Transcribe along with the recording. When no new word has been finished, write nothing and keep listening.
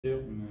So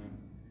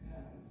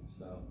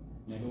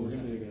maybe we're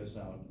gonna figure this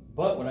out.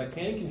 But what I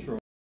can control.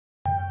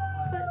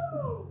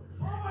 Oh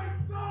my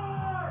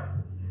God!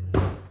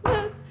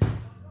 Guys,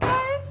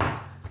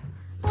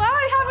 wow,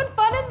 you're having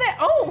fun in there.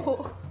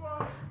 Oh,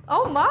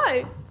 oh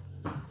my.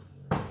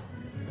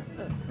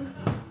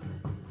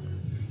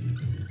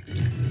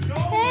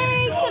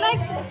 Hey, can I?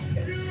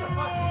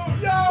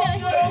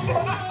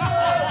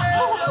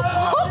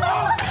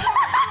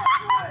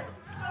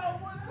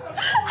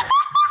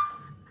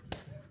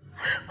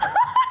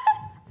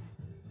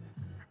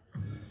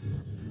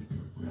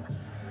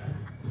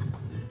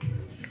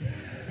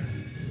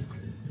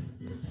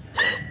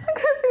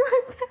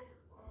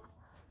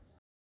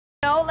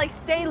 Like,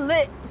 stay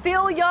lit,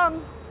 feel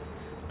young,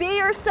 be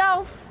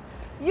yourself.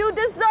 You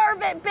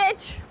deserve it,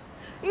 bitch.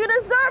 You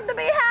deserve to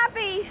be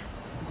happy.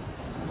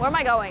 Where am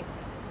I going?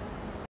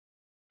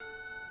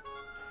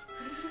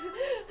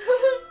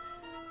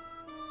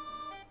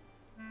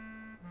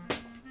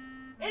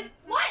 It's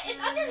what?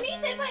 It's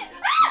underneath it, but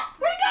ah!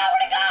 Where'd it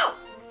go?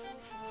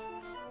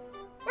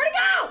 Where'd it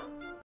go?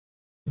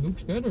 It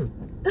looks better.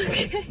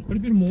 Okay. A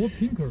little bit more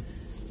pinker.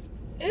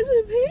 Is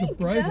it pink? It's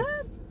brighter.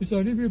 Dad? It's a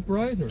little bit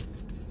brighter.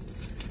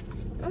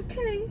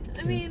 Okay,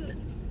 I mean,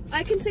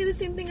 I can say the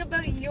same thing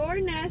about your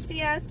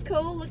nasty ass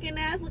cold looking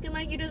ass, looking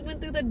like you just went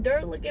through the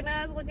dirt looking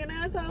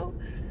asshole.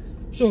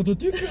 So the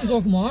difference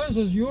of mine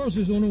as yours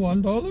is only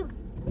 $1?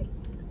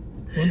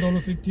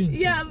 $1.15.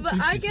 Yeah, but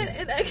I get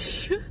an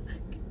extra.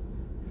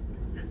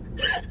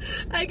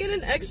 I get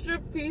an extra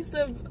piece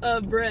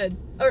of bread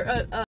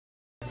or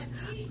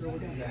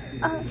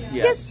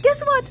Yes.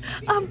 Guess what?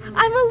 I'm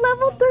a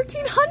level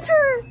 13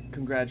 hunter.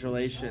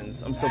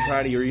 Congratulations. I'm so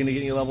proud of you. Are you going to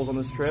get any levels on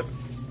this trip?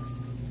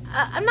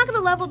 I'm not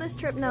gonna level this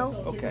trip, no.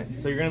 Okay,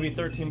 so you're going to be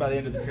 13 by the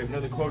end of the trip. No,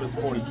 the quota is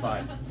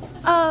 45.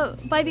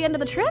 By the end of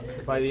the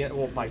trip? By the end,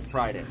 well, by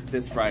Friday,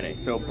 this Friday.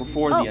 So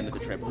before the end of the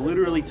trip,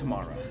 literally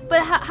tomorrow.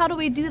 But how do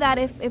we do that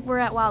if we're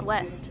at Wild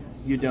West?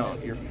 You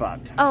don't. You're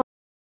fucked. Oh.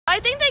 I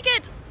think they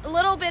get a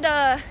little bit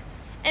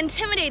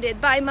intimidated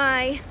by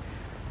my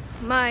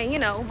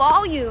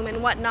volume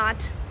and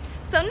whatnot.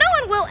 So no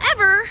one will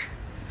ever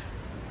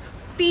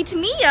beat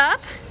me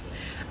up.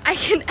 I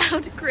can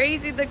out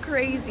crazy the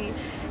crazy.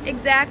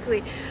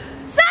 Exactly.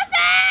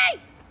 Sassy!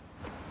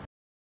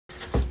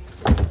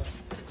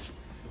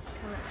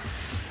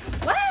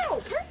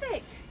 Wow,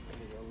 perfect.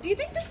 Do you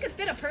think this could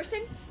fit a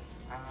person?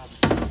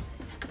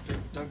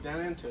 Dug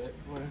down into it.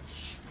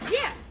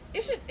 Yeah,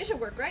 it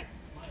should work, right?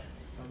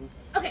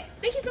 Okay,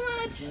 thank you so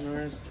much.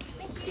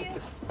 Thank you.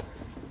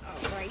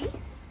 Alrighty.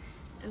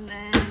 And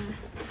then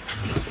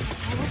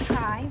I will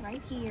try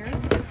right here.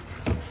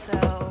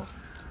 So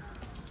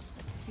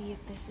let's see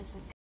if this is a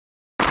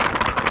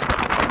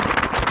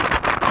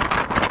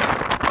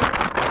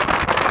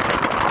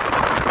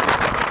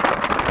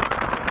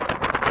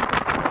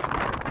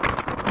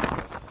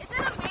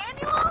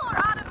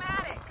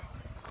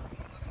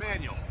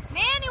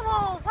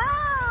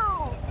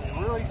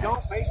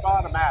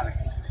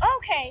automatics.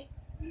 Okay,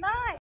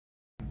 nice.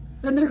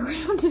 And they're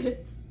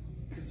grounded.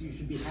 Because you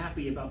should be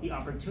happy about the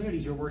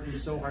opportunities you're working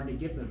so hard to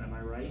give them, am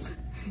I right?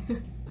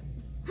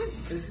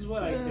 This is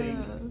what I think.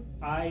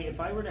 If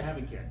I were to have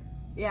a kid,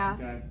 yeah,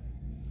 okay,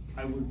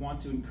 I would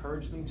want to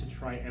encourage them to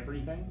try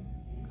everything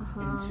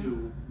and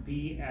to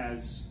be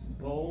as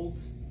bold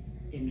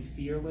and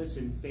fearless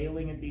and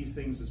failing at these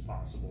things as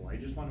possible. I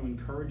just want to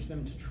encourage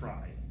them to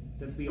try.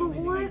 That's the only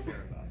thing I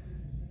care about.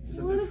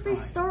 What if they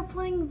start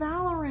playing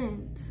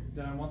Valorant?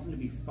 Then I want them to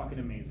be fucking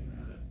amazing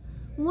at it.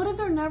 What if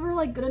they're never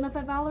like good enough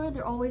at Valorant?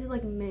 They're always just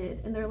like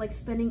mid, and they're like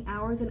spending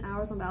hours and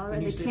hours on Valorant,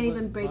 and they can't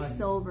even break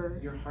silver.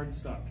 You're hard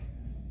stuck,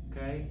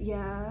 okay?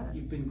 Yeah.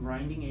 You've been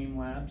grinding aim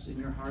labs, and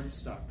you're hard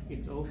stuck.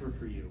 It's over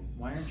for you.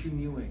 Why aren't you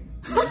mewing?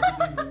 Why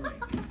aren't you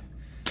mewing?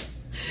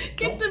 Get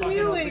Don't the fucking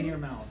mewing. open your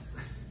mouth.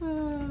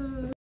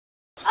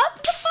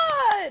 Up the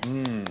butt.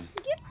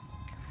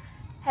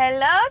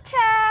 Hello,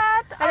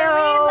 chat. Hello. Are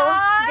we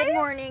live? Good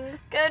morning.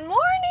 Good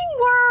morning,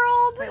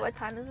 world. Wait, what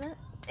time is it?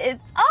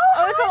 It's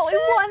it's only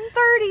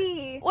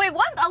 1:30. Wait,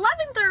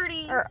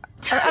 11:30.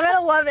 I'm at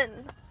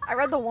 11. I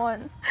read the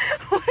 1.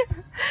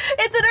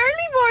 It's an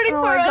early morning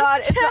for us. Oh my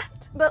god,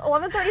 but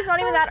 11:30 is not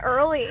even that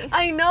early.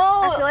 I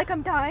know. I feel like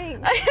I'm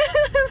dying.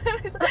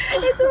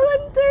 It's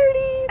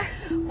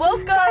 1:30.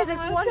 Welcome, guys,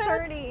 it's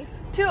 1:30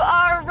 to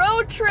our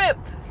road trip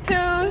to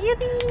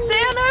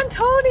San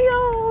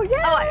Antonio.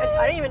 Yay! Oh,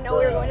 I didn't even know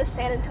we were going to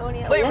San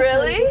Antonio. Wait,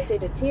 really?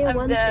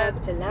 I'm dead.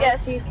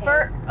 Yes,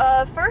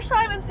 first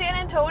time in San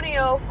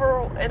Antonio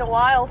in a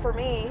while for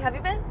me. Have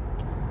you been?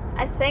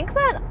 I think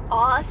that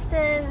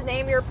Austin's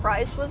Name Your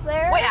Price was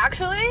there. Wait,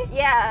 actually?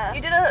 Yeah. You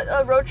did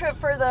a road trip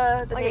for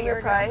the like Name Your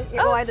Price?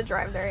 Yeah, well, I had to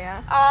drive there,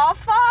 yeah. Aw,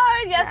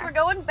 fun! Yes, Yeah. we're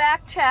going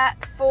back, chat,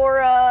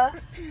 for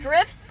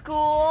drift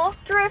school.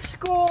 Drift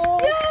school.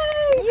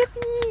 Yay!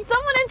 Yippee!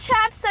 Someone in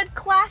chat said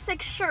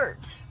classic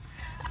shirt.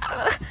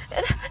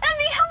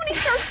 Emmy, how many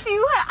shirts do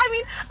you have? I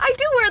mean, I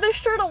do wear this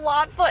shirt a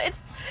lot, but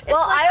it's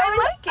well, like, I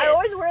like it. I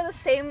always wear the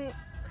same,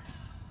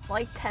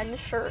 like, 10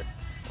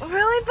 shirts.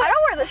 Really? But I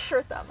don't wear this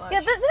shirt that much. yeah,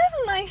 this is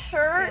a nice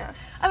shirt. Yeah.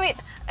 I mean,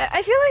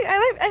 I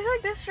feel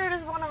like this shirt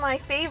is one of my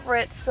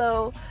favorites.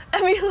 So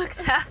Emmy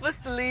looks half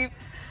asleep.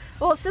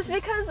 Well, it's just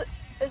because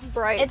it's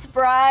bright. It's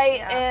bright,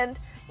 Yeah. and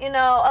you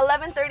know,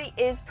 11:30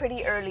 is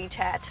pretty early,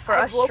 chat, for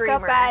us woke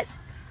streamers. up at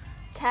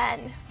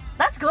 10.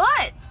 That's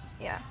good.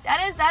 Yeah.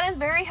 That is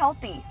very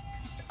healthy.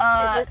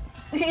 Is it?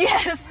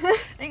 Yes.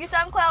 Thank you,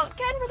 SoundCloud.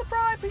 Ken for the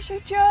pride.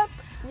 Appreciate you.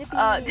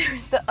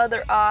 There's the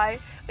other eye.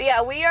 But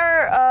yeah, we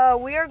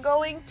are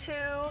going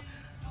to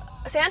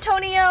San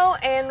Antonio,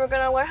 and we're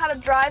gonna learn how to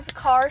drive the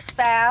cars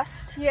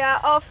fast. Yeah.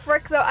 Oh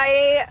frick though.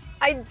 I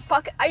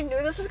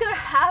knew this was gonna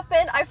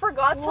happen. I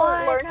forgot to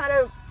What? learn how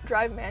to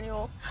drive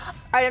manual.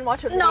 I didn't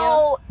watch a video.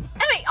 No,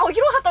 Emmy. Oh, you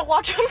don't have to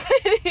watch a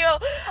video.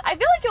 I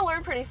feel like you'll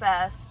learn pretty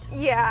fast.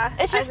 Yeah.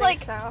 It's just I think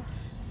like- so.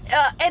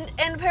 And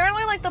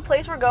apparently, like, the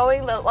place we're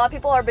going, a lot of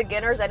people are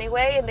beginners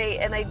anyway, and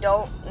they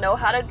don't know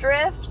how to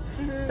drift.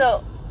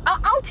 So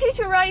I'll teach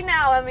you right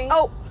now, Emmy.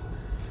 Oh.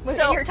 Was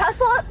So- it your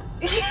Tesla?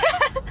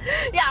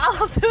 Yeah,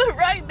 I'll do it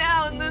right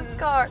now in this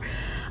car.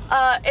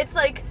 It's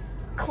like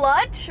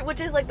clutch,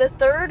 which is like the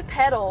third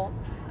pedal,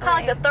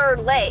 kind of like the third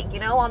leg, you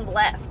know, on the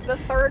left. The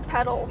third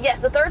pedal. Yes,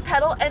 the third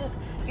pedal, and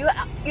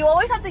you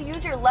always have to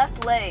use your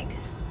left leg.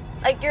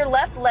 Like your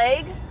left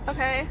leg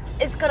Okay.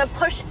 is gonna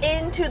push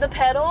into the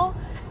pedal,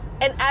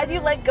 and as you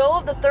let go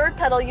of the third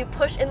pedal, you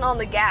push in on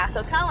the gas. So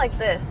it's kind of like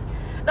this.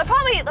 They'll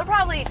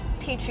probably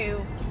teach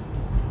you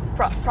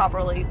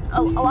properly,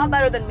 a lot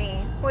better than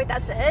me. Wait,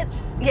 that's it?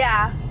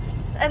 Yeah,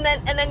 and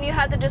then you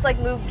have to just like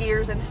move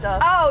gears and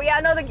stuff. Oh yeah,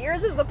 no, the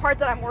gears is the part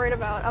that I'm worried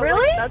about. I was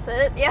Really? like, that's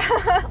it? Yeah.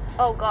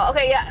 Oh god.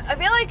 Okay, yeah. I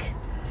feel like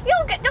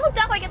you'll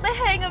definitely get the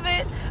hang of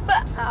it,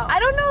 but Oh. I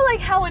don't know like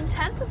how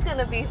intense it's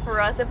gonna be for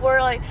us if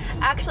we're like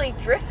actually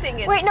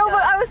drifting and Wait, no, but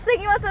stuff. I was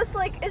thinking about this,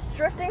 like, it's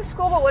drifting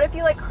school, but what if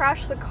you, like,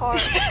 crash the car?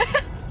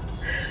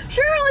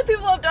 Surely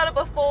people have done it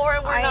before,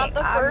 and we're not the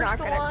I'm first not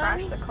gonna ones.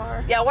 crash the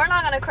car. Yeah, we're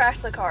not gonna crash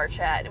the car,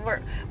 chat.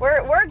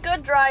 We're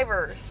good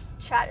drivers.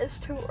 Chat is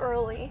too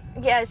early.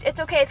 Yes, it's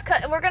okay.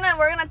 We're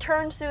gonna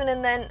turn soon,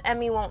 and then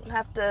Emmy won't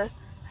have to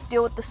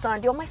deal with the sun.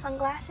 Do you want my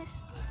sunglasses?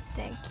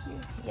 Thank you.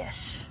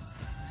 Yes.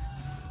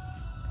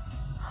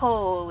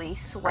 Holy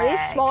swag. Are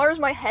these smaller? Is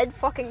my head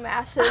fucking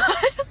massive?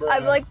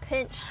 I'm, like,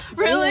 pinched.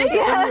 Really?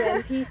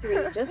 Yeah.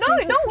 MP3 just No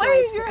way,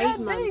 resubscribed your for head 8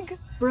 months. big.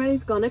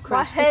 Bro's gonna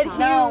crash head the car.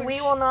 No, Huge.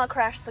 we will not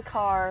crash the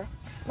car.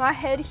 My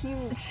head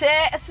huge.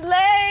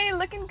 Slay,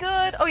 looking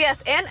good. Oh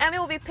yes, and Emmy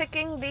will be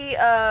picking the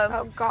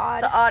Oh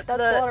god. The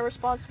That's a lot of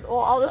responsibility.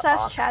 Well, I'll just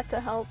ask aux. chat to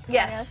help. I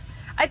Yes. guess.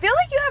 I feel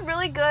like you have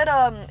really good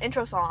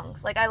intro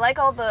songs. Like I like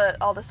all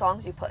the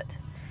songs you put.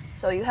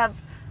 So you have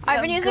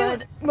I've been using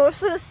good,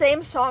 most of the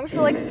same songs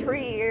for like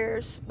 3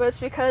 years, but it's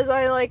because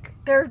I like.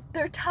 they're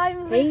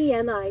timeless. Hey,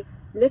 am I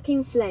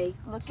looking slay?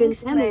 Looking Since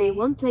slay. Emily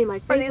won't play my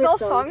favorite these all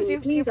song, songs can you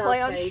please play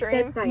ask on her stream?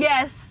 instead? Thanks.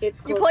 Yes.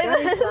 It's You called play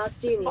Gary this?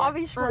 Clark Jr.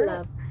 Bobby I Shmurda.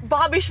 love.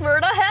 Bobby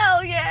Shmurda,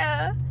 hell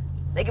yeah.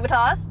 Thank you,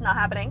 Batas. Not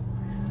happening.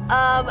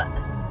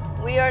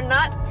 We are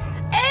not.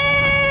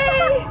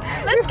 Hey!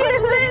 Let's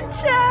get lit,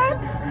 chat.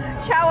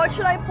 Chat, what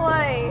should I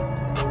play?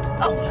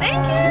 Oh,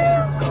 thank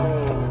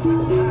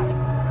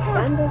you.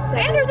 Anders7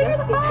 Anders, you're just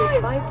the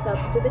gifted five. 5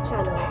 subs to the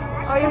channel.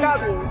 Oh, you got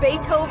Thank you.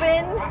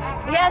 Beethoven.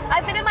 Yes,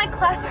 I've been in my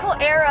classical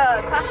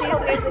era, classical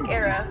music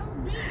era.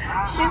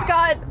 She's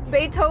got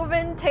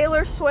Beethoven,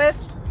 Taylor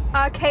Swift,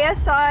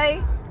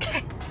 KSI,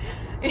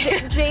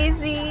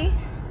 Jay-Z.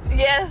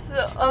 Yes,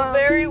 a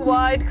very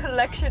wide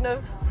collection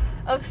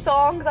of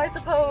songs, I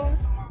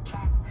suppose.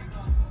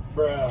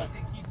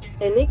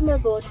 Enigma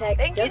Vortex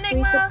Thank you, just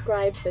Enigma.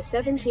 resubscribed for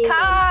 17 months.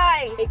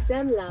 Kai!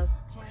 Exam love.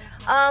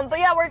 But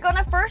yeah, we're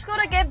gonna first go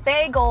to get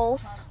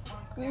bagels.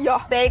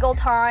 Yeah. Bagel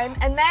time,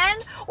 and then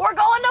we're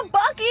going to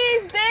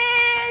Bucky's,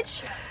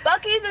 bitch.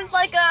 Bucky's is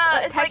like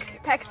a, it's like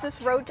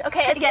Texas Road.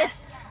 Okay, it's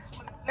yes,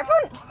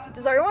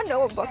 Does everyone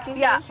know what Bucky's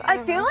yeah. is? I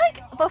don't feel know.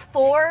 like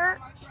before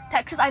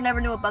Texas, I never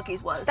knew what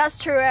Bucky's was. That's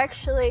true,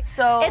 actually.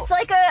 So It's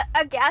like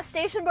a gas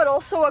station, but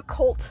also a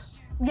cult.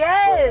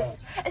 yes,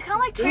 it's kind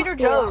of like Trader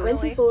Joe's.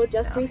 24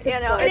 just resubscribed Yeah,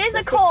 no, it is for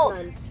a 6 cult.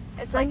 months.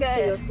 It's like Thanks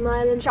for your a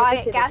smile and giant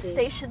positivity. gas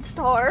station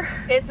store.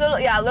 It's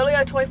literally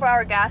a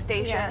 24-hour gas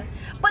station. Yeah.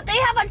 But they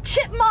have a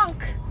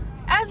chipmunk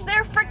as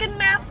their freaking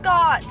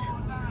mascot.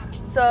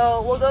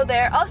 So we'll go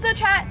there. Also,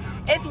 chat,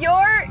 if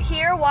you're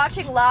here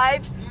watching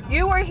live,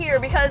 you were here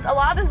because a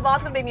lot of this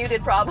VOD's gonna be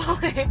muted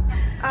probably.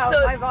 Oh,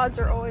 So- my VODs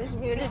are always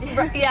muted.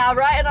 Yeah,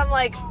 right? And I'm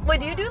like, wait,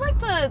 do you do like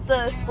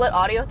the split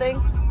audio thing?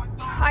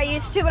 I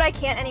used to, but I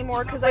can't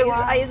anymore because Wait,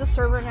 why? I use a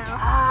server now.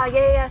 Ah,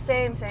 yeah,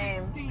 same.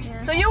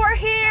 So you were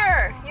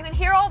here. You can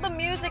hear all the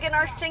music and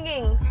our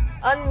singing.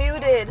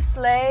 Unmuted,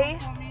 slay.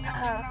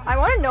 I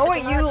want to know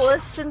what Pretty you much.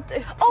 listen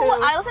to. Oh,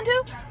 what I listen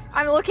to?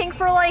 I'm looking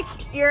for like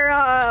your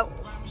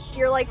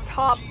like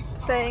top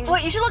thing.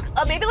 Wait, you should look.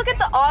 Maybe look at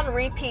the on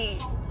repeat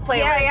playlist.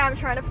 Yeah, I'm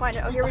trying to find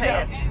it. Oh, here we Okay, go.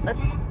 yes.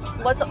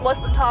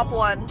 What's the top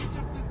one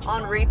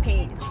on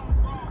repeat?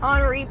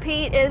 On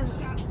repeat is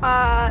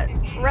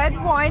Red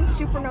Wine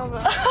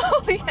Supernova.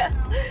 Oh yes,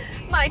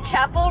 my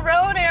Chapel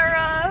Road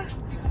era.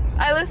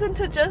 I listened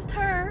to just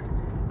her.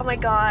 Oh my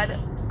god,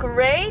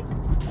 great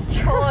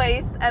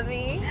choice,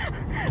 Emmy.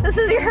 This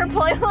is your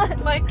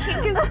playlist. My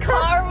kink is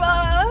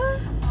karma.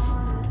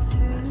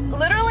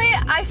 Literally,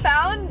 I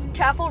found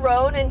Chapel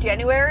Roan in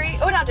January.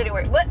 Oh, not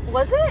January. What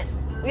was it?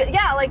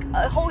 Yeah, like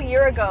a whole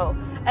year ago.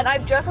 And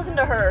I've just listened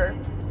to her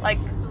like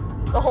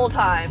the whole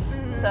time.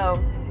 So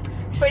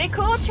pretty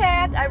cool,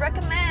 chat. I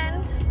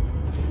recommend.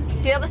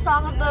 Do you have a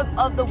song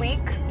of the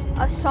week?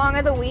 A song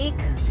of the week.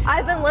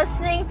 I've been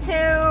listening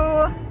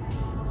to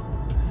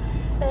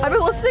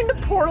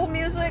Portal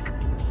music.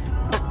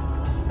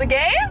 The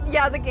game?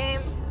 Yeah, the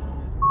game.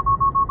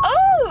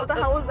 Oh! What the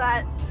hell was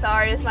that?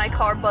 Sorry, it's my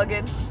car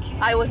bugging.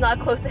 I was not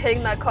close to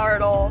hitting that car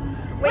at all.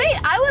 Wait,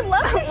 I would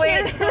love to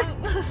hear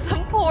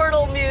some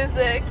Portal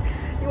music.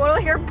 You want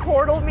to hear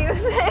Portal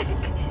music?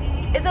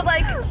 Is it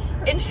like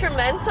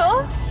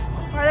instrumental?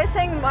 Or are they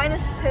saying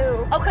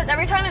 -2? Oh, because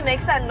every time it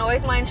makes that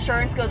noise, my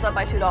insurance goes up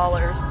by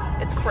 $2.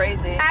 It's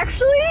crazy.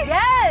 Actually?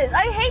 Yes,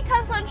 I hate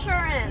Tesla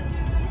insurance.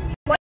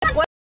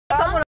 What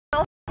someone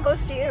else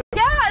close to you?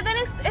 Yeah, and then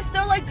it's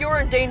still like you're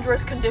in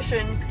dangerous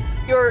conditions.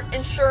 Your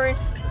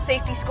insurance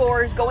safety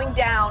score is going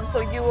down,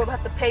 so you will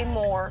have to pay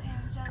more.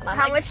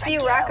 How much do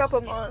you rack up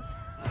a month?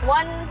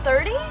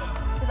 130?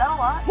 Is that a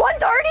lot?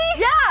 130?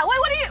 Yeah. Wait,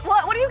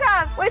 what do you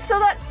have? Wait, so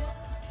that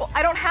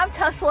I don't have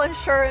Tesla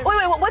insurance. Wait,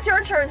 what's your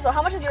insurance though?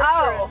 How much is your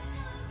insurance?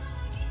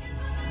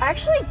 I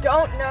actually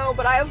don't know,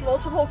 but I have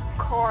multiple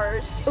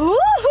cars. Ooh,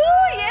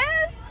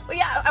 yes. Well,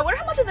 yeah. I wonder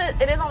how much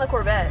it is on the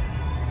Corvette.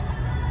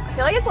 I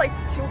feel like it's like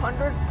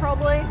 200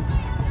 probably.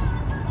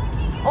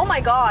 Oh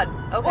my God.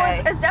 Okay.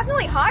 Well, it's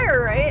definitely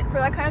higher, right, for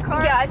that kind of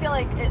car? Yeah, I feel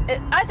like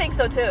I think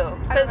so too.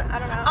 Because I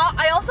don't know.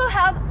 I also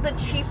have the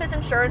cheapest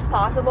insurance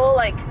possible.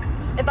 Like,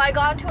 if I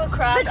got into a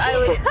crash,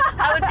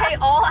 I would pay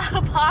all out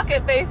of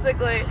pocket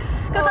basically.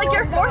 Because like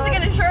you're forcing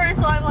an insurance,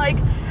 so I'm like,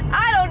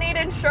 I don't need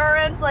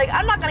insurance. Like,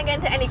 I'm not gonna get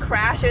into any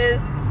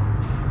crashes.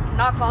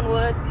 Knock on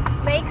wood.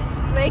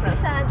 Makes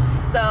sense.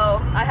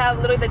 So I have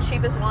literally the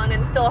cheapest one,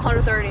 and it's still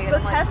 130. The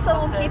Tesla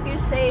will keep you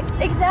safe.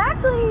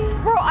 Exactly.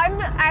 Bro, I'm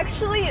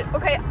actually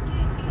okay.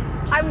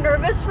 I'm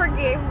nervous for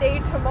game day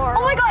tomorrow.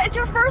 Oh my God, it's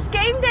your first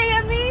game day,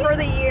 Emmy. For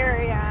the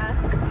year, yeah.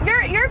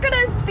 You're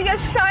gonna be a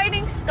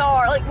shining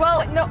star. Like,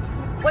 well, no.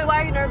 Wait,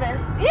 why are you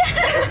nervous?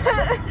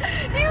 Yeah.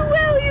 You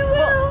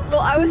will.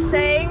 Well, I was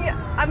saying,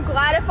 I'm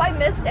glad if I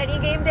missed any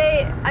game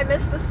day, I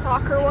missed the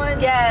soccer one.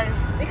 Yes.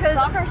 Because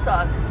soccer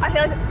sucks. I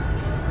feel like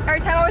every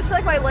time I always feel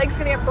like my leg's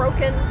gonna get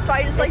broken, so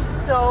I just like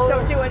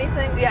don't do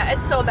anything. Yeah,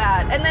 it's so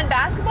bad. And then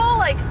basketball,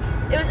 like,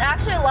 it was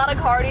actually a lot of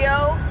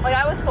cardio. Like,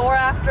 I was sore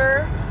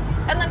after.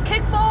 And then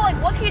kickball, like,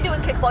 what can you do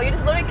in kickball? You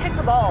just literally kick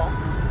the ball.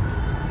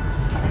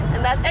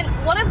 And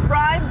what if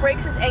Brian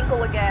breaks his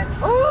ankle again?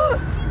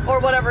 Or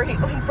whatever, he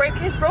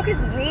broke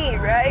his knee,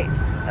 right?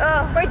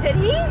 Wait, did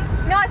he?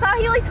 No, I thought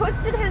he like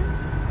twisted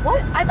his.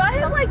 What? I thought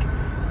his like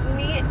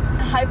knee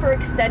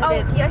hyperextended.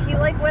 Oh yeah, he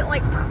like went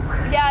like.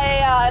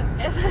 Yeah. And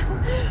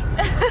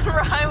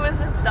Ryan was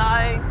just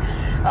dying.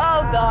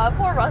 Oh God,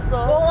 poor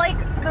Russell. Well, like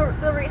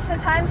the recent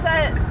times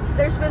that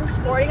there's been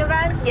sporting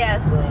events.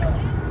 Yes.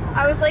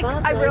 I was like,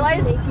 I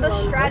realized the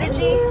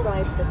strategy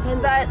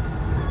that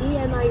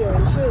EMI your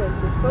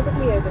insurance is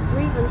probably over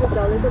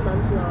 $300 a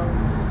month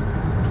long.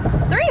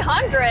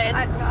 300?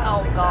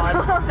 Oh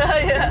God.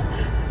 Yeah.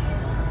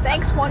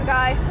 Thanks, one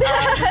guy.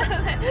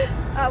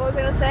 What was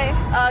I gonna say?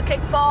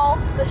 Kickball,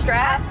 the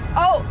strat.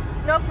 Oh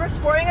no, for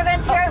sporting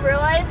events here, I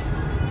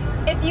realized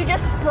if you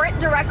just sprint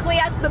directly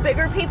at the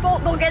bigger people,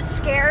 they'll get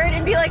scared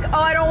and be like,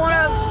 oh, I don't want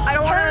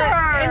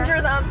to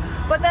injure them.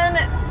 But then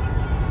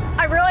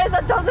I realized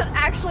that doesn't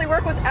actually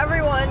work with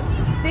everyone,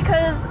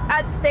 because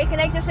at Steak and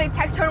Eggs yesterday,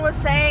 Tectone was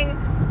saying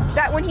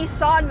that when he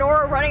saw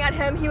Nora running at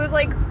him, he was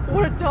like,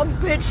 what a dumb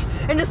bitch,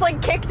 and just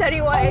like kicked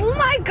anyway. Oh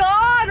my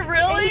God,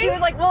 really? And he was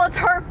like, well, it's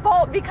her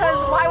fault, because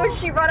why would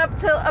she run up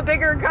to a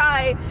bigger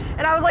guy?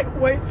 And I was like,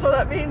 wait, so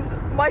that means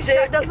my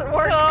shit doesn't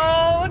work.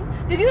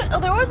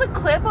 There was a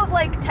clip of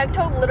like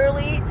Tectone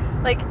literally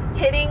like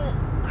hitting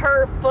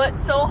her foot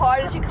so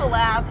hard and she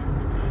collapsed.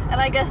 And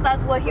I guess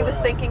that's what he was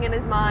thinking in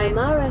his mind.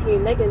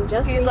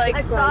 He's like,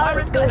 I saw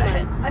a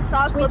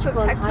clip of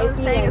Tectone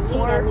saying a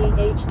slur.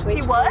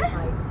 He what?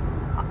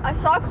 I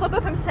saw a clip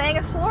of him saying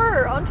a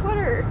slur on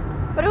Twitter,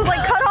 but it was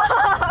like cut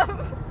off.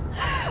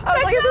 I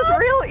was like, is this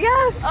real?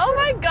 Yes. Oh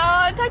my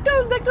God,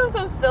 Tectone's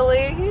so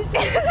silly. He's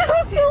just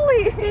so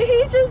silly.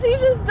 He's just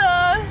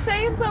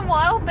saying some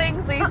wild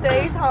things these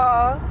days,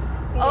 huh?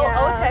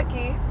 Oh,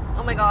 techie.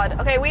 Oh my God.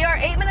 Okay, we are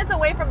 8 minutes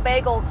away from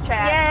bagels,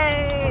 chat.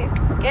 Yay!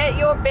 Get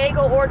your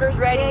bagel orders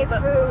ready, Yay,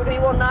 but food. we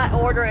will not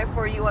order it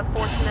for you,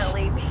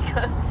 unfortunately,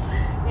 because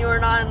you are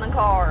not in the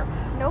car.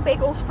 No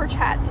bagels for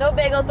chat. No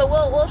bagels, but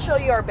we'll show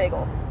you our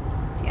bagel.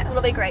 Yes.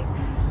 It'll be great.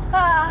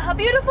 A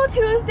beautiful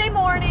Tuesday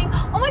morning.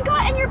 Oh my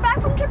God, and you're back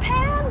from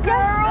Japan, girl.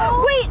 Yes.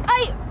 Wait,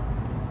 I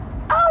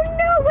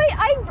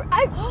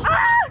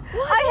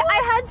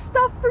had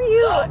stuff for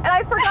you, and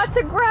I forgot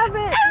to grab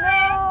it.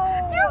 No.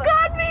 You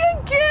got me a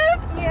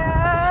gift.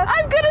 Yeah.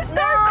 I'm gonna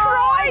start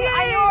crying.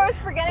 I knew I was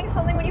forgetting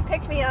something when you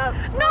picked me up.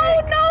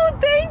 No,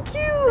 thank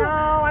you.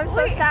 No, I'm so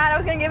so sad. I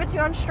was gonna give it to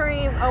you on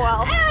stream. Oh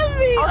well.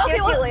 Abby! I'll give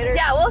it to you later.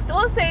 Yeah,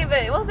 we'll save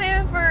it. We'll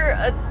save it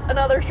for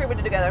another stream we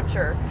do together, I'm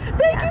sure.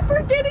 Thank you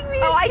for getting me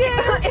a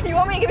gift. If you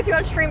want me to give it to you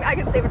on stream, I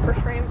can save it for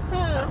stream.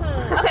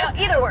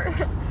 Okay, either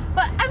works.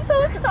 But I'm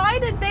so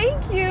excited,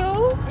 thank you.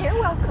 You're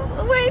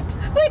welcome. Wait,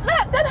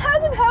 that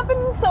hasn't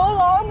happened in so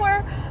long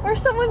where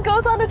someone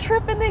goes on a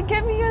trip and they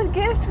give me a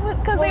gift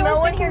because they were no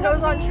one thinking here goes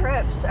of on me.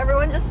 trips.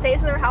 Everyone just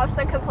stays in their house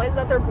and complains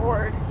that they're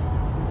bored.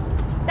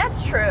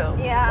 That's true.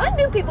 Yeah. When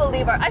do people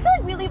leave I feel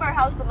like we leave our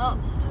house the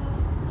most.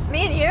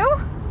 Me and you?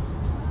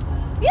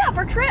 Yeah,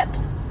 for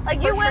trips.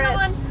 Like you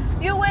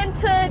went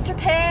to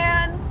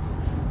Japan.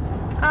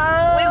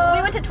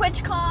 We went to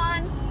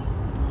TwitchCon.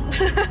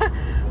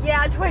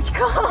 Yeah,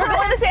 TwitchCon. We're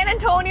going to San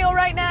Antonio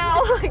right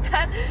now. Like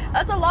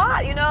that's a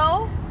lot, you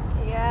know?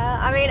 Yeah,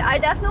 I mean, I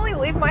definitely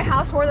leave my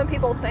house more than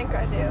people think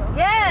I do.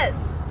 Yes.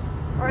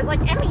 Or it's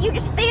like, Emmy, you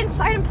just stay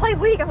inside and play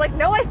League. I'm like,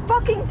 no, I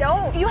fucking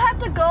don't. You have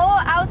to go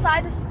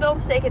outside to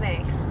film Steak and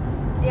Eggs.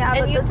 Yeah,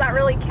 and but does that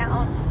really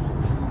count?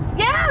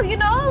 Yeah, you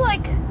know,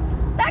 like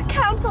that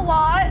counts a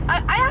lot.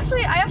 I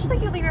actually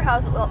think you leave your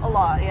house a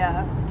lot.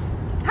 Yeah.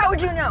 How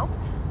would you know?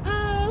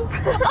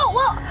 Oh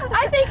well,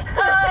 I think.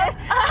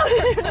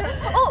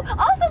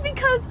 Also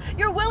because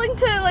you're willing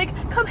to like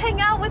come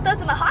hang out with us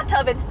in the hot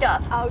tub and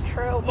stuff. Oh,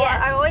 true. But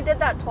Yes. I only did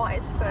that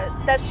twice, but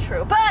That's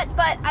true. But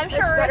I'm sure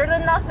it's better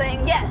than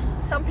nothing. Yes.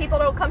 Some people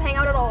don't come hang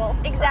out at all.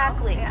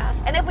 Exactly. So, yeah.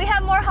 And if we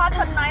have more hot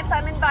tub nights,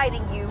 I'm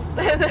inviting you.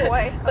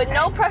 Boy, But okay.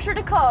 no pressure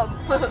to come.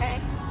 Okay.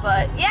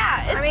 But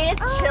yeah, I mean,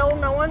 it's chill.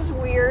 No one's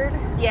weird.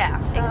 Yeah,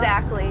 So,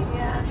 exactly.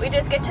 yeah. We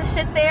just get to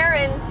sit there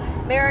and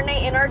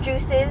marinate in our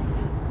juices,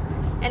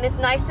 and it's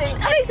nice and.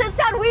 That makes it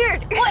sound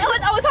weird.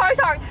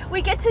 Sorry.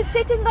 We get to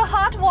sit in the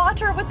hot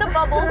water with the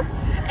bubbles,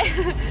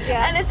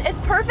 Yes. and it's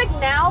perfect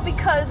now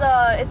because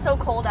it's so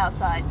cold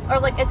outside,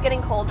 or like it's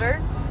getting colder,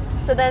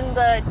 so then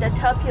the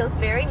tub feels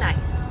very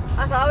nice.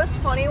 I thought it was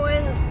funny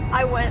when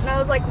I went and I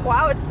was like,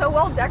 wow, it's so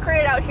well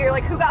decorated out here.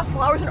 Like, who got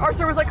flowers? And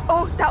Arthur was like,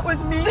 oh, that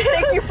was me.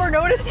 Thank you for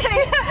noticing.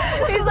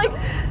 He's like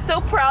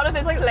so proud of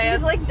his plants.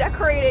 He's like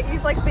decorating.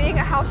 He's like being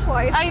a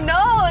housewife. I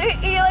know.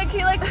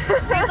 He's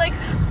like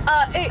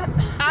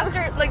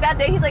after like that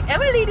day, he's like,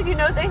 Emily, did you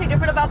notice anything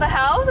different about the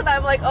house? And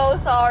I'm like, oh,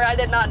 sorry, I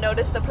did not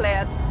notice the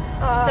plants.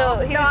 So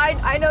he no, was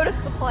I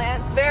noticed the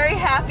plants. very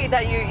happy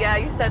that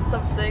you said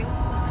something.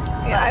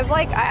 Yeah, I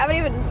haven't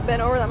even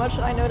been over that much,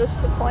 and I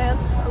noticed the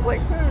plants. I was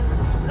like,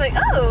 It's like,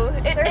 oh,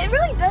 it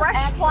really does fresh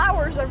add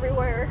flowers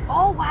everywhere.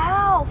 Oh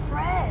wow,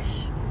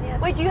 fresh.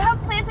 Yes. Wait, do you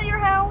have plants at your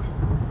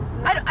house?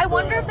 I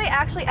wonder if they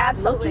actually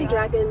absolutely. Lucky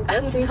Dragon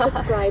just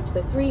resubscribed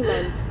for 3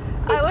 months.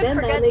 I would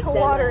forget to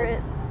water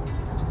it.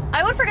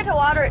 I would forget to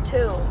water it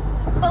too.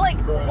 But like,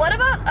 what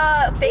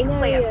about fake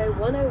Scenario plants?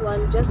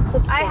 101 just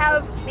subscribed. I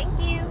have Thank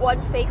you. one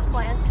fake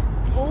plant.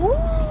 Ooh.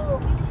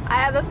 I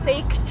have a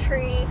fake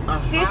tree.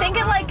 Do you think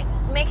it like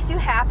makes you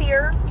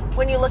happier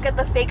when you look at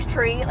the fake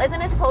tree?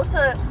 Isn't it supposed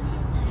to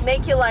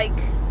make you like?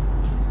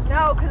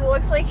 No, because it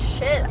looks like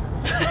shit.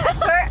 I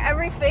swear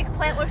every fake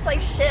plant looks like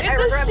shit. It's I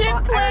a regret shit I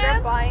regret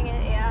plant? buying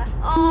it, yeah.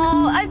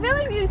 Oh, I feel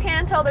like you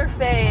can't tell they're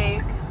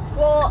fake.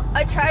 Well,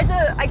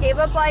 I gave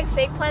up buying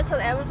fake plants on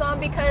Amazon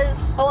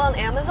because Oh, on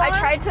Amazon. I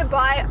tried to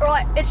buy, or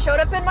like, it showed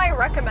up in my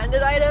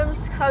recommended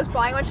items because I was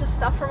buying a bunch of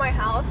stuff for my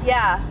house.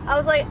 Yeah. I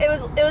was like, it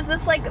was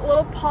this like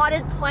little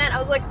potted plant. I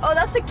was like, oh,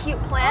 that's a cute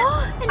plant.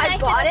 A I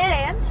nice bought little it.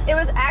 plant. It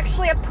was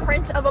actually a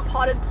print of a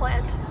potted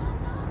plant.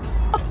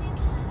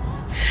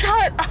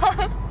 Shut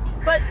up.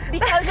 But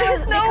because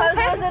There's it no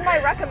was way. in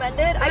my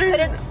recommended, I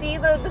couldn't see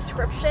the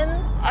description,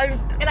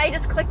 and I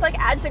just clicked like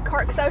add to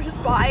cart because I was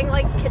just buying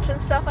like kitchen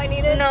stuff I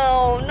needed.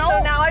 No.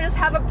 So now I just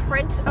have a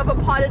print of a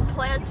potted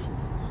plant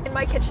in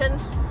my kitchen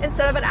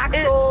instead of an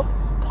actual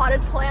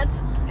potted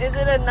plant. Is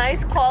it a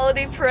nice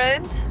quality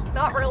print?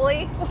 Not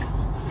really.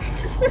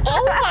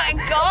 Oh my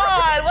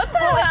god, what the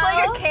hell? Well, it's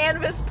like a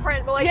canvas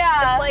print, but like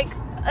Yeah. it's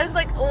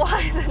like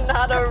why is it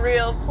not a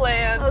real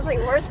plant? I was like,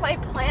 where's my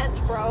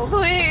plant, bro?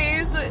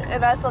 Please.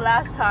 And that's the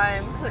last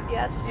time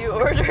Yes. you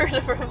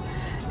ordered from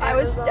I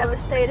was Amazon.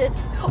 devastated.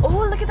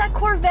 Oh, look at that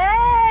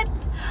Corvette.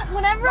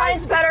 Whenever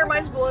Mine's better,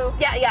 mine's blue.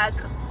 Yeah.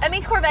 I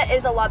mean, Corvette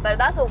is a lot better.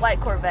 That's a white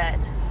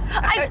Corvette.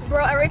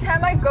 Bro, every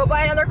time I go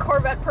by another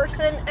Corvette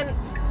person, and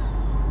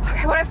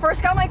okay, when I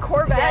first got my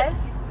Corvette,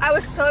 Yes. I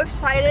was so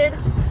excited.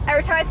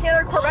 Every time I see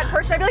another Corvette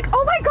person, I'd be like,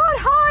 oh my god,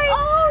 hi!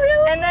 Oh,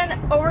 really? And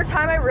then over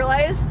time I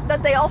realized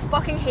that they all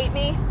fucking hate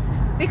me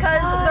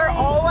because Why? they're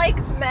all like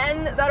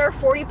men that are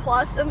 40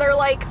 plus and they're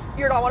like,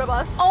 you're not one of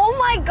us. Oh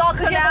my god.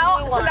 'cause so you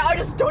have a blue one. now I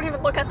just don't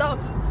even look at them.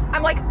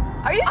 I'm like,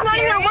 Are you I'm not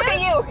serious? even gonna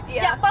look at you.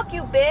 Yeah, fuck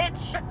you,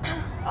 bitch.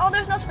 Oh,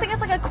 there's no such thing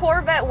as like a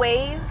Corvette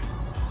wave.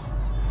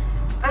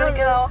 I don't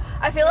know.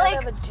 I feel You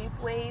like have a Jeep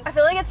wave. I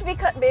feel like it's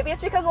because maybe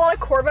it's because a lot of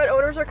Corvette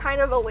owners are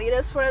kind of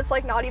elitist when it's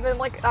like not even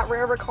like that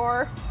rare of a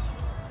car.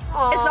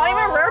 It's not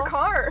even a rare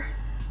car.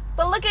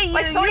 But look at you.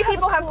 Like, so many you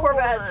people a have cool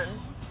Corvettes.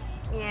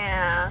 one.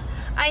 Yeah.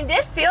 I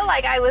did feel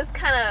like I was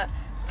kind of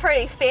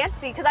pretty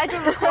fancy because I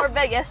drove a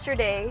Corvette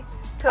yesterday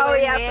to Oh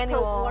learn yeah,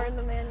 manual. to learn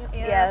the manual.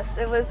 Yeah. Yes,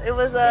 it was Did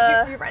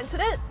you rented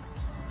it?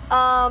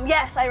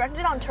 Yes, I rented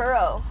it on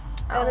Turo.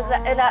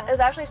 It was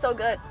actually so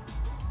good.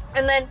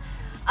 And then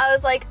I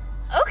was like,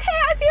 okay,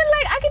 I feel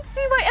like I can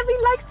see why Emmy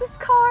likes this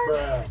car.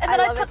 And then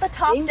I put the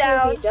top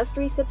down. Just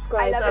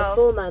resubscribed I know. for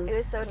 4 months. It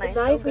was so nice.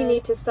 Guys, So we good.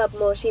 need to sub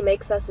more. She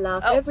makes us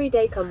laugh every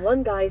day. Come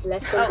on, guys,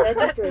 less than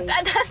 33.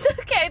 That's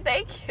okay,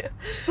 thank you.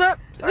 Sorry.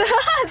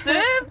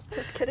 Zip.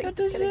 Just kidding.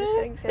 Just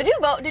kidding.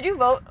 Did you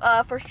vote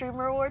for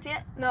streamer awards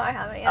yet? No, I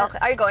haven't yet. Okay.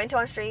 Are you going to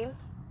on stream?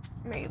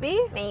 Maybe.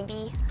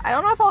 Maybe. I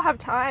don't know if I'll have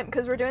time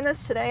because we're doing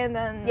this today and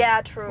then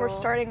Yeah, true. we're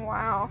starting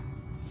WoW.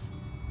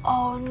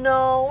 Oh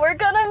no, we're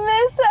gonna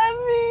miss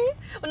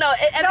Emmy. No,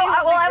 Emmy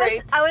will be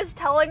great. I was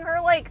telling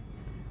her like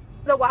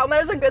the WoW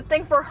meta is a good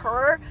thing for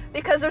her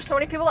because there's so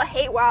many people that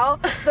hate WoW.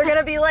 They're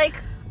gonna be like,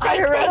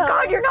 thank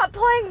God you're not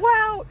playing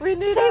WoW.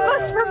 Save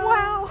us from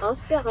WoW.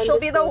 Oscar She'll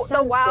be the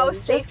WoW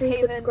safe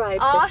haven.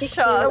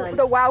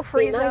 The WoW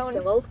free zone. Nice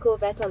to old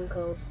Corvette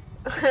uncles.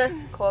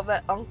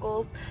 Corvette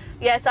uncles.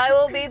 Yes, I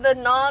will be the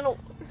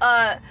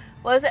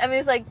what is it?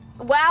 Emmy's like,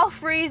 WoW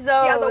free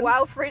zone. Yeah, the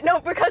WoW free. No,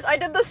 because I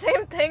did the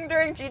same thing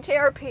during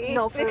GTRP.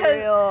 No, for because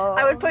real.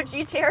 I would put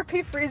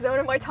GTRP free zone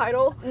in my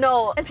title.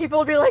 No. And people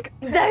would be like,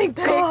 thank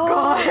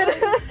God.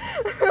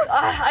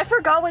 I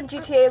forgot when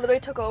GTA literally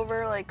took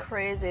over like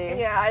crazy.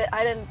 Yeah,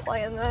 I didn't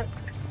play in that.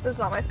 It's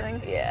not my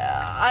thing.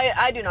 Yeah,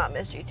 I do not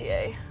miss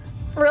GTA.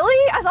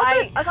 Really?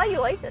 I thought you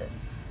liked it.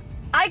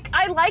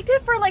 I liked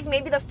it for like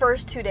maybe the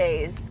first 2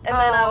 days, and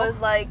then I was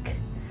like,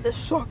 this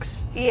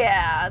sucks.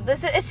 yeah,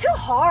 it's too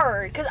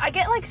hard because I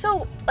get like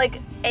so like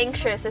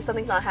anxious if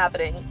something's not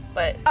happening.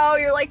 But Oh,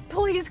 you're like,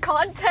 please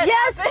content.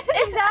 yes, happen.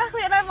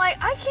 exactly. And I'm like,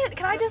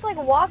 can I just like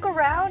walk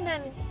around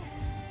and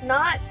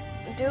not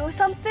do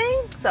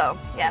something? So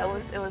yeah,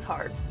 it was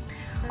hard.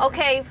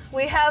 Okay,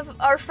 we have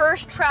our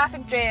first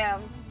traffic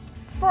jam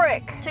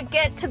Frick. to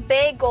get to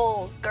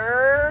bagels,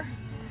 grr.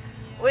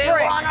 We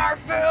Frick. want our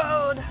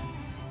food.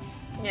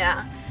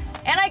 Yeah,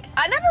 and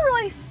I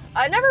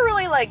never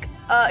really like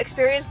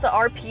experienced the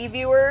RP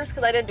viewers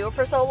because I didn't do it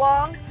for so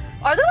long.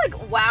 Are there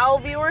like WoW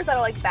viewers that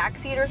are like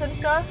backseaters and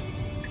stuff?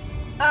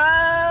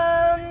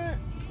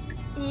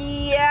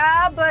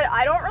 Yeah, but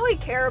I don't really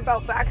care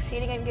about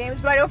backseating in games,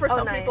 but I know for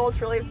some nice. people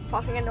it's really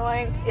fucking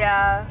annoying.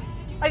 Yeah,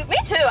 like me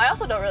too. I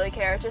also don't really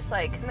care. It's just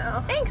like,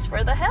 No. thanks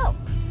for the help,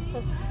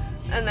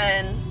 and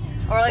then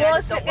or like I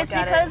just don't look it's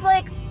at because it.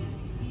 like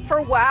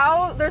for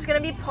WoW, there's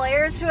gonna be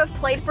players who have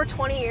played for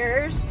 20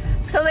 years,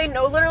 so they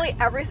know literally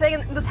everything.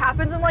 And this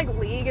happens in like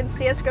League and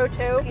CS:GO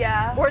too.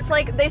 Yeah. Where it's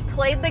like they've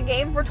played the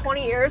game for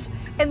 20 years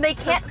and they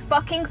can't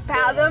fucking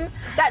fathom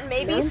that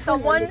maybe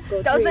someone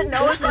doesn't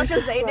know as much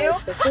as they do.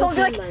 So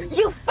they'll be like,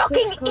 you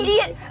fucking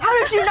idiot! How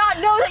did you not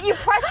know that you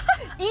press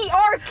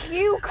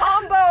ERQ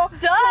combo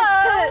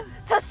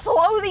to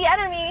slow the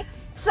enemy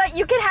so that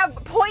you can have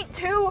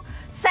 0.2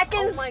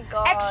 seconds Oh my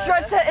God.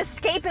 extra to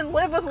escape and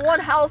live with 1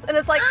 health? And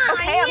it's like,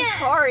 okay, yes. I'm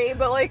sorry,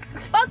 but like,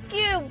 Fuck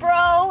you,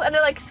 bro! And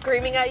they're like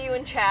screaming at you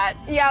in chat.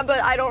 yeah, but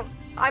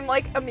I'm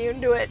like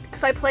immune to it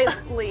because I play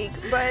League,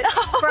 but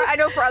I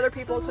know for other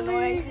people it's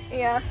annoying.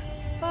 Yeah.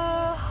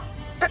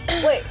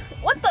 Wait,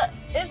 what the?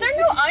 Is there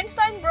no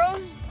Einstein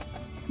Bros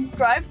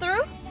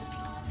drive-through?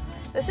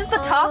 This is the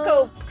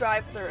taco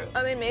drive-through.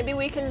 I mean, maybe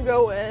we can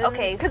go in.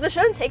 Okay. Because it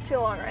shouldn't take too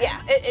long, right?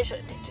 Yeah, it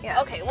shouldn't take too.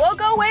 Yeah. Okay, we'll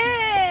go in.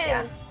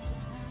 Yeah.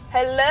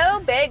 Hello,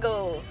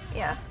 bagels.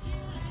 Yeah.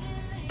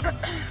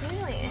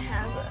 Really, it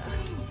has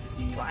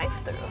a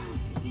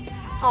drive-through.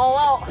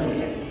 Oh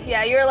well.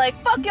 Yeah, you're like,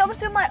 fuck you, I'm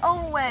just doing my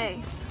own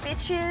way,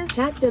 bitches.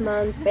 Chat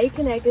demands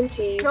bacon, egg, and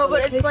cheese. No, but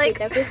on a it's toast like-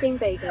 with everything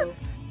bagel.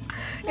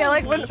 Yeah,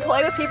 like when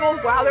play with people,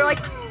 wow, they're like,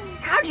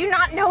 how'd you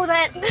not know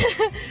that?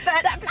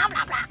 that blah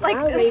blah blah. Like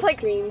Wow, it's rape like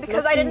streams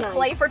because must I be didn't nice.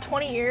 play for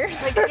 20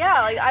 years. Like,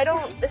 yeah, like I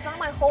don't. It's not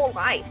my whole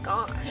life.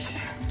 Gosh.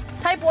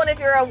 Type 1 if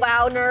you're a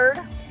WoW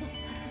nerd.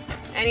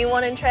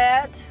 Anyone in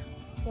chat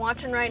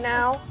watching right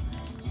now?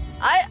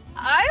 I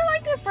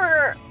liked it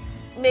for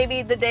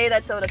maybe the day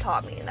that Soda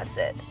taught me, and that's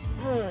it.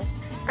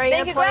 Are you Thank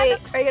gonna you, play?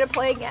 graphics. Are you gonna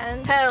play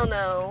again? Hell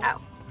no.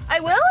 Oh. I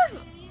will if.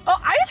 Oh,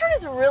 I just heard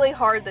it's really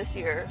hard this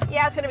year.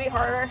 Yeah, it's gonna be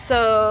harder.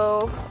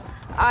 So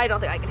I don't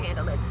think I can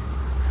handle it.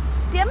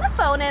 Do you have my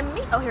phone in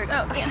me? Oh, here we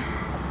go. Oh, yeah.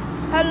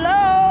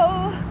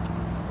 Hello.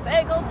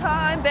 Bagel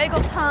time,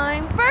 bagel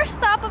time. First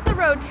stop of the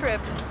road trip.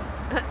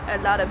 A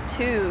lot of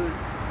 2s.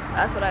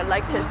 That's what I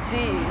like to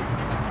see.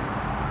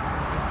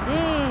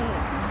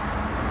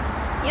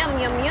 Yum,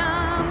 yum,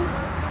 yum.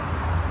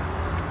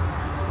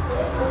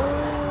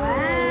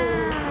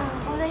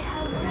 Wow. Oh, they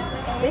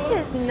have. This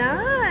is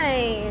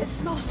nice. It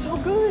smells so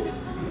good.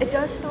 It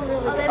does smell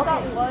really good. They've Okay.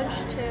 got lunch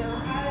too.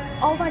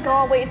 Oh my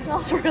god, wait, it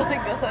smells really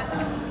good.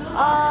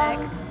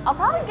 I'll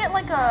probably get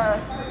like a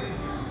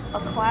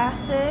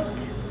classic.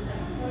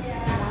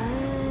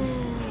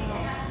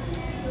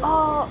 Wow.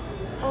 Oh,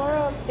 or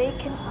a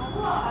bacon.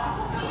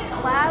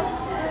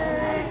 Classic.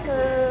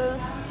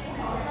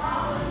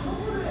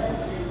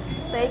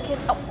 Bacon.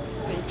 Oh,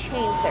 they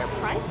changed their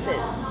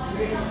prices.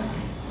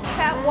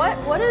 Kat,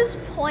 what is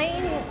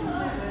plain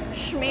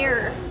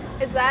schmear?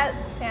 Is that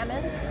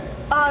salmon?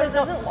 Because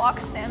isn't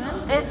lox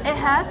salmon? It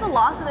has the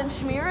lox, and then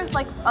schmear is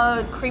like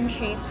a cream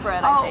cheese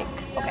spread, I think.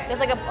 Okay.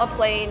 It's like a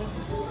plain,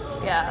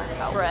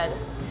 spread.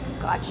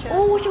 Gotcha.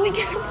 Oh, should we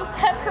get the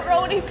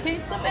pepperoni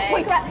pizza bag?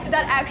 Wait, that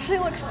actually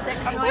looks sick.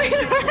 I'm not even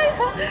kidding.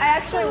 I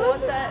actually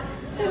want that.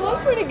 It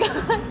looks pretty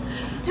good.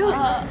 Dude,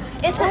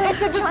 it's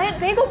a giant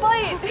bagel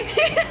bite.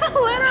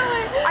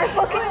 Literally. I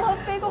fucking love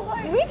bagel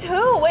bites. Me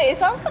too. Wait, it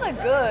sounds kind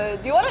of good.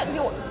 Do you want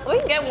to? We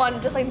can get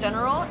one just like in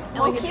general,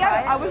 and we can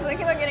try I was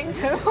thinking about getting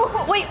 2.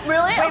 Wait,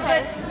 really? Wait,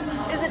 Okay.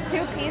 but is it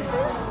 2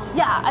 pieces?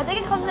 Yeah, I think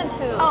it comes in 2.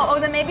 Oh,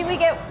 then maybe we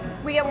get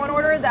one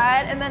order of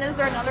that, and then is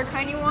there another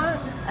kind you want?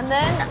 And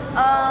then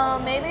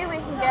maybe we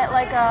can get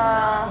like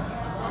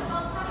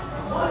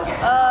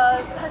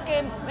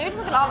maybe just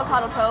like an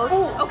avocado toast.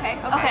 Ooh, okay.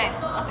 Okay.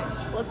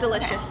 Look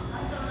delicious.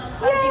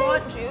 Do you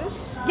want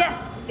juice?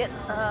 Yes.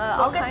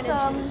 I'll get kind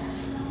of some.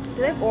 juice?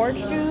 Do they have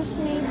orange juice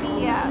maybe?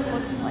 Yeah, it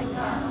looks like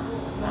that.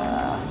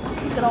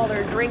 Look at all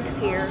their drinks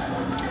here.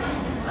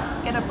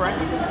 Get a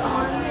breakfast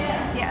one.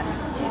 Yeah,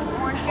 2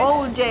 orange juice.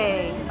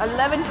 OJ,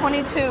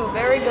 11.22.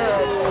 Very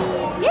good.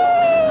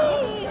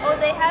 Yay! Oh,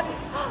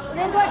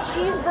 they've got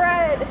cheese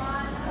bread.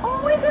 Oh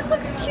wait, this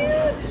looks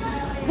cute.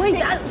 Wait,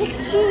 that's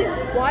 6 cheese.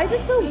 Why is it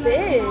so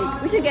big?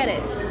 We should get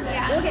it.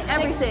 Yeah, We'll get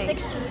everything.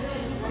 6 cheese.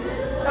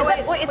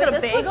 Wait, is it a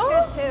this bagel?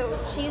 looks good too.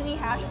 Cheesy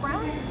hash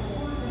brown.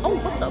 Oh,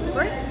 what the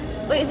frick?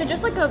 Wait, is it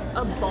just like a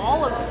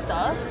ball of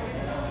stuff?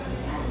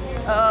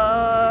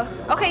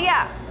 Okay,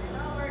 yeah.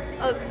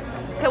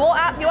 Okay, well,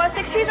 you want a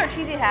 6 cheese or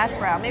cheesy hash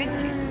brown? Maybe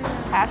cheese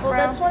hash brown.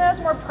 Well, this one has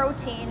more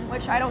protein,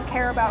 which I don't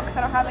care about because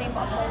I don't have any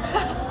muscles.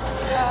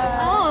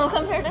 Oh,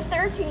 compared to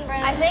 13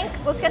 grams. I think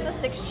let's get the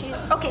 6 cheese.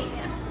 Okay.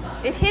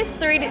 It has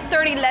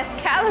 30 less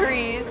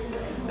calories.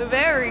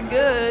 Very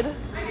good.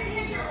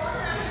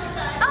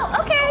 Oh,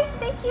 okay.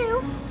 Thank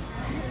you.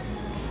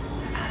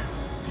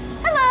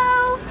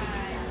 Hello.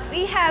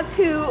 We have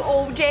 2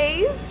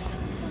 OJs.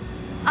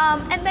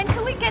 And then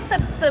can we get the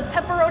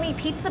pepperoni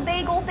pizza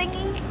bagel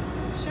thingy?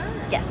 Sure.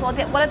 Yes, we'll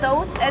get one of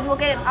those, and we'll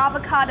get an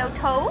avocado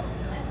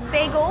toast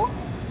bagel.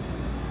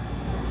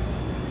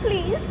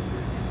 Please.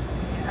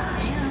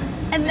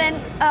 And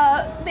then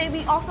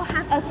maybe also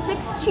have a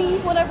 6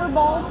 cheese whatever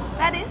ball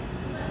that is.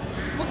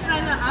 What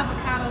kind of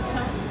avocado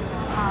toast?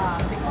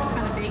 What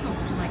kind of bagel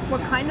would you like?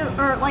 What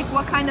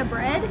kind of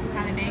bread? What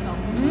kind of bagel?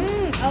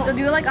 So do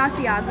you like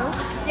Asiago?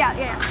 Yeah.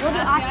 We'll do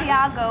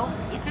Asiago.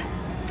 Yes.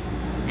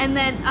 And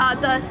then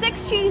the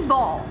 6 cheese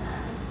ball.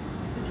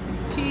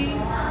 6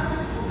 cheese.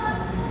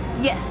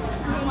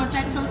 Yes. Do you want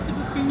that toasted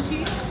with cream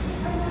cheese?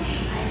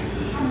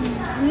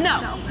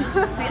 No.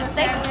 Just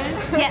as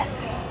is?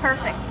 Yes.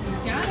 Perfect.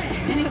 Got it.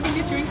 Anything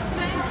to drink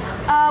today?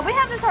 We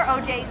have just our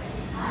OJs.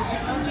 Just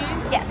your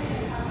OJs? Yes.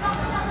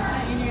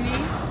 And your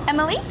name?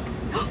 Emily?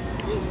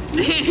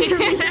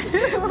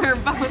 We're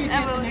both Get you at the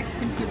Emily. next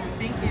computer.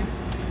 Thank you.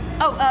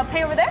 Oh,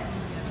 pay over there?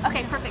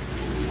 Okay, perfect.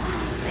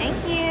 Thank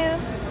you.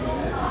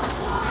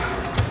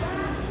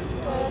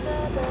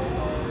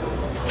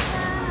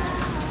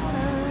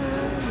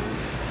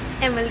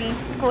 Emily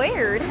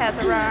Squared has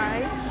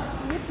arrived.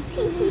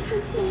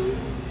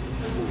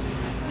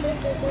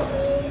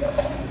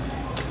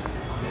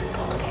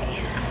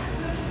 Okay.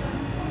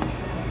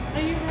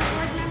 Are you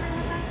recording number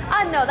with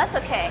us? No, that's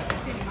okay.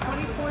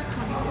 2424.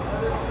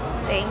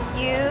 Thank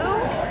you.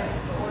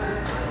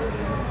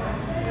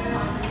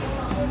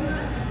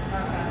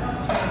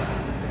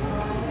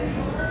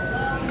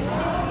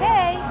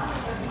 Okay.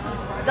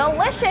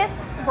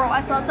 Delicious. Bro,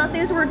 I thought that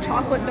these were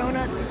chocolate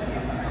donuts.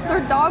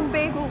 They're dog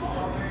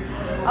bagels.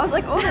 I was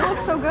like, oh, they look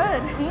so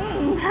good.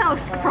 How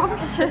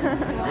scrumptious.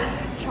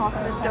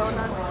 Chocolate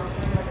donuts.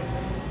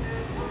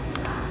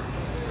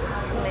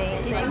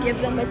 Amazing. Did you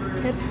give them a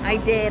tip? I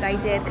did,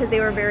 because they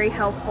were very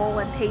helpful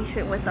and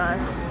patient with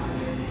us.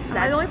 Am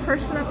I the only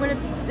person that when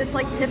it's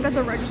like tip at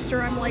the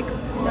register, I'm like,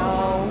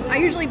 No. I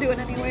usually do it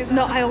anyway.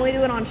 No, I only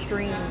do it on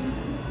stream.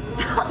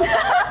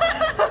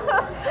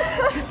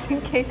 Just in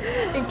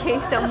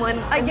case someone.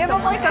 I give them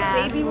someone like a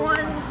asks. baby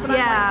one. But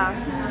Yeah.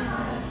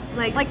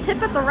 like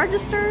tip at the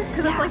register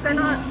because it's like they're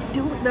not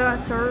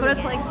serving. But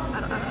it's like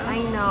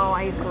I know,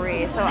 I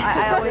agree. So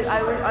I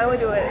always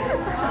do it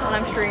when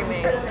I'm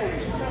streaming.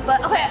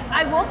 But okay,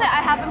 I will say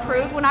I have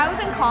improved. When I was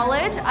in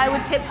college, I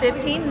would tip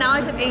 15. Now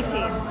I tip 18.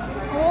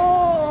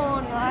 Oh,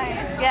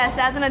 nice. Yes,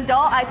 as an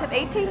adult, I tip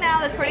 18 now.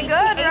 That's pretty good,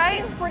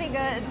 right? 18's pretty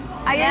good.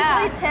 I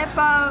Yeah. usually tip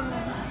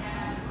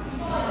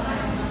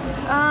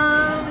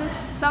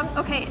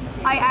okay.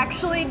 I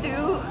actually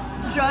do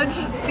judge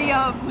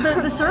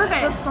The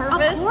service. the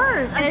service. Of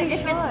course, And as you if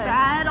it's should.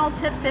 bad, I'll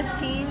tip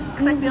 15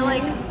 because I feel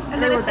like.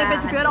 And They then were if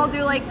it's bad. good, I'll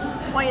do like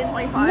 20 to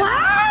 25. Wow,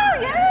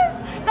 yes.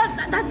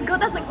 That's good.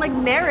 That's like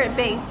merit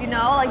based, you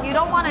know? Like you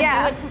don't want to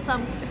Yeah. do it to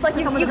some. It's like to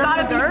you someone that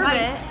gotta doesn't be deserve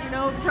nice, it. you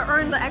know, to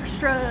earn the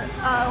extra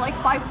like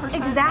 5%.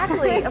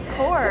 Exactly, of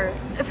course.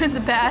 If it's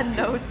bad,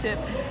 no tip.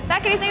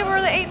 That case, they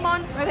were the 8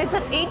 months. They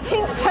said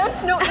 18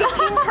 cents, no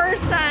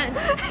 18%.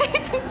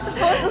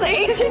 So it says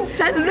 18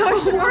 cents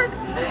question mark.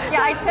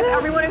 Yeah, I tip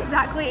everyone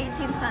exactly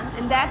 18 cents.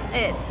 And that's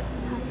it.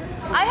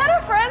 I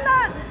had a friend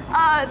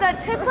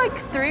that tipped like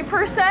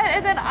 3%,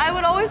 and then I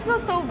would always feel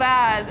so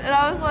bad, and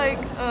I was like,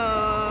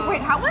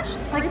 Wait, how much?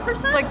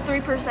 3%? Like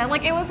 3%.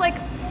 Like it was like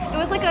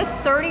a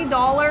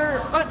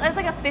 $30, it's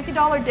like a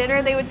 $50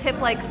 dinner. They would tip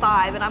like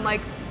 5, and I'm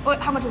like, what,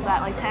 how much is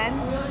that? Like 10?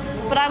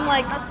 But I'm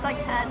like, That's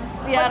like 10.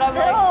 yeah, and I'm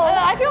like,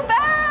 I feel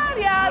bad.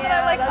 Yeah, and then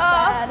I'm like, that's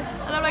bad.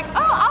 and I'm like,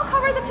 I'll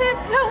cover the tip.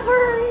 Don't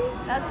worry.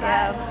 That's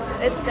bad.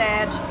 Yeah, it's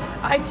sad.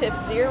 I tip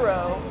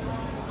 0.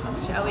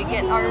 Shall we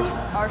get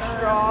our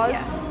straws?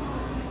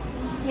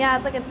 Yeah,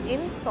 it's like an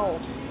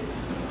insult.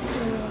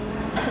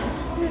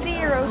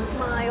 0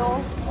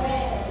 smile.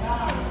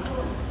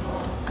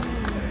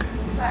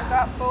 I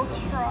got both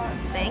straws.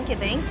 Thank you,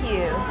 thank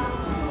you.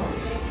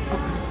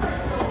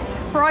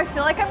 Bro, I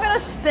feel like I'm gonna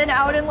spin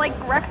out and like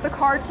wreck the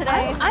car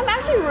today. I'm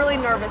actually really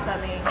nervous,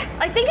 Emmy.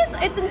 I think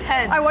it's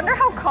intense. I wonder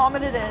how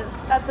common it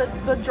is at the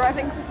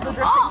drifting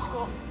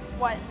school.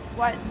 What?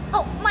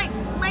 Oh,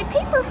 my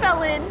paper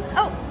fell in.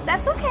 Oh,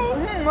 that's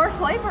okay. More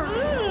flavor.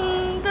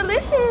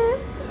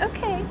 Delicious.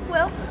 Okay,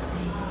 well.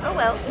 Oh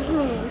well.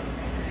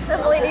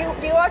 Emily,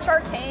 do you watch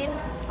Arcane?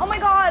 Oh my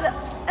god,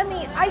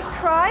 Emmy, I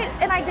tried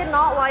and I did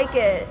not like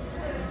it.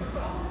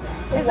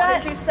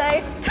 What did you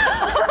say?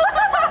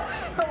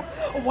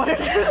 What did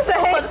you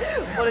say?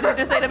 What did you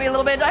just say to me, a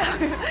little bitch?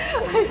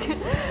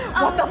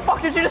 What the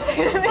fuck did you just say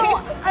to me? So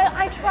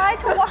I tried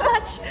to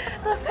watch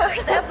the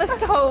first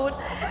episode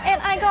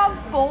and I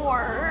got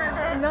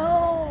bored.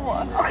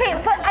 No. Okay,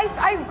 but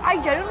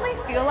I genuinely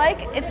feel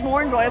like it's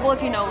more enjoyable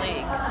if you know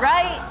League,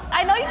 right?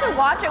 I know you can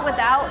watch it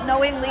without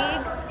knowing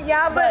League.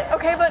 Yeah, but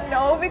okay, but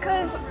no,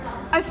 because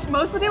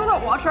most of the people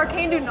that watch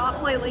Arcane do not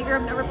play League or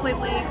have never played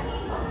League.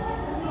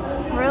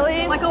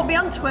 Really? Like, I'll be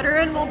on Twitter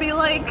and they'll be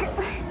like,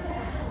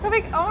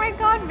 oh my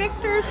god,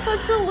 Victor's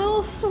such a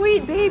little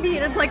sweet baby.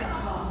 And it's like,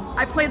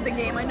 I played the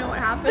game, I know what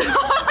happened.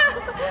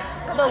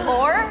 The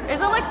lore? Is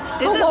it like,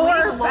 is it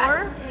League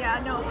lore?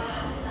 Yeah, no.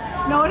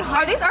 No,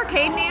 Are these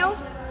arcade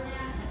nails?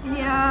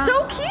 Yeah.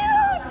 So cute!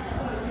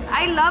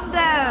 I love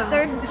them.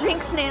 They're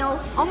Jinx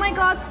nails. Oh my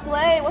god,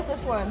 Slay. What's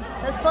this one?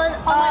 This one,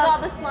 Oh my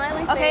god, the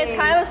smiley face. okay,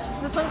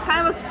 this one's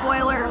kind of a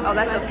spoiler. Oh,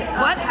 that's okay.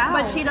 What? How?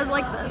 But she does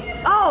like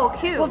this. Oh,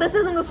 cute. Well, this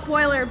isn't the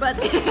spoiler, but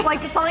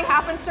like something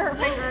happens to her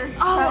finger.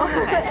 Oh,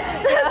 so.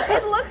 okay.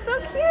 It looks so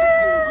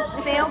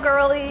cute. Nail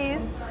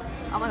girlies.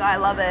 Oh my god, I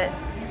love it.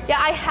 Yeah,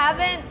 I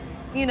haven't,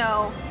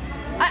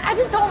 I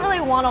just don't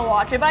really want to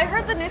watch it, but I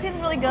heard the new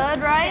season's really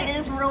good, right? It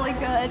is really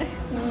good.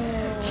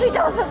 She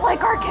doesn't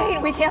like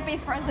Arcane. We can't be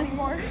friends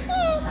anymore.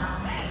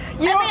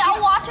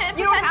 I'll watch it.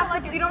 You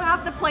don't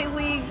have to play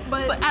League,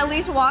 but at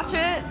least watch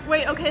it.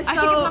 Wait, okay, so I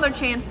should give it another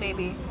chance,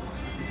 maybe.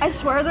 I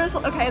swear there's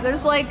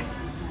like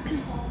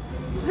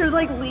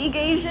League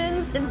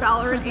Asians and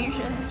Valorant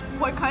Asians.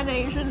 What kind of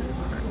Asian?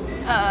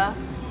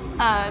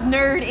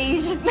 Nerd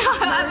Asian.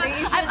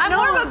 I'm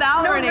more of a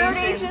Valorant Nerd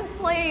Asian. Asians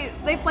play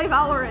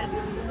Valorant.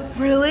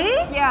 Really?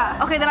 Yeah.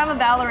 Okay, then I'm a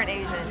Valorant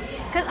Asian.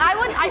 Because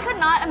I could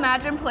not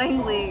imagine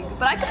playing League,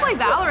 but I could play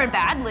Valorant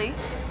badly.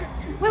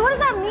 Wait, what does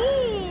that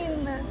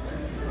mean?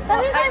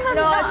 That means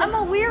I'm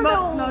a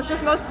weirdo. No, it's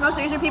just most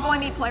Asian people I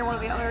meet play one or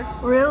the other.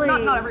 Really?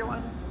 Not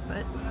everyone,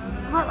 but.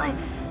 What, like,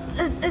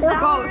 is or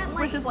Valorant both, like,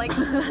 which is like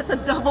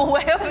the double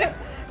whammy?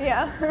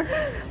 Yeah.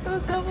 The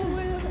double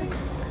whammy.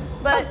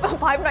 But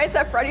Five Nights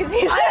at Freddy's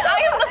Asian.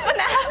 I am the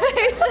FNAF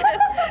Asian.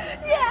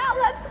 Yeah,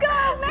 let's go,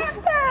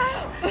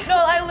 MacPack. No,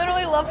 I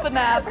literally love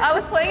FNAF. I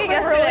was playing it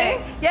yesterday.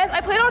 Really? Yes,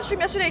 I played on stream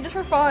yesterday just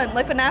for fun,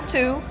 like FNAF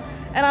 2.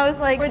 And I was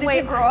like, Did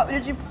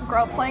you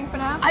grow up playing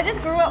FNAF? I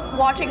just grew up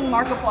watching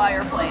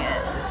Markiplier play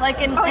it, like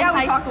in high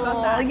we talked school.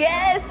 about that.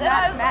 Yes, and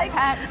I was Matt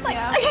Pat.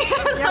 Yeah.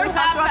 yes, Yeah, we our talked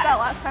Matt about Pat. that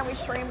last time we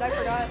streamed. I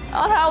forgot.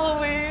 On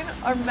Halloween,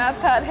 our Matt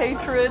Pat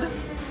hatred.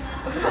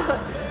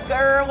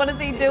 Grr, what is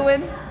he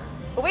doing?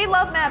 But we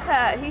love Matt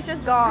Pat. He's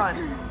just gone,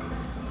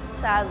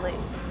 sadly.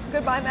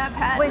 Goodbye, Matt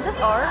Pat. Wait, is this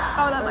ours?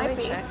 Oh, that Let might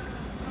me be. check.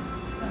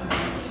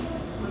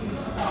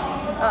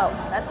 Oh,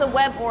 that's a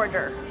web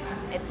order.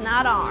 It's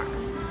not ours.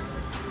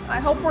 I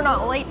hope we're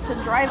not late to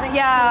driving.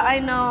 Yeah, I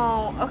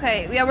know.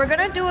 Okay, yeah, we're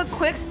gonna do a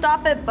quick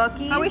stop at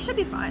Bucky's. Oh, we should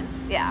be fine.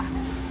 Yeah,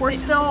 We're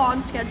still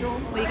on schedule.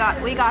 we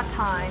got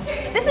time.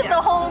 This is the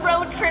whole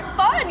road trip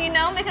fun, making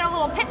our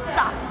little pit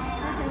stops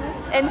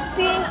and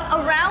seeing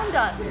around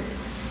us.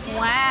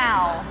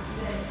 Wow,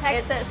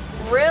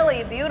 Texas. it's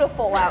really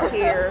beautiful out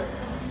here.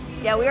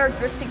 Yeah, we are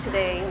drifting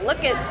today.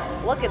 Look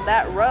at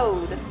that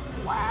road.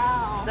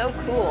 Wow. So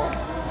cool.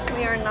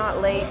 We are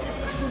not late.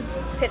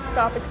 Pit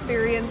stop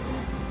experience.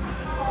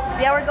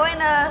 Yeah, we're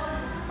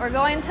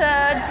going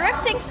to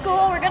drifting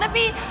school. We're gonna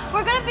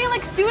be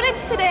like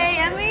students today,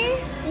 Emmy.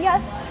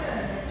 Yes.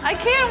 I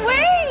can't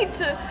wait.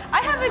 I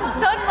haven't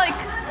done like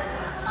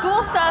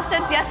school stuff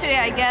since yesterday,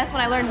 I guess,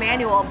 when I learned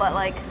manual, but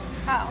like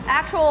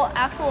actual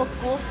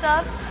school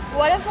stuff.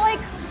 What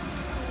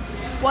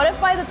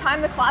if by the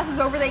time the class is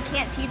over they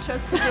can't teach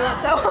us to do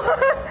it though?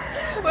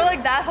 We're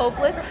like that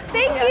hopeless.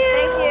 Thank you.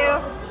 Thank you.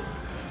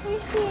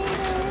 Appreciate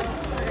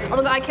it. Oh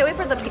my god, I can't wait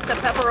for the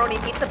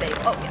pepperoni pizza bagel.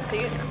 Oh yeah,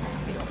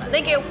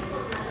 thank you.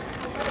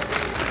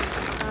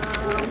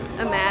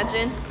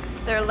 Imagine.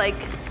 They're like,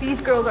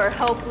 these girls are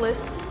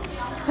helpless.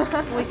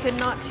 We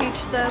cannot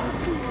teach them.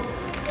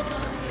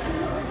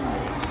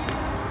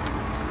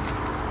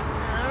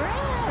 All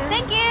right.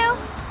 Thank you.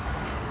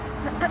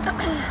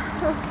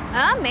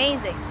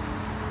 Amazing.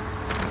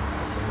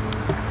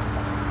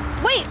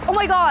 Wait, oh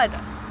my God.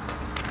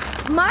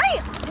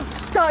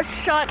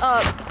 Shut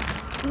up.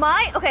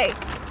 Okay,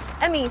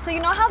 Emmy, so you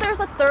know how there's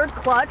a third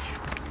clutch?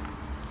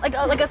 Like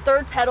a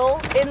third pedal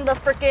in the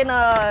freaking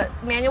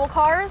manual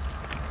cars?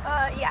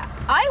 Yeah.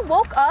 I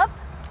woke up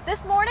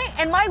this morning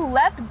and my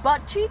left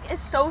butt cheek is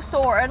so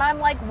sore, and I'm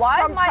like, why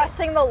From am I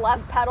pressing the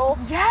left pedal?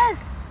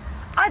 Yes,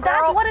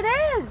 that's what it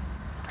is.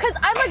 Cause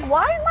I'm like,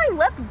 why is my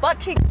left butt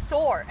cheek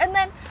sore? And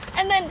then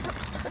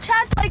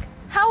Chad's like,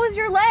 how is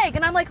your leg?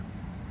 And I'm like,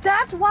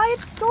 that's why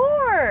it's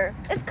sore.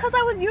 It's cause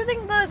I was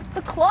using the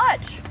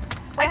clutch.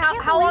 Wait,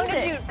 how long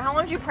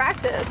did you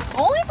practice?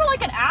 Only for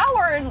like an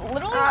hour, and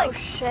literally Oh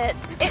shit.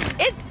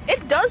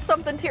 it does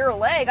something to your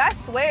leg, I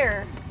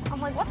swear.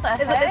 I'm like, what the heck?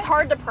 It's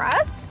hard to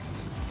press?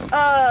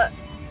 Yeah,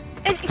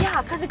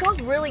 cause it goes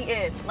really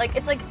in. Like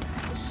it's like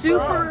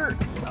super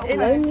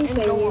Lonely Failure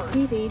indoors.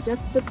 TV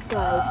just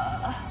subscribed.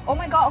 Oh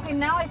my God, okay,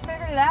 now I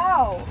figured it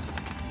out.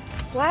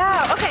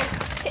 Wow, okay.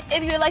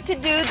 If you'd like to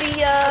do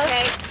the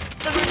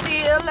the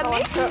reveal, let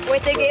me.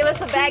 Wait, they gave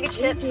us a bag of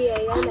chips.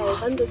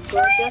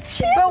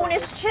 GANA_just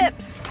Bonus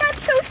chips.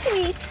 That's so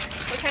sweet.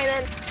 Okay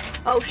then.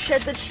 Oh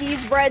shit, the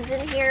cheese bread's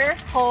in here.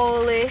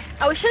 Holy.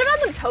 Oh, we should have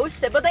had them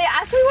toasted, but they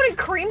asked me what wanted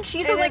cream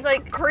cheese. I was It is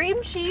like,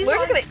 cream cheese? We're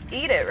just on gonna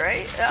eat it,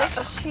 right?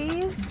 six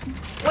cheese?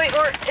 Wait,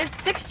 or is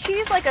 6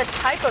 cheese like a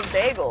type of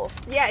bagel?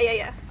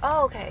 Yeah.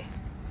 Oh, okay.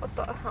 What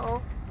the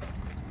hell?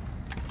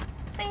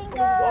 Finger.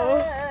 Do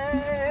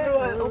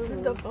I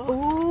open the book?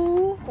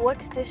 Ooh,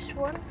 what's this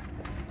one?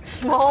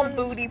 Small This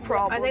one's- booty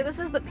problem. I think this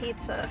is the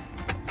pizza.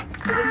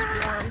 Because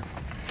it's warm.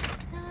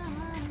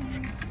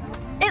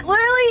 It's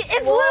literally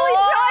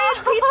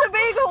giant pizza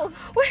bagels.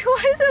 Wait,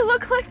 why does it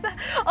look like that?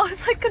 Oh,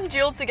 it's like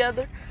congealed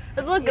together.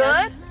 Does it look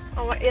Yes.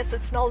 Oh my, yes,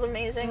 it smells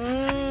amazing.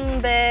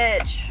 good?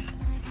 Bitch.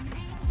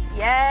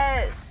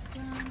 Yes.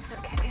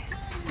 Okay.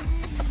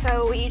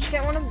 So we each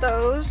get one of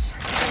those.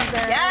 And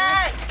then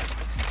Yes.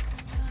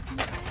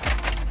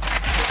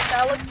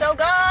 That looks so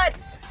good.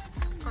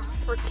 Oh,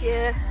 frick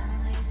yeah.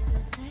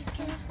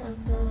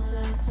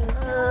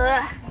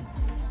 Ugh.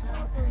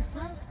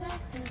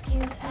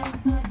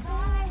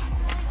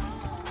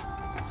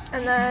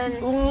 And then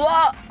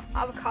Whoa.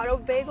 avocado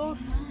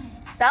bagels.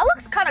 That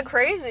looks kind of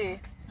crazy.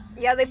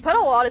 Yeah, they put a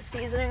lot of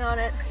seasoning on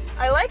it.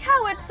 I like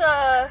how it's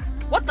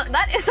what the,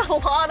 that is a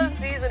lot of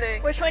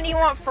seasoning. Which one do you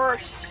want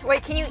first?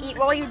 Wait, can you eat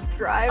while you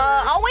drive? or-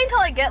 I'll wait until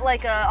I get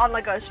like on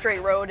like a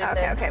straight road and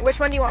then. Okay. Which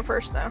one do you want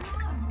first, though?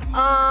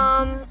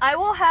 I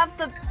will have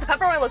the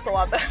pepperoni looks a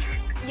lot better.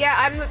 Yeah,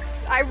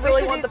 I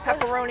really should want do the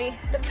pepperoni.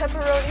 The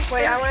pepperoni.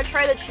 Wait, I want to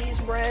try the cheese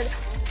bread.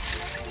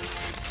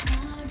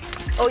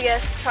 Oh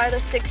yes, try the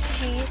 6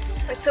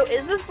 cheese. Wait, so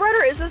is this bread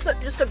or is this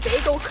just a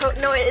bagel coat?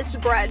 No, it's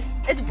bread.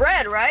 It's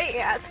bread, right?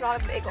 Yeah, it's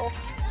not a bagel.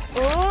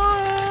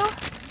 Ooh.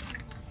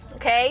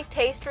 Okay,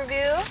 taste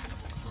review.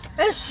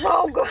 It's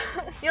so good.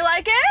 You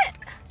like it?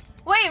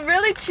 Wait,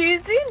 really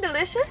cheesy and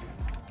delicious?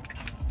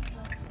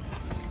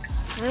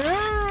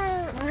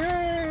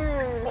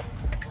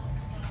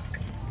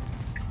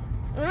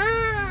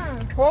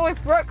 Holy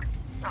frick.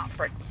 Oh,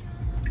 frick.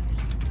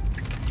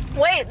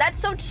 Wait, that's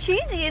so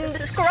cheesy and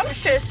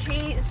scrumptious.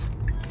 Cheese.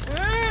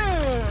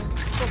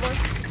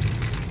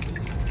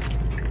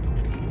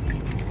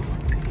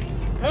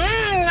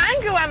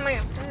 Thank you, Emily.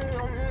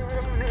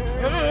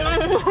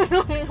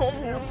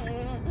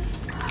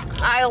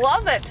 I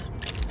love it.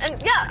 And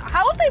yeah,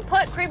 how would they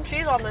put cream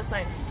cheese on this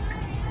thing?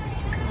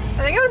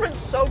 I think it would have been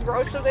so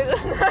gross if they did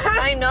that.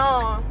 I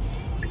know.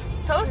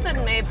 Toasted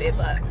maybe,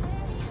 but.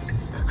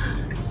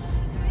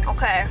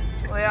 Okay,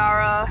 we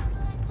are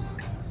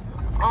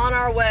on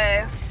our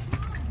way.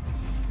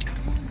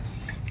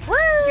 Woo!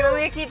 Do you want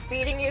me to keep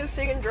feeding you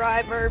so you can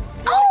drive, or do you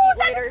Oh, want to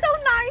that eat later? is so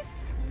nice.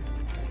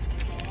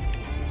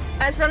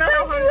 I just don't know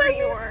how hungry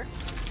you are.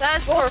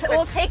 That's We'll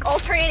perfect. take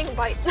alternating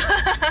bites.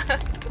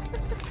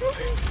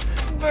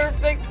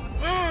 Perfect.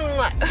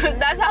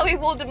 That's how we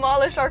will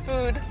demolish our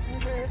food.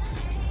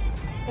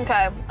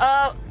 Okay.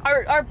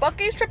 Our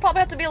Buc-ee's trip probably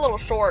have to be a little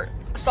short.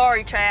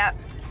 Sorry, chat.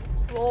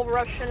 We'll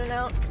rush in and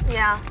out.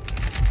 Yeah.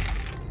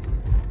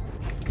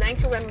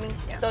 Thank you, Remy.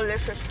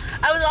 Delicious.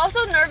 I was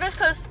also nervous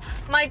because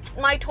my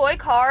toy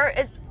car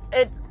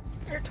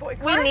Your toy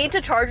car? we need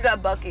to charge it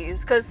at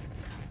Buc-ee's because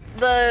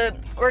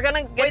we're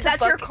gonna get Wait, to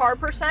that's your car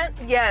percent?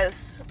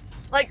 Yes.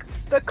 Like,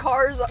 The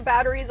car's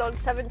battery's on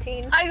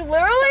 17. I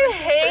literally 17%.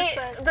 hate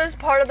this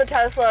part of the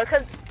Tesla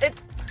because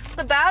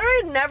the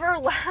battery never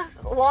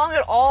lasts long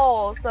at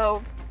all.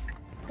 So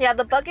yeah,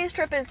 the Buc-ee's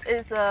trip is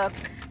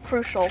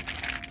crucial.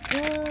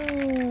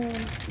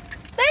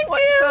 Thank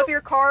What, you. so if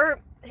your car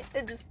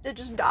it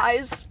just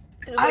dies,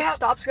 it just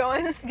stops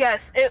going.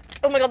 Yes.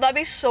 Oh my god, that'd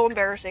be so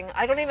embarrassing.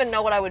 I don't even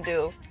know what I would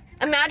do.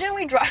 Imagine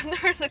we drive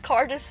there and the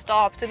car just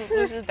stops and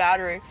loses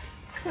battery.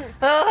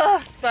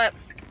 But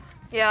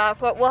yeah,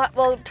 but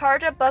we'll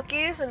charge at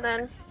Buc-ee's and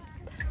then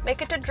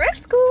Make it to drift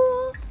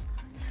school.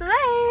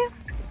 Slay.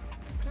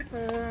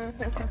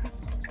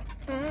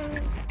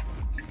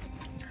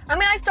 I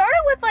mean, I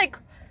started with like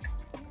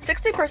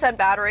 60%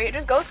 battery. It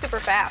just goes super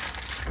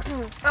fast.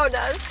 Oh, it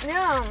does?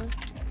 Yeah.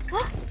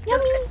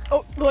 Yummy.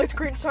 Oh, the light's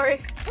green.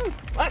 Sorry.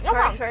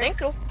 Sorry. Thank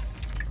you.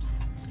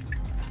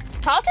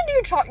 How often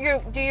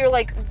do you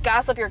like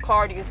gas up your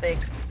car, do you think?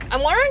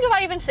 I'm wondering if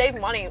I even save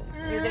money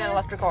using an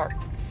electric car.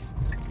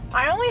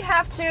 I only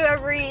have to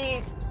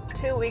every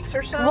 2 weeks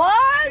or so.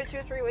 What? 2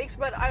 or 3 weeks,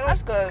 but I don't.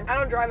 That's good. I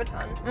don't drive a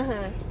ton.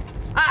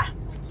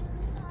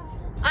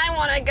 I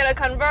want to get a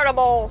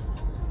convertible.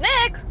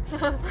 Nick!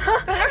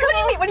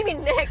 What do you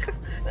mean, Nick?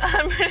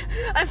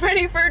 I'm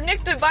ready for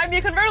Nick to buy me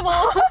a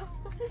convertible.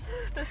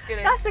 Just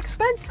kidding. That's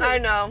expensive. I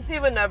know. He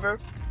would never.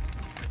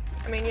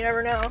 I mean, you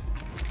never know.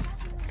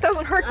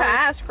 Doesn't hurt to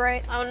ask,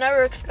 right? I would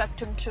never expect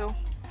him to.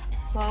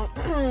 Well,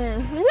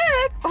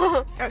 Nick!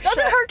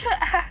 Doesn't hurt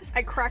to ask.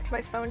 I cracked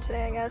my phone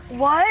today, I guess.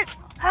 What?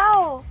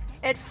 How?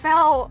 It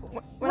fell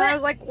when I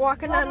was like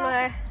walking on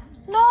my...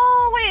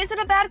 No, wait, is it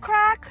a bad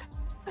crack?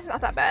 It's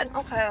not that bad.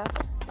 Okay.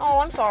 Oh,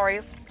 I'm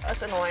sorry.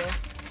 That's annoying.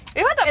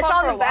 You had that It's phone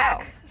on for the a back,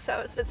 while. so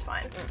it's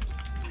fine.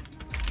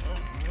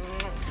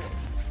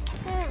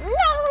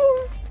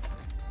 No.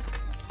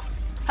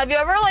 Have you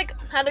ever like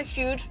had a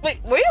huge?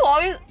 Wait, were you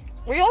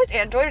always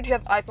Android, or did you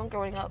have iPhone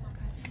growing up?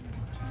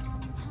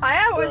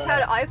 I always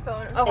had an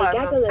iPhone. Oh, A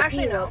gaggle of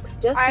Actually, no. Peanuts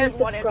just I had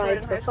one Android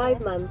resubscribed in for high 5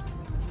 school. months.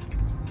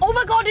 Oh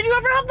my God! Did you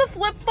ever have the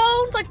flip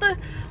phones, like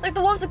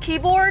the ones with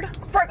keyboard?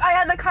 I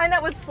had the kind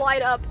that would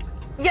slide up.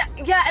 Yeah,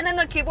 and then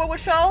the keyboard would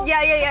show.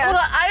 Yeah. Oh my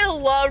God, I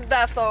loved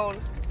that phone.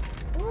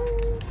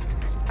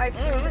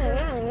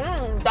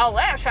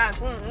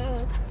 Delicious.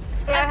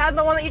 I had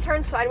the one that you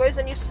turn sideways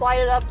and you slide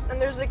it up, and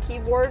there's a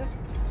keyboard.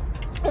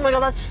 Oh my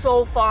God, that's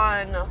so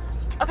fun.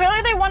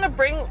 Apparently they want to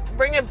bring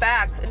it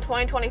back in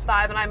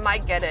 2025, and I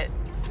might get it.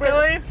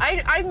 Really?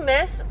 I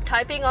miss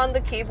typing on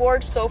the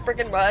keyboard so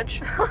freaking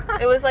much.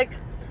 It was like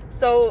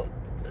so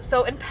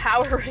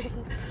empowering.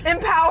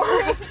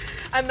 Empowering.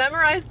 I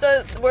memorized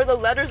where the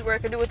letters were. I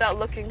could do without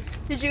looking.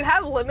 Did you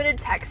have limited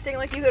texting?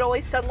 Like you could only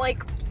send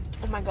like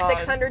Oh my God.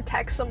 600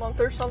 texts a month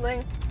or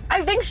something?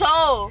 I think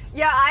so.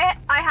 Yeah,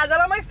 I had that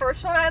on my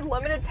first one. I had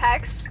limited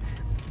texts,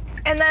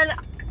 and then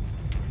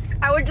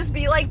I would just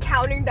be like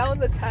counting down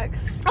the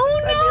texts. Oh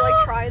so I'd be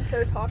like trying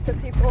to talk to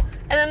people.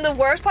 And then the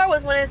worst part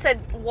was when it said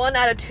 1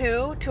 out of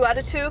 2, 2 out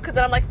of 2, because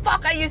then I'm like,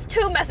 fuck, I used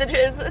 2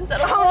 messages instead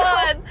of 1.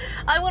 No.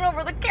 I went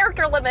over the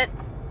character limit.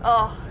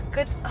 Oh,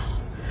 good.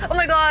 Oh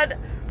my God.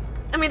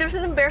 I mean, there's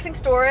an embarrassing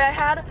story I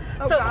had.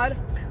 Oh God.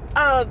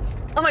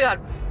 Oh my God.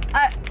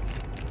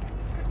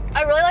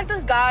 I really like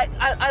this guy.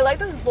 I like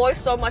this boy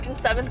so much in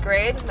 7th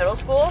grade, middle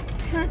school,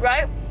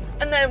 right?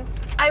 And then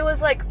I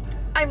was like,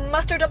 I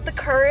mustered up the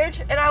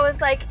courage and I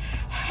was like,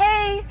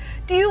 hey,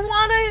 do you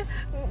want to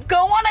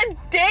go on a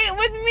date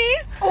with me?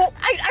 Oh,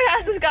 I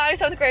asked this guy in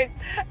 7th grade,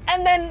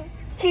 and then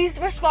he's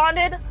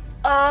responded,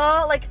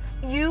 like,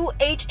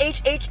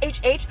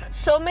 U-H-H-H-H-H,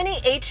 so many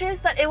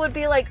H's that it would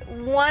be like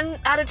 1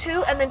 out of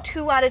 2 and then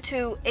 2 out of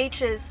 2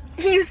 H's.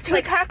 He used 2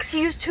 like, texts?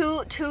 He used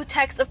two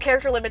texts of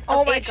character limits of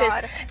Oh my H's.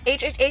 God.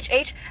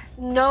 H-H-H-H,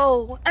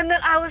 no. And then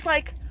I was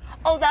like,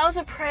 oh, that was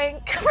a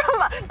prank.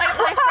 My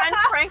friends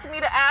pranked me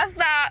to ask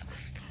that.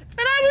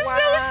 And I was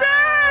so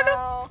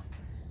sad.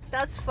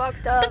 That's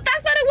fucked up. The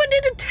fact that it went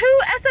into 2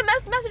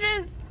 SMS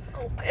messages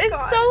is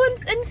so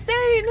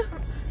insane.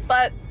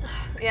 But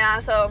yeah,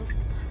 so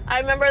I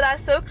remember that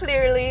so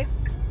clearly.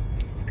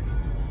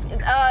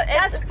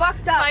 That's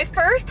fucked up. My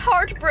first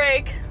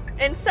heartbreak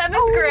in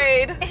 7th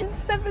grade. In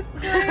 7th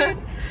grade.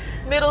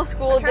 Middle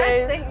school I'm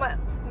trying days. to think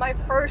my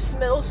first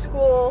middle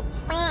school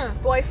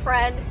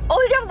boyfriend. Oh,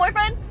 did you have a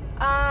boyfriend?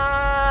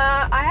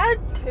 I had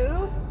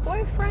 2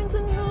 boyfriends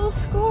in middle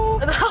school.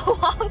 How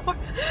long were...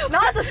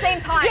 Not at the same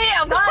time.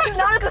 Yeah, not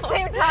at the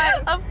same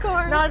time. Of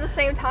course. Not at the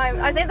same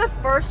time. I think the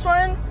first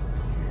one,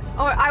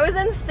 I was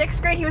in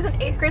 6th grade, he was in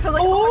 8th grade, so I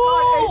was like,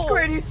 oh my God, 8th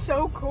grade, he's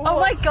so cool. Oh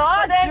my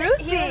God, but then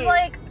juicy. he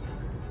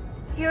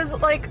was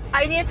like,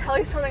 I need to tell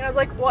you something. I was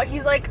like, what?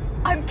 He's like,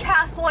 I'm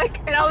Catholic.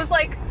 And I was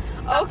like,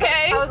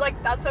 okay. I was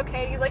like, that's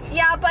okay. And he's like,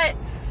 yeah, but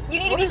you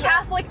need to be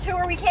Catholic too,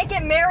 or we can't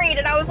get married.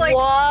 And I was like,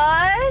 what?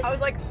 I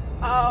was like,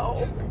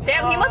 oh.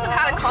 Damn, he must have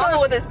had a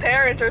combo with his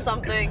parents or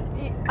something.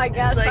 I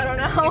guess, Like, I don't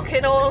know. You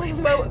can only...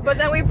 But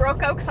then we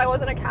broke up because I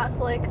wasn't a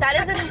Catholic. That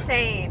is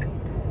insane.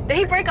 Did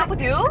he break up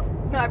with you?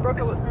 No, I broke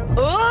up with him.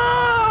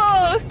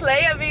 Ooh,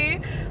 slay at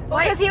me.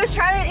 Because he was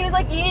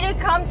like, you need to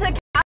come to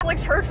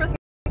Catholic church with me.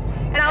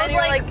 And I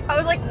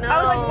was like, no.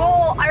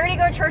 well, I already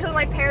go to church with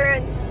my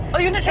parents. Oh,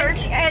 you went to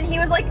church? And he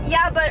was like,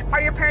 yeah, but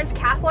are your parents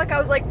Catholic? I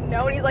was like,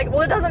 no. And he's like,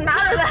 well, it doesn't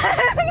matter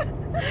then.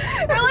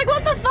 We're like,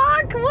 what the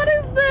fuck? What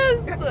is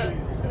this?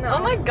 No.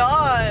 Oh my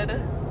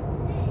God.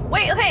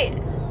 Wait, okay.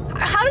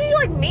 How did you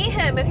like meet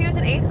him if he was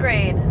in 8th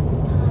grade?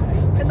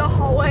 In the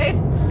hallway.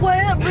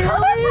 What?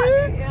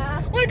 Really?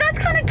 Yeah. Wait, that's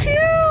kind of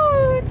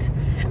cute.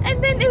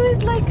 And then it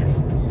was like,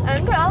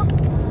 and girl.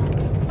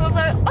 I was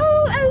like,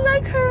 oh, I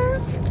like her.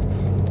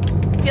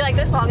 You like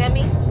this song,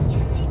 Emmy?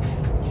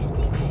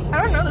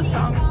 I don't know the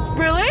song.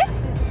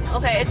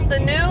 Okay, it's the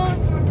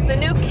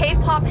new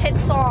K-pop hit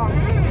song.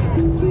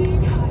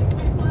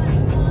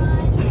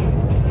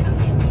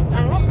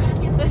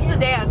 This is the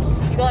dance.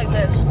 You go like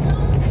this.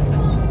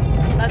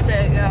 That's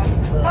it, yeah.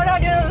 Oh no, I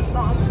do know this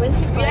song.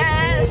 25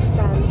 Yes. teenage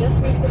fan just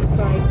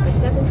resubscribed for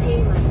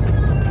 17 months.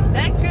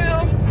 Thank you.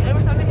 It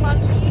was something fun.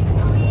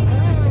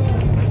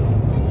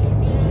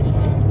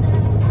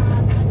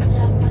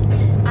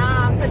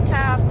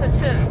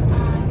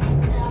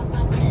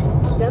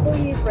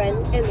 W friend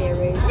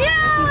Emiru. Yeah!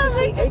 Happy to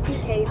see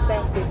OTK's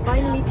best is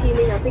finally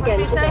teaming up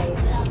again today.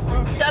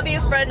 W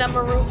friend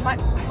number room.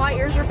 My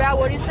ears are bad.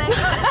 What do you say?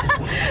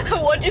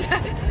 What'd you say?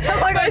 I'm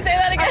like, Can I say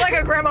that again? I'm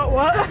like a grandma.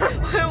 What?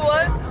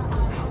 What?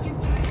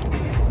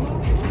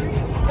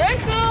 Thank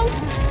you.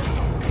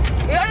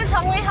 You gotta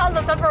tell me how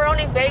the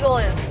pepperoni bagel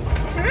is.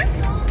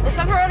 The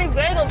pepperoni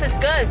bagel tastes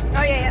good.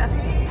 Oh yeah, yeah.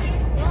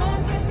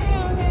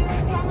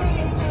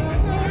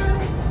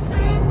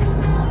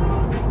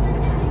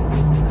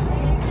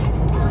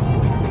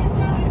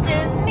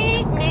 Just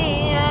meet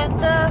me at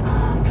the.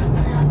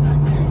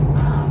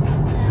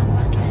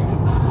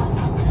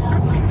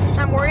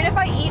 I'm worried if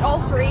I eat all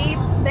 3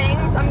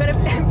 things, I'm gonna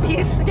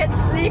get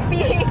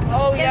sleepy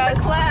Oh in yes.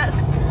 the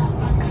class.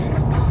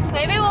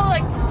 Maybe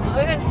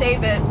we can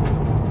save it.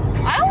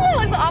 I don't really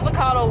like the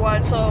avocado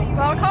one, so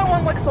The avocado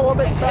one looks a little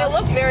bit sus. it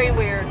looks very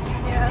weird.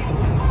 Yeah.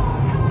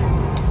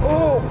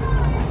 Oh.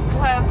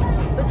 Okay.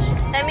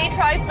 Emmy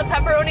tries the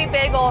pepperoni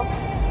bagel.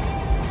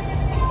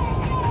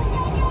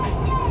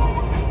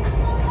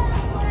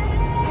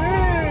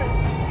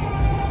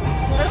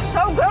 It's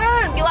so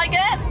good. You like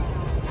it?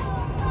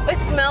 It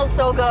smells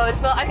so good.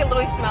 I can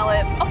literally smell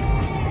it. Oh.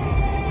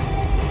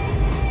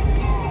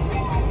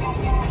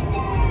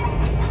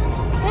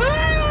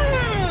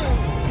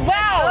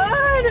 Wow.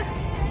 Good.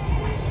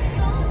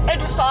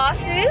 It's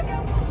saucy.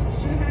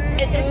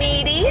 It's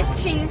meaty. It's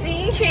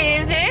cheesy.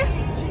 Cheesy.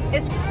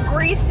 It's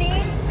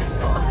greasy.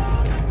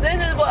 This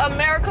is what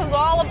America's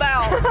all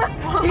about.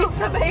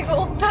 Pizza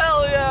bagel.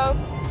 Hell yeah.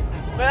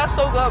 That's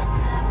so good.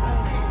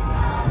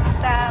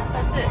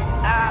 That's it.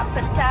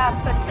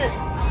 That's it.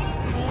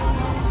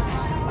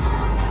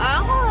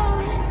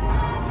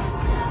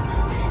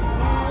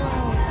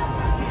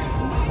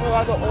 Oh, I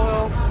got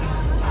oil.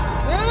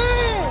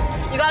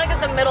 You gotta get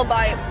the middle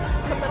bite.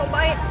 The middle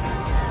bite.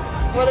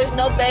 Where there's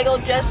no bagel,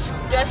 just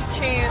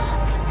cheese.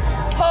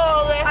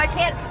 Holy. I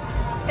can't.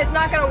 It's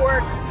not gonna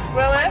work.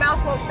 Really? My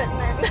mouth won't fit in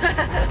there.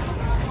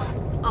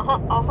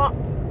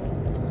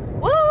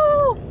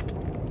 Woo!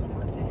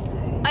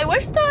 I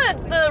wish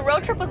the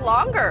road trip was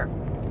longer.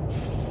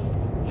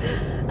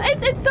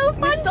 It's so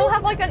fun. We still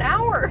have like an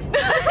hour.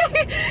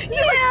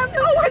 Yeah.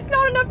 Oh, it's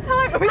not enough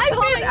time. We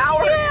still have an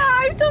hour.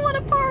 Yeah, I still want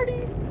to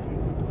party.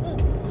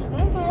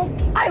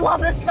 I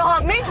love this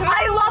song. Me too.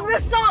 I love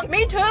this song.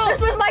 Me too.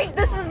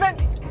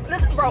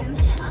 Bro.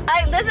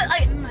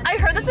 I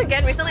heard this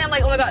again recently. I'm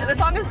like, oh my god, this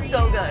song is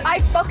so good.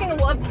 I fucking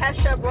love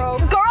Kesha, bro.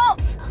 Girl,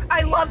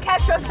 I love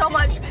Kesha so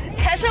much.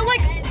 Kesha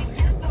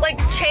like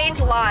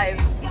changed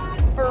lives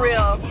for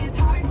real.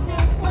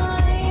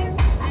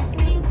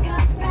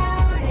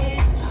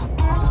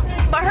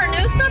 But her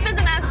new stuff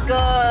isn't as good.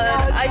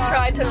 I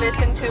tried to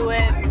listen to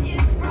it.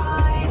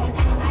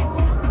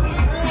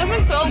 This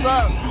is so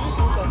good.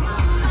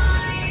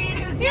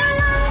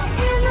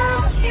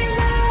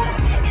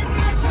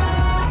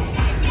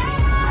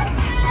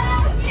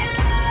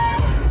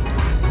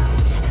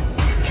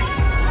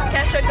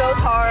 Kesha goes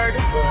hard,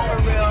 for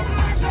real.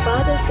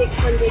 Spada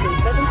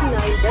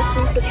 679 just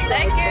resubscribed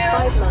Thank you.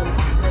 for 5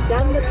 months.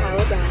 Damn the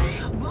power down.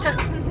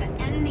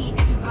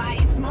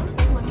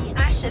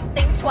 I should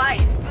think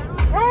twice.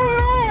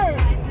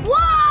 What?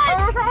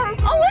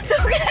 Oh, it's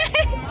okay.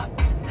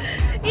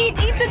 Eat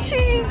the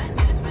cheese.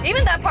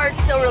 Even that part's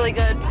still really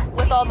good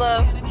with all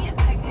the.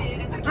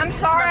 I'm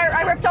sorry,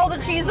 I ripped all the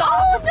cheese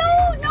off.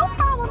 Oh no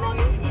problem,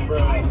 Emmy.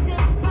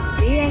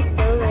 DS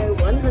Solo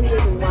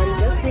 101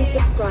 just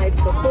resubscribed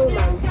for 4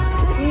 months.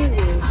 WOOO.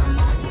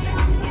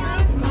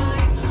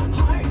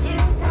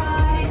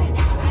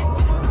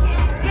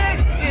 Get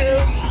you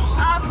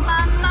off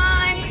my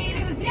mind.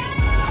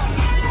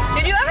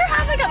 Did you ever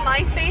have like a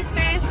MySpace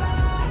phase?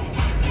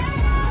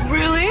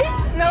 Really?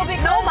 No,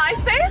 because No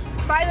MySpace?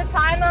 by the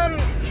time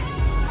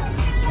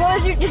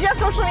did you have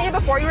social media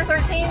before you were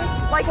 13?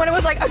 Like when it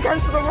was like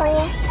against the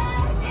rules?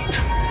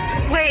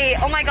 Wait,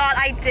 oh my god,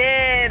 I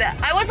did.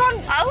 I was on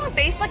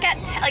Facebook at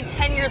like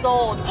 10 years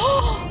old.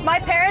 My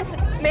parents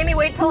made me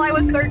wait till I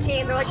was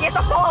 13. They're like, you have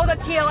to follow the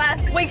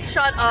TOS. Wait,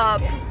 shut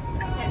up.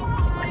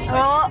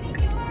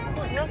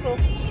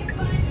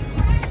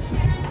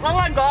 Oh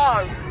my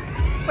god.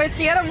 Wait,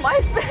 so you had a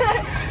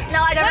MySpace? No,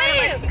 I don't have a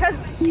MySpace because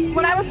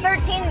when I was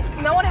 13,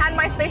 no one had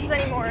MySpaces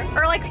anymore.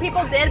 Or like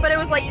people did, but it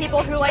was like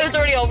people who like. It was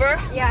already over?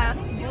 Yeah.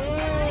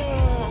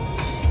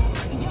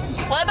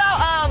 What about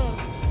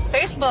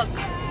Facebook?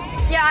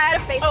 Yeah, I had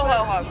a Facebook.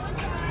 Oh.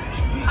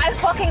 I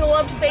fucking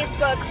loved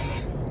Facebook.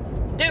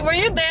 Dude, were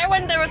you there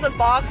when there was a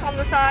box on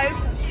the side?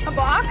 A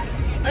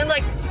box? And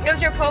like, it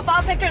was your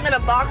profile picture and then a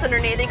box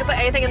underneath. You could put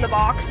anything in the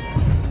box.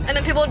 And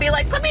then people would be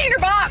like, put me in your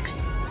box.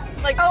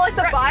 like Oh, like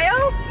the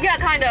bio? Yeah,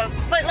 kind of.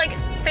 But like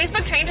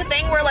Facebook changed a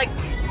thing where like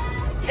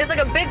it's like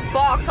a big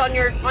box on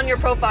your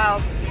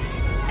profile,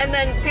 and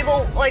then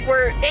people like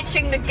were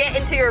itching to get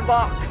into your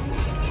box.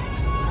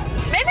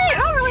 Maybe I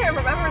don't really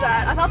remember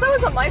that. I thought that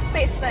was a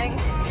MySpace thing.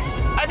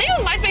 I think it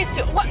was MySpace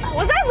too. What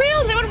was that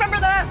real? Does anyone remember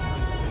that?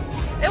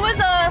 It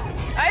was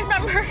I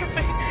remember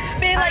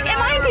being like,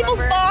 am I in people's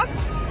box?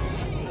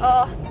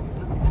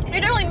 You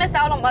didn't really miss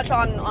out on much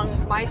on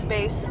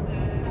MySpace.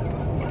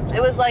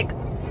 It was like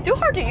too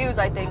hard to use,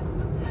 I think.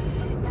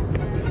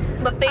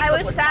 But Facebook I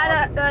was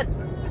sad that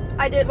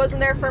I wasn't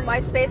there for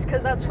MySpace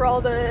because that's where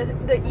all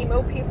the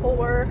emo people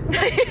were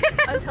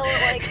until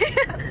like.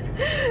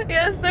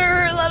 Yes, there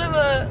were a lot of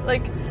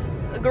like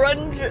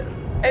grunge.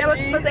 Yeah,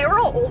 but they were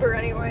all older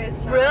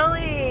anyways. So.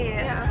 Really?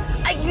 Yeah.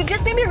 You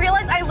just made me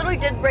realize I literally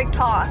did break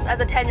TOS as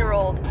a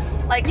 10-year-old.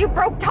 Like you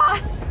broke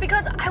TOS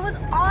because I was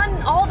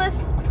on all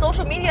this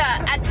social media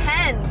at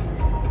 10.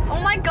 Oh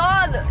my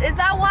God, is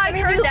that why I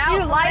turned out?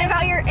 You lied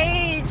about your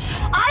age.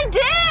 I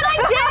did!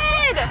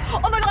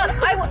 Oh my God,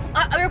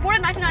 I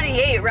reported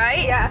 1998,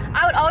 right? Yeah.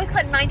 I would always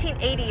put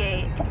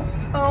 1988.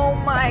 Oh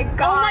my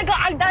God. Oh my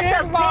God, That's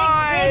did a big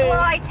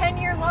lie,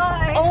 10-year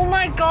lie. Oh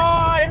my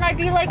God, and I'd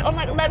be like, oh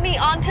my, let me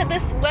onto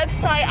this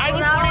website. I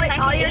was born in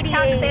 1988. All your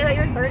accounts say that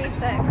you're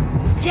 36.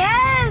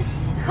 Yes!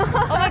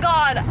 Oh my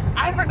God,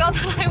 I forgot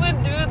that I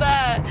would do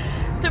that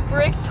to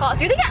break TOS.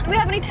 Do you think we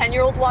have any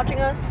 10-year-olds watching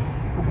us?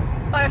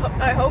 I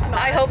hope not.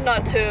 I hope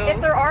not too.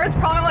 If there are, it's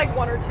probably like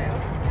 1 or 2.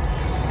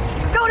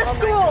 Go to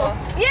school!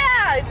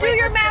 Yeah, do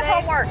your what's math today?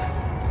 homework.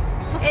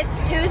 It's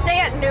Tuesday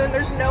at noon.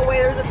 There's no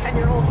way there's a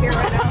 10-year-old here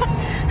right now.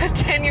 A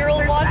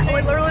 10-year-old watching?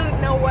 Literally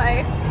no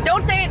way.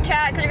 Don't say it in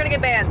chat because you're gonna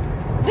get banned.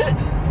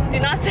 Do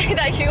not say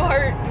that you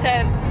are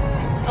 10.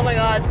 Oh my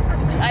God,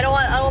 I don't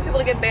want people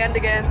to get banned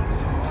again.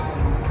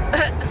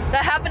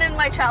 That happened in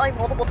my chat like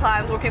multiple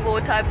times where people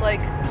would type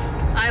like,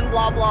 I'm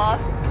blah blah,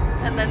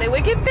 and then they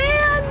would get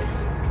banned.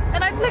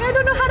 And I'm like, I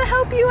don't know how to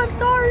help you, I'm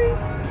sorry.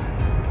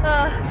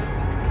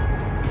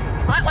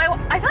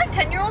 I feel like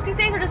 10-year-olds these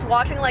days are just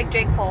watching like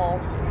Jake Paul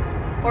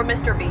or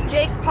Mr. Beast.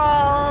 Jake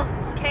Paul,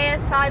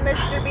 KSI,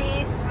 Mr.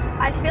 Beast.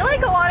 I feel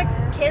like a lot of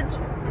kids.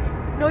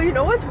 No, you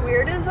know what's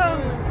weird is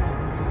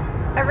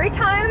every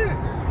time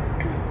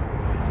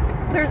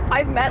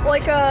I've met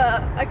like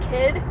a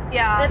kid.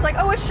 Yeah. And it's like,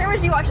 oh, what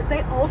streamers do you watch?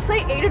 They all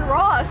say Aiden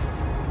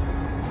Ross.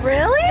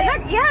 Really?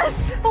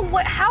 Yes.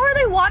 But how are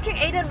they watching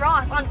Aiden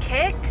Ross on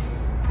Kick?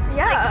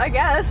 Yeah, I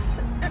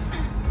guess.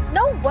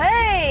 No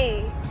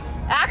way.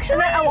 Actually,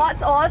 and then a lot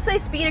say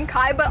Speed and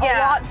Kai, but a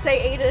lot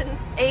say Aiden.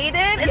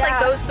 Aiden? It's like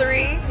those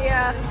three?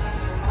 Yeah.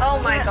 Oh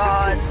my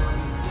God.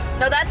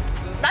 No, that's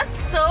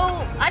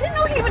so. I didn't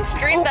know he even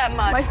streamed that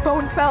much. My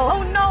phone fell.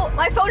 Oh no,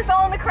 my phone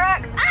fell in the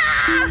crack.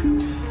 Ah!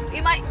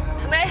 You might.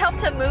 May I help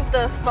to move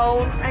the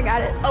phone? I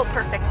got it. Oh,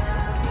 perfect.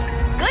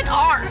 Good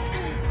arms.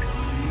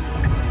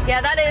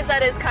 Yeah, that is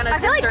kind of. I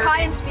feel like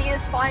Kai and Speed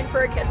is fine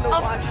for a kid to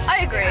watch.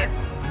 I agree.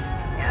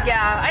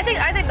 Yeah, I think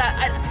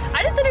that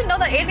I just didn't know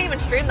that Aiden even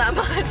streamed that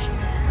much,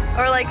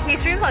 or like he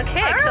streams on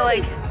Kick, so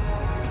like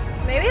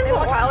maybe it's a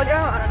while ago.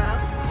 I don't know.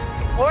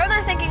 Or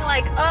they're thinking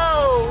like,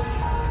 oh,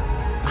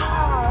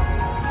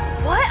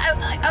 what? I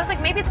was like,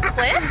 maybe it's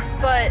clips,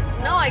 but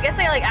no, I guess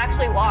they like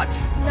actually watch.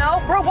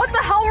 No, bro, what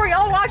the hell were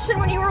y'all watching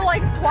when you were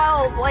like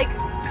 12? Like,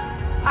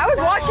 I was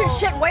watching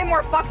shit way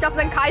more fucked up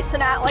than Kai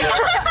Cenat. Like,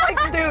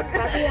 like, dude,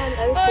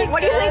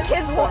 what do you think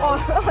kids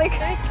want? Like,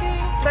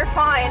 they're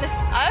fine.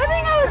 I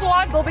think I was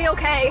watching. They'll be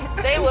okay.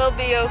 They will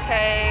be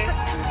okay.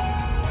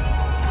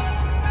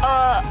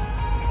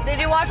 Did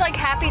you watch like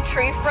Happy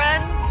Tree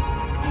Friends?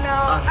 No,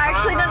 I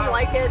actually didn't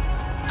like it.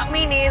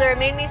 Me neither. It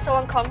made me so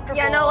uncomfortable.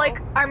 Yeah, no, like,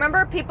 I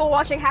remember people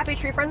watching Happy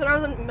Tree Friends when I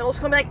was in middle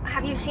school and be like,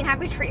 have you seen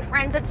Happy Tree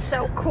Friends? It's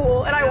so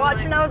cool. And I watched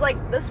it and I was like,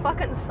 this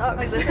fucking sucks.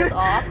 Like, this is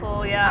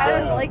awful, yeah. I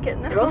didn't like it.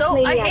 No.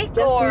 So, I hate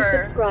gore.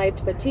 Subscribed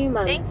for 2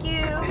 months. Thank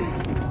you.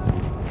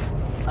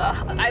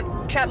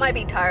 Chat might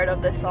be tired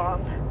of this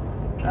song.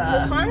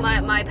 This one?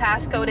 My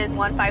passcode is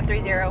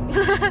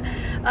 1530.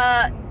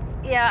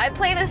 Yeah, I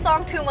play this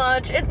song too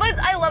much. But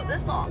I love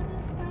this song.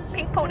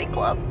 Pink Pony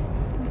Club.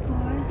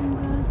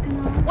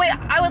 Wait,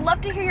 I would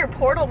love to hear your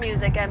Portal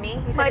music, Emmy.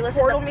 You said you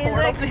listen to Portal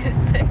music.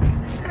 Just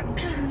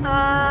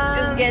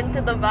get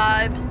into the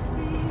vibes.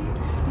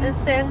 In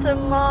Santa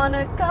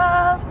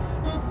Monica.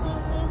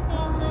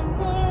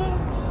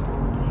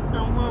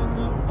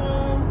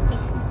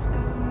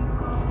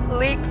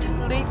 Leaked.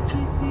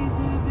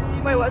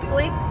 Wait, what's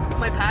leaked?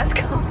 My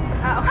passcode.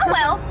 Oh. Oh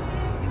well.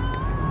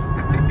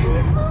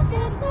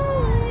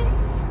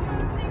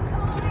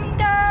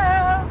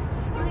 Girl,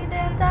 we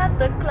dance at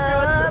the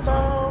club. What's this one?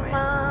 Oh,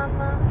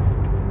 mama.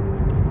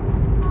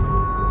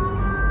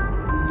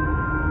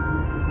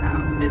 No.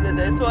 Is it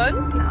this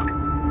one?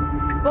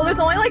 No. Well, there's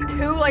only like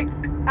 2 like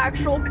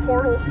actual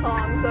Portal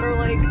songs that are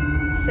like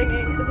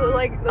singing. Is it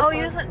like this one?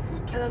 Use it.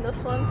 And then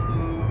this one.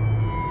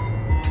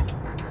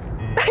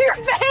 Your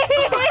face!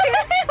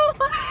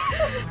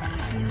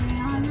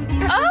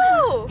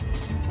 Oh!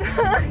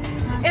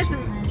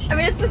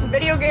 it's just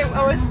video game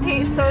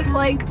OST, so it's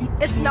like,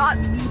 it's not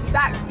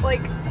that,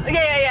 like...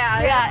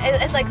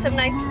 Yeah. It's like some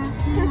nice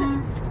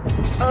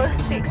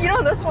OST. You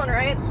know this one,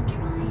 right?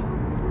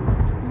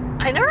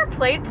 I never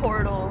played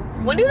Portal.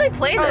 When do they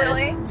play this?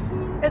 Really?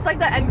 It's like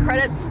the end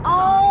credits.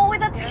 Oh, wait,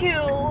 that's cute.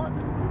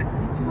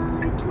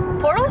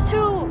 Portal's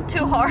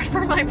too hard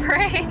for my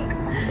brain.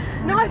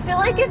 No, I feel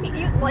like if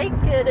you like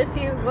it, if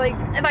you like...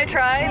 If I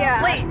try?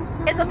 Yeah. Wait.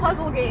 It's a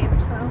puzzle game,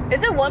 so...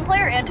 Is it 1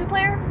 player and 2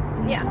 player?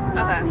 Yeah.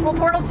 Okay. Well,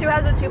 Portal 2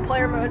 has a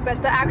 2-player mode,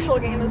 but the actual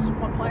game is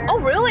 1 player. Oh,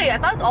 really? I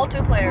thought it was all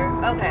 2 player.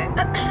 Okay.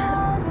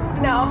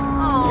 No.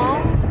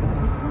 Oh.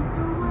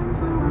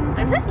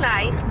 This is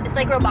nice. It's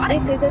like robotic.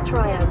 This is a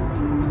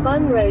triumph.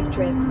 Fun road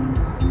trip.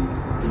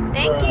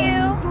 Thank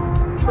you.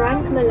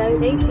 Frank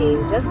Malone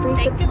 18 just Thank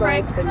you,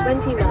 resubscribed for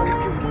 20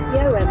 months.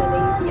 Yo,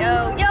 Emily's.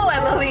 Yo,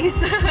 Emily's.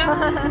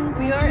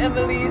 We are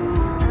Emily's.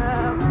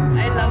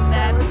 I love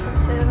that. This one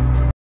too.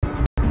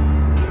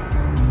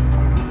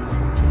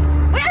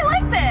 Wait, I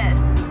like this.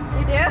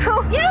 You do?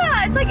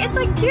 Yeah, it's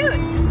like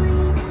cute.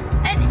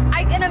 And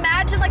I can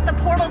imagine like the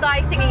Portal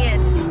guy singing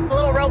it. The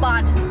little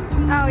robot.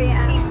 Oh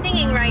yeah. He's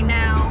singing right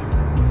now.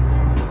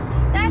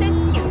 That is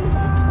cute.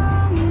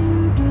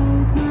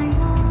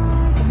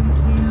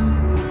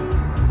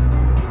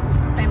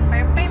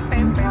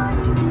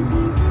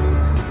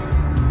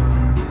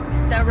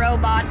 The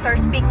robots are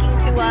speaking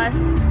to us.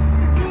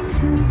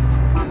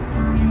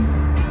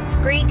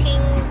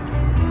 Greetings,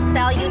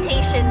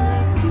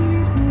 salutations.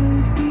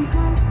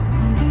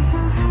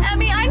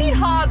 Emmy, I need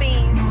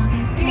hobbies.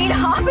 You need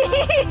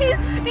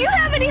hobbies? Do you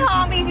have any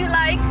hobbies you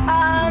like?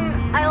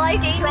 I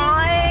like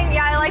drawing.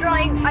 Yeah, I like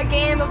drawing a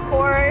game, of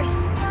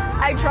course.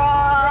 I draw.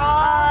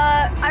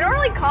 I don't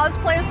really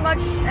cosplay as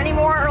much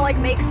anymore or like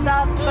make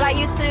stuff, but I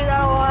used to do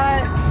that a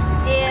lot.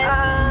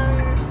 Yes.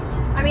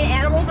 I mean,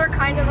 animals are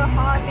kind of a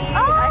hobby.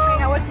 Oh. I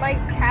hang out with my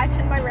cat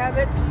and my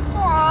rabbits.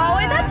 Oh,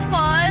 wait, that's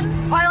fun.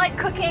 Oh, I like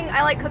cooking.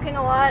 I like cooking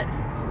a lot.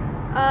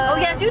 Oh,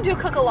 yes, you do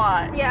cook a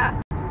lot.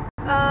 Yeah.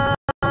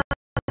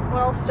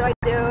 What else do I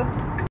do?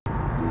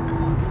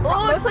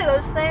 Oh, Mostly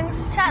those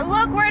things. chat,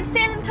 look, we're at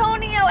San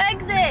Antonio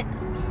exit.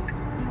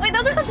 Wait,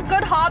 those are such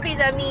good hobbies,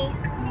 Emmy.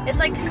 It's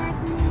like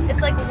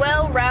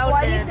well-rounded.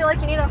 Why do you feel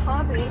like you need a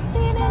hobby?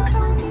 San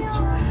Antonio.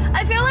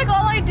 I feel like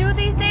all I do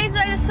these days is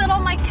I just sit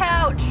on my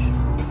couch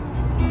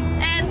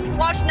and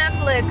watch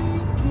Netflix.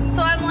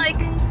 So I'm like,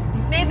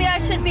 maybe I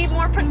should be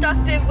more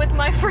productive with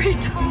my free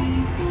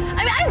time.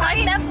 I mean, I like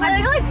Netflix.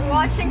 I feel like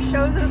watching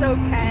shows is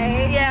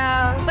okay.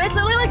 Yeah, but it's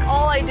literally like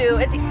all I do.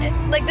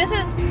 Like this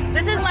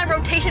is my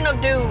rotation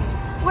of doom.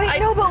 Wait,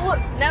 no, but look.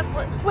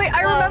 Netflix. Wait,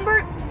 I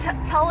remember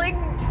telling.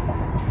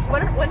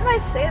 When did I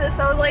say this?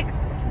 I was like,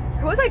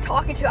 who was I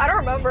talking to? I don't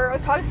remember. I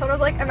was talking to someone. I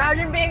was like,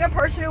 imagine being a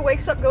person who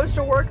wakes up, goes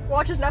to work,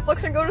 watches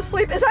Netflix, and go to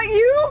sleep. Is that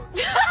you?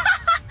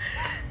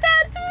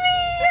 That's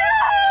me.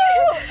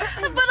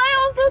 No! But I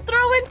also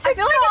throw in TikTok. I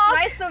feel like it's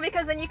nice though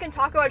because then you can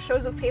talk about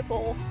shows with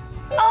people.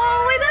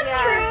 Oh, wait, that's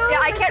true.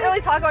 Yeah, I can't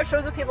really talk about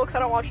shows with people because I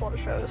don't watch a lot of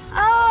shows.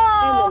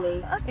 Oh.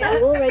 Emily,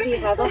 you already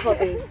have a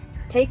hobby.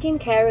 Taking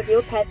care of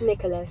your pet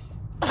Nicholas.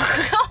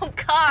 Oh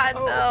God,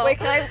 Oh, no. wait,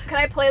 can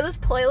I play this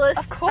playlist?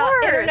 Of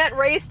course. Internet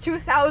Race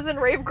 2000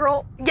 Rave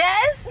Girl.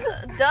 Yes,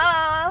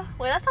 duh.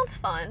 Wait, that sounds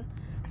fun.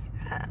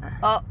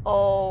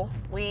 Uh-oh,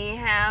 we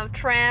have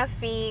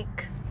traffic.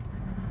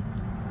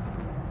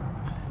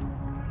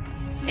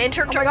 Oh my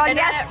god, Internet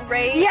yes!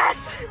 race.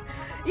 Yes!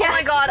 Yes! Oh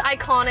my god,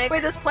 iconic.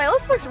 Wait, this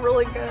playlist looks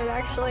really good,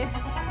 actually.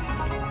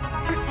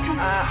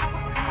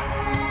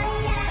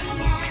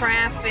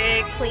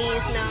 Traffic,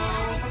 please no.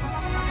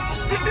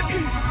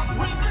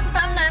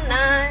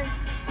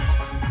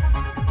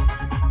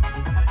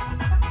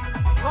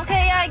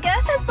 Okay, yeah, I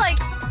guess it's like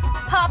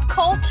pop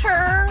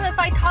culture if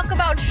I talk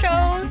about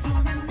shows.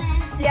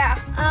 Yeah.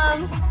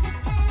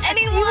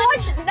 Anyone? You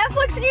watched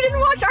Netflix and you didn't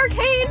watch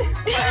Arcade?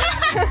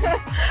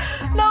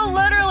 No,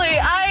 literally,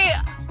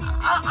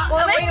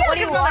 Well, maybe I'll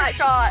give it another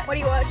shot. What do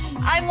you watch?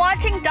 I'm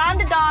watching Dawn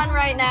to Dawn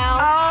right now.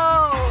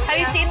 Oh. Have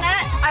you seen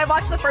that? I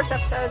watched the first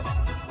episode.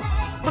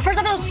 The first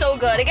episode's so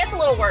good. It gets a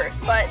little worse,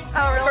 but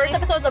Oh, really? the first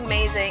episode's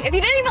amazing. If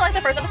you didn't even like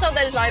the first episode,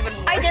 then it's not even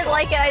worse. I did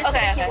like it, I just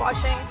Okay, didn't keep okay.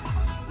 watching.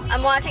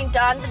 I'm watching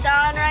Dawn to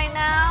Dawn right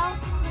now.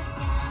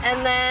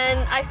 And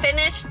then I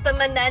finished the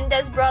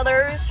Menendez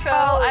Brothers show.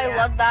 Oh, I yeah.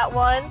 love that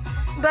one.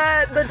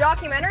 The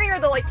documentary or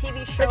the like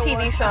TV show? The TV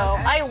one? show.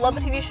 Okay. I love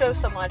the TV show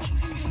so much.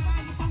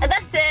 And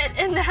that's it.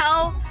 And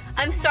now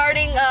I'm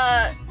starting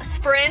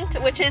Sprint,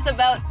 which is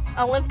about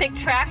Olympic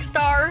track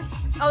stars.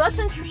 Oh, that's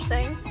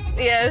interesting.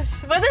 Yes.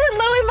 But this is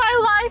literally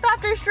my life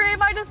after stream.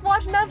 I just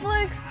watch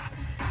Netflix.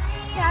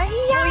 Yeah.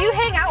 Well, you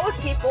hang out with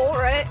people,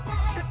 right?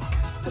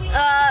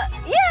 Yeah.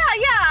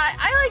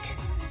 I like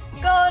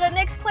go to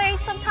Nick's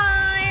place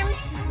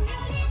sometimes.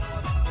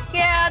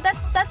 Yeah,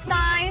 that's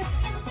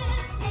nice.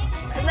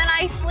 And then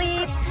I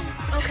sleep.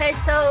 Okay,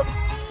 so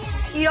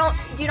you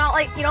don't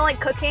like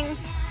cooking?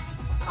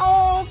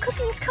 Oh,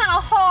 cooking's kind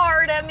of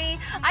hard, Emmy.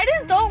 I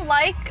just don't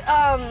like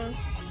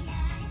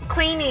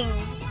cleaning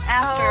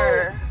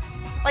after.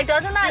 Like,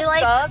 doesn't that Do you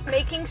like suck?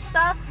 making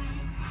stuff?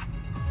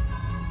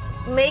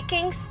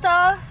 Making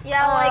stuff?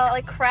 Yeah,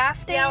 like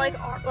crafting? Yeah,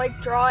 like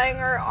drawing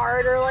or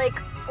art or like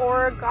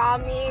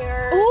origami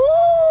or.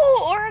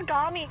 Ooh,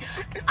 origami.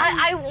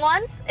 I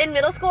once in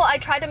middle school I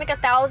tried to make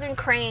 1,000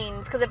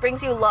 cranes because it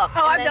brings you luck.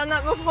 Oh, I've done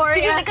that before.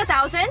 Did yeah. you make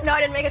 1,000? No,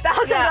 I didn't make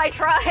 1,000, Yeah. but I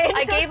tried.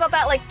 I gave up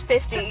at like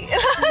 50. I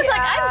was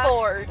like, I'm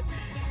bored.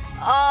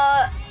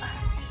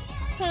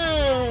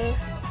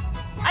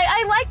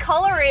 I like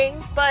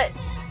coloring, but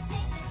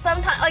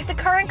sometimes, like the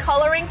current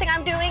coloring thing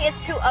I'm doing, it's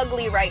too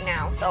ugly right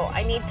now. So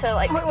I need to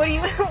like. What do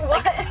you?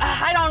 What?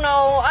 I don't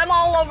know. I'm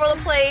all over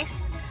the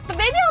place. But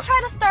maybe I'll try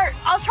to start.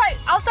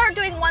 I'll start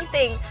doing one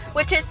thing,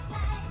 which is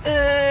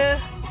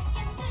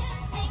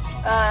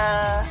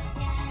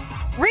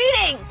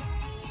reading.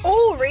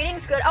 Oh,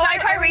 reading's good. Oh, Should I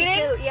try read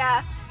reading? too.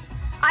 Yeah.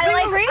 Do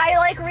you read? I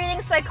like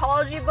reading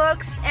psychology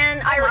books,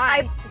 and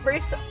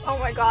oh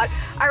my god,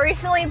 I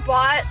recently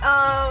bought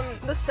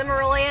the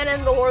Silmarillion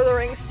and the Lord of the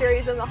Rings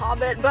series and the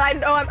Hobbit, but I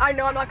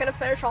know I'm not gonna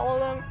finish all of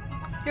them.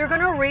 You're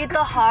gonna read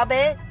The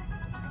Hobbit?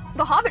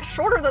 The Hobbit's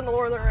shorter than the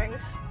Lord of the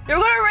Rings. You're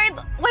gonna read.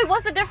 Wait,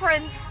 what's the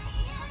difference?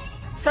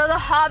 So the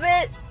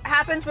Hobbit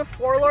happens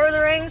before Lord of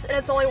the Rings, and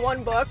it's only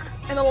one book,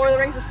 and the Lord of the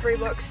Rings is 3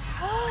 books.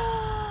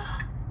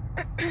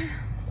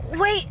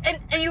 Wait,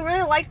 and you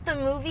really liked the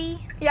movie?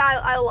 Yeah,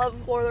 I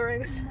love Lord of the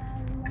Rings.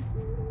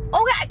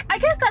 Okay, I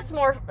guess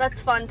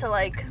that's fun to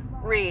like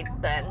read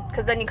then,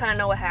 because then you kind of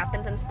know what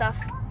happens and stuff.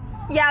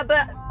 Yeah,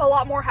 but a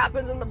lot more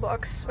happens in the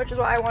books, which is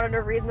why I wanted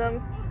to read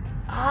them.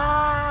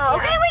 Ah,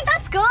 okay, wait,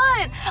 that's good.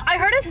 I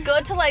heard it's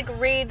good to like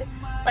read,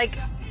 like,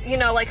 you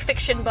know, like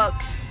fiction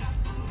books.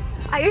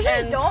 I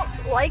usually don't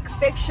like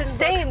fiction books.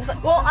 Same.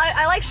 Well,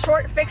 I like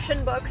short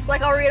fiction books.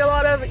 Like, I'll read a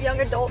lot of young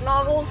adult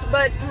novels,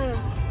 but oh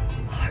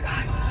my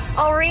god,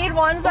 I'll read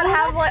ones that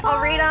have like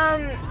I'll read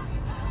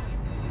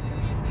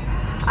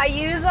I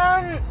use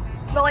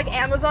the like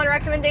Amazon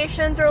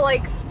recommendations or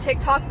like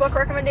TikTok book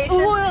recommendations.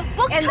 Ooh,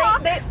 and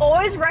they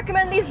always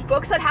recommend these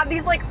books that have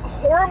these like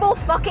horrible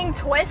fucking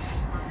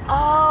twists.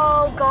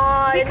 Oh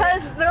god.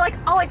 Because they're like,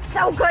 oh, it's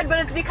so good, but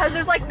it's because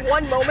there's like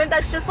one moment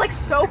that's just like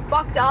so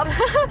fucked up.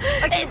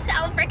 Like, it's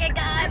so freaking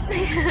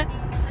good.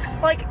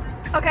 Like,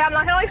 okay, I'm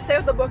not gonna like say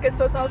what the book is,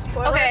 so it's not a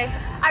spoiler. Okay.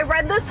 I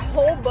read this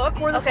whole book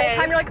where this whole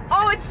time you're like,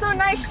 oh, it's so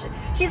nice.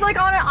 She's like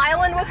on an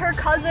island with her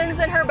cousins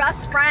and her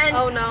best friend.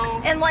 Oh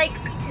no. And like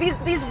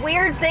these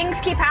weird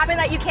things keep happening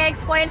that you can't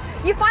explain.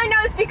 You find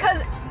out it's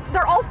because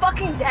they're all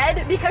fucking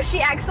dead because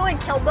she accidentally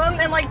killed them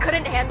and like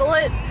couldn't handle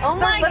it. Oh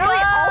my god. They're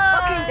literally all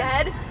fucking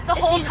dead. The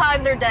whole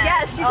time they're dead. Yeah,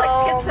 she's like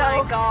schizo.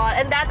 Oh my god.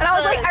 And I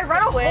was like, I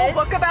read a whole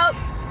book about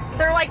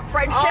their like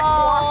friendship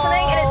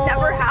blossoming and it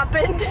never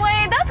happened.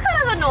 Wait, that's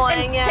kind of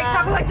annoying. And yeah.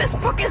 TikTok was like, this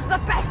book is the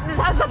best. This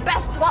has the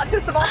best plot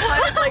twist of all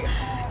time. It's like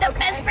the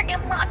best freaking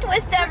plot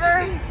twist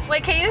ever.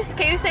 Wait, can you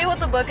say what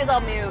the book is?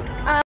 I'll mute.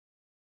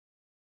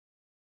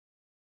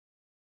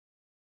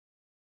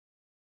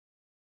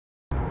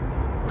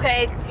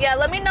 Okay, yeah,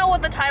 let me know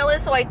what the title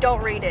is so I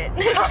don't read it.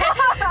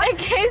 in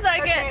case I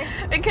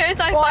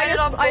find it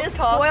on I just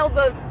spoiled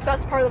the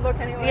best part of the book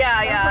anyway. Yeah,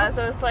 so. yeah.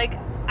 So it's like,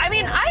 I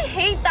mean, I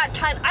hate that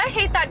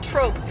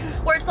trope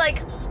where it's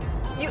like,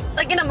 you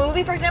like in a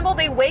movie, for example,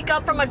 they wake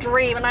up from a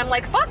dream, and I'm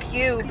like, fuck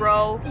you,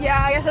 bro.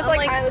 Yeah, I guess it's I'm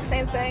like kind of the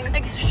same thing.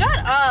 Like, shut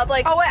up.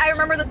 Like. Oh wait, I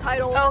remember the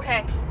title.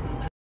 Okay.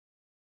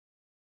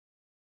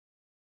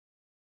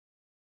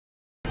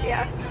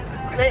 Yes.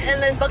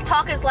 And then book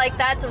talk is like,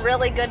 that's a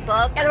really good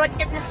book. And they're like,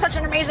 it's such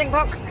an amazing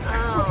book.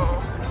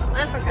 Oh,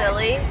 that's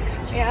silly.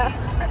 Yeah.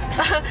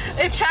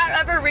 If chat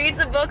ever reads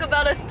a book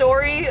about a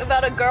story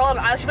about a girl on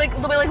an island,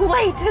 they'll be like,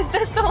 wait, is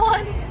this the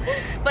one?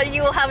 But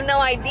you will have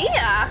no idea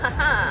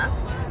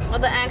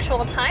what the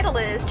actual title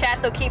is,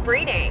 chat, so keep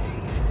reading.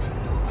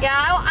 Yeah,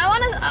 I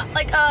want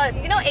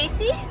to, you know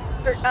AC?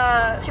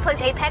 She plays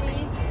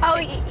Apex. Oh,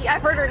 yeah,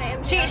 I've heard her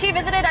name. She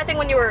visited, I think,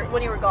 when you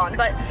were gone,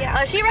 but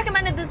yeah. She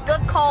recommended this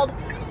book called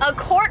A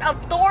Court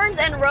of Thorns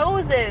and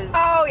Roses.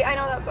 Oh, yeah, I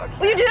know that book.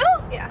 Oh, you do?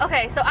 Yeah.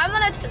 Okay, so I'm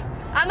gonna That's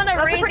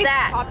read a pretty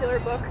that. popular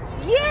book.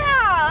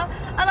 Yeah,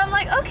 and I'm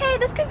like, okay,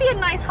 this could be a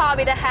nice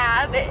hobby to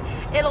have.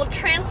 It'll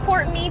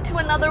transport me to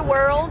another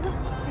world.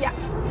 Yeah.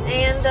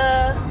 And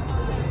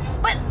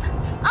but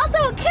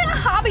also, can a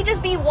hobby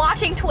just be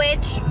watching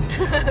Twitch?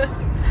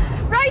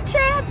 Right,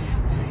 chat?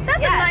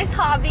 That's a nice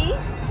hobby.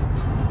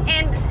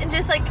 And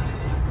just like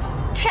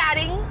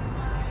chatting.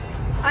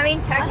 I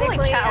mean,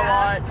 technically, chat a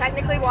lot.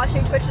 Technically,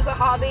 watching Twitch is a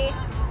hobby.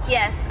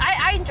 Yes,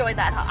 I enjoy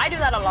that. I do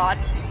that a lot.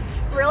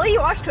 Really? You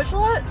watch Twitch a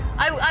lot?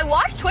 I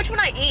watch Twitch when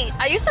I eat.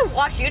 I used to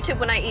watch YouTube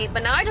when I eat,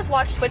 but now I just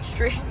watch Twitch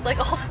streams like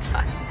all the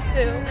time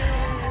too.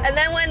 And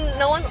then when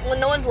no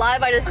one's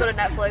live, I just go to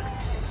Netflix,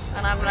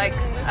 and I'm like,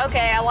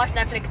 okay, I watch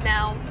Netflix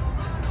now.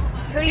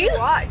 Who do you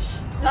watch?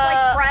 Just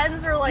like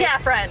friends or like? Yeah,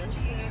 friends.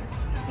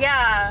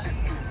 Yeah.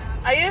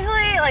 I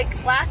usually,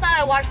 like, last night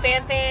I watched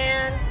Fan,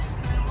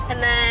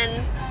 and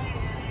then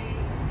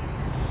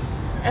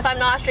if I'm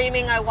not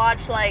streaming, I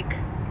watch, like,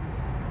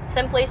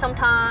 Simply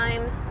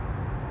sometimes,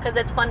 because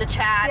it's fun to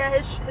chat. Yeah,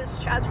 his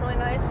chat's really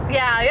nice.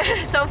 Yeah,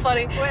 it's so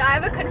funny. Wait, I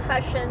have a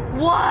confession.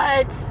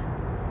 What?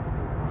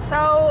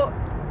 So,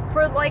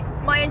 for like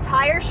my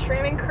entire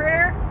streaming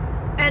career,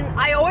 and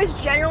I always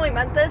genuinely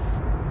meant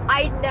this,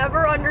 I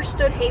never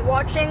understood hate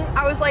watching.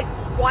 I was like,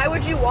 why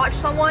would you watch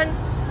someone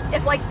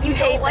if like you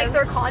don't like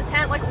their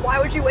content? Like, why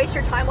would you waste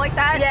your time like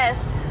that?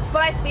 Yes.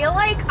 But I feel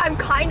like I'm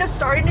kind of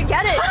starting to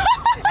get it.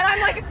 And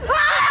I'm like,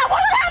 ah,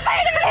 what's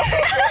happening to me?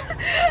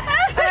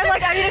 And I'm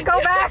like, I need to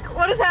go back.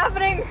 What is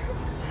happening?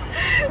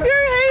 You're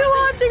hate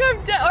watching,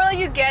 I'm dead. Or like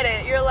you get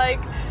it. You're like,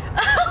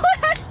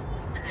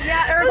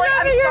 yeah, or like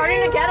I'm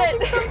starting to get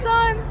it.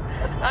 Sometimes.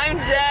 I'm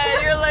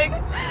dead. You're like,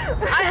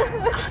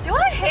 do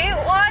I hate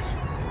watch?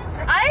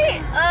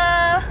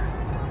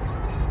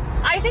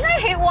 I think I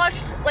hate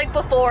watched like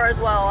before as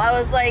well. I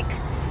was like,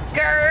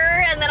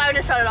 grr, and then I would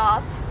just shut it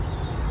off.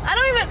 I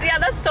don't even, yeah,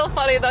 that's so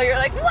funny though. You're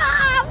like,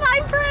 wow,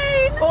 my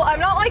brain. Well, I'm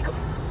not like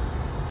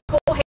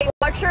full hate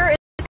watcher.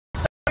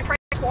 It's like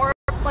transform,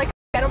 like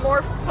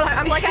Animorph, but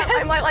I'm like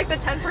the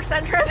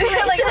 10% transformation.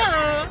 Yeah, like,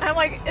 I'm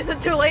like, is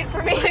it too late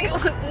for me? Like,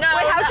 no.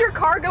 Wait, how'd your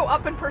car go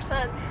up in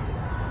percent?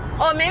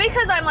 Oh, maybe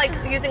because I'm like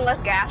using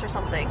less gas or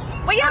something.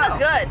 But yeah, that's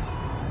good.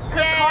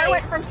 Your car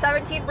went from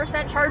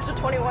 17% charge to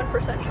 21%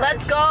 charge.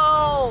 Let's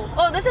go.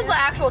 Oh, this is the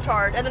actual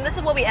charge, and then this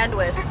is what we end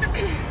with.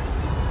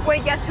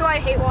 Wait, guess who I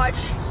hate watch?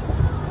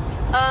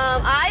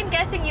 I'm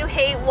guessing you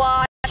hate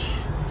watch.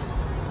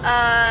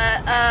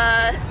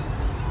 I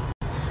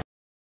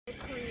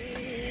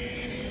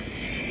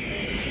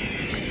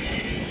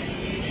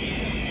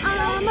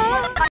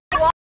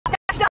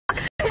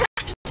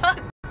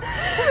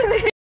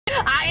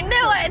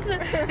knew it.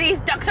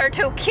 These ducks are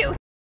too cute.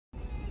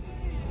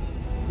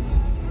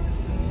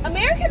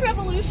 American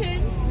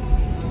Revolution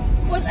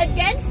was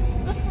against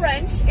the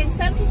French in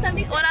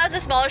 1776. When I was a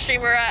smaller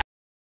streamer.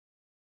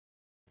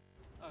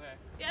 Okay.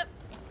 Yep.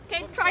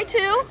 Okay, try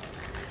 2.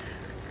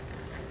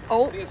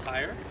 Oh. I think it's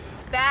higher.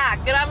 Back.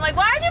 And I'm like,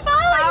 why are you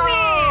following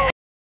me?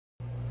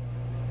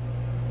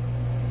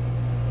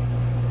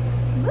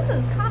 This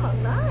is kind of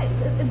nice.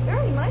 It's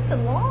very nice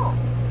and long.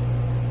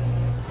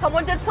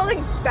 Someone did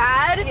something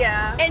bad.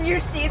 Yeah. And you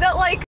see that,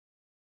 like,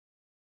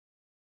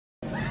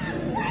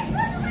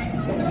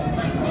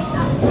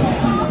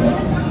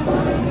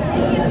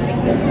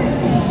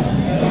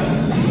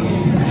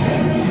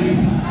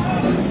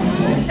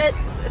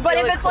 but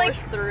if it's like,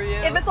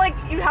 if it's like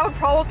you have a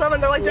problem with them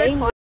and they're like doing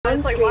fun,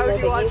 it's like, why would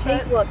you watch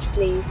it? Watch,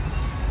 please.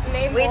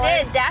 Name we one.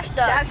 did Dash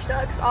Duck. Dash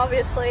Ducks,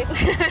 obviously.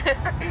 Dash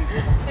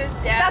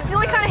That's the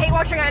only kind of hate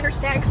watching I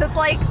understand, because it's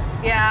like,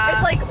 yeah,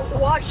 it's like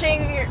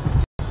watching.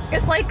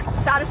 It's like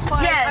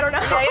satisfying. Yes. I don't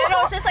know. Yeah, you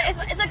know, it's just like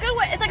it's a good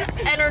way. It's like an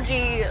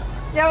energy.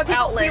 Yeah, but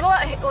outlet. People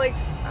that hate, like,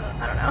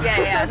 I don't know.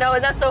 Yeah. No,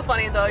 that's so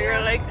funny though.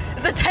 You're like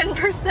the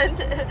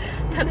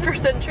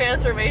 10%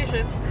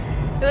 transformation.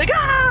 You're like,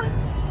 ah.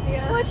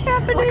 Yeah. What's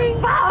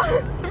happening?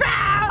 Like,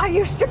 I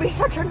used to be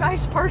such a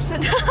nice person.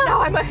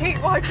 Now I'm a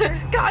hate watcher.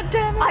 God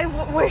damn it. I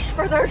wish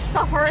for their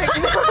suffering.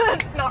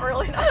 Not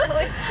really.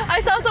 I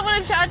saw someone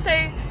in chat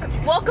say,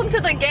 welcome to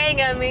the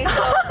gang, Emmy.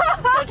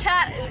 So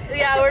chat,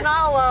 yeah, we're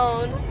not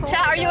alone.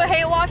 Chat, are you a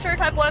hate watcher?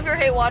 Type 1 if you're a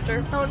hate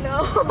watcher. Oh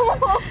no.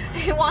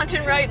 Hate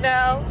watching right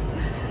now.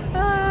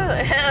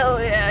 Hell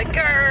yeah,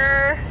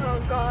 grrr. Oh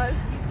god.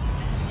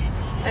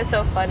 That's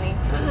so funny.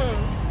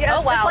 Yeah,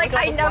 oh wow. It's like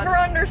I never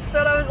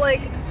understood. I was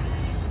like,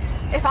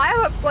 if I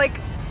have like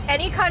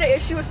any kind of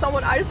issue with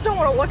someone, I just don't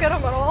want to look at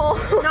them at all.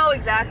 No,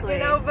 exactly. You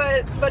know,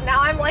 but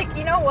now I'm like,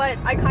 you know what?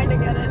 I kind of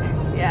get it.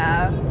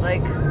 Yeah,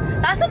 like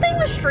that's the thing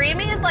with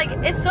streaming is like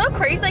it's so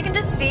crazy. They can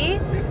just see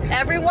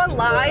everyone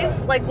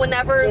live, like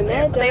whenever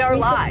they are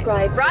live,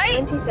 right?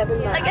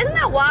 Like, isn't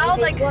that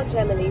wild? Like, watch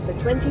Emily for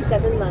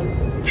 27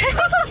 months.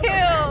 Thank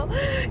you.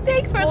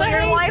 Thanks for the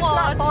hate your life's watch.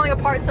 not falling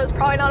apart, so it's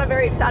probably not a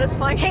very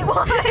satisfying hate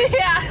watch.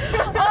 Yeah.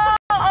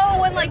 Oh,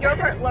 when like your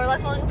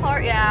life's falling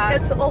apart, yeah.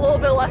 It's a little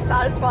bit less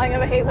satisfying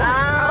of a hate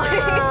watch.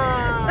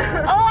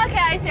 Oh, okay,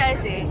 I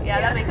see.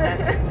 Yeah, that makes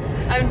sense.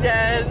 I'm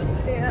dead.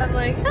 Yeah. I'm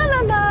like, la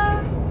la la.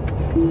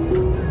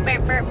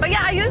 But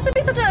yeah, I used to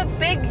be such a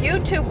big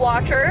YouTube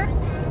watcher,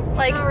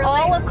 like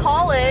all of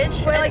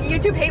college. Wait, like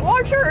YouTube hate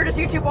watcher or just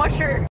YouTube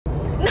watcher?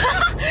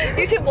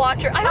 YouTube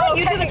watcher. I feel like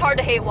YouTube is hard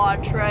to hate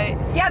watch, right?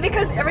 Yeah,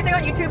 because everything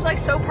on YouTube's like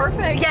so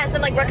perfect. Yes,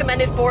 and like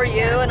recommended for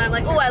you, and I'm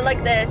like, oh, I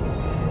like this.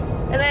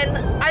 And then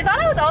I thought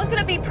I was always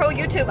gonna be pro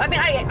YouTube. I mean,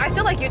 I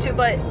still like YouTube,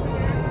 but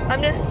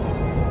I'm just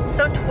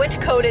so Twitch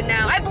coded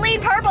now. I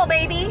bleed purple,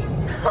 baby.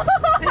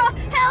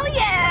 Hell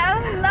yeah!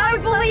 I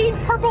bleed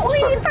purple.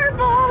 Bleed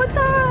purple all the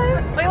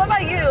time. Wait, what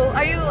about you?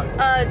 Are you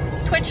a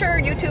Twitcher,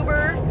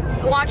 YouTuber,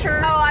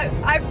 watcher? Oh,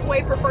 I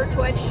way prefer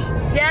Twitch.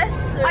 Yes?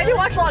 Really? I do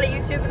watch a lot of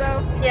YouTube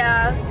though.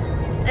 Yeah.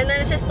 And then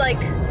it's just like,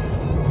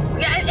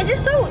 yeah, it's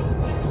just so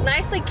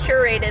nicely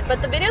curated,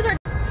 but the videos are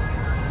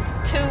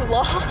too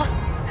long.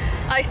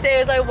 I say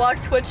as I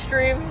watch Twitch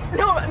streams.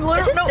 No,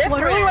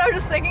 literally what I was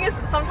just thinking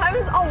is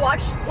sometimes I'll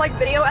watch like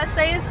video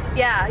essays.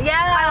 Yeah.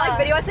 I like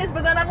video essays,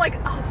 but then I'm like,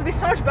 oh, this would be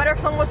so much better if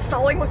someone was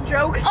stalling with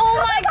jokes.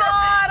 Oh my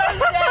god, I'm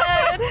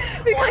dead.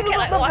 Because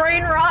can't the watch.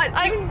 brain rot.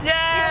 I'm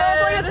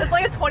dead. Even though it's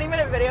like a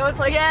 20-minute video. It's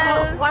like,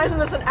 Yes. oh, why isn't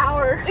this an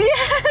hour?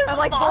 Yes. I'm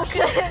like, fuck.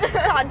 bullshit.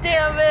 God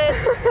damn it.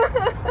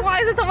 Why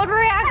isn't someone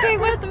reacting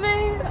with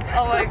me?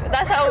 Oh my,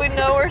 that's how we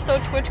know we're so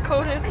Twitch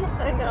coded.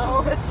 I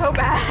know, it's so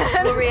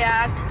bad. The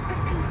react.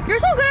 You're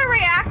so good at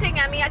reacting,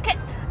 Emmy. I can't.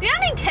 Do you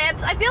have any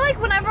tips? I feel like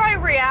whenever I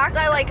react,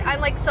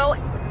 I'm like so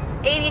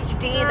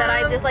ADHD that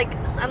I just like,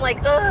 I'm like,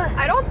 ugh.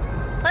 I don't.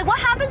 Like, what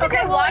happens if Okay,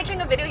 you're well,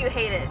 watching a video you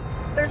hate it?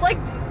 There's like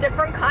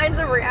different kinds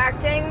of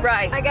reacting.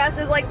 Right. I guess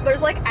is like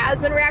there's like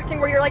admin reacting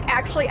where you're like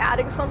actually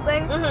adding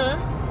something.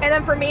 Mm-hmm. And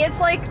then for me, it's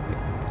like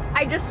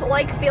I just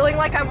like feeling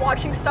like I'm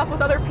watching stuff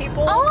with other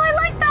people. Oh, I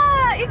like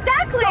that.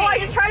 Exactly. So I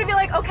just try to be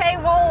like, okay,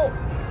 well,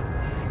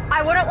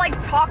 I wouldn't like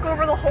talk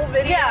over the whole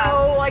video. Yeah,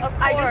 like of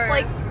I just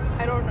like course.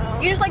 I don't know.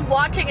 You just like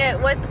watching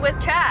it with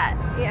chat.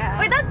 Yeah.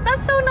 Wait,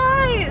 that's so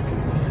nice.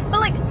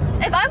 But like,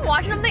 if I'm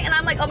watching something and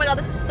I'm like, oh my god,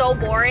 this is so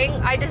boring,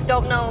 I just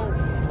don't know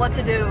what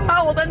to do.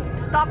 Oh well, then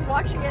stop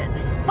watching it.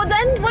 But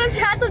then what if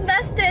chat's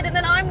invested and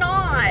then I'm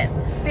not?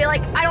 Be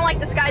like, I don't like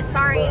this guy.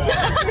 Sorry.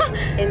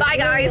 Bye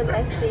guys.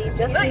 SG,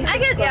 just I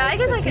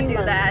guess I can do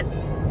that.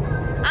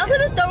 I also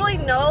just don't really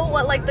know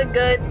what like the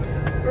good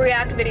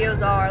react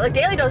videos are. Like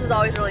Daily Dose is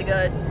always really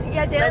good.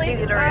 Yeah, daily. That's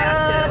easy to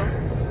react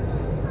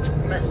to.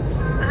 But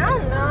I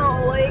don't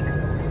know,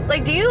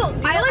 like do you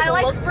I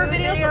like look for food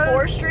videos videos.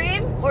 before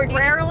stream or do you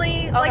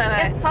rarely. Like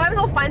Okay. sometimes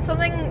I'll find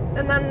something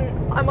and then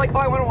I'm like, oh,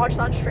 I want to watch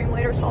that on stream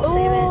later, so I'll save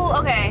it. Ooh,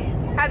 okay.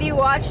 Have you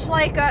watched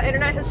like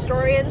Internet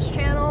Historian's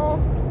channel?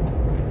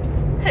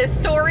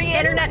 Historian?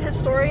 Internet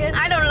Historian?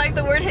 I don't like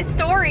the word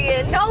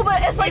historian. No,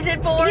 but it's like Is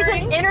it boring? he's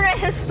an internet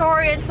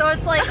historian, so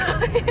it's like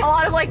a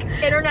lot of like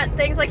internet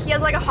things. Like he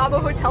has like a Habbo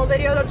Hotel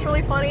video that's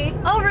really funny.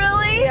 Oh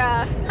really?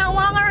 Yeah, How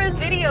long are his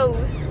videos?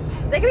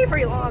 they can be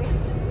pretty long.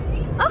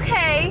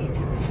 Okay.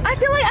 I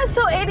feel like I'm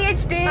so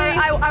ADHD.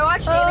 I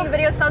watch gaming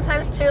videos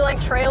sometimes too,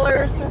 like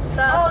trailers and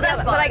stuff. Oh, that's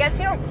but fun. I guess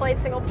you don't play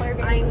single player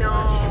games. I as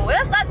know.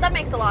 That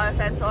makes a lot of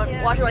sense. So I'm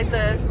Yeah. watching like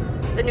the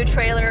new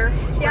trailer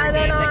Yeah, for and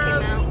then, game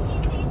that came out.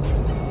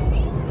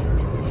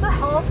 What the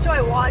hell else do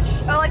I watch?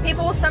 Oh, like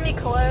people will send me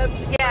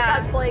clips. but Yeah.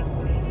 that's like,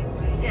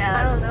 Yeah.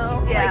 I don't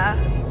know. Yeah.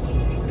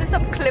 There's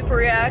some clip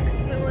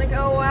reacts. Like, I'm like,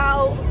 oh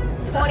wow,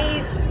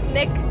 20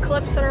 Nick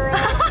clips in a row.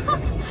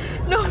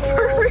 No,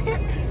 for real.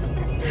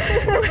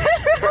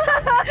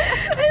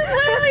 It's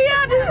literally,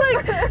 yeah, just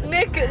like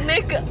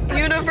Nick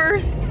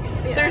universe.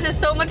 Yeah. There's just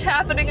so much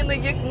happening in the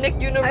Nick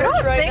universe I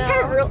don't right think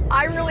now.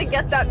 I really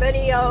get that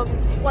many Nick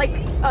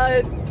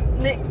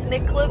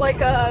clip.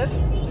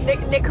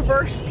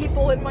 Nickverse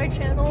people in my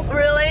channel.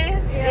 Really?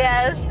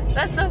 Yes.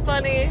 That's so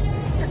funny.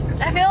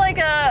 I feel like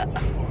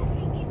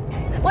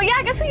well, yeah,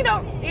 I guess you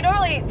don't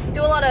really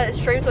do a lot of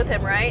streams with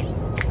him, right?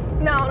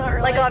 No, not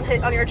really.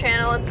 Like on your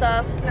channel and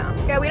stuff. No.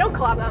 Yeah, we don't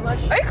collab that much.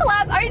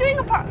 Are you doing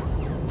a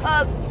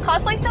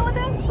cosplay still with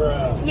him?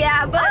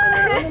 Yeah, but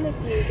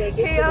Anonymous user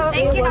gifted Hey, a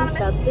thank you, tier 1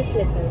 Anonymous. sub to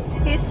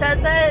Slippers. he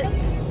said that.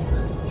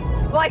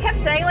 Well, I kept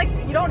saying like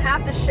you don't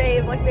have to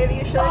shave. Like maybe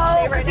you should shave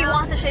right because he now.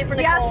 wants to shave for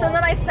Nicole. Yeah, so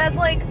then I said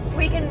like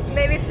we can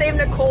maybe save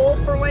Nicole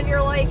for when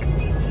you're like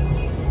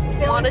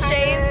Want to feeling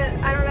shave?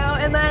 kinda- I don't know.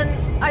 And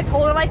then I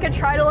told him I could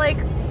try to like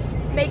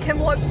make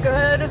him look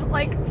good.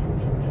 Like,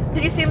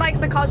 did you see like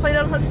the cosplay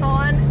done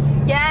Hassan?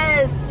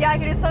 Yes. Yeah, I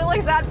could do something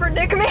like that for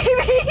Nick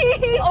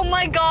maybe. Oh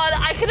my god,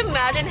 I could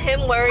imagine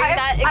him wearing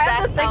that exact I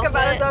have to think outfit.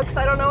 about it though, because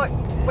I don't know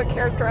what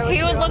character I would He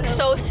do would on look him.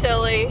 so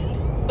silly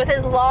with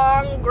his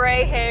long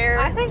gray hair.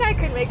 I think I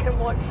could make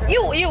him look good.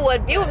 You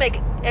would make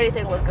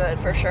anything look good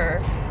for sure.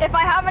 If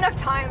I have enough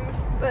time,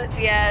 but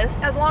Yes.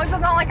 as long as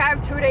it's not like I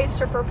have 2 days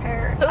to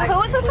prepare.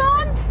 Who is this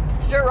on?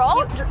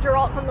 Geralt?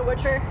 Geralt from The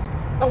Witcher.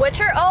 The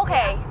Witcher? Oh,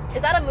 okay.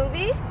 Is that a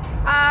movie?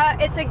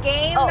 It's a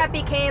game Oh. that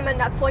became a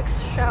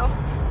Netflix show.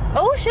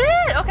 Oh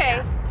shit.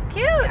 Okay.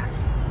 Cute.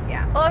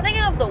 Yeah. Oh, I'm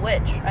thinking of The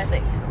Witch, I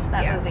think.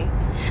 That Yeah. movie.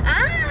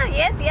 Ah,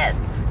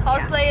 yes.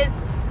 Cosplay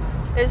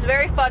is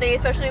very funny,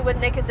 especially when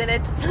Nick is in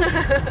it.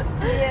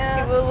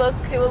 Yeah. He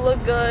will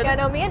look good. Yeah,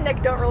 no, me and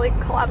Nick don't really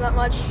collab that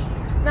much.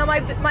 No,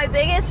 my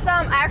biggest,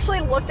 I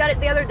actually looked at it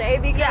the other day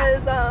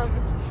because,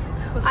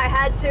 I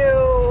had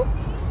to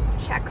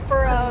check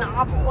for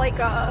like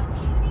a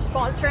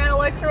sponsor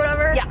analytics or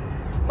whatever. Yeah.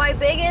 My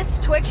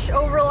biggest Twitch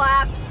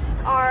overlaps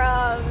are,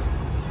 I'm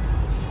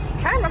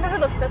trying to remember who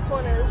the 5th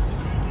one is.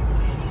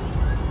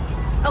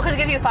 Oh, because it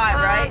gives you 5,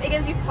 right? It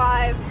gives you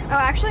 5. Oh,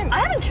 actually, I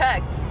haven't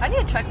checked. I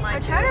need to check mine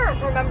I'm too. trying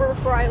to remember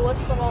before I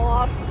list them all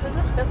off. Who's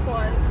the 5th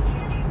one?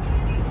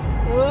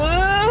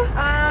 Ooh.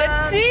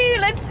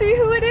 Let's see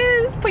who it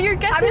is. Put your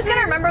guesses I'm just gonna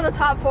in. remember the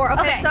top 4.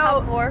 Okay, Okay, so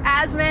top 4.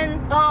 Asmin,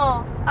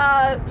 Oh.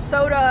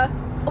 Soda.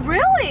 Oh,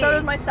 really?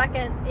 Soda's my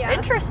second. Yeah.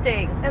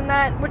 Interesting. And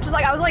then, which is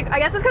like, I was like, I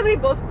guess it's because we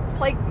both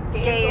play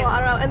games a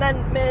lot. I don't know. And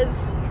then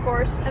Miz, of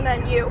course, and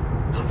then you.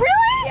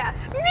 Really? Yeah.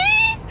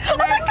 Me? And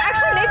then,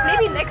 actually,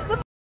 maybe Nick's the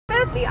 5th.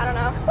 I don't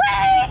know.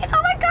 Wait!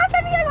 Oh my gosh,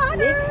 I need an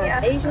Nick honor!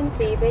 has Asian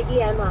fever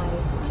EMI.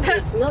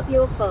 It's not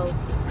your fault.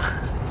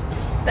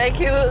 Thank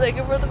you for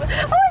the. Oh my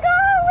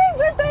god, wait,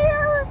 we're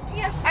there!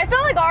 Yes. I feel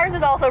like ours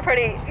is also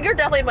pretty. You're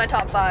definitely in my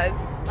top 5,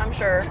 I'm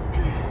sure.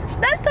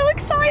 That's so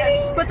exciting.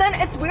 Yes, but then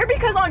it's weird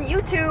because on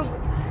YouTube,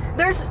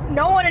 there's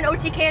no one in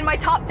OTK in my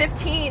top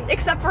 15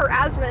 except for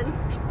Asmin.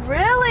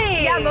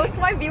 Really? Yeah, most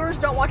of my viewers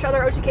don't watch other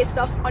OTK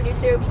stuff on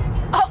YouTube.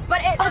 Oh, but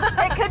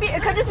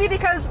it could just be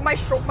because my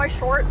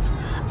shorts.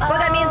 But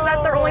that means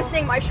that they're only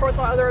seeing my shorts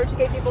on other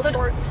OTK people's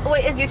shorts.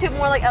 Wait, is YouTube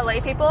more like LA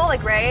people,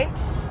 like Ray?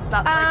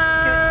 Not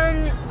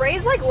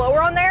Ray's like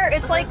lower on there.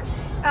 It's like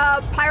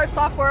Pirate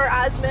Software,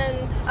 Asmin,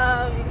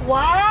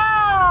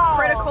 wow,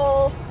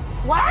 Critical,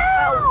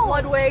 wow,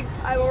 Ludwig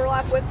I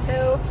overlap with too.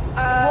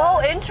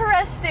 Whoa,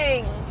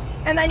 interesting.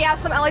 And then yeah,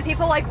 some LA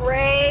people like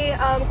Ray,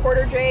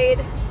 Quarter Jade.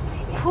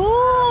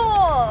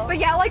 Cool. But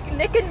yeah, like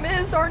Nick and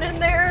Miz aren't in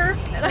there.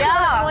 And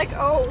Yeah. I'm like,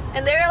 oh.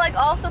 And they're like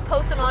also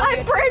posting on I'm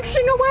YouTube.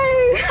 branching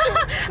away.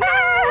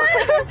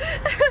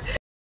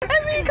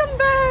 Emmy, come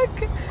back.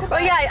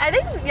 But yeah, I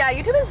think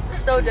YouTube is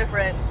so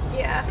different.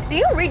 Yeah. Do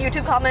you read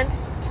YouTube comments?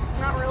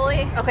 Not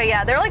really. Okay,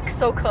 yeah, they're like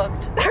so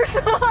cooked. They're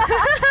so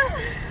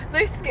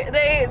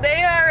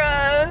they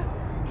are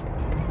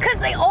because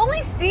they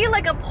only see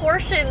like a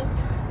portion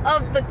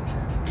of the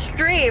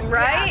stream,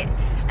 right? Yeah.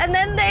 And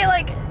then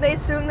they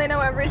assume they know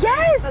everything.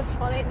 Yes! That's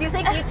funny. Do you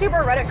think YouTube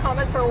or Reddit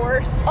comments are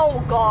worse?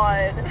 Oh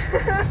god.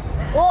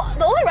 Well,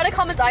 the only Reddit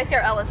comments I see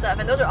are LSF,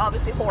 and those are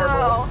obviously horrible.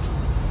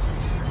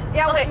 Oh.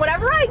 Yeah, Okay.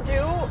 whenever I do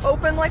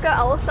open like a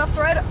LSF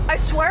thread, I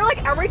swear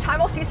like every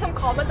time I'll see some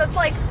comment that's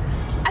like,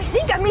 I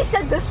think Emmy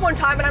said this one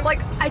time, and I'm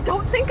like, I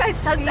don't think I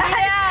said that.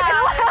 Yeah. And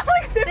I'll have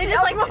like 50 They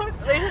just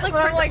upvotes. like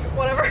But I'm like,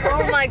 whatever.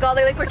 oh my god,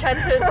 they like pretend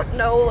to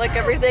know like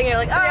everything. You're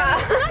like, oh, Yeah.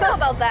 I don't know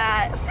about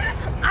that.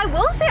 I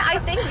will say I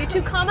think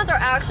YouTube comments are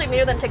actually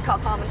meaner than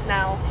TikTok comments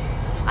now.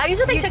 I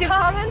used to think YouTube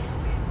TikTok comments?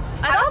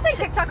 I don't think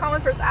TikTok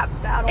comments are that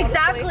bad, honestly.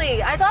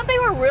 Exactly. I thought they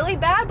were really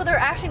bad, but they're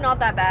actually not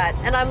that bad.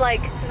 And I'm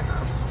like,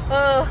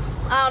 I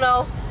don't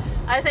know.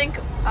 I think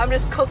I'm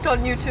just cooked on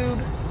YouTube,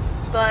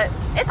 but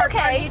it's Are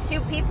okay.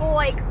 YouTube people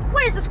like,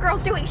 what is this girl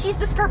doing? She's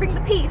disturbing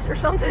the peace or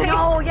something.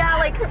 No, yeah,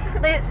 like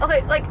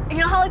like you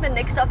know how like the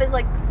Nick stuff is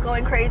like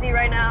going crazy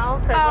right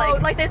now? Oh,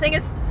 like they think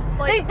it's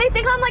like they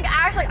think I'm like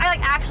I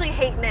actually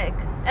hate Nick,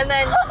 and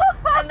then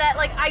and that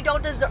like I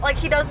don't deserve, like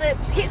he doesn't.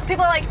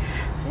 People are like,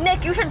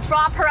 Nick, you should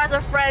drop her as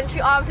a friend.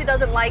 She obviously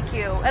doesn't like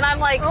you, and I'm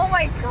like, oh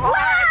my god,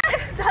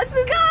 what? that's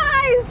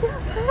guys,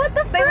 what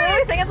the They frick?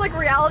 literally think it's like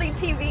reality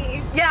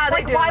TV. Yeah, they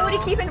like do. why would he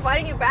keep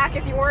inviting you back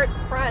if you weren't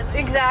friends?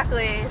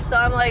 Exactly. So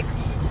I'm like,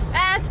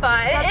 it's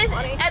fine. That's It's,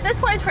 funny. at this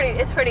point,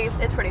 it's pretty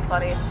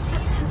funny.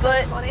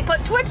 That's funny.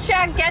 But Twitch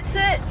chat gets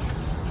it.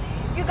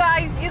 You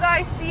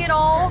guys see it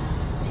all.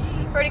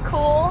 Pretty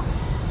cool.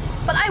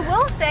 But I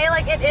will say,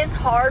 like, it is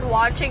hard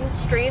watching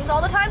streams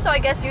all the time. So I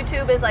guess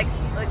YouTube is like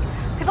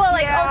people are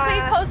like, Yeah. oh,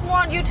 please post more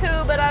on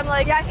YouTube. And I'm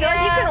like, Yeah, I feel like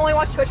you can only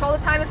watch Twitch all the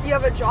time if you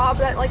have a job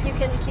that like you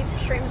can keep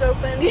streams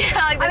open. Yeah,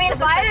 like, I mean,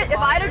 if I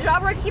had a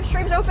job where I could keep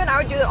streams open, I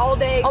would do that all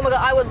day. Oh my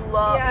god, I would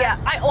love. Yeah,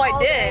 I all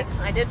did. day.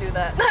 I did do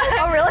that.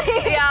 Oh really?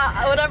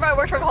 Yeah, whenever I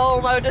worked from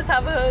home, I would just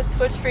have a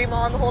Twitch stream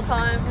on the whole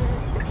time.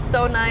 It's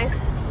so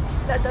nice.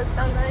 That does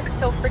sound nice.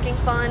 So freaking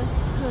fun.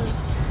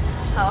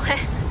 Oh,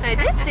 I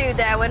did do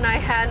that when I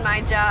had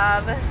my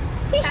job.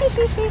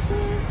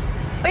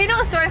 But you know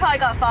the story how I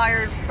got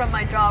fired from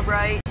my job,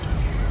 right?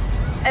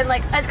 And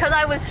like, it's because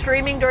I was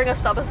streaming during a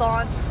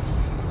subathon.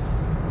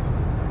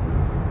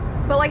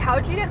 But like, how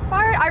did you get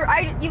fired?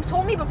 You've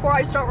told me before,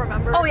 I just don't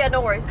remember. Oh yeah,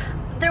 no worries.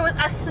 There was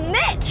a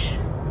snitch.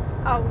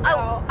 Oh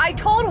no. I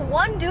told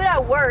one dude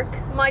at work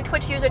my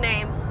Twitch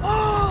username,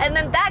 and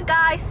then that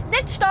guy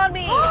snitched on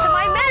me to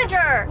my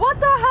manager. What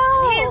the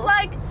hell? He's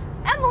like,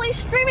 Emily's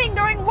streaming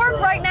during work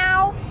right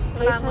now.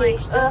 And I'm like,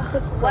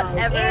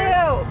 whatever.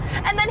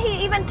 Ew. And then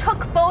he even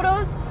took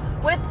photos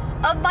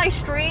of my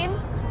stream,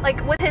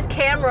 like with his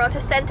camera to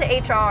send to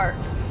HR.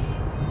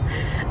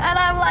 And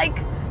I'm like,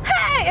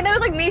 hey! And it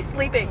was like me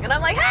sleeping, and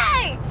I'm like,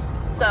 hey!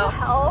 So, What the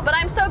hell? but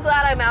I'm so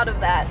glad I'm out of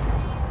that.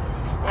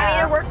 I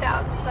mean, it worked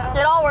out, so.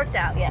 It all worked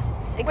out,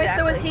 yes. Exactly. Wait,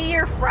 so was he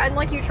your friend?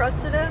 Like you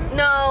trusted him?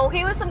 No,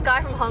 he was some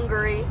guy from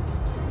Hungary.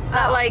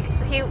 That like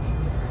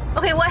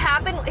okay, what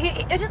happened?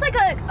 It's just like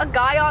a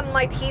guy on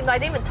my team that I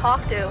didn't even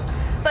talk to.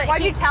 But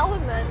Why'd you tell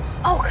him then?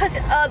 Oh, cause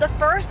the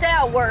first day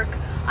at work,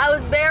 I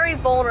was very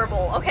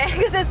vulnerable. Okay,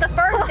 because it's the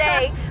first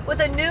day with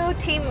a new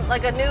team,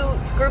 like a new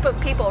group of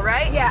people,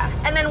 right? Yeah.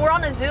 And then we're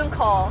on a Zoom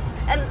call,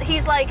 and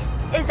he's like,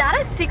 "Is that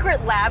a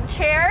secret lab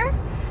chair?"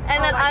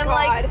 And then I'm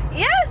like,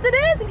 yes, it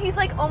is. And he's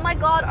like, oh my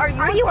god, are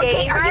you a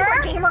gamer? Are you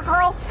a gamer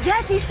girl?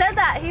 Yes, he said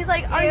that. He's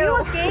like, are you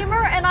a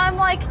gamer? And I'm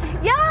like,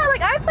 yeah,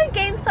 like I play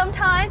games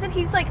sometimes. And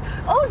he's like,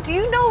 oh, do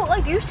you know,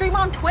 like, do you stream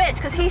on Twitch?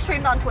 Because he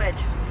streamed on Twitch.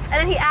 And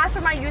then he asked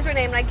for my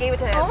username and I gave it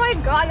to him. Oh my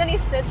god, and then he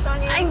snitched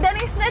on you? And then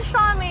he snitched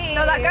on me.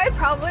 No, that guy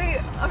probably,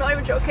 I'm not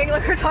even joking,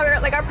 like we're talking,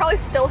 like I probably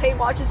still hate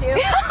watches you.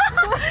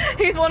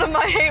 He's one of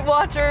my hate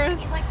watchers.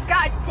 He's like,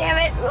 god damn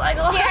it, like,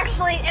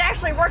 it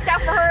actually worked out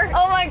for her.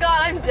 Oh my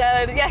god, I'm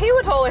dead. Yeah, he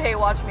would totally hate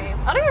watch me.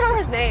 I don't even remember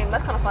his name.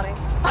 That's kind of funny.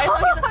 I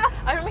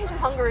remember he's from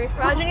Hungary.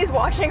 Imagine he's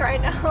watching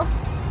right now.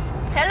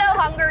 Hello,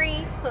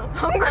 Hungary.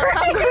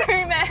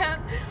 Hungary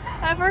man.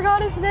 I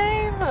forgot his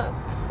name.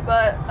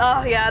 But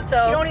oh yeah,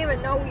 so She don't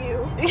even know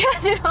you. yeah,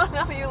 she don't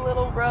know you,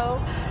 little bro.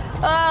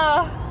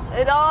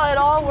 It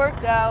all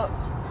worked out.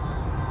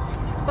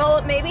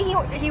 Well, maybe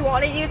he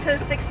wanted you to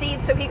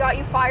succeed, so he got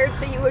you fired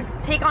so you would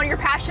take on your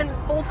passion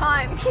full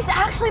time. He's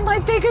actually my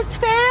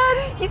biggest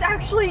fan. He's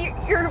actually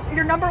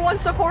your number one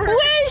supporter.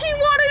 Wait, he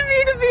wanted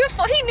me to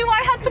be he knew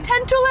I had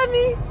potential in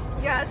me.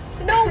 Yes.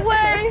 No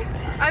way.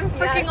 I'm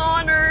freaking Yes.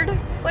 honored.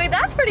 Wait,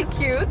 that's pretty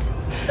cute.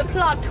 The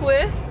plot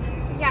twist.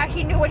 Yeah,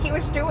 he knew what he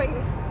was doing.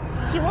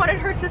 He wanted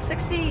her to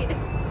succeed.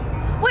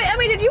 Wait,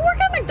 Emmy, did you work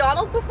at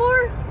McDonald's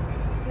before?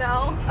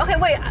 No. Okay,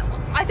 wait.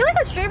 I feel like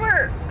a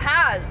streamer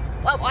has.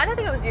 Well, I don't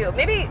think it was you.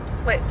 Maybe.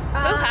 Wait,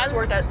 who has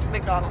worked at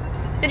McDonald's?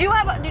 Did you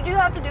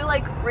have to do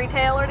like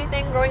retail or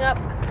anything growing up?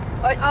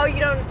 Oh, you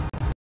don't.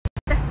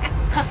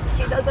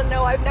 She doesn't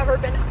know. I've never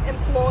been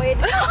employed.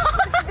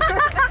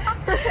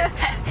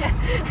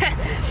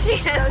 She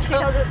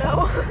doesn't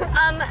know.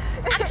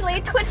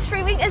 Actually, Twitch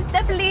streaming is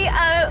definitely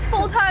a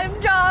full-time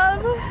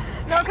job.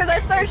 No, because I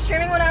started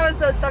streaming when I was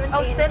 17.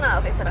 Oh, Cinna.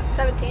 Okay, Cinna.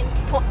 17.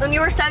 When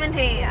you were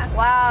 17. Yeah.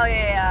 Wow.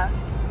 Yeah.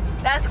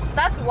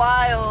 That's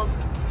wild.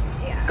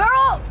 Yeah. Girl.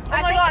 Oh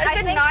my God. It's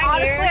been 9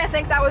 honestly, years. I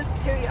think that was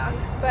too young.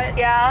 But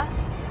Yeah.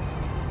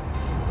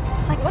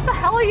 it's like, what the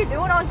hell are you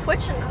doing on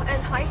Twitch in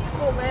high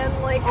school,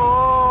 man? Like,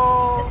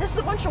 Oh. it's just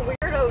a bunch of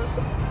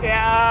weirdos.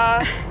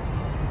 Yeah.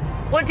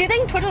 Well, do you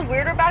think Twitch was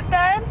weirder back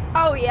then?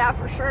 Oh yeah,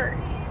 for sure.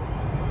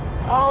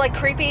 Oh, like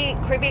creepy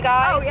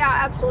guys? Oh yeah,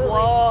 absolutely.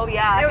 Whoa,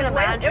 yeah, I It can was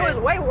imagine. it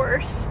was way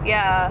worse.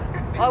 Yeah.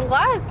 Well, I'm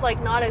glad it's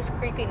like not as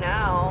creepy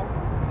now.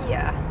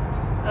 Yeah.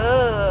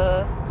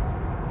 Ugh.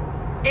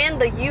 And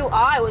the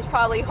UI was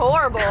probably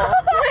horrible.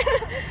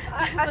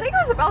 I think it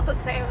was about the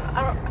same.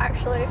 I don't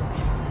actually.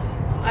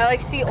 I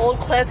like see old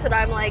clips and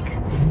I'm like,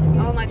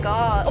 oh my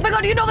god. Oh my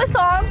god, do you know this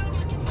song?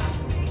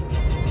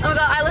 Oh my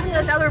god, I listen to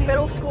this. Another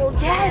middle school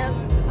jam.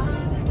 Yes.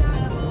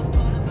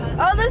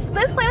 Oh, this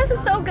playlist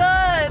is so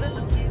good.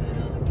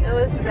 It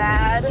was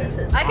bad.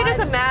 I could just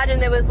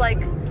imagine it was like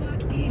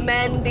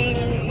men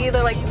being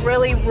either like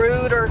really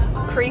rude or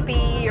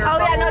creepy or Oh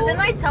yeah, no, both. didn't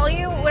I tell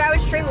you when I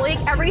was streaming League,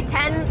 every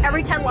 10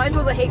 lines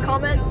was a hate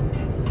comment?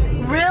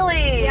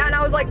 Really? Yeah, and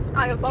I was like,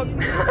 I give a fuck.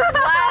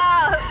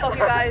 Wow. Fuck you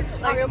guys.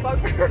 I Like, give a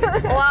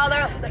fuck. wow,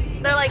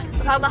 they're like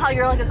talking about how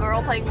you're like a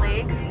girl playing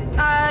League.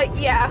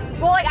 Yeah.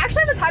 Well, like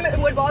actually at the time it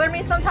would bother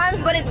me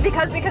sometimes, but it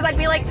because I'd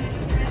be like,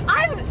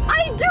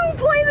 I do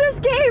play this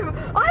game.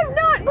 I'm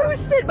not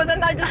boosted, but then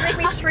that just make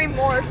me stream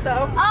more. So.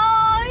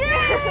 Oh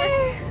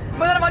yay!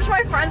 But then a bunch of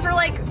my friends were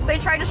like, they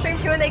tried to stream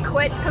too and they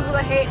quit because of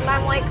the hate, and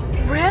I'm like,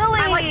 Really?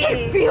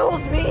 it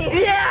feels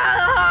me.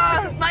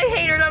 Yeah! My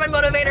haters are my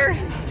motivators.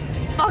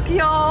 Fuck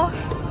y'all.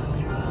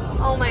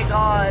 Oh my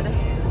god.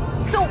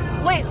 So,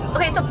 wait,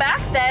 okay, so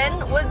back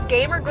then, was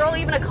Gamer Girl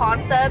even a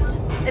concept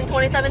in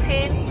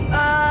 2017?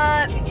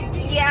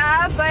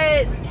 Yeah,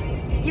 but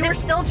you were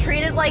still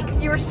treated like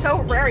you were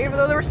so rare, even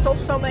though there were still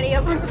so many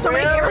of them, so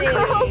many Really?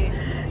 gamer girls.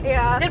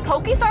 Yeah. Did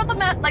Pokey start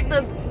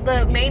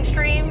the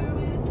mainstream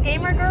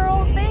Gamer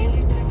Girl thing?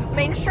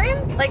 Mainstream?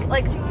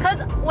 Like,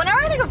 cause whenever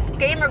I think of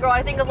Gamer Girl,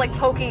 I think of like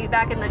Pokey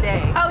back in the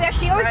day. Oh yeah,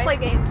 she always Right?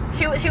 played games.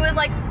 She was she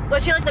like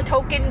the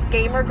token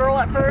gamer girl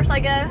at first, I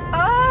guess?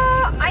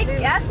 I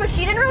guess, but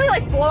she didn't really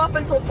like blow up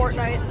until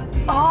Fortnite.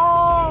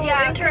 Oh, Yeah,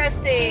 'cause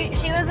interesting.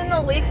 She was in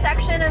the league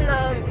section,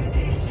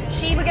 and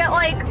she would get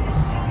like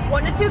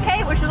 1 to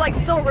 2K, which was like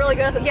still really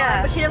good at the time.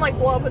 Yeah. But she didn't like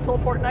blow up until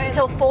Fortnite.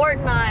 Till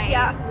Fortnite.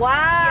 Yeah.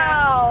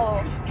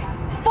 Wow.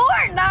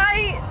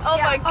 Fortnite! Oh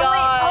my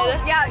god. Oh, wait,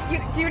 oh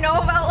yeah. Do you know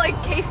about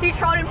like Casey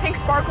Tron and Pink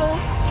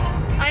Sparkles?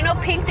 I know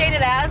Pink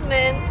dated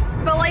Asmon.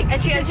 But like,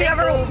 And she had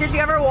did you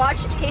ever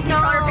watch Casey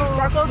Tron or Pink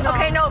Sparkles? No.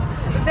 Okay, no,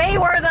 they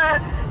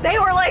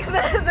were like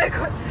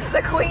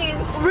the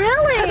queens.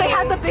 Really? Because they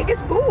had the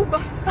biggest boob.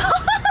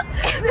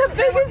 The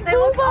biggest They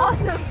looked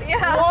awesome.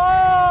 Yeah.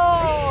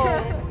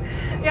 Whoa.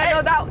 Yeah,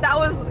 no, that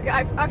was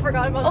I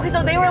forgot about. Okay,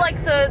 so they were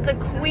like the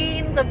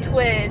queens of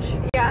Twitch.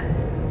 Yeah.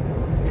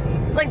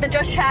 Like the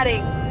just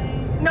chatting.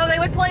 No, they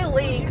would play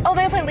League. Oh,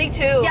 they would play League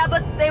too. Yeah,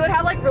 but they would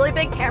have like really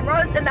big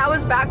cameras, and that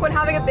was back when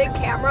having a big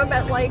camera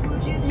meant like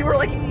you were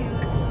like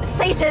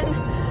Satan.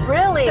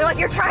 Really? They're like,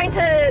 you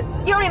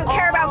don't even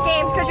care about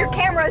games because your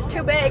camera is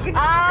too big.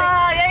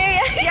 Ah, yeah.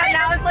 Yeah,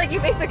 now it's like you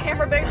make the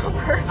camera big on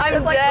purpose. I'm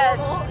It's like dead.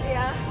 normal.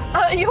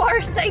 Yeah. You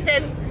are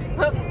Satan.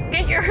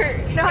 Get your.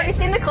 No, have you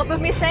seen the clip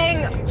of me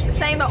saying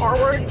the R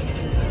word?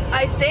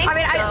 I think. I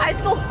mean,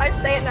 so. I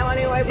say it now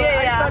anyway, but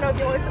I just don't know if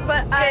you listen.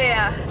 But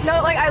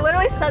no, like I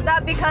literally said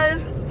that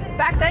because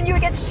back then you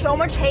would get so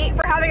much hate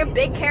for having a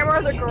big camera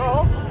as a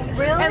girl.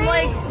 Really? And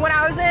like when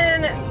I was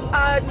in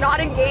not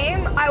in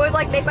game, I would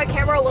like make my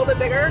camera a little bit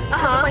bigger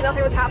because like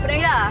nothing was happening.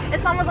 Yeah. And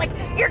someone was like,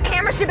 "Your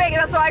camera's too big," and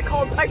that's why I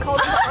called.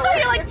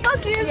 You're like,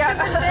 fuck you, Yeah.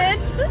 stupid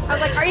bitch. I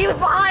was like, "Are you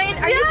blind?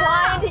 Are you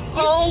blind?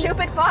 You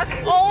stupid fuck."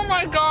 Oh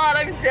my god,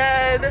 I'm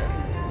dead.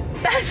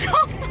 That's so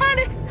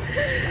funny.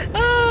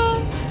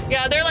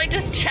 Yeah, they're like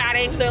just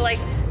chatting. They're like,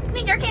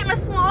 make your camera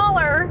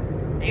smaller.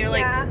 And you're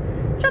like,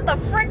 Shut the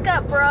frick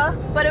up, bruh.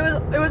 But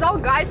it was all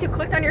guys who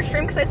clicked on your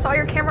stream because they saw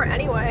your camera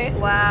anyway.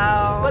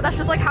 Wow. But that's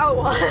just like how it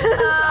was.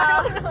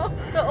 I don't know.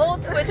 The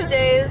old Twitch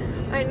days.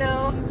 I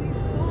know.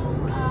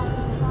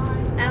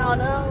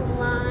 Out of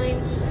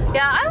line.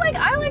 Yeah, I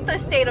like the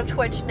state of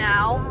Twitch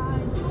now.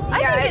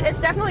 I think it's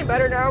definitely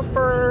better now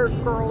for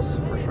girls,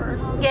 for sure.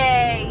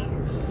 Yay.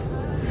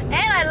 And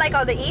I like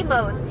all the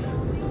emotes.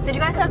 Did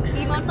you guys have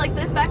emotes like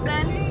this back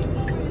then?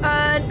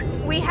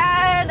 We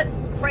had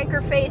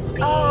Franker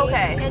Facey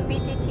and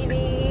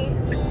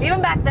BTTV.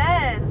 Even back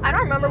then. I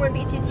don't remember when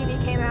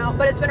BTTV came out,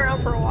 but it's been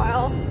around for a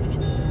while.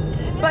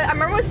 But I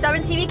remember when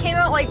 7TV came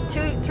out like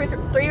 3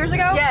 years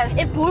ago. Yes.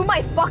 It blew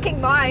my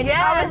fucking mind.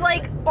 Yes. I was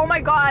like, oh my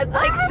god,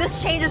 like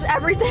this changes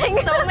everything.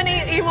 So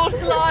many emote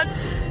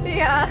slots.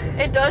 Yeah.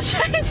 It does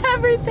change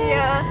everything.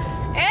 Yeah.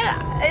 And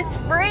it's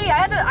free.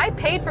 I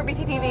paid for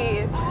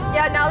BTTV.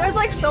 Yeah, now there's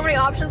like so many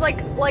options like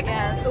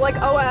Omega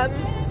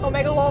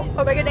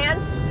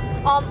Dance.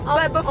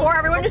 But before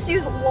everyone just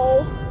used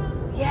LOL.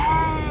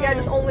 Yeah,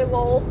 just only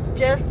LOL.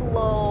 Just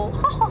LOL.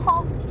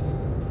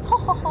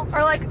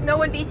 Or like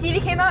when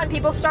BTV came out and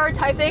people started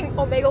typing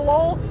Omega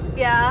LOL.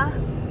 Yeah.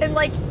 And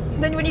like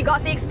then when you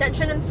got the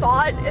extension and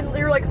saw it and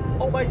you're like,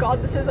 oh my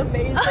god, this is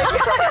amazing.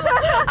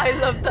 I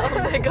love the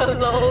Omega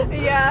LOL.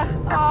 Yeah.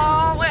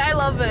 Oh wait, I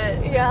love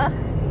it. Yeah.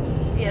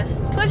 Yes.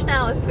 Twitch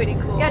now is pretty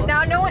cool. Yeah,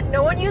 now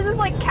no one uses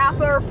like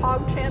Kappa or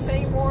PogChamp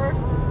anymore.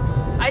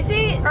 I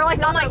see. Or like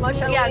not that much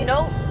at least.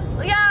 No.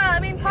 Yeah, I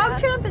mean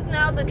PogChamp is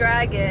now the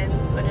dragon,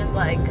 which is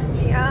like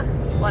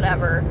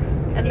whatever.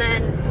 And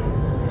then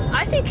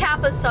I see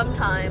Kappa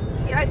sometimes.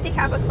 Yeah, I see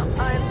Kappa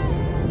sometimes.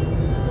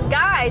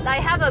 Guys, I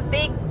have a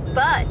big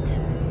butt.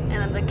 And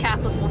then the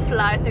Kappas will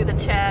fly through the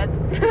chat.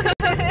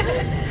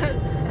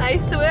 I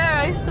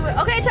swear.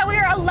 Okay, chat, we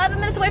are 11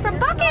 minutes away from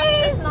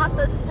Buccees. It's not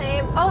the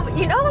same. Oh,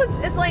 you know,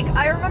 it's like,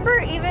 I remember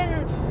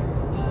even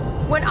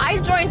when I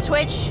joined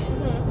Twitch,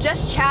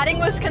 just chatting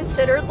was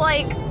considered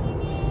like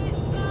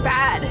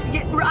bad.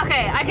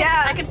 Okay,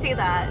 I can see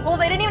that. Well,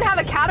 they didn't even have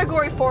a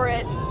category for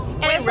it.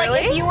 And Wait, it's really?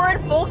 like if you were in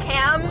full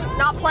cam,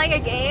 not playing a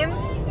game,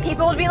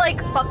 people would be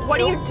like, "Fuck, what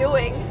are you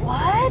doing?"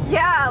 What?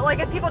 Yeah, like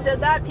if people did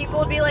that, people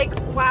would be like,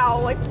 "Wow,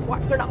 like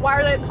why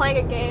are they playing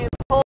a game?"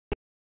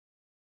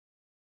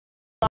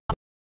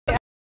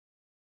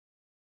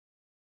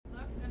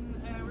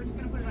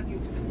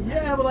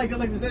 Yeah, but like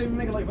does that even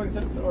make like fucking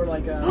sense or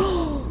like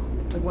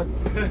like what?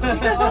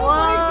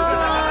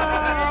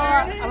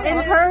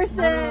 In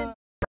person.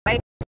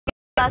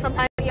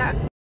 Sometimes. Yeah.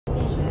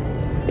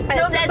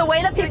 No, the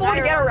way that people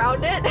would get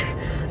around it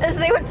is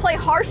they would play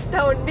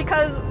Hearthstone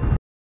because.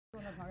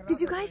 Did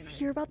you guys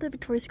hear about the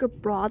Victoria's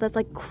Secret bra that's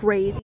like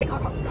crazy?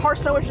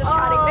 Hearthstone was just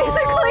chatting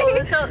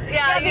basically. So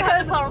yeah, you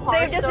because have to put on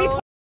they'd just be. You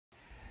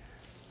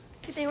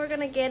think we're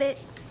gonna get it?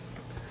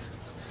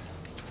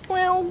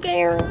 Well,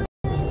 Garen.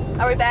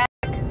 Are we back?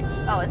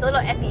 Oh, it's a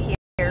little iffy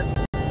here.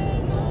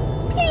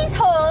 Please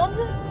hold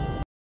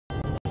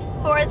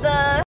for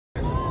the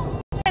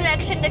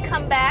connection to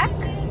come back.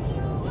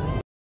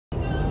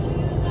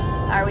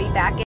 Are we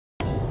back in?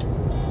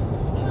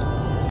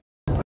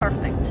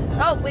 Perfect.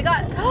 Oh, we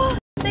got.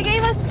 They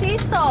gave us sea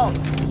salt.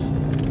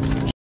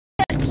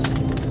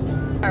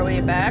 Shit. Are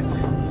we back?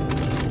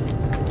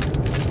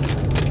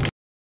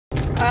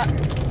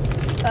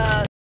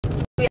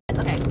 Yes.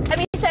 Okay. I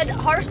mean, you said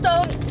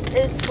Hearthstone was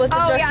the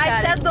just yeah, chatting.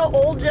 I said the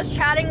old just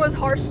chatting was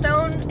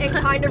Hearthstone and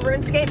kind of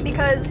RuneScape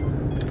because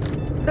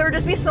there would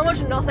just be so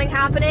much nothing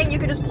happening. You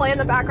could just play in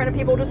the background and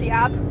people would just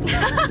yap.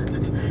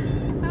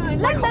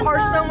 Like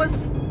Hearthstone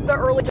was the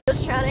early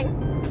just chatting.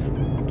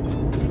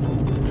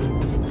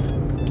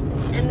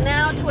 And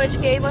now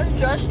Twitch gave us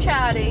just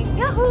chatting.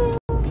 Yahoo!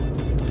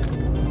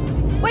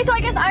 Wait, so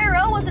I guess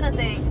IRL wasn't a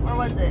thing, or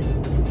was it?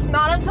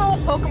 Not until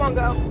Pokemon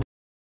Go.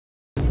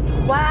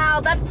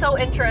 Wow, that's so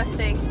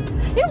interesting.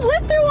 You've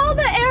lived through all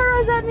the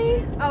eras,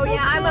 Emmy. Oh so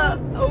yeah, cool. I'm a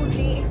OG.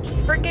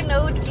 Freaking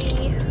OG.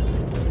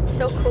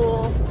 So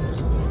cool.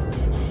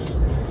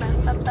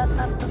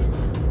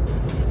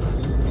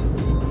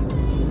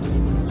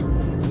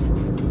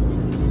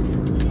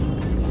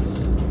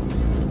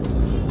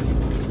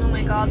 Oh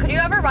my god, could you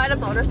ever ride a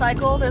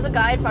motorcycle? There's a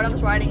guy in front of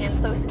us riding it,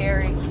 it's so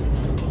scary.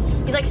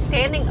 He's like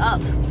standing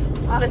up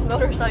on his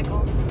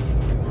motorcycle.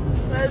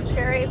 That is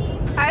scary.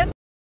 I had a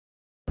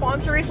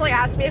sponsor recently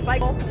asked me if I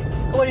go.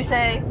 What'd you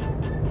say?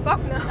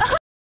 Fuck no.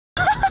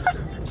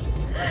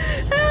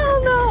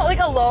 Hell no. Like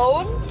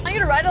alone? Are you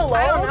gonna ride alone?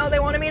 I don't know, they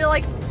wanted me to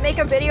like make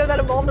a video that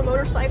involved a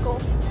motorcycle.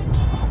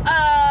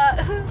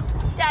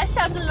 That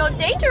sounds a little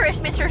dangerous,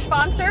 Mr.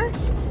 Sponsor.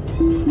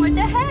 What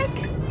the heck?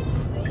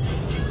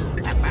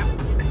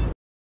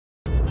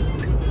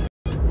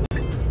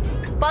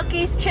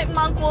 Buccees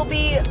Chipmunk will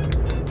be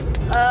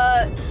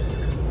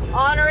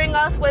honoring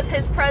us with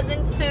his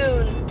presence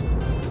soon.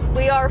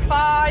 We are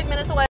 5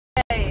 minutes away.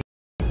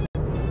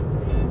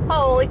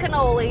 Holy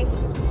cannoli.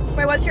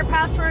 Wait, what's your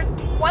password?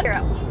 1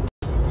 0.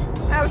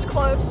 I was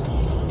close.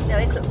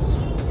 Very close.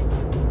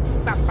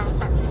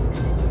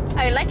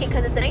 I like it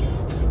because it's a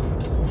nice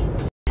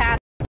pad.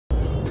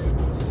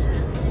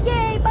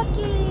 Yay,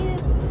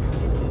 Buccees!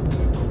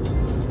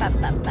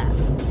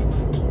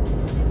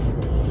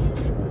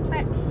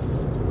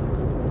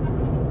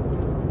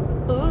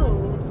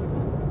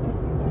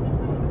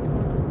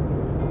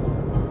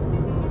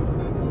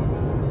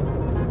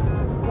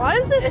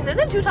 is this? This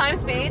isn't 2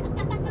 times speed.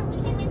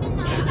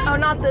 Oh,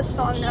 not this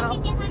song,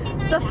 no.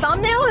 The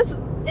thumbnail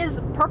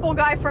is Purple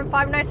Guy from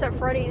Five Nights at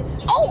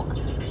Freddy's. Oh!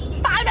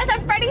 Five Nights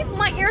at Freddy's?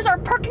 My ears are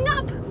perking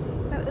up.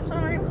 Oh, this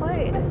one already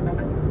played.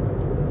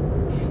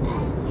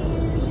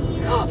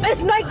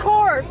 It's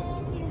Nightcore!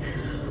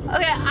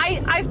 Okay,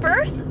 I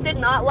first did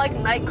not like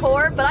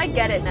Nightcore, but I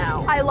get it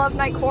now. I love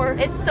Nightcore.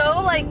 It's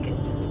so, like,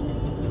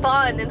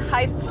 fun and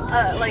hype,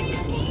 like,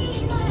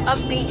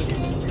 upbeat.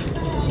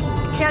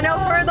 Yeah, no,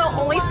 for the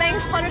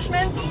OnlyFans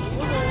punishments,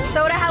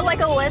 Soda had like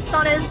a list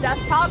on his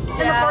desktop,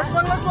 and the first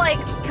one was like,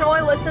 can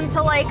only listen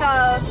to like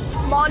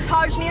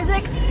montage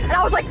music, and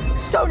I was like,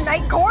 so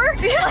Nightcore?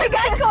 Like,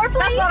 Nightcore, please?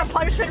 That's not a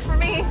punishment for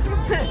me.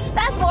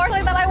 That's more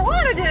like that I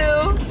want to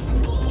do.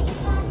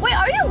 Wait,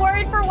 are you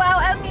worried for WoW,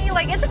 Emmy?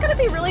 Like, is it gonna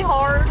be really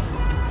hard?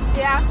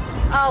 Yeah.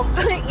 Oh,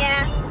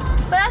 yeah.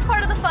 But that's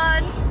part of the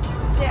fun.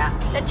 Yeah.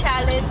 The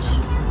challenge.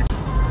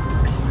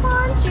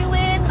 Want you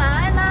in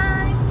my life.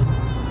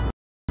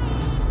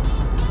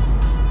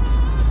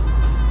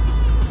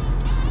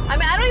 I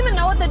mean, I don't even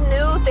know what the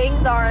new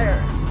things are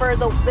for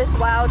this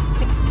WoW.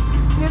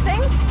 New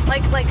things?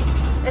 Like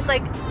it's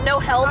like no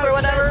help or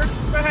whatever.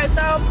 Okay,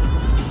 so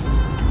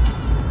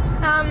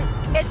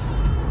it's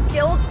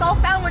guild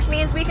self-bound, which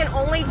means we can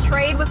only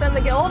trade within the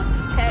guild.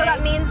 Okay. So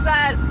that means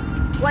that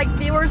like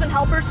viewers and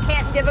helpers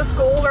can't give us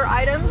gold or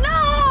items.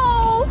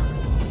 No.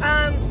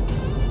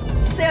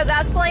 So yeah,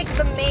 that's like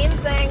the main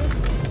thing.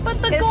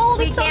 But the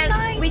gold is so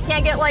nice. We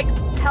can't get like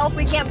help.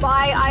 We can't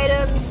buy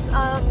items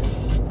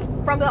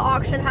from the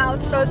auction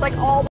house. So it's like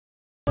all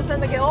within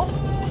the guild.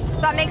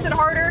 So that makes it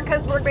harder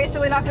because we're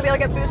basically not gonna be able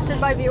to get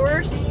boosted by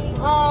viewers.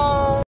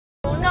 Oh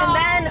no. And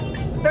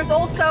then there's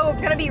also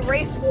gonna be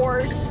race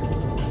wars.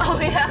 Oh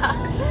yeah.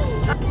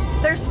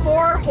 There's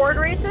 4 horde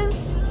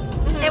races,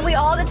 and we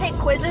all have to take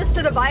quizzes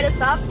to divide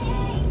us up.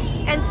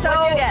 And so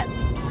what do you get?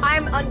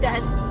 I'm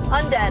undead.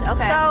 Undead.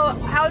 Okay. So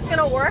how it's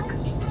gonna work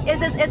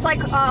is it's like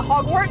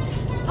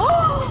Hogwarts.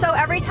 So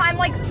every time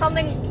like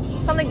something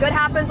good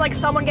happens, like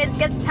someone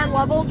gets 10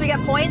 levels, we get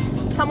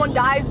points. Someone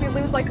dies, we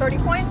lose like 30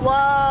 points.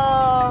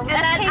 Whoa. And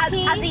then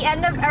at the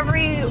end of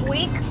every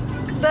week,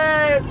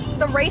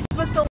 the race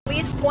with the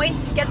least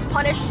points gets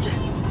punished.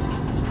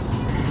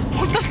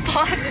 What the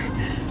fuck?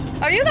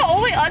 Are you the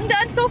only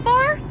undead so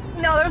far?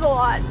 No, there's a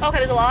lot. Okay,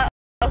 there's a lot.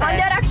 Okay.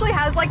 Undead actually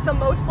has like the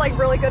most like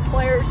really good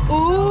players.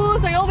 Ooh,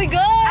 so you'll be good.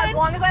 As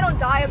long as I don't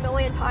die a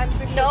million times,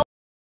 we should no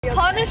be okay.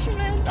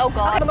 punishment. Oh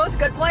god. The most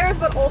good players,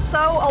 but also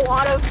a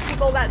lot of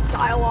people that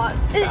die a lot.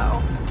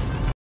 So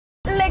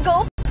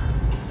Lego.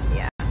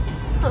 yeah.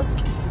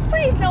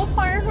 Please no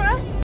punishment.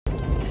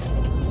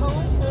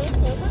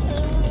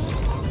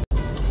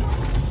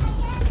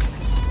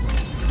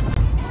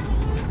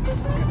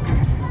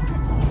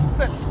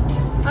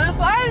 I'm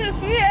excited to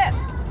see it.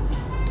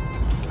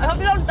 I hope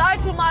you don't die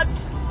too much.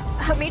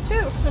 Me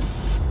too.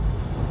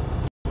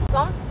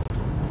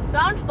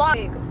 Sounds fun.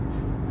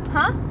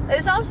 Huh?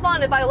 It sounds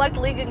fun if I liked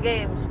League and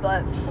games,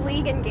 but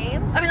League and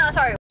games? I mean, no,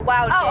 sorry,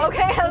 WoW. Oh,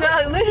 games. okay.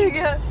 No, League.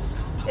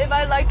 If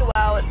I liked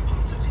WoW,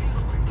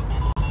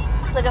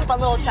 like a fun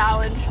little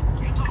challenge.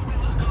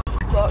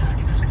 But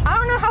I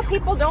don't know how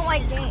people don't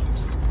like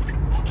games.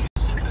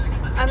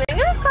 I mean,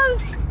 it's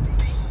because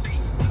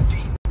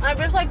I'm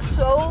just like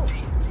so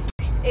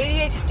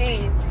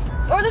ADHD.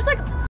 Or there's like,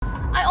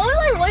 I only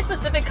like really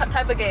specific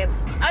type of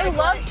games. I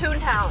love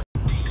Toontown.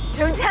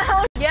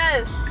 Toontown?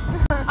 Yes.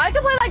 I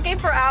could play that game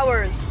for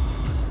hours.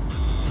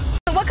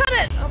 So what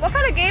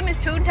kind of game is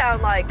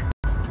Toontown like?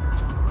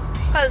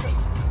 Cause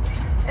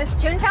is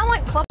Toontown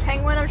like Club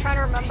Penguin? I'm trying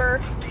to remember.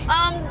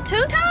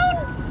 Toontown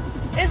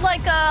is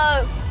like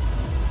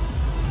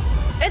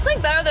it's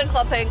like better than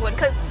Club Penguin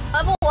because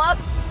level up,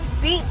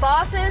 beat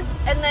bosses,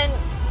 and then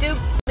do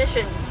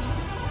missions.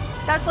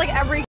 That's like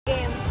every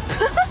game.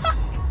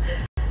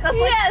 That's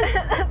like,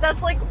 yes.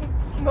 That's like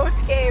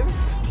most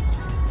games.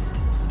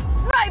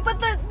 Right, but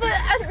the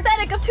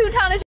aesthetic of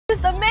Toontown is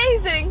just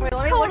amazing. Wait,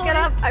 let me look it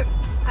up. I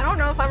don't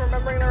know if I'm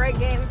remembering the right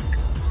game.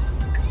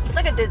 It's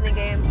like a Disney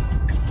game.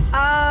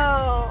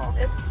 Oh.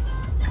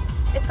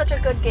 It's such a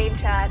good game,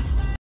 chat.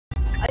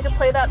 I could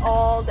play that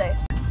all day.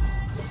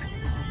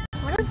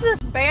 What is this?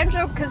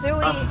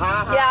 Banjo-Kazooie?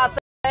 Yeah,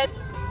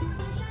 but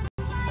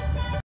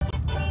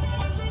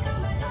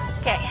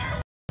okay.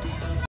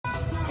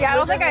 Yeah, I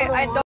don't think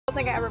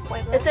I ever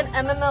played this. It's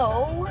an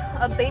MMO,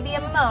 a baby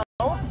MMO.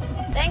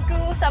 Thank you,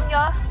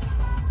 Samya.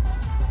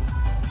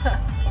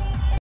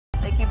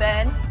 Thank you,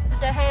 Ben. What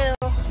the hell?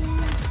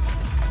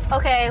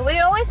 Okay, we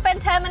can only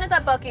spend 10 minutes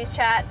at Bucky's,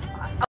 chat.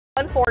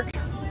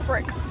 Unfortunate.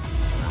 Frick.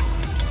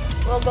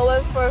 We'll go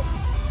in for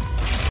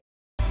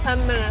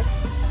 10 minutes.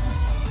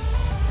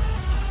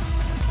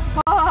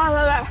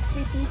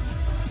 Sleepy.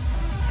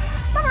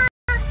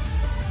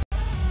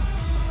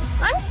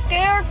 I'm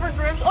scared for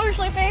Grips. Oh, you're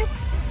sleeping?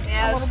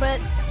 Yeah. A little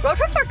bit. Road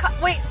trips are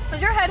wait, does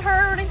your head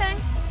hurt or anything?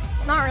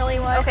 Not really,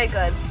 what? Okay,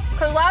 good.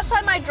 Because last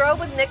time I drove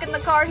with Nick in the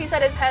car, he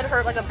said his head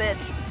hurt like a bitch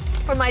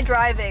from my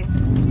driving.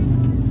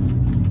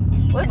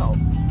 What?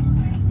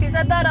 He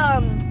said that,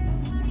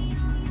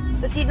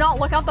 Does he not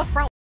look out the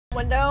front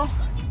window?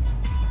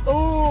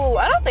 Ooh,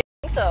 I don't think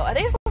so. I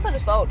think it's supposed to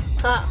just vote.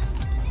 Huh.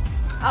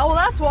 Oh, well,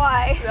 that's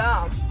why.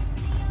 Yeah.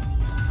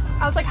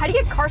 I was like, how do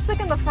you get car sick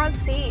in the front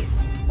seat?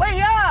 Wait,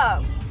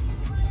 yeah.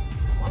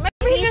 Well,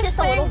 maybe he's just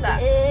a little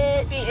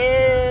bitch. He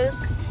is.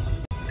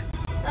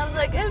 I was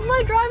like, is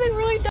my driving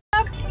really dumb?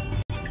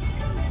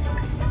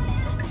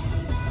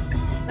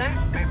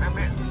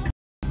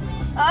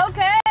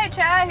 Okay,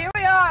 Chad, here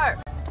we are.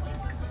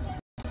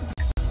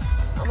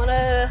 I'm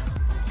gonna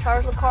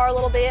charge the car a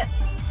little bit.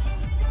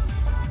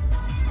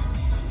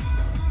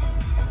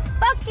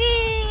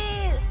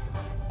 Bucky's!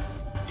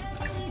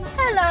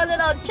 Hello,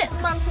 little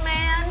chipmunk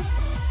man.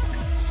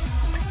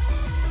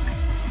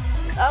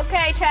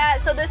 Okay,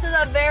 Chad, so this is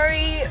a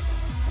very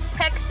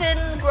Texan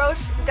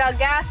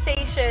gas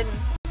station.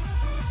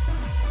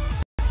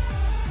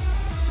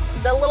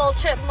 The little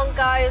chipmunk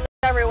guy is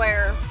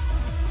everywhere.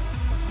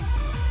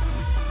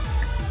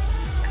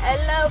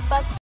 Hello,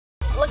 Buck.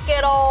 Look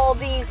at all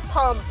these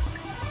pumps.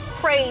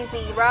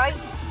 Crazy, right?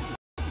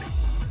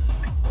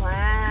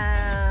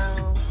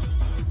 Wow.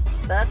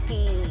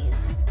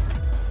 Bucky's.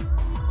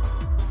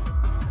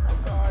 Oh,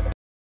 God.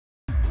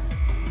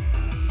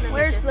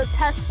 Where's the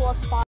Tesla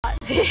spot?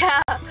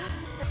 Yeah.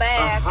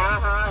 Back.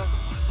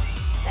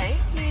 Thank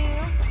you.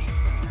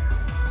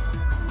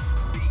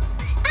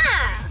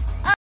 Ah!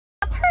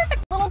 A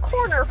perfect little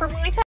corner for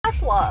my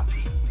Tesla.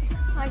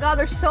 Oh my God,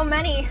 there's so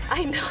many.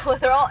 I know,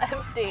 they're all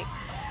empty. Wait,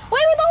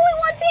 we're the only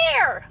ones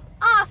here!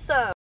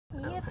 Awesome!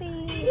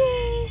 Yippee.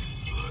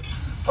 Yes.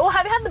 Oh,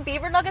 have you had the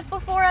beaver nuggets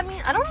before? I mean,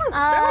 I don't know.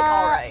 They're like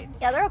alright.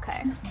 Yeah, they're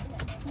okay.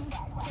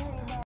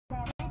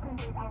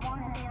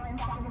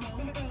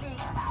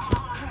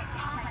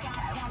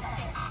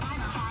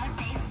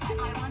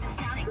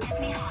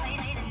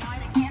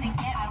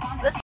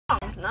 This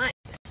song's nice.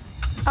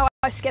 Oh,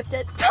 I skipped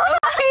it. That's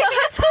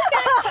okay.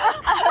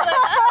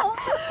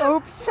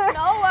 Oops.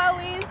 No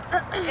worries.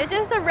 It's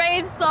just a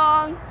rave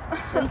song.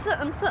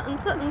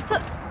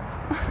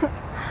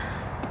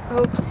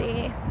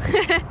 Oopsie.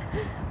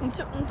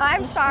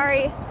 I'm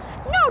sorry.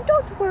 No,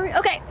 don't worry.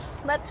 Okay,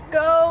 let's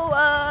go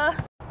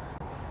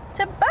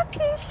to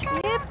Bucky's.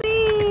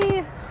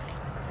 Yippee.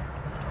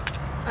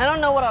 I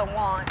don't know what I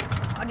want.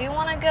 Do you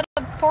want to get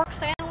a pork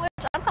sandwich?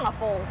 I'm kind of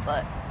full,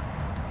 but...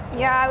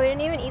 Yeah, we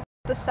didn't even eat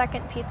the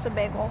second pizza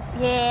bagel.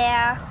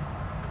 Yeah.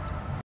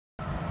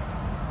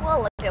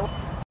 Well, let's go.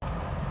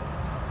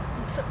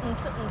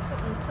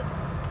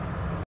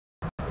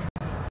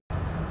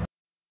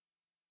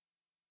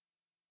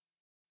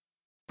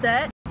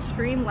 Set,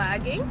 stream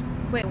lagging.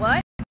 Wait,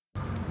 what?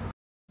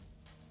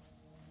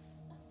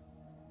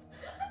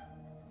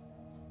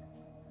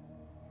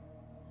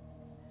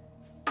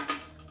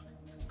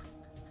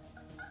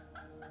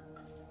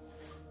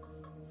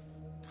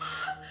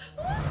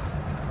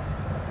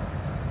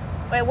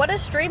 Wait, what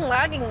does stream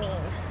lagging mean?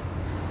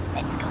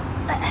 Let's go.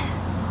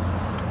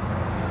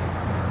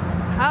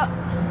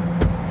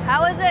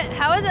 How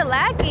is it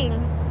lagging?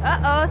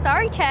 Uh-oh,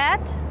 sorry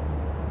chat.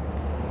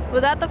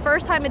 Was that the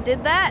first time it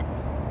did that?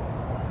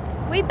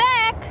 We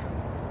back.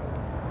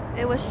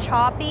 It was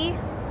choppy.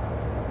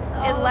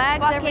 It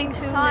lags every 2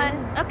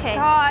 minutes. Okay.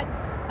 God.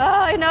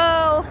 Oh, I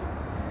know.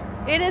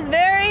 It is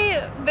very,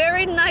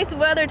 very nice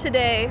weather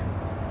today.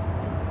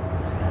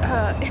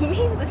 It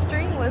means the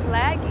stream was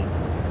lagging.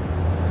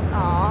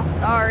 Aw,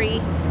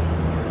 sorry.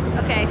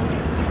 Okay,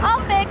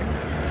 all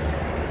fixed.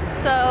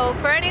 So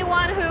for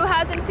anyone who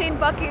hasn't seen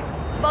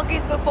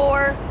Bucky's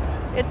before,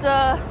 it's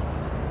a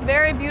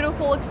very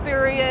beautiful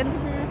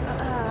experience.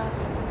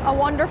 A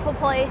wonderful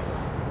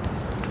place.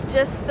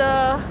 Just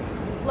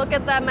look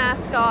at that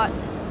mascot.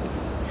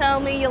 Tell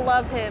me you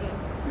love him.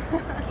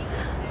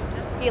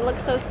 He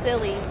looks so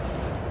silly.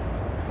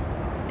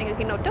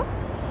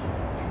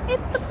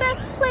 It's the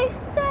best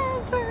place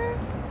ever.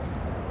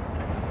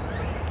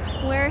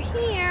 We're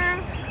here.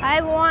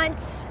 I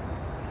want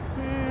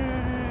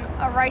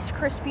a Rice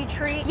Krispie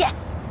treat.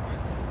 Yes.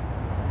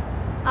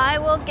 I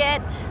will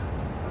get.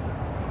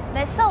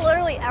 They sell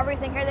literally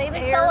everything here. They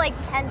even sell like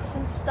tents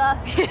and stuff.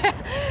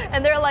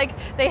 And they're like,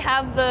 they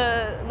have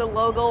the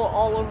logo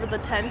all over the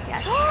tent.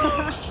 Yes.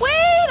 Wait,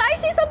 I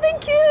see something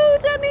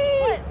cute,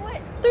 Emmy.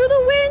 What? Through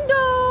the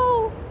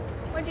window.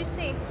 What'd you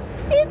see?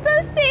 It's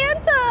a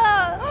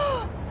Santa.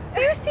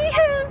 Do you see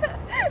him?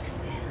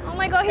 Oh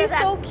my God, he's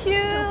so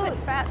cute. Stupid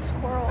fat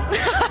squirrel.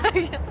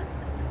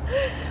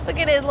 Look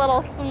at his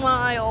little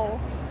smile.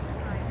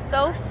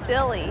 So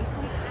silly.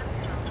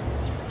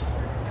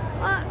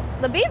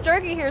 The beef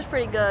jerky here is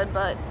pretty good,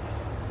 but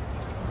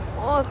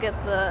let's get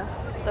the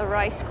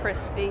Rice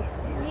Krispie.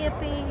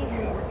 Yippee.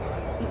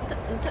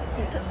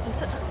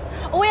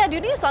 Oh yeah, do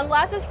you need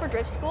sunglasses for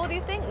drift school, do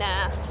you think?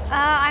 Nah.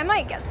 I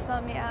might get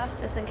some, yeah.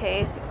 Just in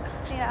case.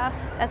 Yeah.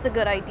 That's a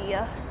good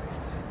idea.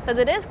 Because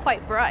it is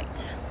quite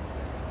bright.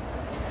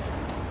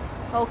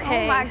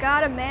 Okay. Oh my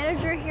God, a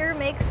manager here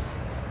makes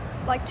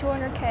like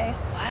 200K.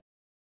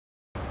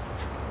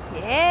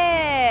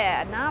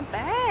 Yeah, not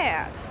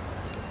bad.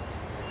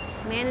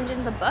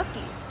 Managing the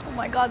Bucky's. Oh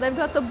my God, they've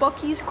got the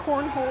Bucky's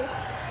cornhole.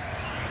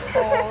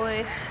 Holy.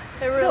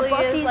 It really the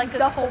Bucky's is like a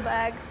duffel cult.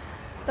 bag.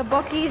 The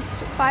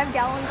BUCEES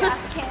 5-gallon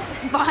gas can.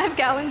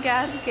 5-gallon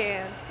gas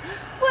can.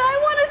 But I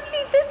want to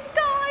see this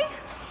guy.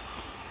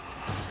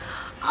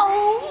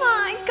 Oh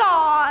my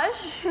gosh.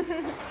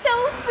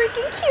 So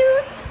freaking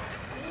cute.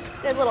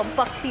 Their little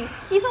buck teeth.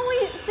 He's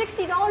only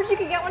 $60. You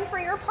could get one for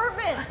your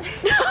apartment.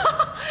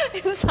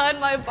 Inside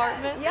my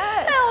apartment?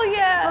 Yes. Hell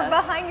yeah. Or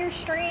behind your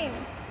stream.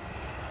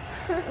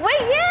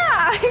 Wait,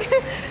 yeah.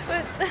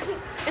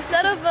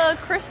 Instead of a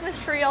Christmas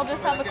tree, I'll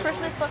just have a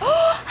Christmas.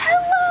 Oh,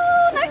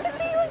 hello. Nice to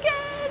see you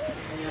again.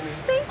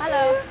 Thank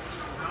you.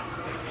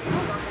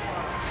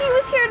 He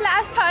was here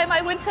last time.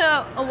 I went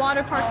to a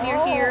water park near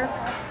here.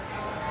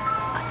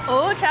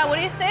 Oh, Chad, what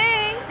do you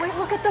think? Wait,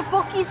 look at the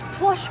BUCEES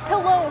plush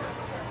pillow.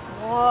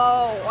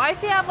 Whoa, why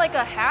does he have like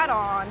a hat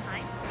on?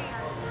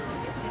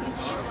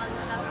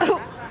 Oh,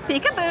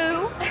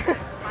 peekaboo.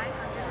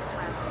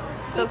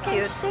 So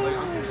cute.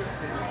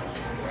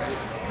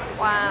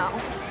 Wow,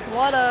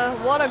 what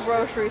a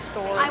grocery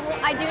store.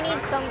 I do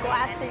need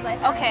sunglasses, I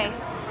think. Okay.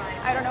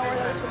 I don't know where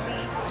those would be.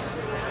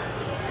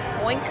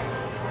 Boink.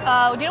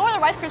 Do you know where the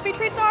Rice Krispie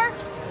treats are?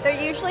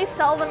 They usually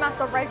sell them at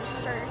the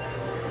register.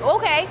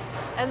 Okay.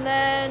 And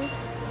then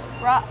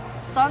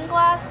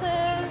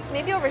sunglasses,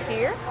 maybe over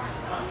here.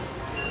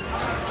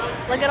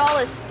 Look at all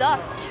this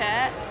stuff,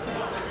 chat.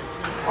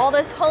 All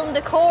this home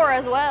decor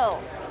as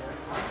well.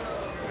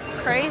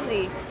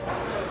 Crazy.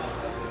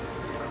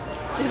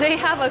 Do they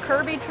have a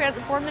Kirby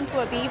transformed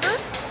into a beaver?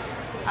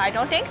 I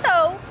don't think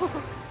so.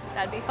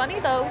 That'd be funny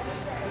though.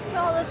 Look at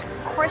all this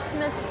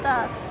Christmas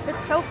stuff.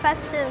 It's so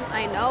festive.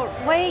 I know.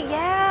 Wait,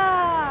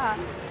 yeah.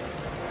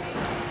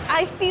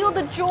 I feel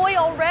the joy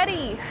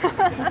already.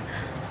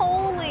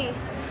 Holy.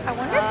 I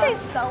wonder if they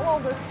sell all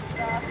this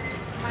stuff.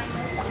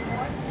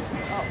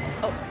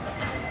 Oh.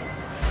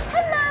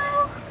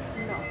 Hello.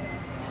 No.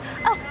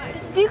 Oh,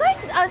 do you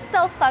guys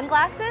sell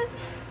sunglasses?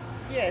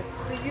 Yes.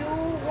 Do you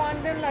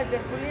want them like the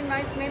really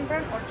nice name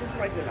brand or just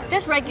regular?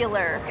 Just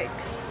regular. Okay.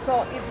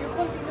 So if you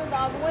continue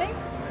that way,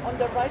 on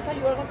the right side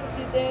you are going to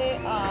see the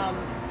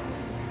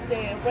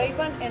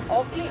Ray-Ban and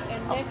Oakley,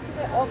 and next to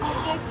the Oakley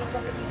case is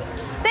going to be the.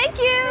 Thank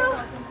you.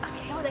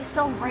 Okay. Oh, they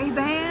sell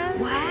Ray-Bans.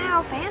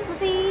 Wow,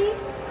 fancy.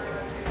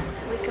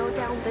 We go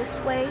down this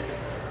way.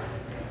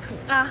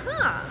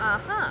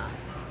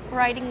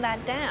 Writing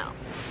that down.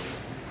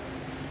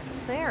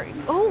 Very.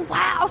 Oh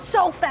wow,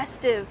 so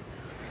festive.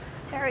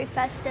 Very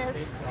festive.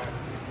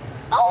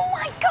 Oh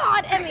my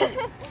God, Emmy!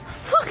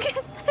 Look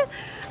at this.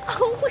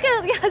 Oh, look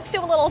at his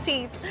stupid little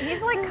teeth.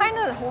 He's like kind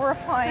of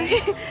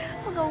horrifying.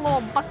 Look at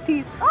little buck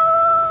teeth.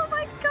 Oh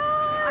my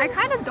God! I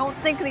kind of don't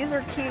think these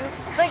are cute.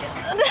 Like,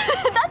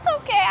 that's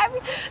okay. I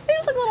mean, they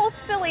just look a little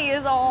silly,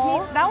 is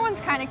all. That one's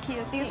kind of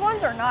cute. These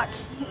ones are not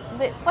cute.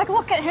 Like,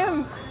 look at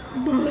him.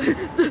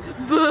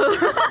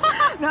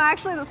 No,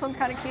 actually, this one's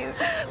kind of cute.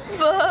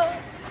 I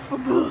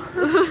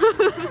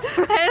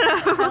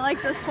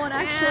like this one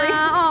actually.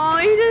 Oh,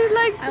 you just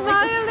like I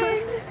like this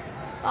smiling.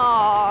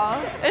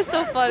 Aw, it's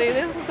so funny.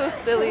 This is so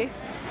silly.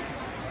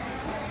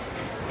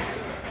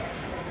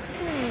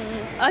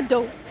 I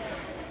don't.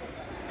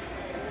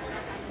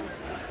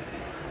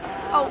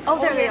 Oh,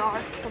 there they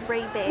are. The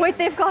Ray-Ban. Wait,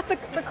 they've got the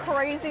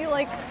crazy,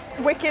 like,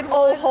 wicked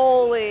Oh, ones.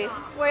 holy.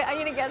 Wait, I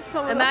need to get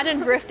some of Imagine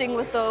those. drifting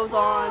with those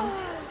on.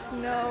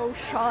 No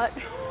shot.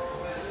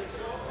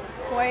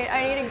 Wait,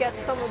 I need to get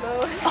some of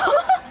those.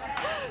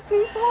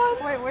 These ones?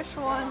 Wait, which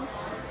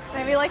ones?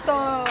 Maybe like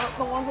the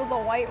ones with the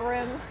white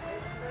rim.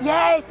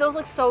 Yes, those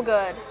look so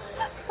good.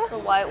 The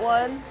white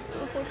ones.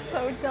 Those look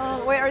so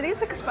dumb. Wait, are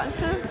these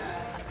expensive?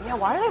 Yeah,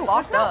 why are they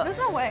locked up? There's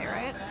no way,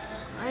 right?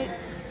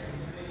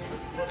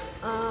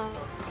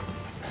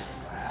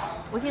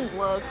 We can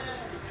look.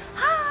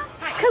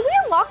 Hi. Could we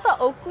unlock the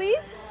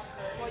Oakleys?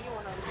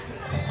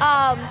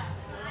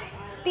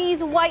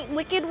 These white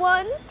wicked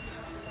ones.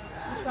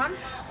 Which one?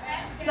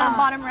 The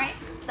bottom right?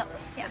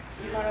 Yeah.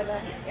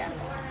 Yeah.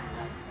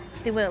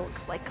 See what it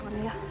looks like on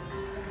you.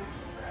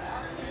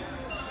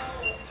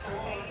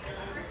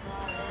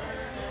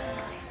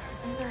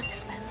 They're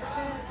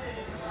expensive.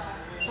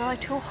 They're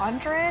like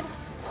 200.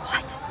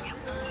 What?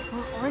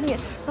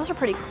 Those are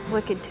pretty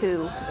wicked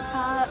too.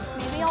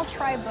 Maybe I'll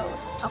try both.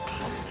 Okay.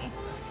 We'll see.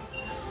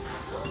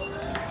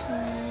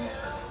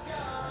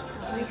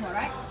 This one,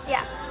 right?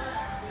 Yeah.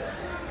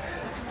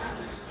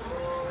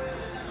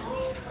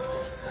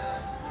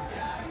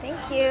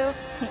 Thank you.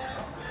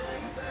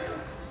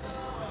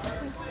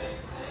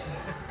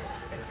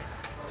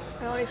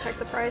 I always check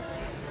the price.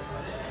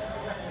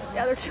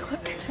 Yeah, they're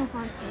 200.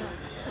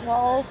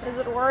 Well, is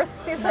it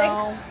worth, do you think?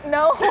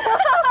 No.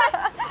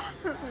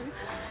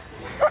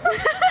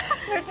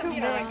 They're too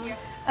big.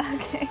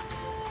 Okay.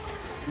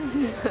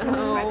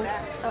 No.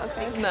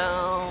 Okay.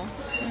 No.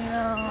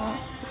 No.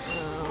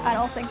 I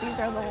don't think these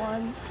are the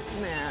ones.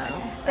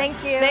 No.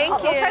 Thank you. Thank I'll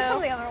try you. some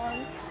of the other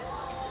ones.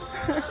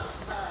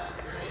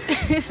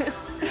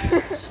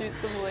 Shoot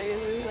some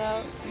lasers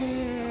out.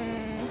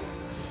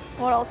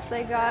 What else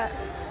they got?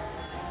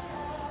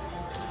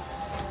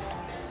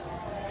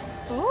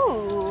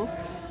 Ooh.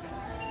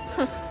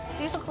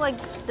 These look like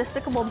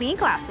Despicable Me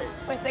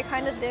glasses. Wait, they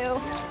kind of do.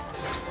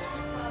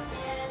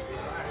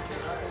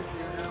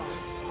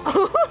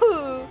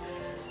 Ooh.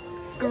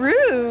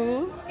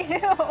 Gru.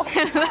 Ew.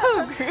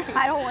 Hello, Gru.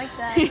 I don't like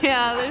that.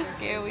 Yeah, they're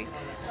scary.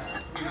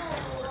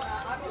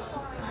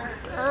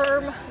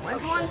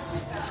 Which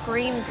one's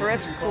Scream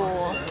Drift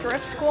School?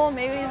 Drift School,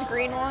 maybe these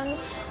green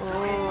ones.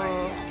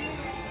 Ooh.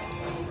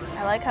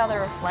 I like how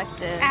they're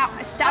reflective. Ow,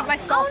 I stabbed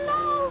myself. Oh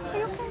no, are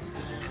you okay?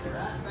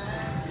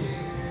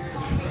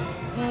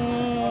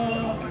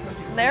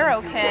 They're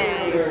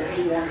okay.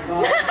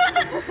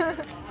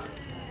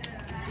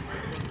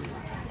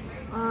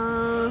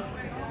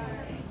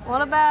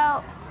 What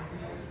about?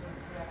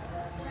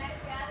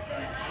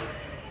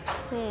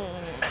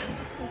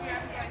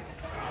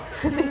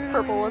 These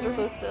purple ones are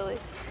so silly.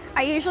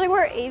 I usually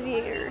wear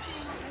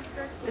aviators.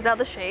 Is that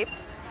the shape?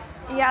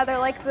 Yeah, they're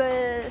like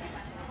the...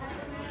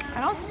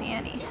 I don't see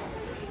any.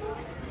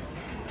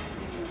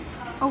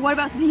 Oh, what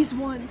about these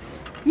ones?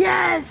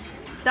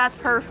 Yes! That's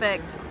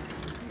perfect.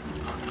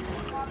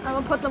 I'm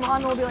gonna put them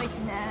on and we'll be like,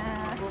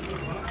 nah.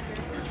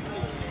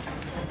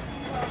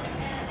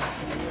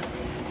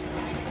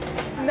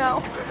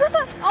 No.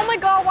 Oh my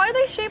god, why are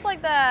they shaped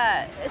like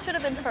that? It should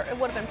have been, it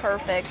would have been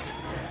perfect.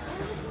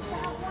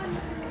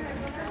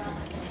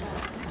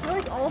 I feel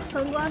like all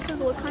sunglasses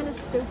look kind of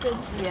stupid.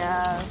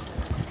 Yeah.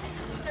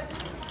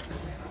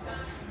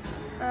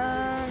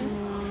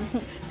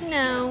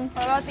 No.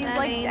 What about these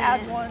like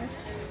dad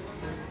ones?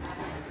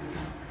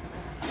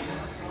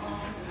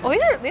 Oh,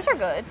 these are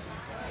good.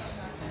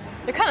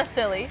 They're kind of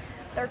silly.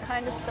 They're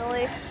kind of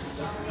silly.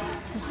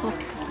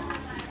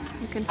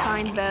 You can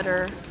find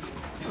better.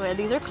 Okay,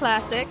 these are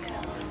classic.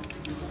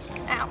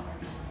 Ow.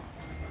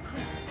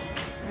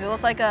 You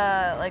look like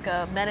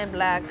a Men in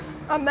Black.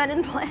 A Men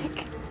in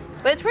Black.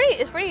 But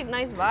it's pretty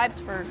nice vibes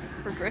for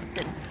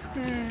drifting.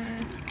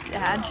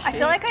 Dad I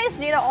feel like I just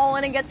need to all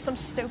in and get some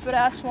stupid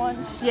ass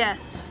ones.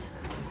 Yes.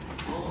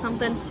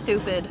 Something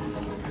stupid.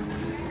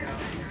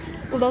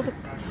 Well, those are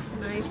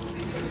nice.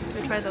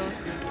 Let me try those.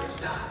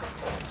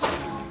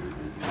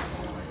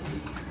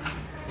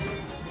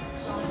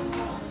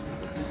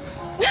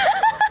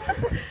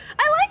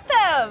 I like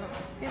them.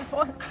 These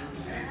ones.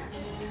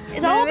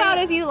 It's all about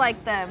if you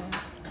like them.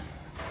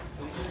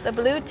 The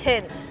blue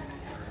tint.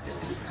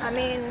 I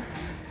mean,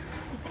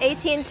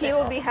 AT&T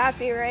will be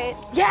happy, right?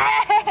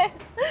 Yes!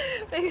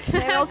 Exactly.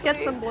 Maybe let's get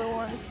some blue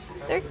ones.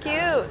 They're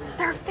cute.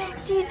 They're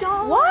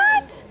 $50.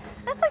 What?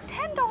 That's like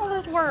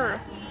 $10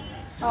 worth.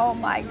 Oh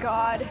my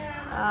god.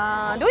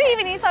 Do we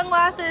even need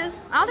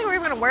sunglasses? I don't think we're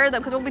even gonna wear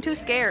them because we'll be too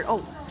scared.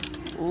 Oh.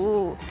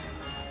 Ooh.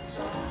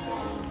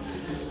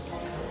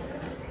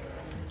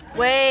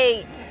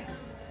 Wait.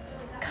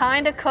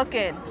 Kinda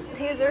cooking.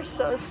 These are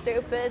so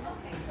stupid.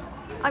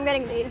 I'm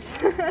getting these.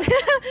 Yay!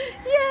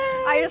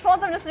 I just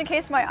want them just in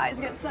case my eyes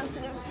get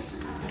sensitive.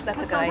 That's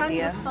a good Sometimes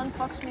idea. the sun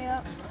fucks me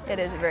up. It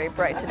is very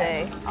bright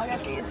today. I'll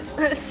get these.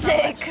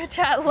 Sick.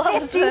 Chat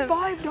loves them.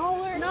 $55.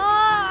 No!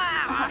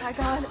 Oh my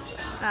god.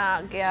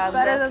 Oh god.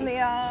 Better than the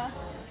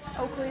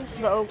Oakleys.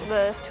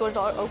 The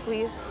 $200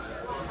 Oakleys.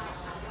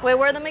 Wait,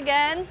 wear them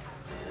again?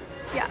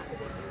 Yeah.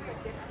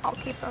 I'll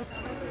keep them.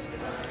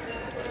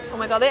 Oh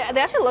my god, they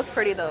actually look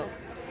pretty though.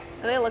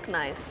 They look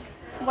nice.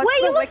 What's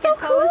Wait, the you look Wicked so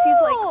pose?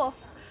 cool. He's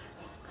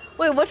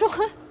Wait, which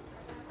one?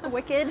 like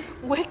Wicked.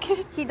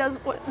 Wicked? He does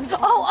what?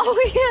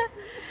 Oh yeah.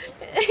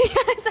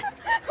 Yes.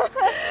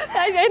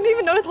 I didn't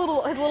even notice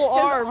his little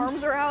arms.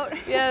 His arms are out.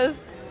 Yes.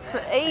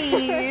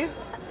 Hey.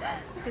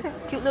 His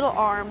cute little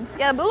arms.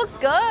 Yeah, the blue looks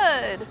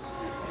good.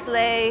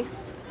 Slay.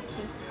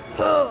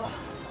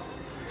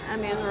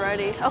 Emmy's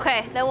ready.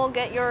 Okay, then we'll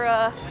get your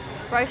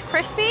Rice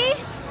Krispie.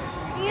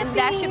 And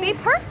that should be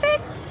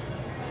perfect.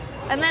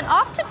 And then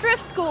off to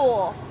drift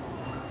school.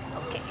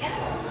 Okay.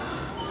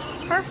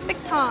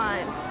 Perfect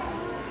time.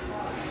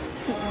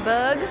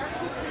 Bug.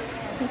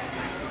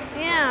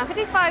 Yeah,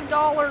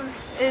 $55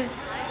 is...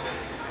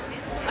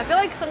 I feel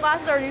like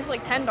sunglasses are usually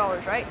like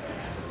 $10, right?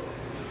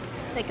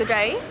 Thank you,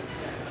 Jay.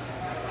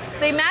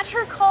 They match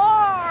her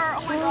car.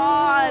 Oh my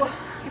god.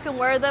 You can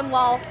wear them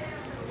while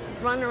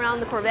running around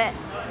the Corvette.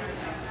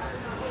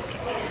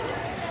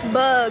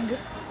 Bug.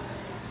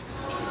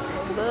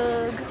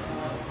 Bug.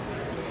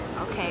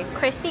 Okay,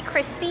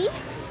 crispy.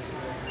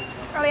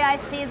 Oh yeah, I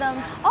see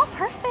them. Oh,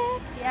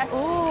 perfect. Yes.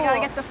 Ooh. You gotta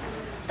get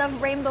the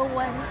rainbow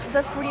ones,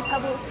 the Fruity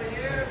Pebbles.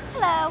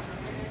 Hello.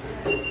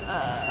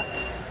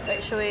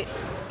 Wait, should we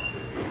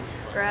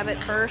grab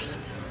it first?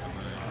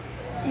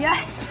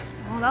 Yes.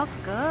 Oh, that looks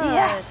good.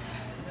 Yes.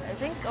 I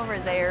think over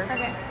there.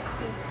 Okay.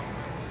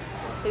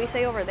 Did you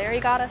say over there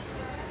you got us?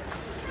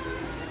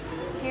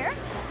 Here?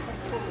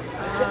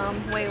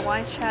 Wait,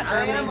 why is chat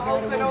I am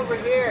open over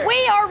here.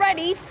 We are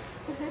ready.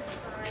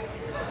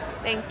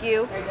 Thank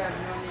you.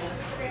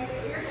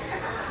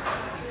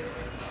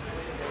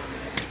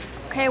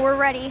 Okay, we're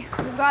ready.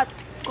 We've got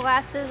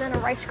glasses and a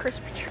Rice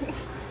Krispie treat.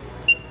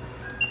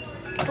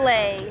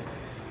 Slay.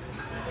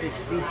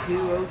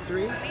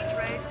 6203. Sweet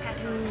Rose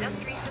Petal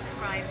just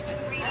resubscribed for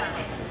 3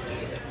 months.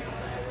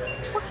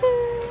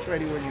 Woohoo.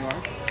 Ready when you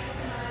are.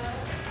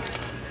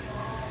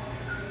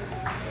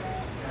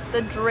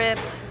 The drip.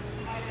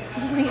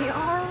 We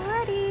are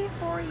ready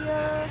for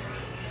you.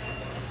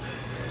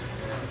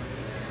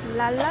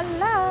 La la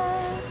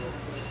la.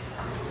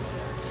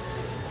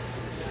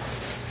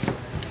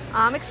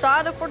 I'm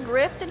excited for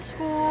drifting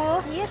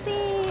school.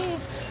 Yippee.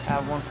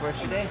 Have one for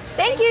us today.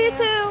 Thank you, you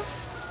too.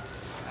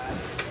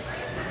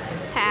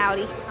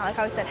 Howdy. I like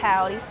how he said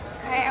howdy.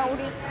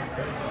 Howdy.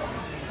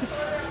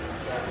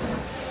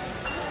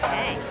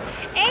 Okay.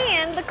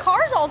 And the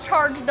car's all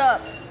charged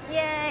up.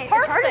 Yay.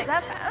 Perfect. It charges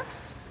that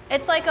fast?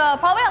 It's like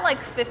probably at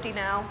like 50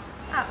 now.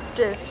 Oh.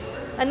 Just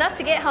enough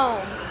to get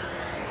home.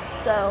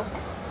 So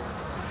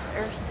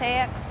there's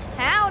Tex.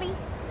 Howdy.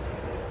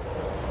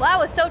 Well, that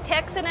was so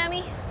Texan,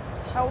 Emmy.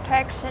 So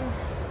Texan.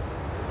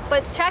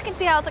 But check and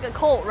see how it's like a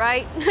cult,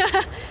 right?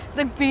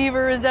 The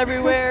beaver is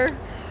everywhere.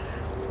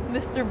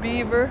 Mr.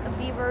 Beaver. The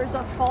beaver is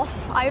a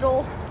false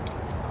idol.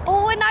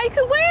 Oh, and now you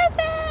can wear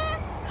that.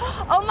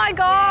 Oh my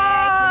God.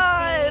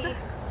 Yeah, I can see.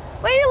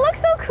 Wait, it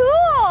looks so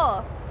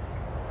cool.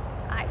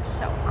 I'm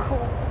so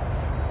cool.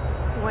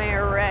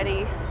 We're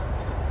ready.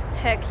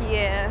 Heck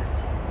yeah.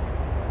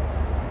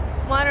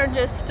 Mine are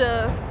just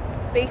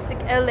basic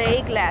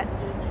LA glasses.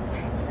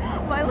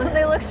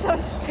 They look so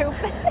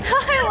stupid.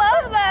 I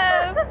love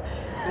them.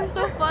 They're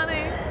so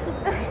funny.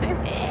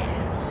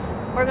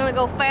 We're gonna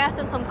go fast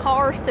in some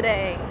cars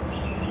today.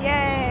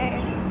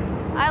 Yay.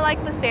 I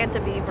like the Santa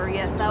Beaver.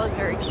 Yes, that was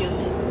very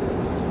cute.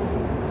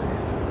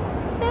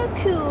 So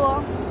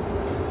cool.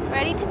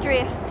 Ready to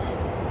drift.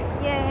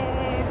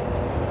 Yay.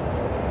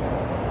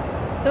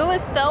 Who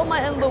is Thelma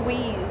and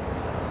Louise?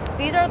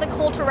 These are the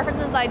cultural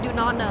references that I do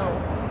not know.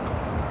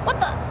 What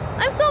the?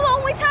 I'm still the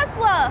only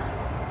Tesla.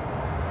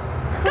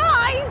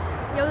 Guys!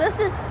 Yo, this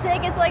is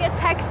sick. It's like a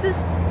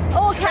Texas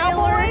Oh,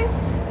 trailer.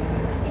 cowboys?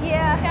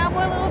 Yeah.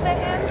 Cowboy little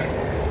band.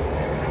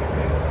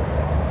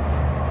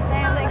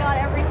 Damn, they got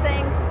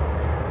everything.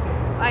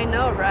 I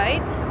know,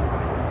 right?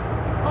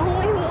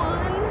 Only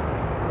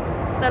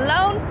one. The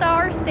Lone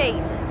Star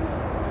State.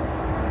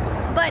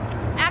 But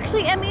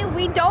actually, Emmy,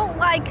 we don't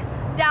like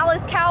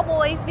Dallas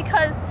Cowboys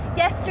because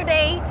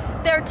yesterday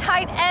their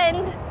tight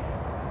end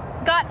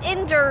got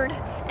injured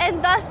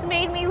and thus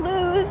made me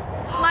lose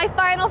my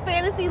Final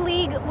Fantasy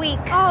League week.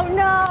 Oh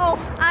no.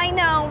 I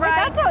know,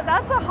 right? Wait,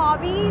 that's a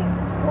hobby,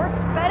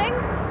 sports betting?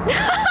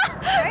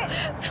 Right?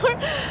 So,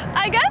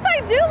 I guess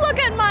I do look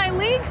at my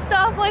league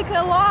stuff like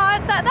a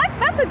lot.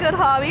 That's a good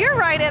hobby. You're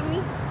right,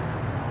 Emmy.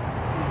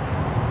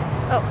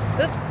 Oh,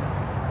 oops.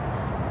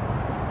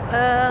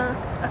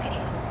 Okay.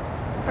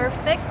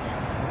 Perfect.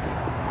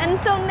 And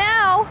so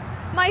now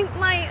my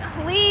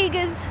league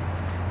is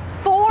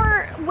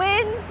 4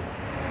 wins,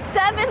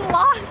 7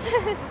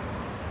 losses.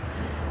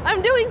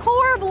 I'm doing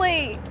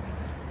horribly.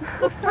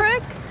 The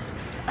frick?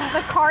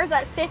 The car's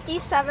at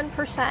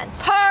 57%.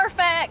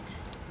 Perfect.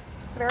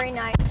 Very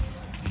nice.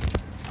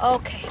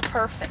 Okay,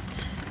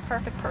 perfect.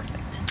 Perfect.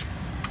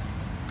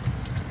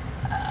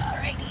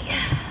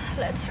 Alrighty.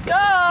 Let's go.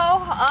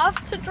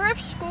 Off to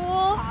drift school.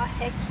 Aw,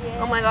 heck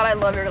yeah. Oh my God, I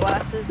love your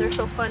glasses. They're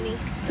so funny.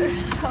 They're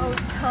so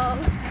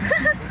dumb.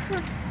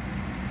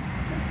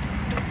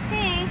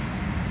 Hey.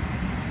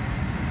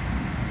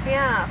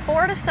 Yeah,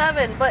 4 to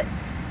 7, but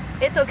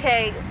it's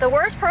okay. The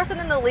worst person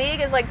in the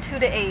league is like 2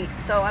 to 8,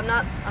 so I'm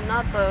not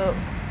the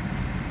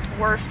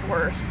worst.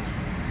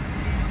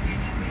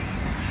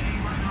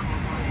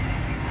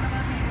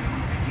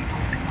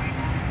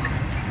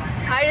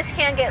 I just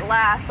can't get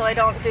last, so I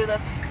don't do the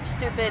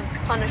stupid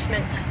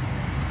punishment.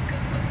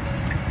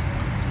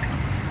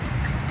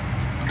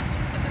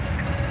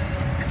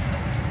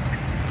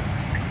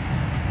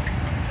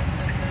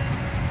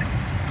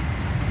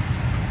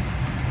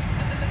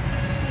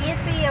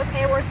 Yippee,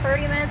 okay, we're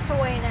 30 minutes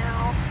away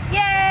now.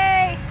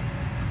 Yay!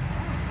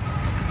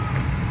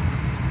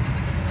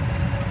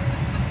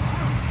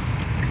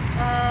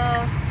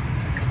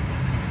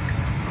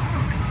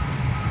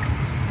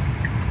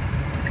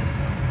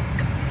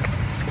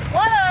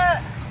 What a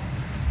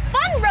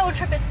fun road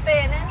trip it's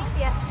been, Annie.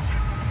 Yes,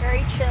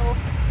 very chill.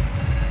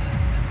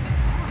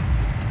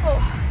 Oh.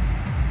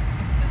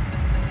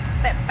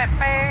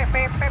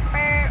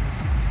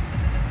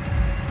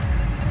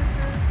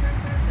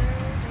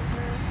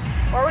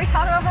 What were we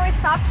talking about before we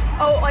stopped?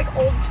 Oh, like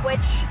old Twitch.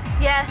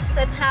 Yes,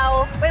 and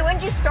how... Wait, when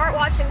did you start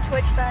watching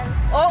Twitch then?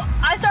 Oh,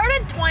 I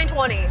started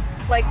 2020.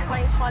 Like,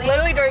 2020?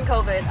 literally during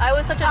COVID. I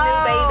was such a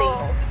new baby.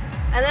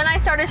 And then I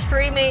started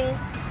streaming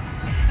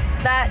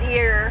that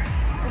year.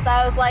 Because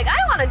I was like, I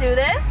want to do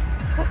this.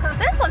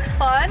 This looks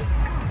fun.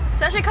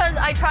 Especially because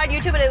I tried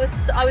YouTube and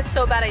I was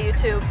so bad at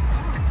YouTube.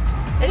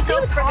 It's so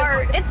freaking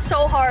hard. It's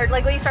so hard.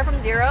 Like when you start from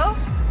zero.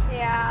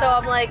 Yeah. So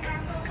I'm like,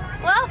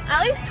 well,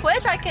 at least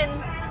Twitch I can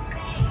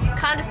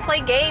kind of just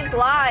play games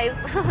live.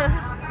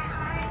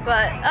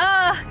 But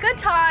good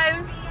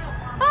times.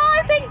 Oh,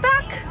 I think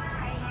back.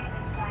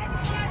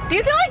 Do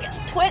you feel like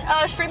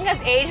streaming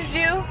has aged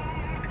you?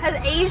 Has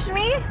aged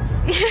me?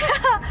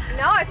 Yeah.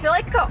 No, I feel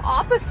like the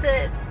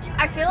opposite.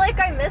 I feel like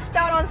I missed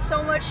out on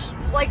so much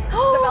like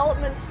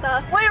development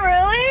stuff. Wait,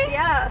 really?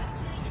 Yeah.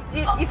 Do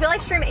you feel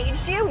like stream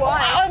aged you?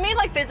 Why? I mean,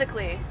 like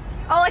physically.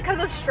 Oh, like because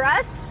of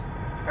stress?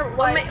 Or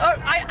what?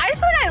 I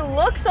just feel like I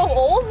look so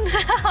old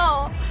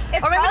now.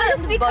 It's or maybe probably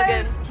that's just just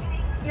because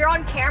bugging. you're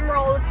on camera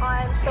all the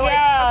time, so like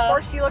of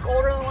course you look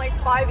older than like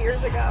 5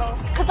 years ago.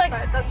 Cause like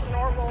but that's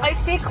normal. I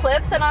see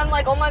clips and I'm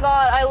like, oh my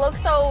god, I look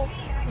so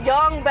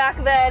young back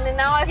then, and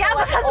now I feel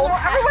like an old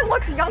everyone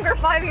looks younger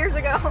 5 years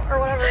ago or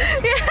whatever.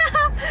 Yeah,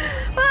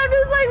 but I'm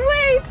just like,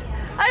 wait,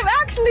 I'm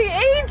actually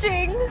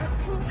aging.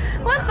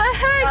 What the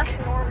heck?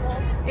 That's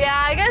normal. Yeah,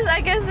 I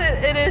guess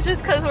it is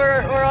just because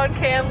we're on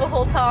cam the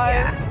whole time.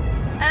 Yeah.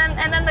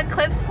 And then the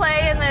clips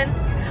play, and then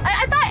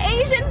I thought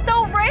Asians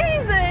don't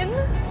raisin.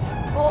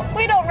 Well,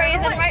 we don't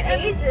raisin, right?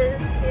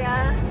 Ages,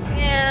 yeah.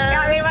 Yeah.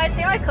 Yeah, I mean, when I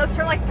see my clips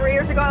from like 3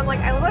 years ago, I'm like,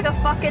 I look like a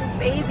fucking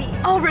baby.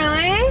 Oh,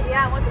 really?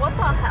 Yeah, I'm like, what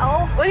the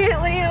hell? When you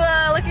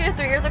look at your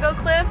 3 years ago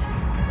clips?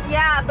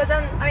 Yeah, but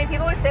then, I mean,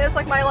 people always say this,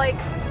 like my like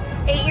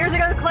 8 years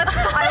ago clips,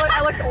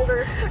 I looked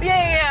older.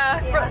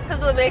 Yeah.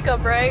 Because of the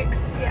makeup, right?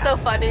 Yeah. So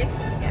funny.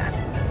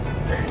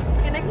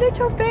 Yeah. You're like,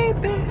 little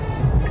baby.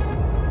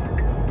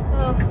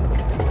 Oh.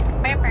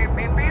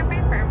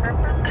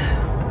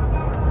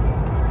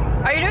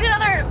 Are you doing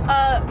another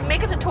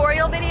makeup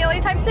tutorial video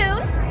anytime soon?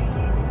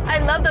 I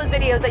love those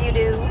videos that you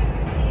do.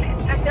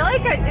 I feel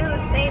like I do the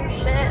same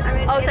shit. I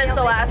mean, since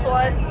the last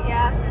one?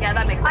 Yeah. Yeah,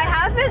 that makes sense. I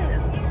have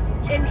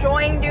been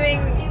enjoying doing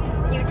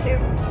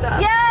YouTube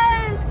stuff.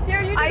 Yes!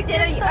 Your YouTube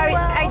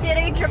I did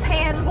a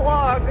Japan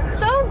vlog.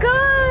 So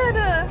good!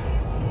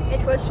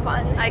 It was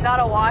fun. I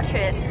gotta watch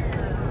it.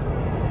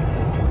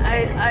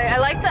 I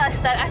like the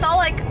aesthetic. I saw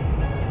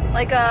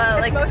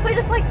it's mostly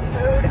just like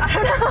food. I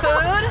don't know.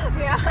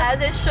 Food? Yeah.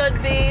 As it should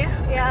be.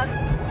 Yeah.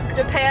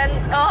 Japan.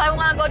 Oh, I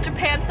want to go to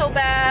Japan so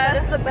bad.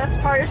 That's the best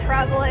part of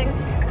traveling.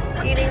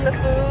 Eating the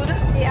food.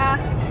 Yeah.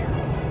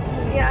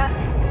 Yeah.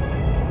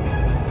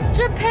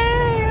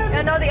 Japan.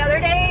 I know the other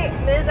day,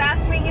 Miz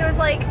asked me, he was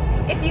like,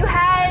 if you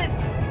had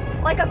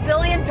like $1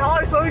 billion,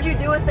 what would you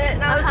do with it?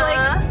 And I was like,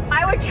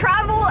 I would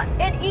travel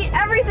and eat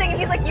everything. And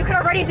he's like, you can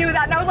already do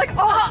that. And I was like,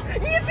 oh,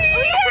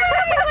 yippee!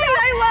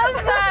 I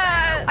love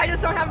that. I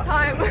just don't have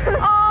time.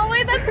 Oh,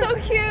 wait, that's so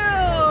cute.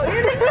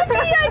 You're like,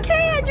 yippee, I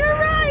can. You're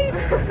right.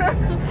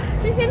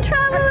 You can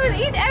travel and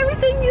eat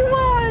everything you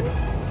want.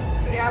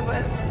 Yeah,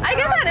 but I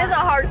guess that is a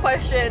hard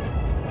question.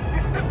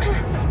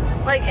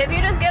 Like, if you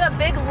just get a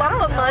big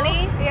lump of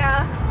money,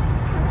 yeah,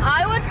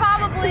 I would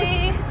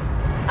probably.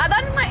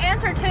 That is my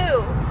answer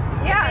too.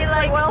 Yeah, it's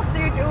like, what else do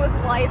you do with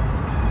life?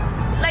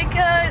 Like,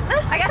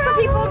 I guess some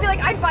people would be like,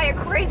 I'd buy a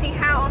crazy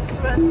house,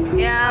 but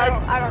yeah,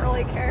 I don't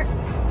really care.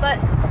 But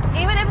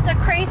even if it's a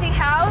crazy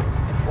house,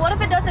 what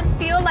if it doesn't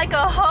feel like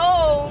a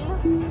home?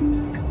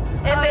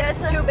 If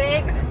it's too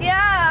big?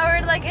 Yeah,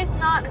 or like it's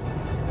not,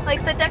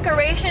 like the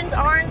decorations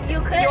aren't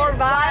your vibe.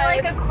 Buy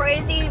like a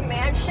crazy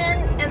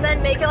mansion and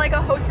then make it like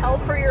a hotel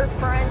for your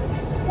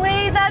friends.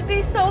 Wait, that'd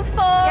be so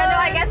fun. Yeah, no,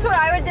 I guess what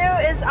I would do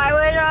is I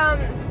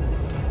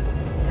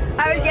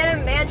would get a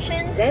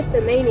mansion, Zed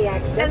the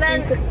Maniac, and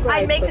then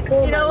I'd make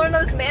one of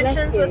those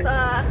mansions with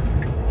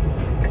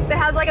that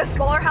has like a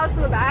smaller house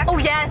in the back. Oh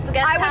yes, the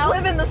guest house. I would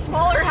live in the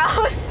smaller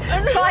house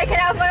so I could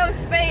have my own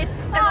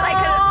space, and then I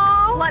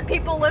could let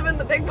people live in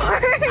the big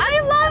part.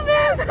 I love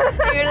it.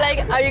 And you're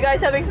like, are you guys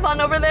having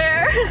fun over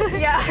there?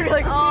 Yeah, I'd be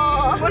like,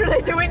 what are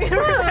they doing over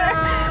there?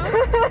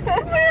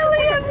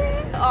 Really?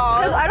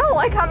 Because I don't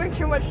like having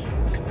too much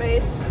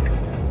space.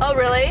 Oh,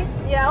 really?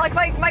 Yeah, like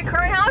my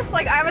current house,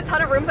 like I have a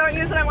ton of rooms I don't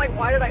use, and I'm like,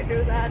 why did I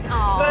do that?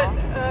 Aww.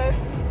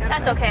 But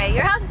that's okay.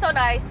 Your house is so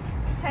nice.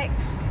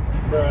 Thanks.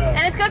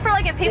 And it's good for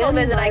like if people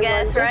visit, I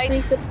guess, right?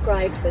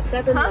 Resubscribed for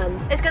 7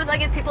 months. It's good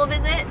like if people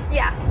visit.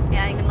 Yeah.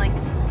 Yeah, you can like,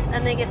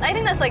 and they get. I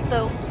think that's like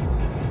the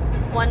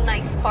one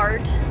nice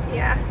part.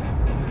 Yeah.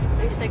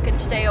 At least they can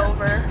stay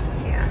over.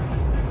 Yeah.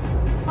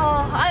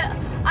 Oh,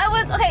 I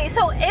was okay.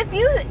 So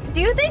do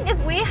you think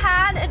if we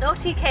had an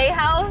OTK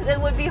house, it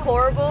would be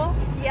horrible?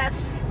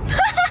 Yes.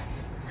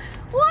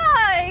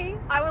 Why?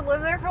 I would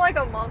live there for like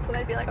a month and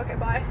I'd be like, okay,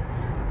 bye.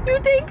 You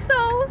think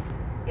so?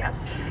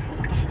 Yes.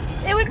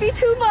 It would be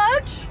too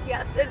much?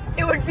 Yes,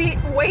 it would be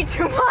way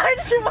too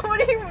much. What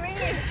do you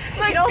mean?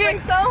 Like, you don't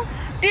think so?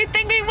 Do you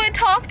think we would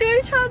talk to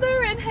each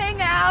other and hang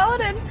out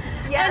and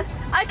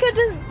yes. And I could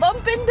just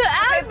bump into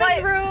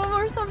Aspen's room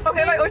or something.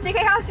 Okay, by OTK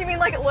house you mean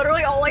like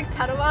literally all like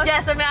 10 of us?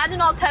 Yes,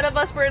 imagine all 10 of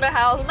us were in a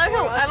house.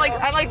 I'm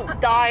like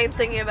dying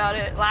thinking about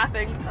it,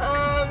 laughing.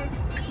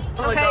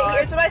 Okay,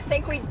 here's what I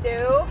think we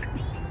do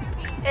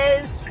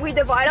is we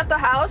divide up the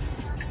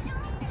house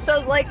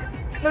so like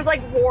there's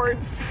like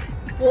wards.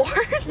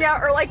 Wards?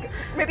 Yeah, or like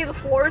maybe the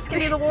floors can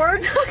be the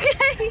wards.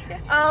 Okay.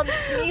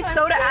 Me,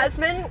 Soda,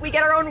 Asmin, we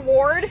get our own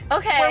ward.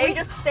 Okay. Where we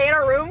just stay in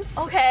our rooms.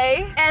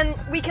 Okay. And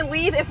we can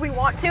leave if we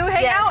want to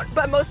hang out,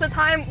 but most of the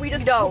time we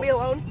just will be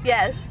alone.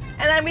 Yes.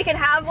 And then we can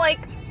have like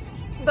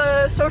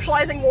the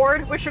socializing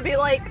ward, which would be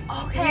like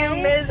you,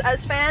 Miz,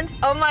 as fan.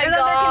 Oh my god. And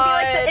then there can be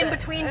like the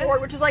in-between ward,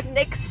 which is like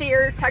Nick,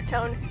 Seer,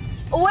 Tectone.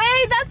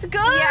 Wait, that's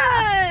good.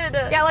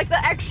 Yeah, like the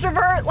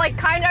extrovert, like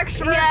kind of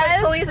extrovert, but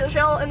still needs to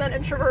chill, and then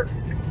introvert.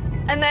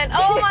 And then,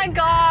 oh my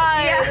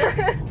god.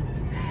 Yeah.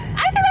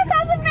 I think that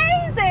sounds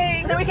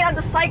amazing. And then we can have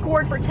the psych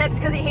ward for Tips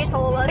because he hates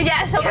all of us.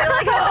 Yeah, so we're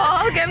like,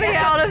 oh, get me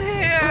out of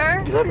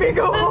here. Let me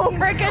go home.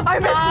 Frickin' I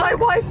miss my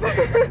wife.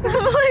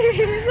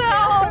 Please,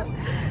 no.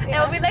 It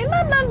would be like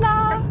la la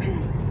la.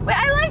 Wait,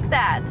 I like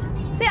that.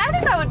 See, I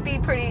think that would be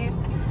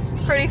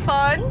pretty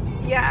fun.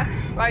 Yeah.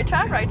 Right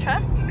track, right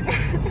track.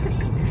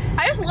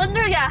 I just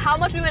wonder, yeah, how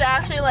much we would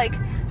actually like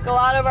go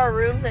out of our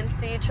rooms and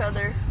see each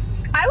other.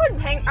 I would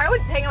hang out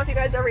with you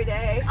guys every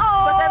day.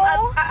 Oh. But then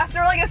after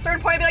like a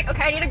certain point, I'd be like,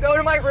 okay, I need to go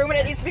to my room and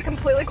it needs to be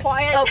completely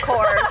quiet. Of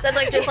course, and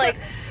like just like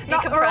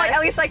decompress. Or like at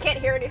least I can't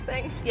hear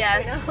anything.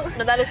 Yes. You know?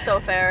 No, that is so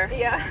fair.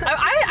 Yeah.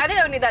 I think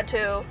I would need that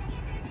too.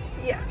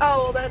 Yeah.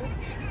 Oh, well then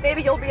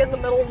maybe you'll be in the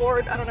middle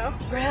ward. I don't know.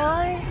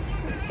 Really?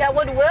 Yeah.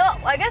 Would Will?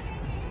 I guess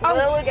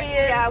Will would be in.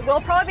 Yeah.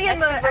 Will probably be in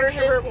the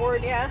extrovert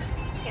ward. Yeah.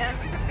 Yeah.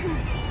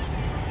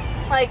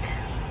 Like,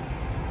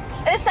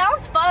 it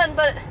sounds fun,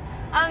 but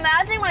I'm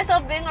imagining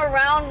myself being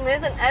around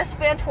Ms. and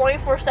S-Fan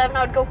 24/7.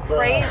 I would go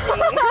crazy.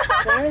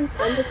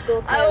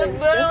 Clarence_parents I would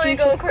literally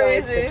go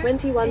crazy. For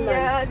 21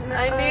 months.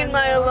 I need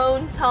my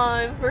alone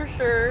time for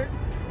sure.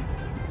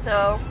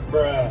 So,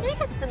 I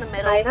guess it's in the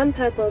middle. I am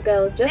Purple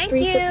Girl. Just Thank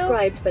you.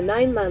 resubscribed for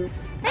 9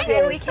 months.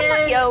 Okay, we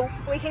can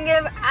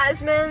give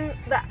Asmin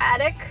the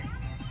attic,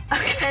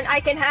 and I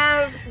can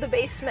have the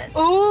basement.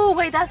 Ooh,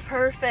 wait, that's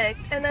perfect.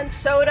 And then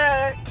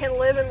Soda can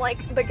live in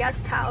like the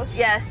guest house.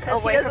 Yes,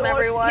 'cause away from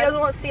everyone. He doesn't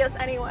want to see us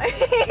anyway.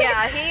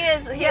 Yeah, he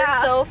is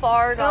so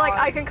far gone. And, like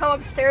I can come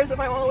upstairs if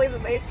I want to leave the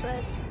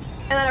basement,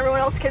 and then everyone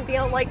else can be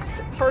on like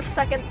first,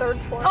 second, third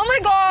floor. Oh my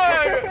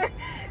god.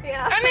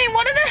 Yeah. I mean,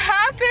 what if it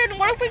happened?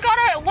 What if we got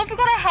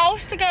a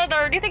house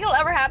together? Do you think it'll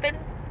ever happen?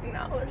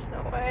 No, there's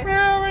no way.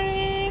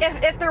 Really?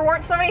 If there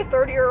weren't so many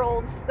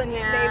 30-year-olds, then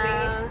maybe.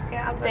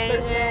 Yeah, but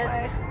there's no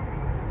way.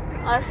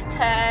 Us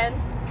 10.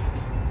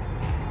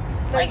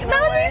 There's Like, no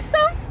way. that'd be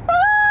so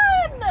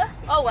fun!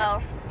 Oh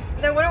well.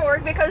 That wouldn't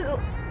work because,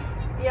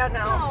 yeah,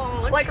 no.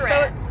 Oh, like,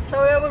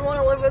 Soda would want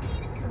to live with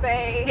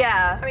Faye.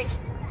 Yeah. I mean,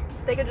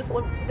 they could just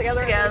live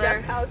together in the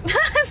guest house.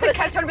 But the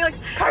text would be like,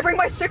 can I bring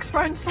my 6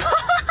 friends?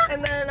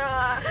 And then,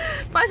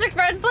 my 6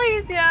 friends,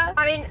 please, yeah.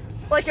 I mean,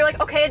 like, you're like,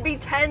 okay, it'd be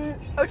 10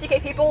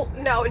 OTK people.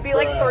 No, it'd be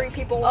like 30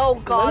 people. Oh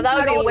god, that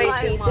would be way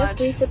too much. Just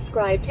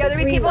resubscribed. Yeah,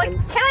 there'd be people like,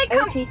 can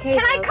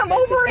I come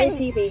over and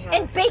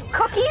bake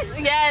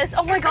cookies? Yes,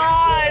 oh my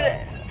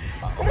god.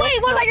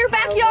 Wait, what about your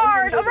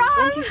backyard?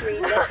 Around?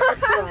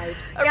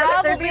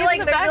 Yeah, there'd be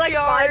like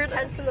 5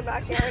 tents in the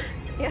backyard.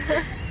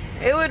 Yeah.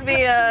 It would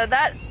be,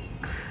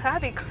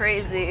 that'd be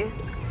crazy.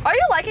 Are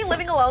you liking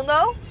living alone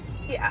though?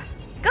 Yeah.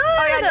 Good!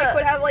 Oh yeah, Nick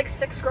would have like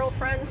 6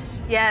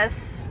 girlfriends.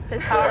 Yes.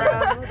 His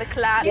power the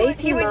class.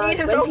 He would need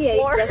his own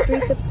floor. Just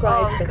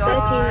resubscribed for 13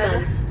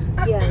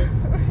 months. Yeah.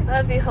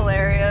 That'd be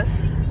hilarious.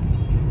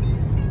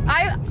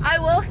 I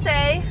will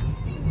say,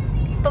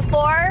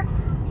 before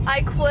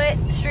I quit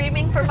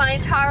streaming for my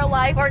entire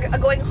life or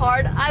going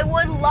hard, I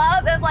would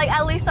love if like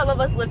at least some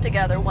of us lived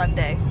together one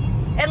day.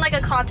 In like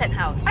a content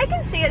house. I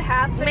can see it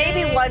happening.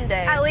 Maybe one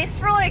day. At least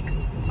for like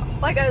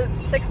a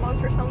 6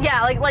 months or something.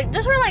 Yeah, like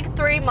just for like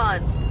 3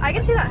 months. I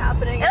can see that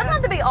happening. It doesn't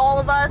have to be all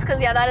of us,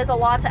 because yeah, that is a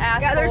lot to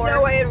ask for. Yeah, there's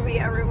no way it would be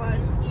everyone.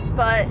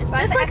 But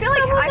just like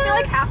I feel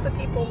like half the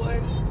people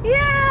would.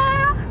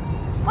 Yeah.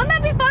 Wouldn't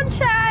that be fun,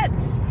 chat?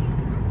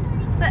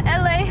 The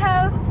LA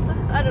house.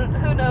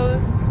 Who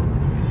knows?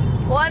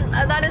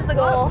 That is the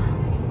goal.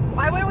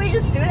 Why wouldn't we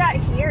just do that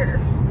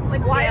here?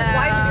 Like why do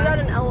that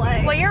in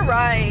LA? Well, you're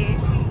right.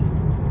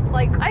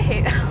 Like I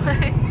hate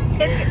LA.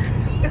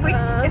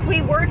 If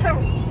we were to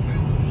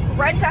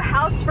rent a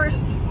house for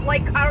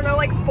like I don't know,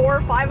 like 4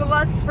 or 5 of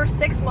us for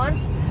 6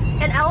 months,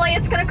 in LA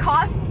it's gonna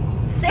cost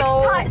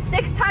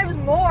 6 times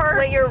more.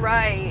 Wait, you're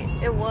right.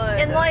 It would.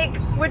 And like,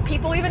 would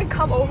people even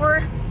come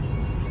over?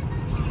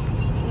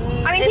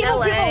 I mean, people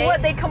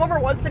would. They'd come over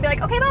once and be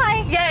like, okay,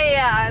 bye.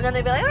 Yeah. And then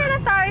they'd be like, okay,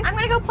 that's nice. I'm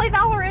gonna go play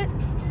Valorant.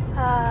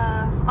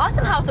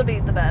 Austin House would be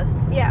the best.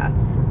 Yeah.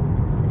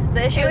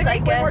 The issue is, I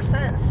guess,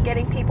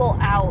 getting people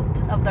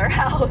out of their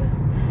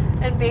house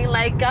and being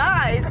like,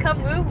 guys, come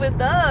move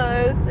with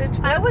us.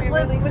 I would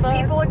live with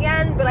people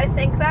again, but I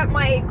think that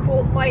my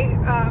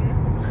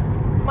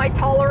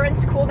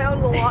tolerance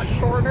cooldown's a lot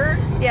shorter.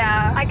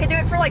 Yeah. I could do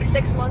it for like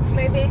 6 months,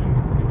 maybe.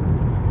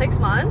 6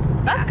 months?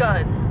 That's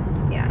good.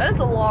 Yeah. That is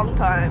a long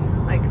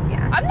time. Like,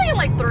 yeah. I'm thinking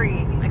like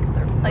 3. Like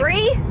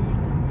 3?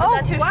 Oh,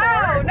 that too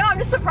wow. short? No, I'm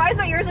just surprised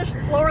that yours are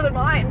lower than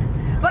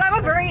mine. But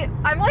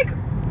I'm like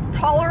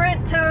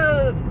tolerant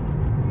to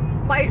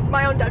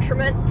my own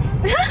detriment.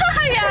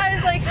 Yeah,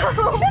 it's like,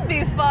 should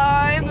be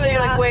fine. But you're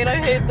like, wait, I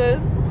hate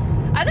this.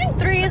 I think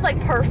 3 is like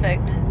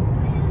perfect.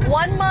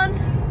 1 month,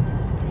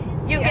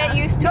 you get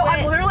used to it. No,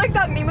 I'm literally like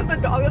that meme with the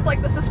dog that's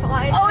like, this is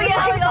fine. Oh, There's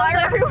yeah. like fire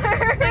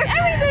everywhere. Like,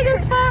 everything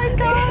is fine,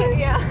 guys.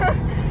 Yeah.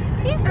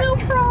 He's no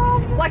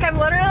problem. Like, I'm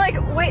literally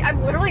like, wait,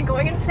 I'm literally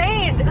going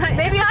insane.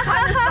 Maybe it's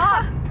time to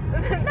stop.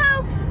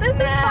 No, this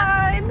is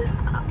fine.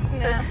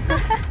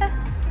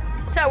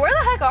 Chat, where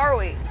the heck are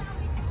we?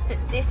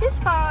 This is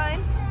fine.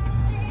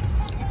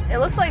 It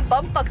looks like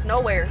bumfuck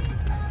nowhere.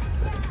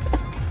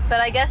 But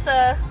I guess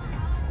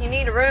you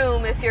need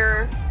room if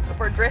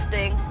we're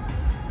drifting.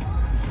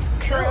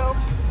 Cool.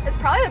 It's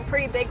probably a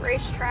pretty big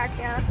racetrack,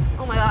 yeah.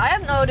 Oh my god, I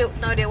have no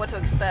idea what to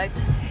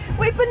expect.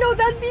 Wait, but no,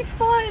 that'd be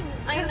fun.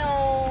 I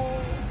know.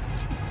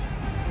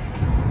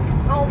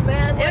 Oh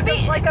man, It'd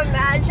be like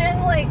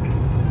imagine like,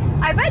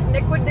 I bet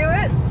Nick would do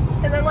it,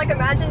 and then like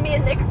imagine me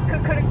and Nick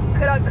could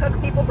cook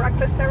people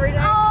breakfast every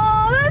day.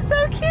 Oh, that's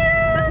so cute.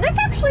 Does Nick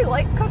actually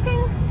like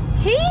cooking?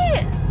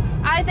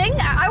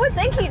 I would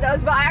think he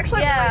does, but I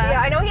actually have no idea.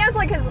 I know he has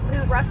like his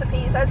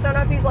recipes. I just don't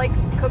know if he's like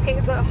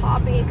cooking's a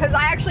hobby, because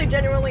I actually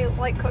genuinely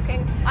like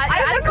cooking. I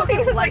haven't been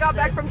cooking since I got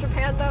back from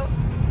Japan though.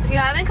 You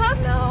haven't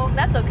cooked? No.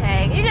 That's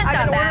okay. You just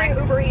got back. I've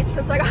been ordering Uber Eats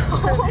since I got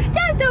home.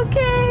 That's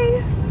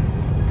okay.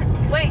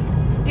 Wait,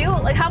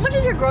 how much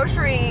is your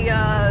grocery,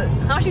 how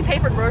much do you pay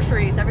for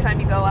groceries every time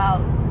you go out?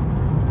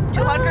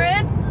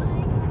 200?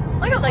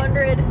 Like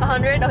 100.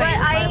 100? Okay, but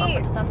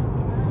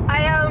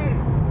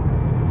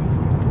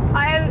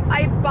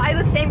I buy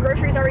the same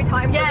groceries every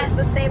time. Yes. For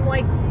the same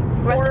like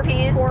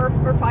recipes. 4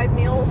 or 5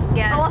 meals.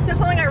 Yes. Unless there's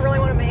something I really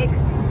want to make.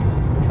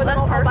 But then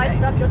I'll buy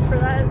stuff just for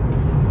that.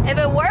 If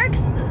it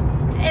works,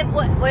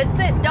 what's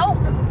it? Don't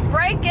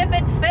break if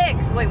it's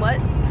fixed. Wait, what?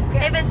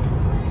 Yes. If it's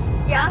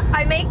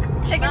I make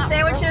chicken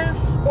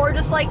sandwiches or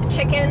just like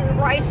chicken,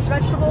 rice,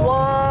 vegetables.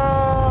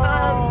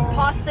 Whoa.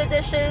 Pasta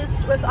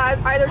dishes with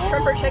either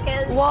shrimp or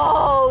chicken.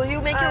 Whoa, you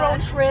make your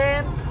own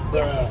shrimp?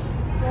 Yes.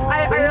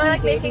 I really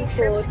like making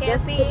shrimp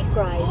scampi.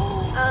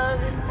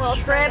 Well,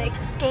 shrimp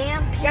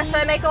scampi? Yeah, so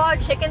I make a lot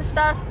of chicken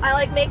stuff. I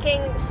like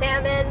making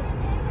salmon,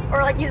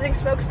 or like using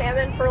smoked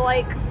salmon for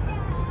like.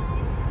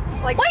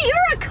 Wait,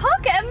 you're a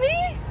cook,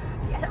 Emmy?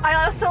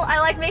 I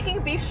like making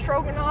beef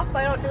stroganoff,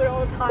 but I don't do it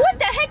all the time. What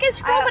the heck is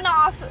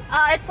stroganoff?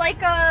 It's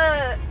like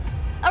a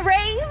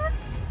rave?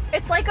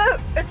 It's like a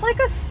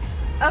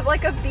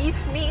beef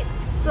meat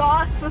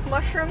sauce with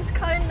mushrooms,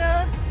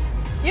 kinda.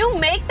 You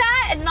make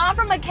that and not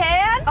from a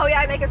can? Oh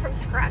yeah, I make it from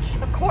scratch,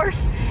 of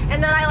course.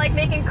 And then I like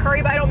making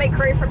curry, but I don't make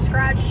curry from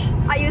scratch.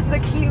 I use the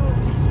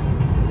cubes.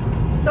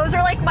 Those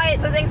are like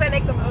the things I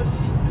make the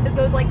most. Is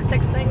those like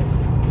 6 things.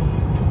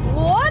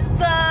 What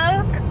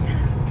the?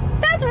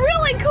 That's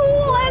really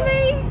cool,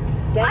 Emmy.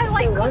 I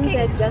like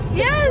cooking.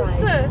 Yes.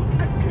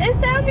 It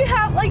sounds you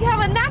have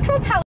a natural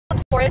talent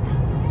for it.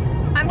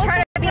 I'm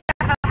trying to be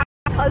a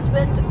house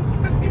husband.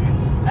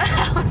 A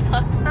house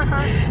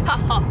husband.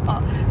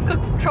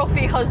 Cook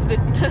trophy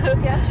husband.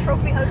 Yes,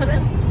 trophy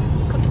husband.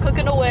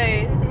 Cooking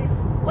away.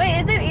 Mm-hmm. Wait,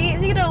 is it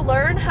easy to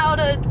learn how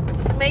to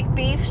make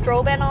beef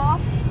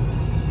stroganoff?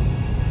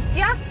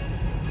 Yeah.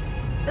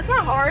 It's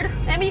not hard.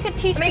 I mean, you could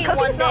teach me one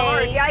cooking's day. not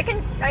hard. Yeah, I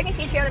can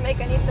teach you how to make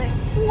anything.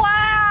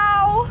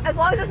 Wow. As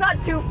long as it's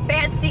not too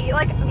fancy.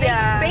 Like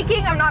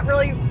baking, I'm not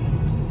really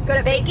good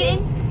at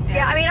baking.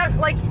 Yeah, I mean, I'm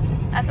like.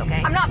 That's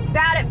okay. I'm not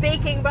bad at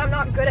baking, but I'm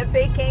not good at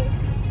baking.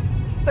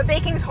 But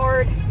baking's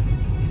hard.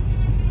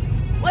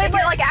 Wait, if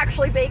you're like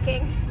actually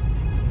baking.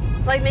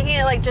 Like making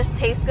it like just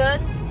taste good?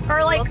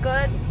 Or like look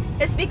good?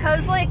 It's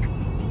because like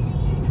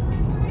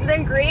the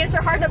ingredients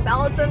are hard to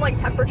balance in like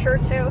temperature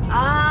too.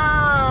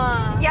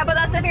 Ah. Yeah, but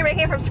that's if you're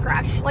making it from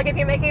scratch. Like if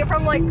you're making it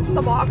from like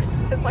the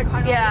box, it's like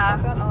kind of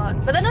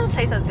but then it doesn't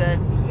taste as good.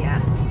 Yeah.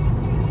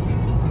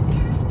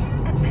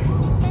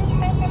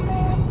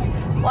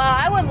 Wow,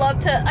 I would love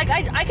to. Like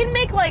I can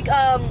make like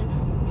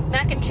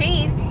mac and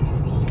cheese.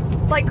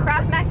 Like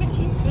Kraft mac and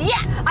cheese?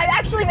 Yeah! I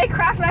actually make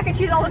Kraft mac and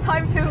cheese all the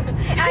time too.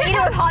 And I eat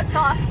it with hot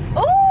sauce.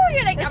 Oh,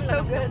 you're like, it's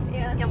so good.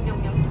 Yeah. Yum,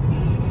 yum, yum.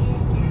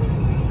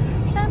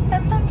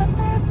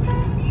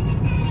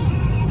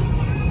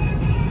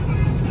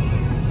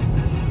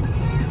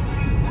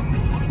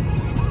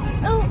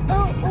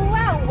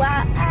 Wow,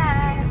 wow.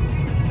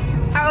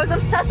 I was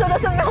obsessed with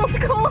this in middle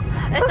school.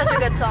 It's such a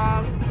good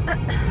song.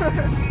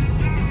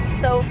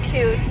 So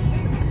cute.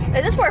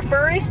 Is this where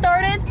furries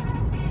started?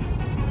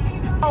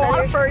 A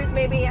lot of furries,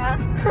 maybe, yeah.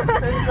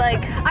 It's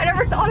like I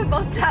never thought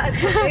about that.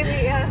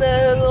 Maybe, yeah.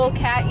 The little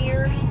cat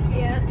ears.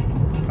 Yeah.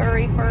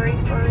 Furry.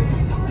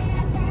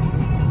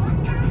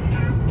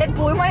 It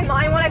blew my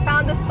mind when I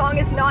found this song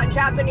is not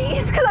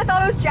Japanese, because I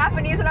thought it was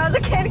Japanese when I was a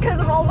kid because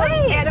of all the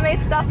anime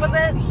stuff with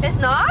it. It's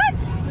not?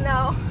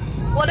 No.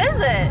 What is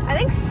it? I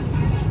think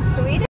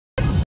Swedish.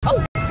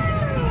 Oh,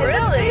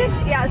 really?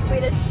 Swedish? Yeah,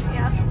 Swedish.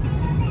 Yeah.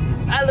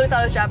 I literally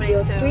thought it was Japanese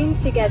Your too. streams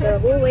together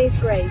always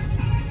great.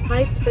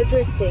 Hyped for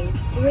drifting.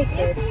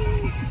 Wicked.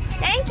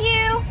 Thank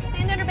you.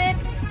 Another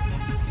bits.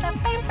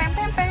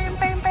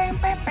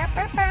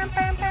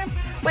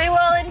 We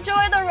will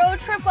enjoy the road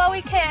trip while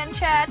we can,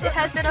 chat. It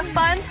has been a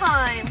fun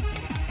time.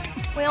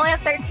 We only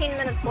have 13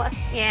 minutes left.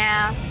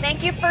 Yeah.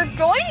 Thank you for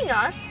joining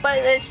us,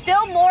 but there's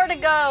still more to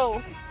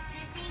go.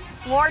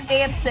 More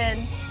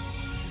dancing.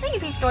 Thank you,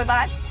 Peach Joy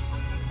Bots.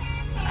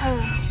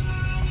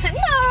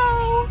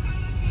 No.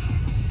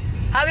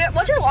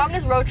 What's your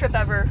longest road trip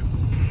ever?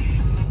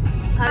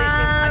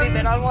 Have you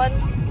been on one?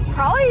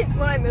 Probably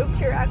when I moved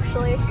here,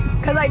 actually,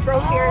 because I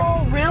drove here.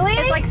 Oh, really?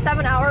 It's like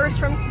 7 hours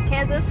from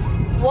Kansas.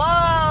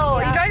 Whoa!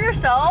 Yeah. You drive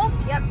yourself?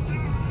 Yep.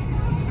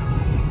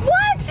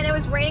 What? And it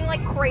was raining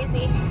like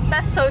crazy.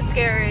 That's so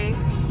scary.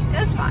 It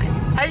was fine.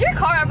 Has your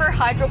car ever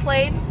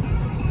hydroplaned?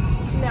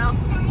 No.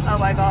 Oh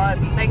my god!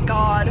 Thank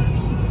God.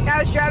 I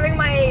was driving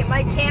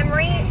my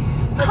Camry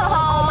with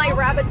all my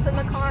rabbits in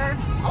the car.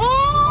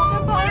 Oh,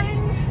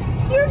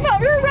 your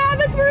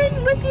rabbits were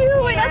in with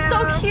you. Wait, that's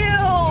so cute.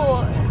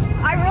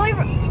 I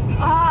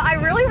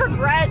really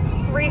regret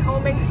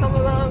rehoming some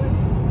of them.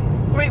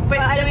 Wait,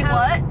 doing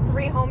what?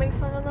 Rehoming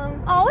some of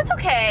them. Oh, it's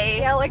okay.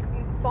 Yeah, like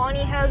Bonnie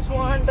has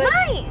one. But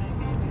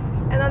nice.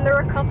 And then there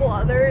were a couple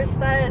others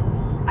that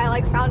I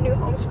like found new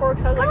homes for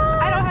because I was like,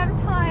 I don't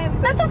have time.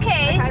 That's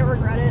okay. I kind of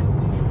regret it.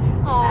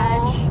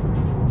 Sad.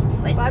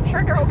 But I'm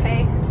sure they're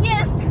okay.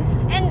 Yes,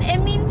 and it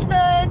means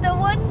the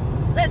ones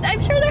that I'm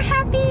sure they're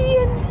happy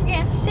and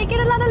yes, they get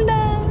a lot of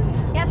love.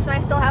 Yes, and I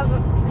still have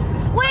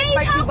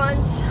my 2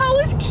 buns. How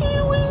is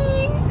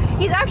Kiwi?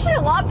 He's actually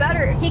a lot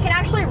better. He can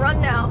actually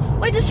run now.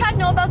 Wait, does Chad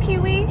know about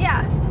Kiwi?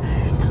 Yeah.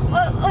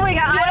 Oh my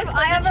god,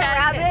 I have a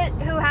rabbit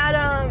who had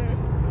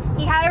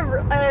he had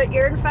a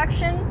ear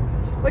infection,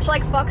 which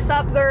like fucks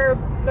up their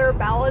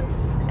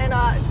balance, and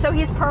so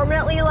he's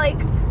permanently like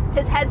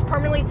his head's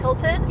permanently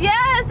tilted.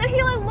 Yes, and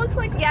he like looks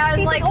like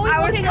and like I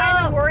was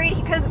kind of worried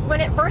because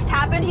when it first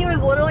happened, he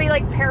was literally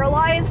like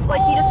paralyzed,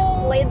 like he just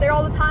laid there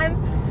all the time.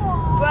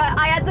 But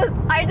I had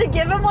to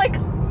give him like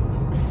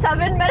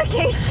 7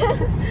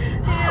 medications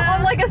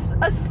on like a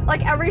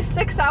like every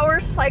 6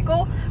 hours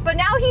cycle. But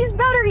now he's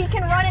better. He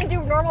can run and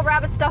do normal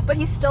rabbit stuff, but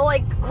he's still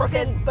like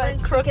crooked. But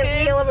he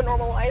can live a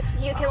normal life.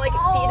 He can like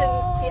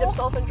feed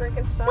himself and drink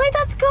and stuff. Wait,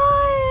 that's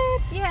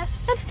good.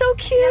 Yes. That's so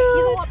cute. Yes,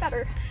 he's a lot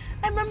better.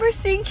 I remember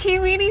seeing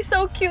Kiwi and he's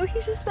so cute.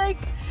 He's just like,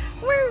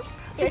 where?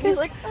 Yeah, he's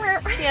like, where?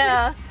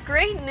 Yeah,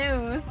 great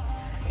news.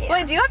 Yeah.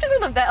 Wait, do you have to go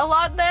to the vet a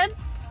lot then?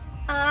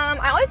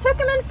 I only took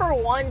him in for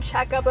 1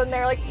 checkup, and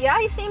they're like, yeah,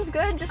 he seems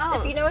good. Just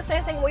if you notice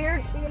anything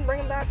weird, you can bring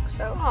him back.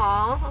 So.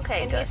 Aw,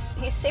 okay, and good.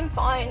 He seemed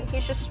fine.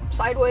 He's just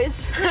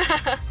sideways.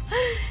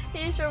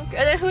 He's so good.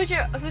 And then who's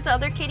the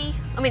other kitty?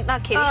 I mean,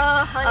 not kitty.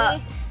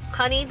 Honey.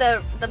 Honey,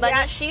 the bunny.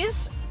 Yeah,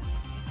 she's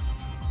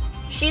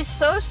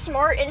so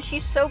smart and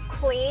she's so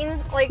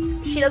clean. Like,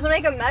 she doesn't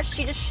make a mess.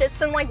 She just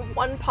shits in like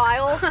 1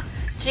 pile.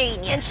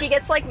 Genius. And she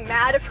gets like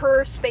mad if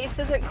her space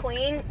isn't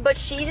clean. But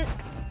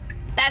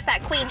that's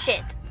that queen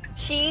shit.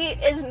 She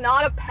is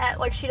not a pet.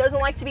 Like, she doesn't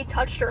like to be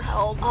touched or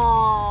held.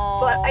 Oh.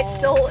 But I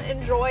still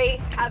enjoy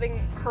having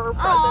her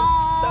presence,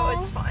 so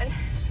it's fine.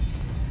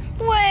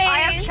 Wait. I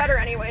have Cheddar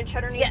anyway, and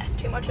Cheddar needs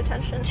too much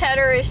attention.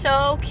 Cheddar is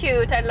so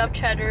cute. I love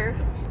Cheddar.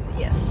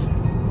 Yes.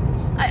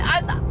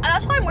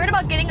 That's why I'm worried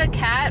about getting a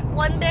cat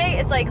one day.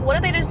 It's like, what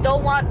if they just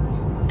don't want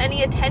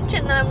any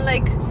attention? And I'm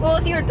like, well,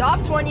 if you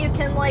adopt one, you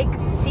can like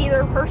see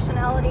their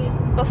personality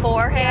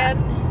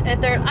beforehand. Yeah. If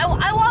they're, I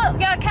want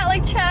a cat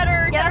like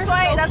Cheddar. Yeah,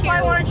 that's why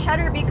I wanted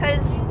Cheddar,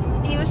 because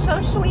he was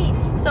so sweet,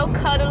 so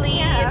cuddly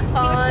and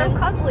fun. He was so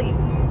cuddly.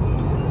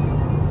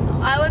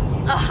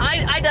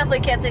 I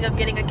definitely can't think of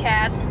getting a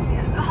cat.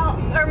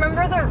 I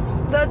remember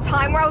the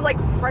time where I was like,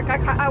 frick,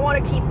 I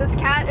want to keep this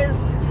cat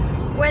is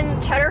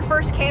when Cheddar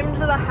first came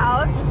into the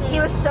house. He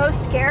was so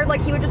scared,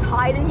 like he would just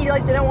hide and he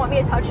like didn't want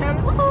me to touch him.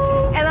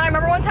 And then I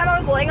remember one time I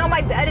was laying on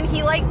my bed and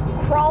he like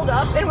crawled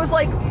up and was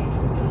like,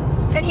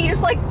 and he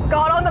just like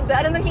got on the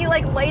bed and then he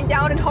like laid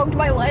down and hugged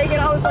my leg, and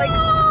I was like,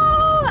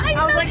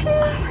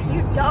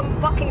 you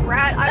dumb fucking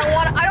rat. I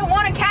don't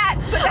want a cat.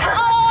 But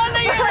now, and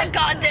then you're like,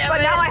 God damn it.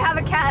 But now I have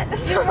a cat.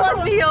 So. You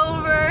won me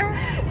over.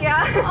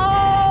 Yeah.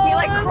 Oh. He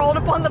like crawled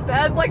up on the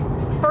bed, like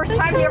first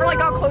time he ever like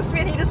got close to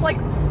me, and he just like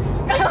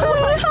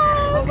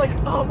I was like,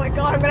 oh my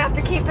god, I'm gonna have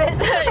to keep it.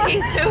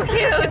 He's too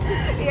cute.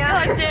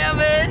 Yeah. God damn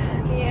it.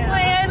 Yeah.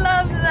 Wait, I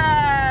love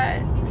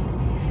that.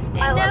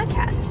 I love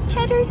cats.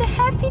 Cheddar's a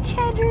happy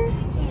Cheddar.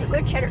 He's a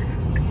good Cheddar.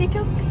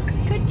 Little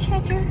good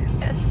Cheddar.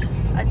 Yes.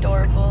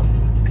 Adorable.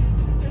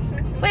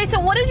 Wait, so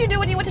what did you do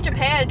when you went to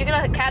Japan? Did you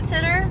get a cat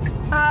sitter?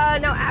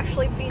 No,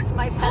 Ashley feeds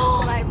my pets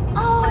when I'm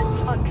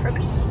on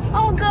trips.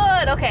 Oh,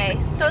 good. Okay.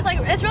 So it's like,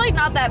 it's really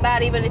not that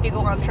bad even if you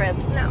go on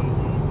trips. No.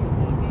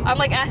 I'm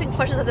like asking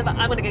questions as if I'm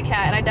gonna get a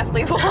cat, and I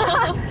definitely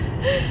won't.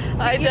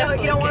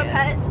 You don't want a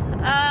pet?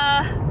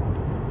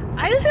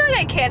 I just feel like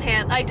I can't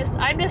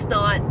I'm just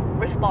not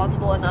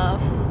responsible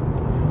enough.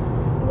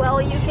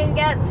 Well, you can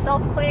get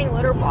self-cleaning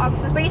litter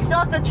boxes, but you still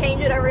have to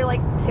change it every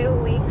like 2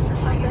 weeks or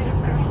something.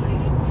 So.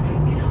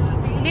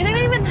 Do you think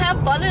they even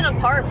have fun in an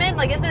apartment?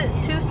 Like, is it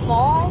too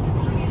small?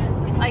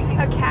 Like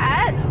a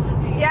cat?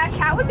 Yeah, a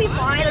cat would be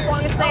fine as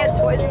long as they had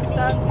toys and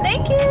stuff.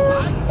 Thank you.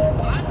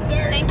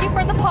 Thank you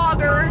for the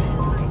poggers.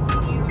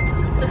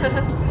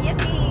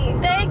 Yippee.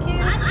 Thank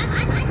you.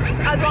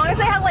 As long as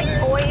they had like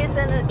toys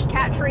and a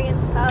cat tree and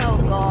stuff. Oh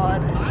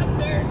god.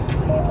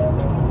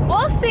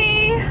 We'll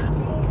see.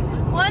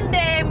 One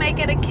day I might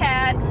get a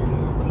cat.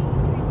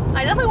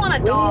 I definitely want a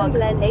dog.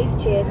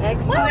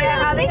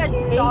 Having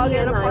a dog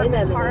in an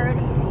apartment's hard.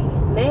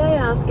 May I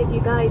ask if you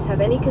guys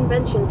have any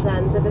convention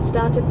plans at the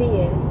start of the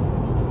year?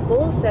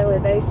 Also, are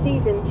those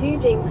season 2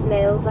 Jinx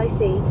nails I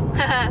see?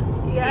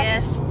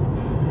 Yes.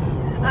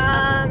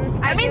 I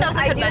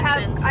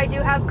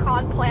do have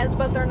con plans,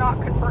 but they're not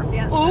confirmed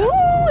yet. So.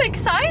 Ooh,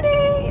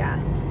 exciting! Yeah.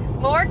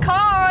 More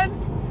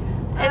cons.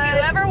 If you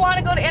ever want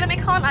to go to Anime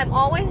Con, I'm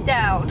always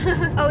down.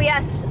 Oh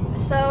yes.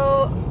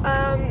 So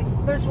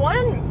There's one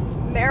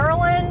in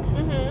Maryland.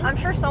 I'm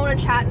sure someone in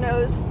chat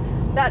knows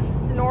that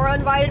Nora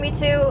invited me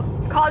to.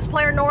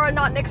 Cosplayer Nora,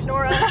 not Nick's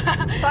Nora.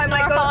 So I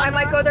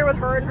might go there with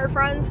her and her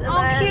friends. And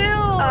then, cute.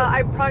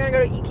 I'm probably gonna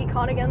go to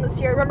IkiCon again this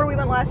year. Remember we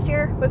went last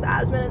year with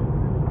Asmin?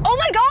 Oh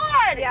my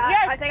God! Yeah,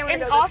 yes, I think I'm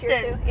gonna in go Austin.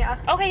 this year too. Yeah.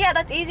 Okay, yeah,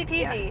 that's easy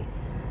peasy.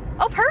 Yeah.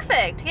 Oh,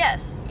 perfect.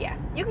 Yes. Yeah.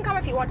 You can come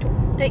if you want to.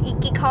 The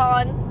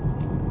IkiCon.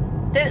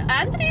 Did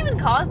Asmund even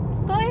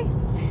cosplay?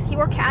 He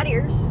wore cat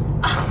ears.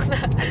 Oh,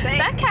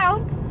 that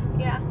counts.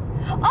 Yeah.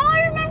 Oh,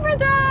 I remember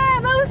that.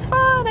 That was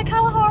fun at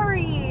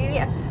Kalahari.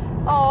 Yes.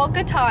 Oh,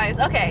 good times.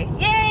 Okay.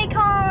 Yay,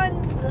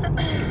 cons.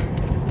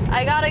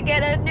 I gotta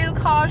get a new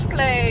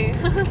cosplay.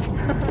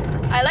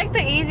 I like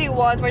the easy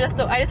ones where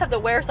I just have to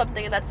wear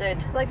something and that's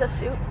it. Like the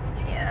suit.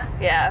 Yeah.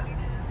 Yeah.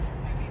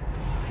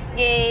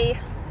 Yay.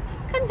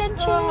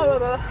 Conventions.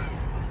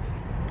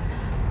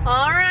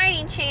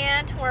 Alrighty,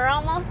 Chant. We're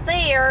almost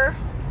there.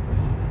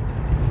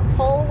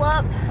 Pull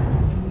up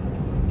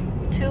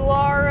to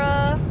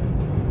our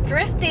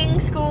drifting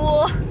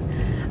school.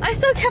 I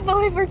still can't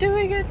believe we're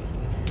doing it.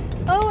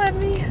 Oh,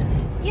 Emmy.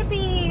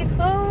 Yippee.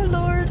 Oh,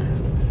 Lord.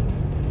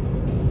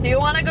 Do you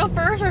want to go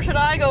first or should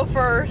I go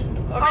first?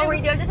 Oh,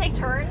 we do have to take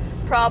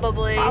turns?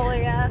 Probably.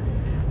 Probably, yeah.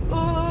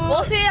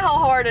 We'll see how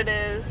hard it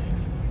is.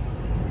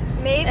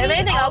 Maybe. If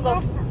anything, I'll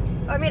go.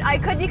 I mean, I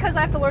could because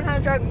I have to learn how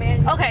to drive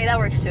manual. Okay, that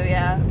works too,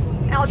 yeah.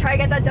 And I'll try to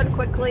get that done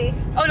quickly.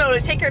 Oh, no,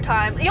 take your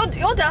time.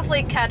 You'll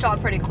definitely catch on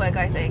pretty quick,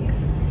 I think.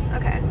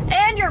 Okay.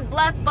 And your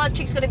left butt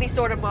cheek's gonna be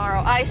sore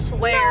tomorrow. I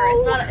swear.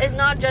 No. It's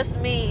not just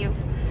me.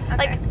 Okay.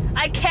 Like,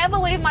 I can't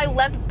believe my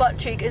left butt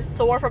cheek is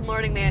sore from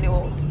learning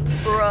manual.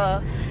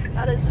 Bruh.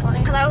 That is funny.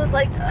 Because I was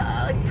like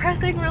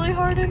pressing really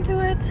hard into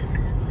it.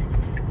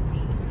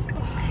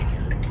 Okay,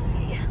 let's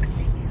see.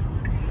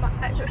 My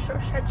eyes are so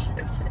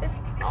sensitive today.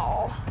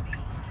 Oh.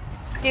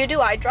 Do you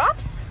do eye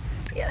drops?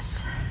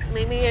 Yes.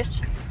 Maybe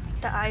it's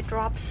the eye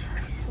drops,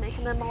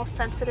 making them all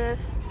sensitive.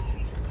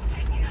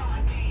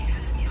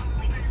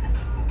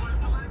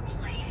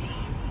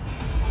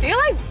 Do you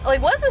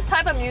like what is this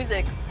type of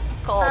music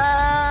called?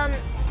 I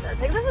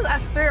think this is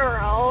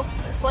S3RL.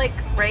 It's like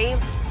rave.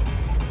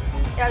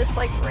 Yeah, just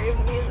like rave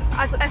music.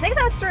 I think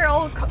that's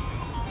S3RL.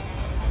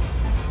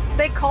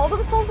 They call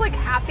themselves like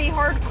happy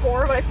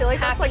hardcore, but I feel like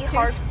that's like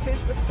too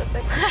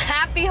specific.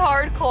 Happy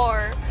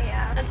hardcore.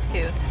 Yeah. That's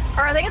cute.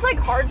 Or I think it's like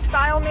hard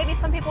style, maybe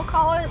some people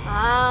call it.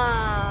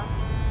 Ah.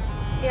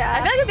 Yeah. I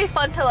feel like it'd be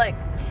fun to like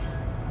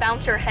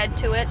bounce your head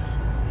to it.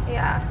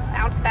 Yeah.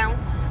 Bounce,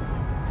 bounce.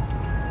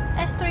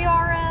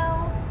 S3RL.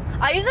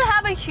 I used to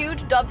have a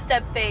huge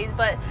dubstep phase,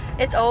 but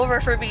it's over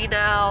for me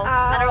now.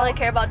 I don't really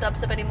care about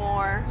dubstep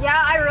anymore.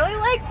 Yeah, I really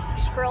liked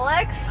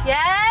Skrillex.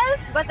 Yes!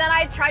 But then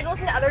I tried to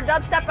listen to other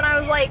dubstep and I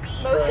was like,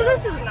 most of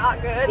this is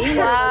not good.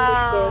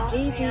 Wow.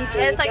 GGG.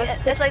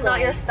 It's like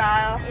not your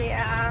style.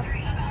 Yeah.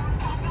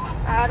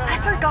 I don't know. I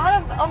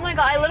forgot. Oh my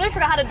god, I literally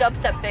forgot how to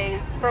dubstep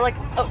phase for like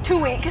 2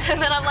 weeks,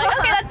 and then I'm like,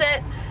 okay, that's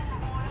it.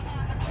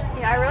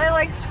 Yeah, I really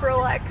liked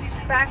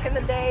Skrillex back in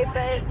the day,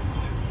 but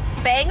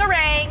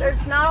Bangarang.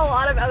 There's not a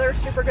lot of other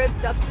super good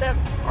dubstep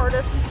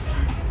artists,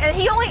 and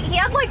he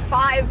had like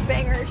 5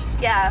 bangers.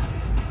 Yeah,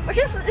 which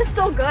is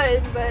still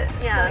good, but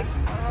it's yeah,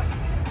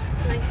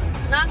 like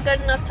not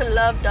good enough to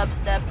love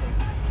dubstep.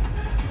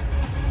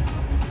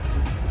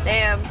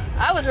 Damn,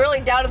 I was really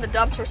down in the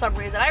dumps for some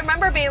reason. I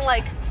remember being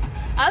like,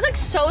 I was like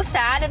so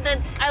sad, and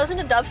then I listened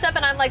to dubstep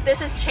and I'm like,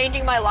 this is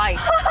changing my life.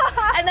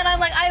 And then I'm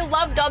like, I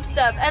love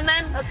dubstep, and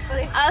then that's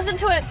funny. I listened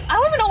to it. I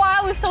don't even know why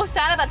I was so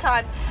sad at that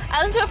time. I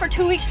listened to it for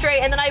 2 weeks straight,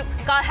 and then I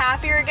got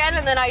happier again,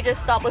 and then I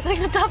just stopped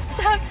listening to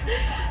dubstep.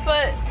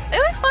 But it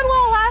was fun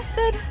while it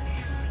lasted.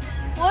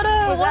 What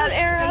an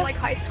era. In like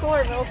high school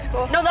or middle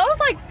school? No, that was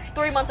like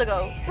 3 months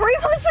ago. 3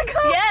 months ago?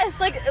 Yes,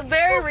 like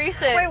very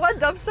recent. Wait, what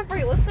dubstep were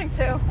you listening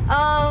to?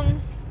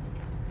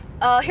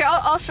 Here,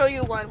 I'll show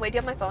you one. Wait, do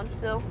you have my phone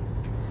still?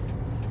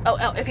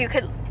 Oh, if you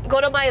could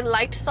go to my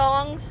liked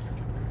songs.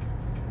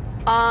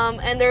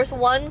 And there's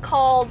one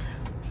called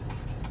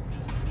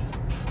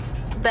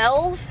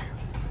Bells.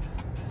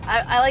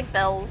 I like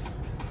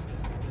Bells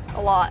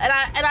a lot. And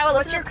I would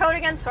listen. What's your code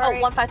again? Sorry.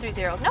 Oh,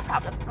 1530. No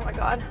problem. Oh my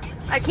god.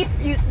 I keep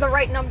the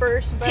right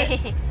numbers, but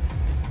and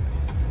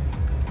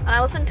I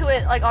listen to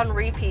it like on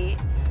repeat.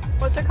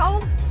 What's it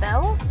called?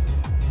 Bells?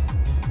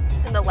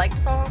 In the liked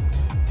songs?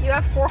 You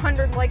have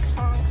 400 liked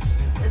songs.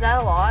 Is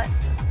that a lot?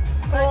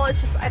 Well,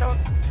 it's just I don't.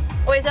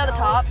 Oh, is that at the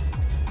top?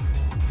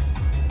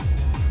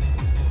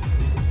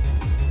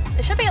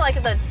 It should be like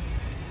if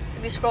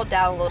you scroll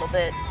down a little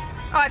bit.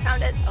 Oh, I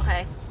found it.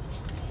 Okay.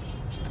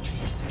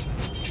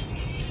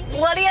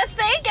 What do you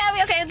think,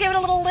 Abby? Okay, give it a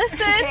little listen.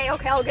 Okay,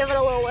 I'll give it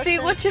a little listen. See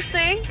what you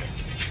think.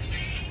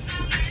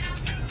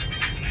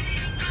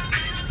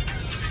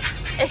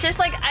 It's just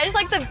like I just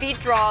like the beat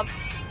drops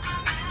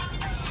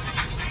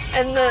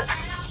and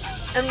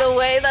the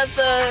way that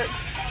the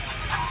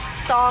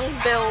song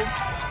builds.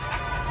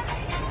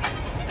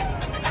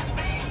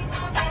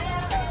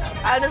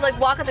 I'm just like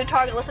walking through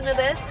Target, listen to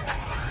this.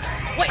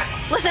 Wait,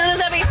 listen to this,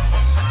 Abby.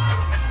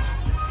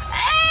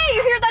 Hey,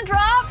 you hear that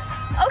drop?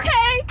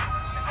 Okay.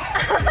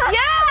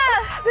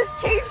 Yeah! This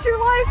changed your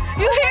life.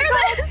 You hear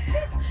this?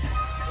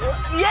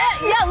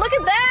 Yeah, look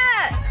at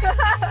that!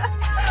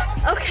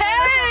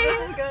 Okay!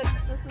 This is good.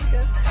 This is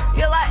good.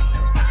 You're like,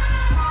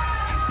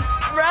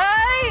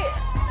 right?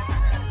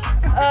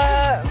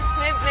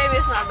 Maybe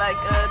it's not that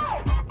good.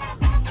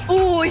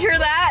 Ooh, you hear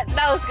that?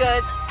 That was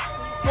good.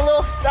 The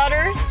little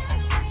stutters.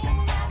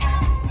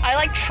 I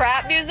like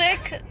trap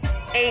music.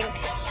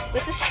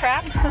 This is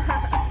trap.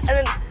 And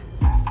then,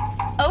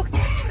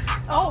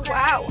 oh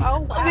wow. Oh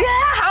wow.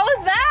 Yeah, how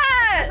was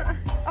that?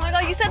 Oh my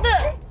god, you said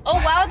the, oh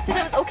wow, it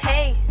was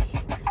okay.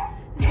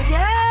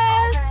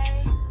 Yes.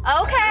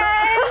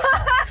 Okay.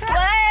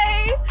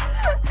 Slay.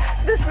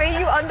 This made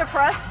you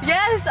undepressed?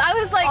 Yes, I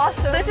was like,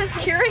 awesome. This is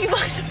curing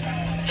my,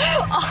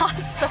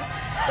 awesome.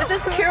 This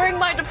is curing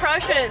my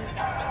depression.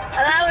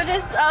 And I would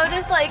just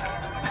like,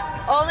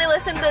 only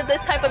listen to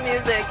this type of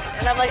music.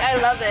 And I'm like, I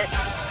love it.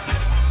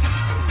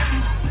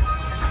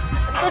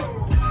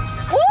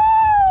 Woo!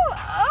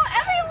 Oh,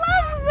 Emmy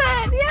loves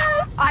it,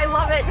 yes! I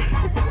love it.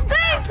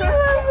 Thank you,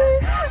 Emmy.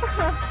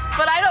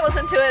 But I don't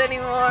listen to it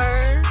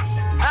anymore.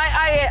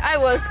 I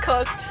was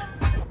cooked.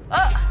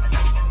 Oh,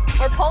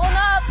 we're pulling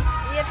up.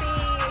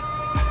 Yippee.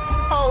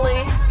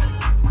 Holy.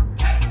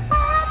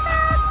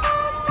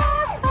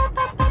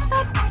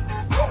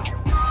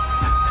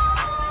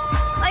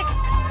 Like,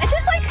 it's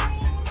just like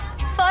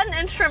fun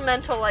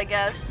instrumental, I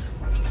guess.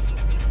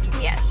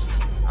 Yes.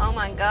 Oh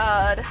my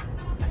god.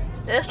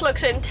 This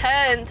looks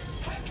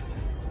intense.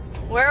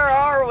 Where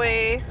are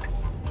we?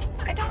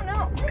 I don't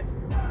know.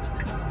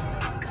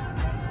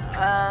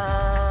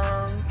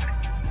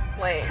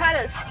 Wait. It's kind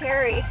of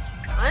scary.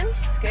 I'm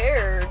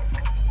scared.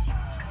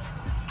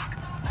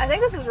 I think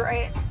this is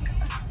right.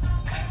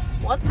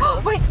 What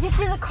the? Wait, do you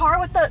see the car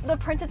with the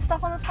printed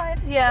stuff on the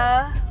side?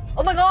 Yeah.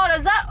 Oh my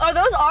god, are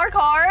those our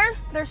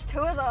cars? There's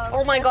 2 of them.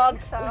 Oh my god.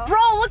 So. Bro,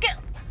 look at,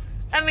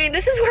 I mean,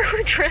 this is where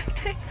we're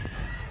drifting.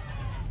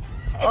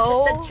 It's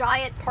just a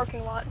giant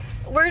parking lot.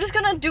 We're just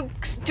gonna do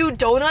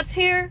donuts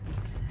here?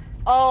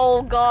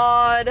 Oh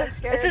god. I'm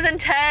scared. This is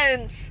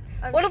intense.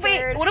 What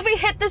if we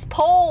hit this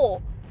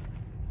pole?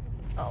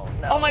 Oh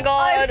no. Oh my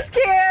god. I'm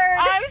scared.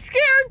 I'm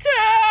scared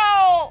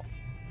too.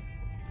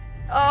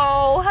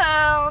 Oh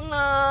hell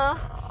no.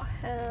 Oh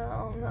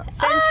hell no.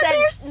 Ben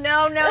said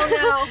no.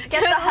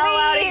 Get the hell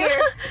out of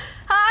here.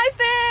 Hi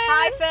Finn.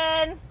 Hi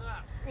Finn.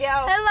 Yo.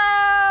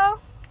 Hello.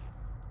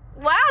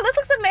 Wow, this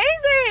looks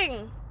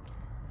amazing.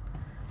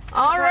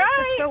 All right.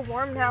 This is so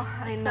warm now.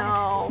 I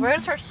know. We're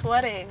gonna start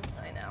sweating.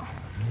 I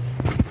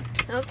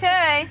know.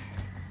 Okay.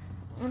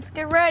 Let's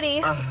get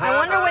ready. I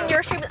wonder when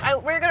your stream.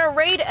 We're gonna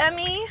raid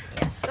Emmy.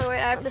 Yes. So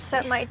wait, I have to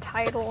set my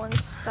title and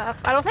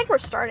stuff. I don't think we're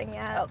starting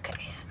yet.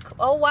 Okay.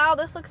 Oh wow,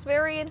 this looks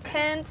very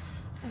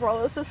intense.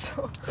 Bro, this is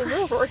so. This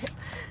is real.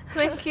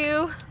 Thank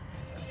you.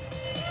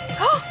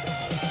 Oh,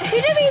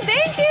 PJB,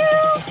 thank you.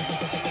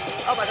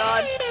 Oh my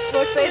god.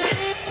 Look,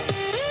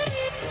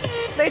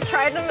 they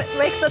tried to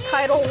make the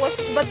title look,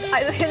 but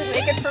I didn't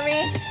make it for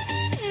me.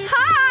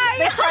 Hi!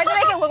 They tried to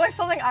make it look like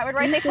something I would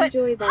write. They put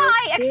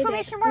hi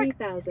exclamation mark,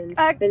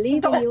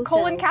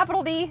 colon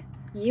capital D.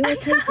 You are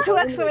 2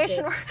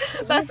 exclamation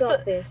marks. That's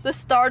the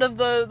start of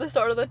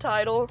the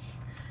title.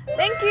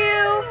 Thank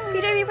you,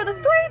 PJB, for the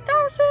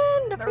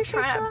 3,000.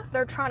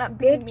 They're trying to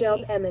beat me. Good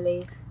job,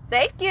 Emily.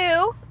 Thank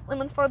you,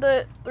 Lemon, for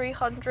the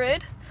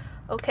 300.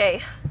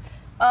 Okay.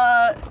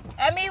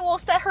 Emmy will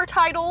set her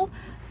title.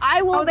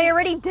 I will. Oh, they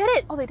already did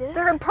it. Oh, they did it?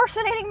 They're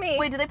impersonating me.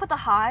 Wait, did they put the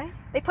hi?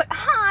 They put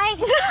hi.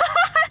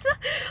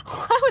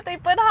 Why would they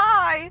put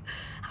hi?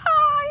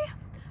 Hi.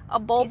 A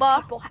bulba.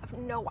 These people have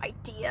no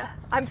idea.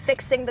 I'm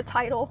fixing the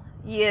title.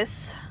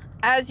 Yes,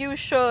 as you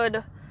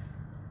should.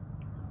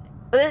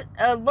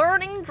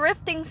 Learning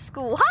drifting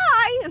school.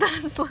 Hi.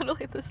 That's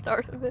literally the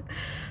start of it.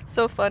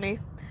 So funny.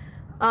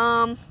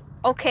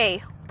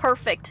 Okay,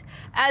 perfect.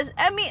 As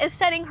Emmy is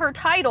setting her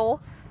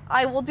title,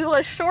 I will do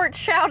a short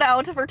shout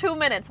out for 2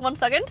 minutes. 1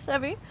 second,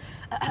 Emmy.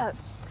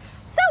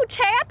 So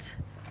chat,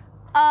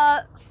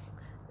 are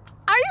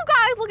you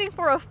guys looking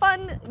for a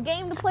fun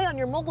game to play on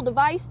your mobile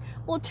device?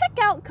 Well, check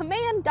out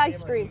Command Dice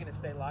Streams. You're gonna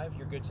stay live?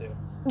 You're good too.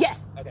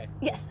 Yes. Okay.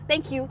 Yes,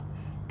 thank you.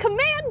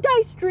 Command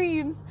Dice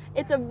Streams.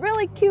 It's a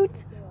really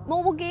cute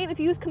mobile game if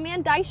you use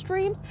Command Dice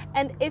Streams,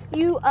 and if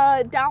you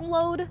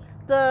download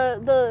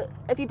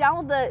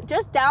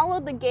just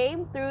download the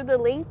game through the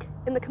link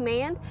in the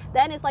command,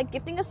 then it's like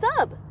gifting a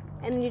sub,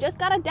 and you just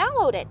gotta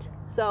download it.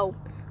 So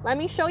let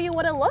me show you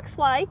what it looks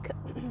like.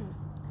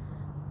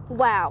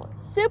 Wow,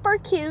 super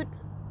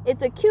cute.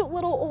 It's a cute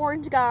little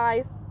orange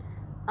guy.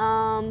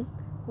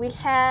 We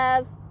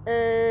have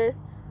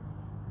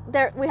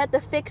we had to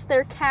fix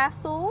their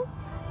castle.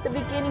 The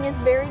beginning is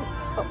very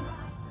oh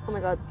my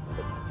god,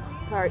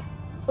 sorry.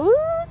 Ooh,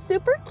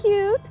 super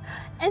cute.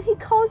 And he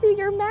calls you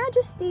your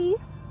majesty.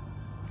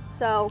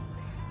 So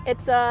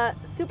it's a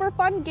super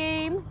fun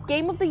game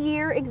of the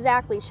year.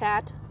 Exactly,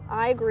 chat.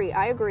 I agree.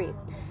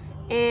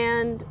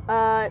 And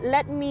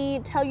let me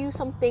tell you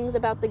some things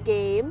about the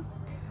game.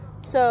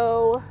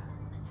 So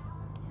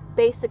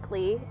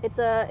basically, it's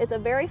a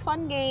very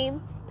fun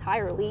game.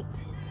 Tire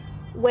leaked.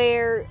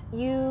 where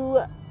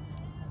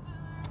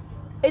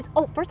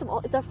first of all,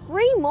 it's a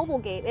free mobile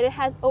game and it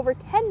has over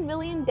 10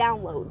 million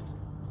downloads.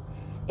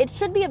 It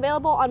should be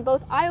available on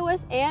both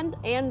iOS and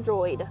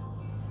Android.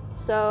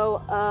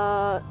 So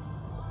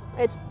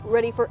it's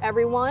ready for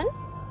everyone.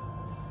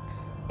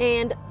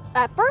 And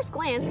at first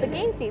glance, the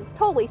game seems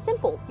totally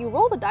simple. You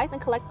roll the dice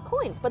and collect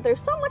coins, but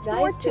there's so much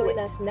more to it.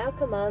 Us now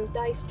command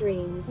Dice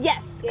Dreams.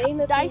 Yes, Game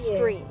of Dice the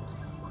year.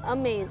 Dreams.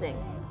 Amazing.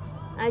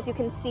 As you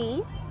can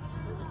see,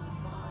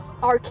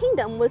 our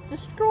kingdom was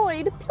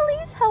destroyed.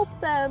 Please help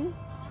them.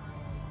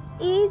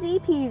 Easy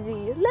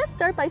peasy. Let's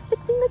start by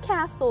fixing the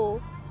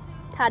castle.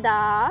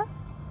 Ta-da.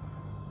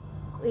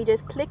 We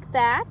just click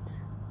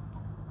that.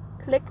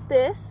 Click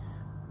this.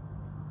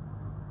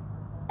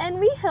 And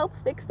we help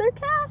fix their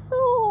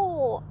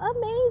castle.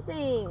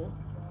 Amazing.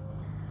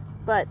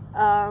 But,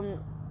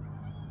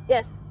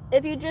 yes,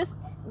 if you just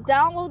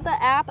download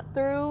the app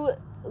through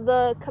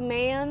the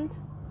command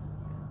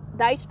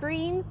Dice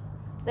Dreams,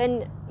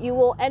 then you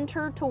will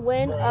enter to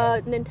win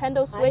a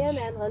Nintendo Switch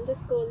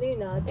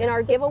IMM_Luna in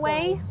our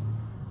giveaway, subscribed.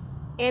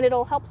 and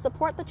it'll help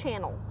support the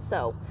channel.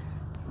 So,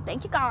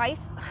 thank you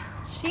guys.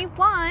 She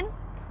won.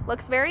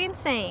 Looks very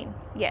insane.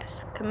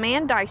 Yes,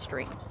 command Dice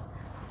Dreams.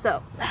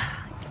 So,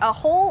 a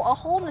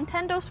whole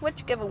Nintendo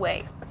Switch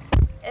giveaway.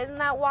 Isn't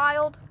that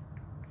wild?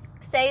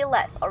 Say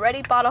less.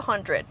 Already bought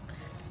 100.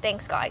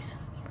 Thanks, guys.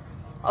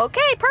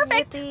 Okay,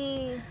 perfect.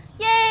 Yippee.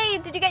 Yay!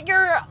 Did you get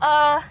your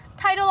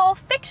title all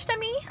fixed,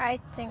 Emmy? I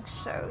think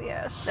so,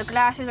 yes. The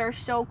glasses are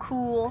so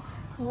cool.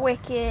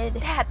 Wicked.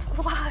 That's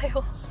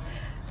wild.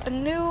 A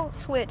new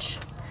Switch.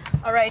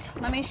 All right,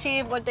 let me see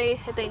if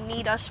they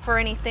need us for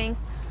anything.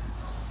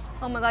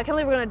 Oh my God, I can't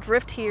believe we're gonna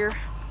drift here.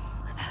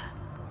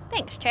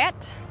 Thanks,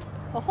 chat.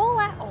 A whole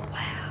lot. Oh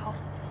wow.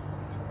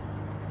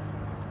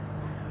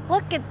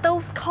 Look at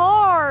those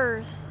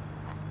cars.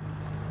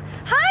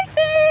 Hi,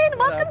 Finn.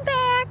 Welcome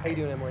back. How you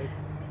doing, Emily?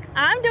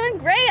 I'm doing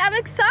great. I'm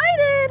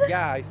excited.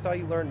 Yeah, I saw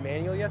you learn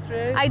manual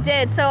yesterday. I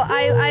did, so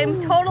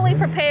I'm totally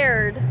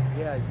prepared.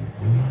 Yeah, you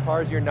see these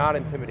cars, you're not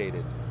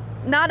intimidated.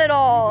 Not at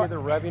all. You hear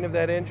the revving of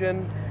that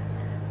engine?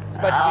 It's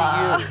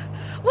about to be you.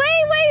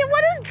 Wait,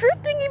 what does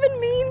drifting even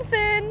mean,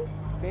 Finn?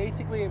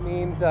 Basically, it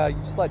means you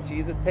just let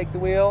Jesus take the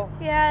wheel.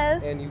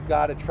 Yes. And you've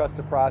got to trust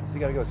the process.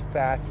 You got to go as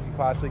fast as you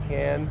possibly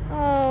can.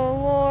 Oh,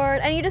 Lord.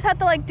 And you just have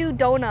to, like, do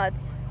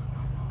donuts.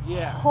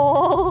 Yeah.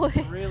 Holy.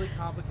 It's really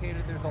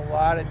complicated. There's a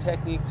lot of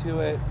technique to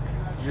it.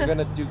 You're going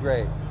to do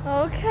great.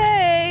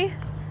 Okay.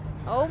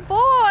 Oh,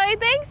 boy.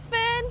 Thanks,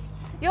 Finn.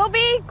 You'll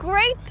be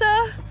great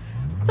to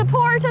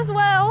support as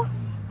well.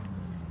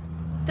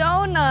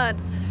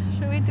 Donuts.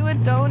 Should we do a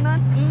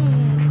donuts?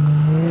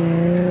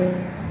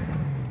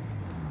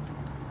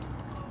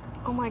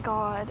 Oh my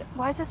God.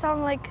 Why does it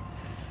sound like...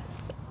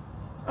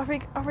 Are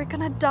we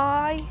gonna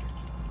die?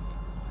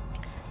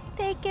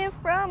 Take it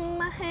from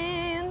my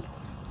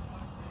hands.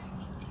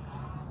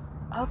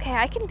 Okay,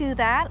 I can do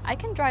that. I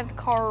can drive the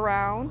car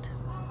around.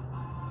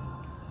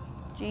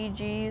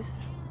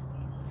 GG's.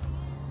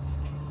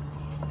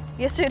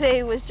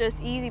 Yesterday was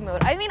just easy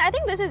mode. I mean, I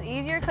think this is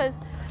easier because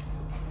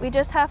we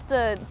just have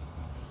to...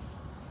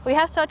 We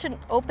have such an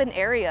open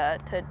area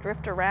to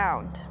drift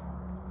around.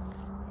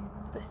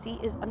 The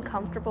seat is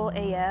uncomfortable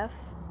AF.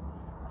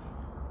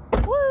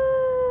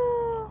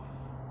 Woo!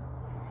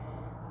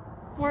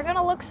 We're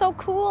gonna look so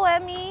cool,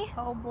 Emmy.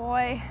 Oh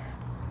boy.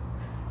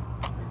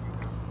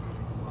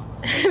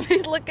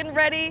 Emmy's looking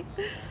ready.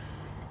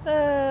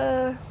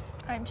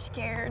 I'm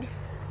scared.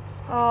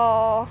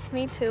 Oh,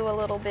 me too a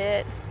little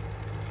bit.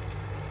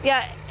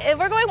 Yeah, if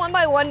we're going one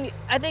by one,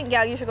 I think,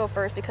 yeah, you should go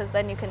first because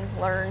then you can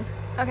learn.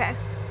 Okay.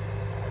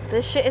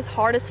 This shit is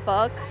hard as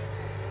fuck.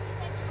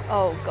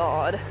 Oh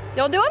God.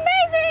 You'll do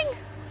amazing!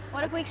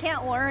 What if we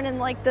can't learn in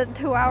like the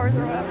 2 hours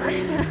or whatever?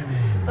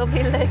 They'll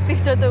be like,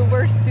 these are the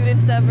worst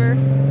students ever.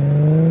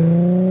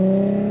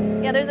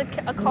 Yeah, there's a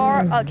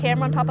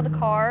camera on top of the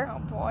car. Oh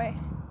boy.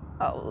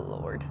 Oh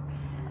Lord.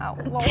 Oh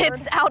Lord.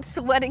 Tip's out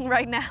sweating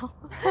right now.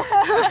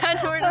 And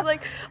we're just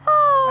like,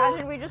 oh.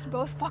 Imagine we just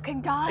both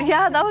fucking die.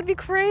 Yeah, that would be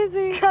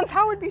crazy.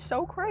 That would be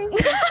so crazy.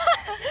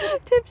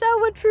 Tip's out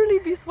would truly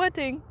be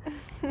sweating.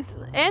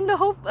 And the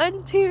hope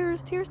and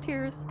tears.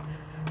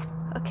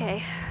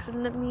 Okay,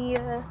 let me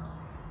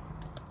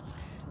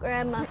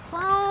grab my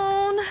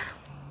phone.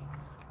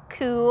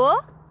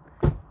 Cool.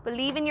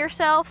 Believe in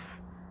yourself.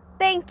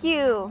 Thank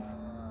you.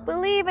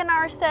 Believe in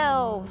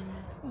ourselves.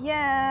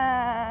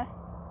 Yeah.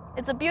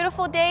 It's a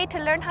beautiful day to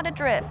learn how to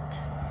drift.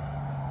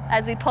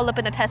 As we pull up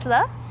in a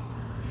Tesla.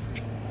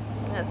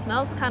 It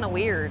smells kind of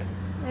weird.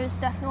 There's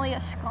definitely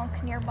a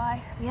skunk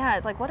nearby. Yeah,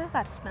 it's like, what is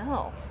that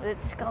smell?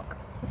 It's skunk.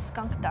 The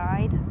skunk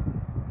died.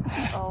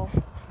 Oh.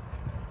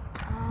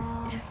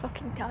 It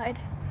fucking died.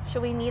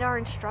 Should we meet our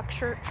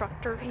instructors?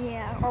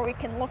 Yeah, or we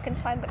can look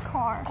inside the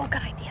car. Oh,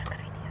 good idea.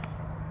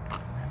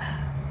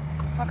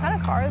 What kind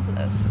of car is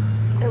this?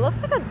 It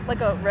looks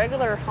like a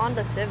regular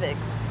Honda Civic.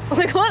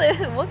 Like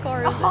what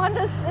car is it?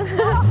 Honda, it's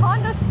not a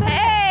Honda Civic.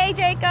 Hey,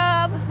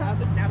 Jacob. Now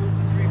who's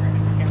the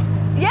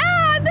streamer? Yeah,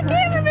 I'm the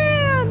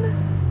cameraman.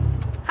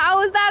 How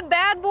was that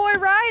bad boy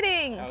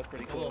riding? That was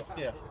pretty cool. A little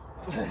stiff.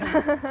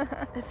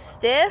 It's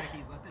stiff?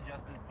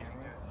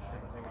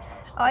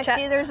 Oh, I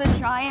see there's a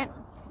giant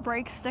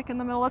brake stick in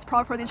the middle. That's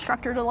probably for the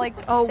instructor to like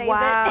save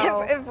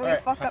wow. it if we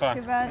fuck up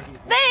too bad.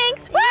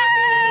 Thanks! Woo!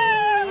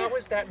 How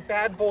was that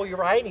bad boy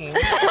riding?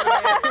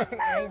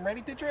 I'm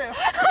ready to drift.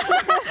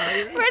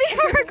 Ready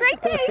for a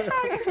great day,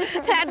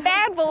 that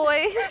bad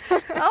boy.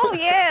 Oh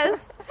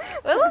yes.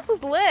 Well, this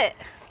is lit.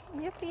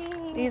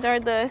 Yippee. These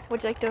are the.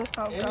 Would you like to?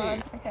 Oh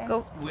god. Okay.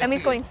 Go.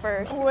 Emmy's going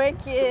first.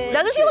 Wicked.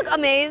 Doesn't she look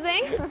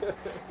amazing?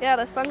 Yeah,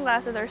 the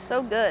sunglasses are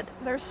so good.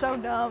 They're so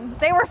dumb.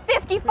 They were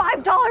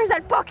 $55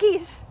 at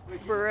Buc-ee's.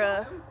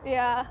 Bruh.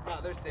 Yeah. Oh,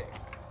 they're sick.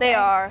 They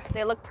Thanks. are.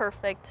 They look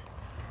perfect.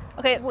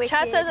 Okay, Wicked.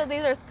 Chad says that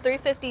these are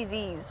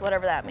 350Zs,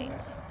 whatever that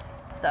means.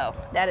 So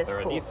that is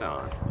They're cool. a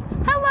Nissan.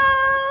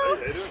 Hello.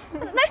 Hey, how you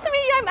doing? Nice to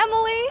meet you. I'm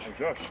Emily. I'm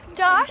Josh.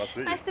 Josh, Nice to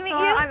meet nice to meet you.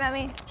 you. I'm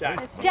Emmy.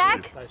 Jack.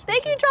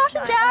 Thank you, Josh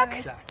and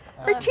Jack,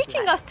 for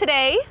teaching us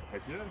today.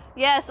 Heck yeah.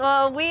 Yes,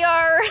 well, we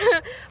are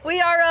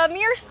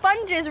mere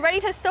sponges ready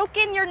to soak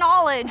in your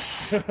knowledge.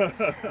 So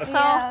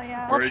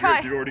Yeah. we'll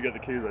try. You've already got the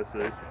keys, I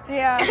see.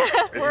 Yeah.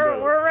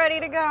 we're ready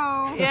to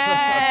go.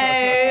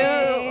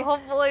 Yay!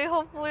 Hopefully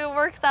it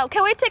works out.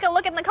 Can we take a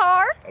look in the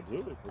car?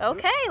 Absolutely.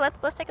 Okay,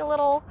 let's take a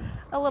little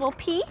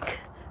peek.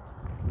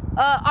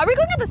 Are we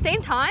going at the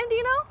same time? Do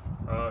you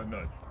know?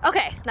 No.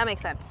 Okay, that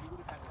makes sense.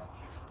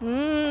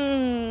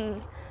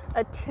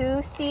 A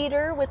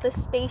two-seater with a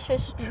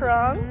spacious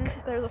trunk.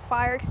 There's a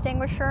fire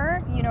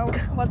extinguisher. You know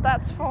what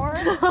that's for.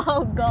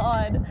 Oh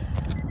God!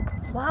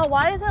 Wow,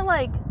 why is it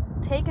like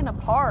taken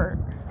apart?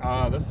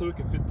 That's so we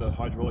can fit the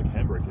hydraulic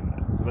handbrake in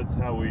there. So that's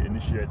how we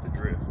initiate the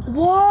drift.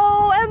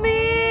 Whoa,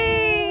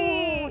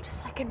 Emmy!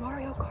 Just like in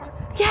Mario Kart.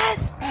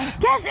 Yes,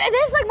 yes, it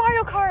is like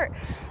Mario Kart.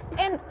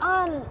 And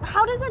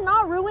how does it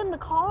not ruin the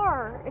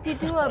car if you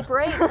do a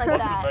brake like Lots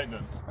that? of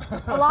maintenance.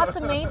 Lots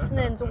of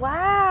maintenance.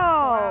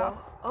 Wow.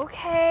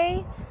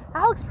 Okay,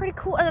 that looks pretty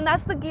cool. And then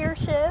that's the gear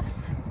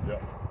shift. Yeah.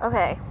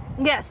 Okay.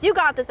 Yes, you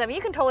got this, Emmy.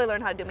 You can totally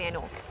learn how to do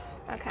manual.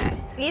 Okay.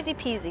 Easy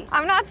peasy.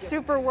 I'm not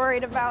super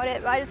worried about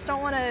it, but I just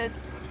don't want to,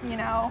 you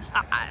know,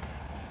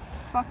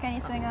 fuck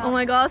anything up. Oh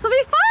my God, this will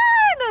be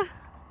fun!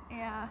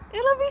 Yeah.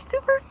 It'll be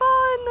super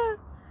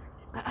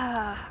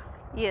fun.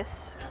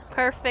 Yes,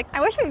 perfect.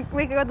 I wish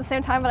we could go at the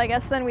same time, but I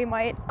guess then we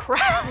might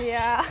crash.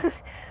 Yeah.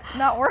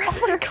 Not worth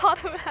it. Oh my God,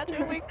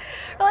 imagine we're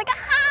like,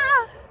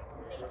 ah!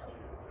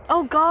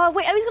 Oh God,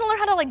 wait, Emmy's gonna learn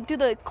how to like do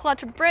the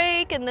clutch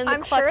brake and then the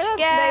I'm clutch sure that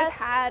gas.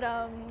 they've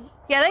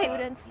had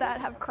students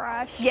that have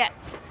crashed. Yeah.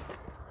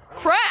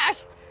 Crash?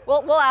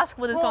 We'll ask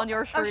when it's on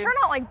your stream. I'm sure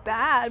not like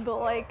bad, but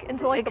like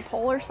into like the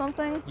pole or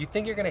something. You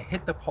think you're gonna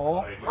hit the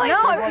pole?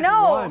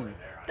 No.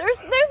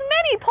 There's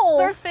many poles.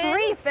 There's Finn.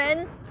 3,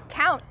 Finn.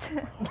 Count.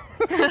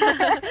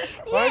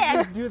 Why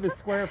don't you do the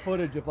square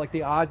footage of like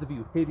the odds of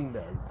you hitting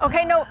those?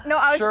 Okay, no,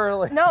 I was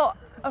Surely. no.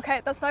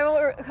 Okay, that's not what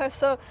we're. Okay,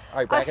 so right,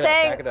 I was back it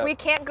saying up. we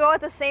can't go at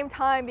the same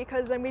time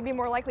because then we'd be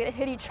more likely to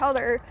hit each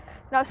other.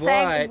 And I was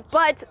saying,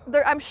 but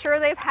I'm sure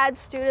they've had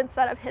students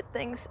that have hit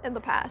things in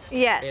the past.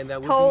 Yes, And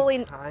that would totally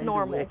be kinda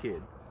normal.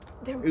 Wicked.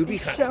 It would be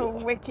kinda so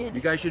cool. wicked.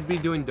 You guys should be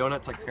doing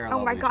donuts like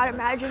parallel. Oh my to each God! other.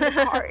 Imagine the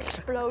car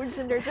explodes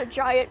and there's a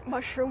giant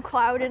mushroom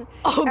cloud and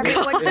Oh,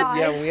 everyone And, dies.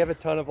 yeah, when we have a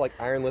ton of like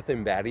iron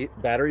lithium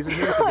batteries in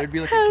here, so there'd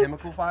be like a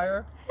chemical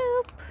fire.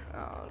 Help.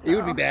 Oh, It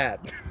would be bad.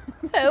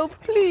 Help,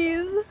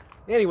 please.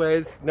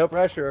 Anyways, no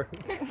pressure.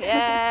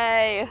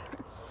 Yay.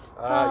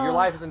 Your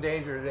life is in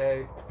danger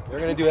today. They're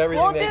gonna do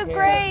everything We'll they do can.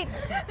 great.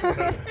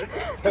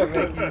 So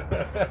thank you.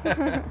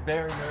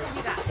 Very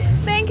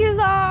nervous. Thank you,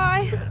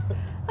 Zai.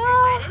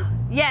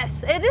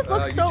 Yes, it just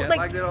looks You so jet like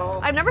lagged it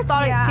all? I've never thought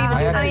to even do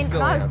I that. actually still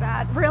not as am.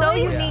 bad. Really? So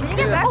unique. You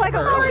get back like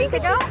a week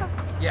ago?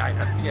 Yeah, I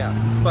know.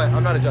 Yeah, but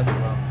I'm not adjusting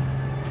well.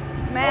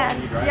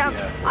 Man, yeah,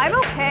 I'm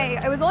okay.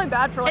 It was only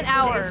bad for like An 2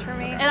 hour, days for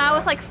me. and I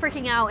was like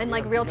freaking out in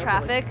like real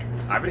traffic.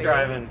 I've been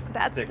driving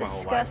That's stick my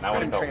whole life. That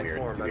disgusting. one felt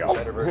weird, to be I'm a better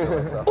honest. version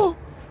of myself. Oh,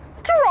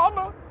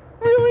 drama.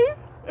 Really?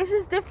 Is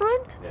this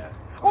different? Yeah.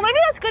 Well, maybe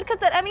that's good because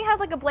then Emmy has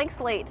like a blank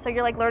slate, so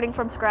you're like learning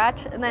from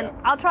scratch, and then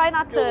I'll try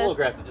not Feels a little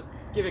to. aggressive. Just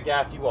give it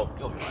gas. You'll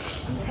be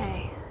fine.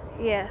 Okay.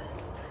 Yes.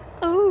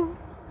 Ooh.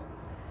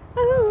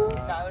 Ooh.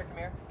 Tyler, come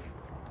here.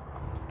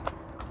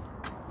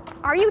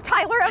 Are you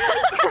Tyler?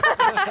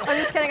 I'm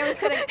just kidding. I'm just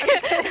kidding. I'm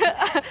just kidding.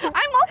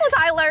 I'm also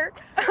Tyler.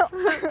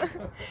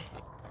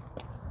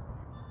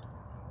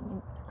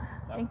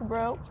 Thank you,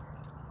 bro.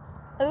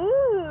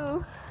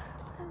 Ooh.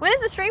 When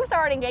is the stream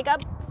starting,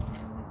 Jacob?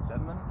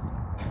 7 minutes?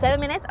 7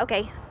 minutes?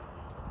 Okay.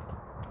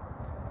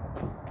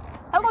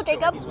 Hello,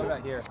 Jacob. What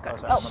about here?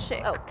 Oh,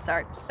 shit. Oh,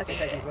 sorry.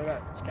 Okay. What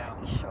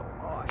about? So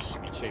gosh.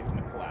 Be chasing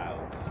the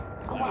clouds.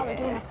 Oh, wow, they're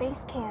doing a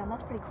face cam.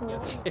 That's pretty cool.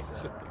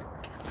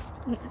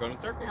 Going in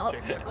circles, Hello,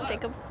 chasing the clouds.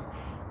 Jacob.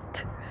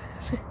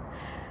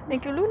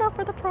 Thank you, Luna,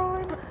 for the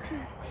prime.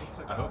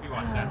 I hope you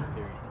watch that.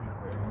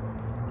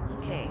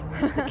 Okay,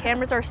 the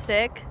cameras are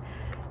sick.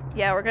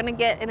 Yeah, we're gonna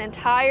get an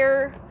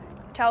entire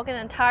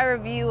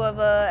view of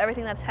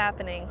everything that's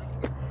happening.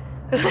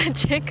 Let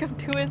Jacob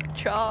do his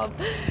job.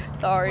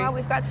 Sorry. Wow,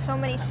 we've got so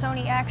many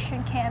Sony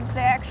action cams. They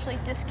actually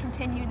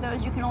discontinued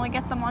those. You can only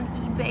get them on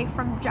eBay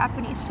from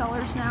Japanese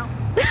sellers now.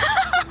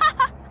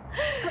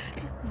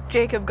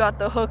 Jacob got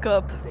the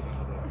hookup.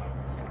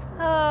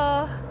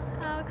 Oh,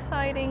 how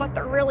exciting. But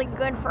they're really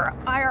good for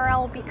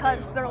IRL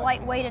because they're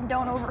lightweight and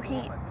don't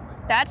overheat.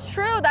 That's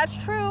true, that's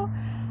true.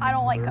 I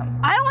don't like them.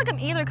 I don't like them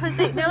either because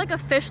they're like a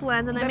fish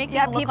lens and they make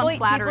it look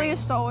unflattering. People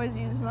used to always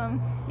use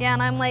them. Yeah,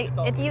 and I'm like,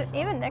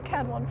 even Nick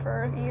had one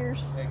for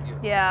years.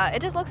 Yeah,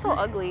 it just looks so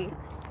ugly,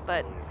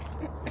 but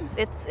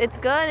it's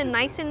good and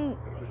nice and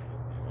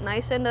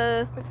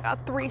We've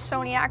got 3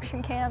 Sony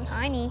action cams.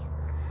 Tiny.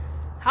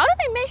 How did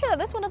they make sure that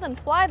this one doesn't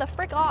fly the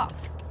frick off?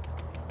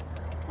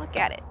 Look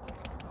at it.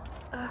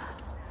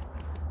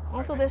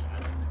 Also this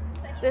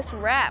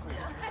wrap.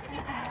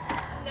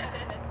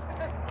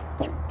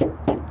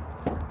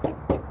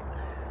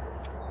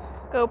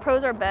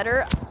 GoPros are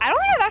better. I don't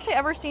think I've actually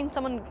ever seen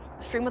someone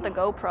stream with a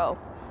GoPro.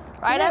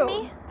 Right at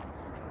me?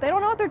 They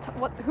don't know what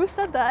they're who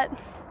said that?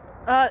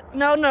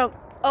 No.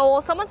 Oh,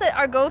 well, someone said,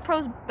 are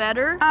GoPros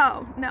better?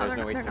 Oh, no, There's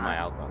no they're HDMI not.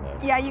 outs on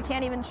those. Yeah, you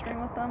can't even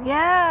stream with them.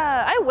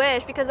 Yeah, I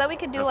wish, because then we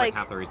could do That's like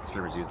half the reason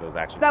streamers use those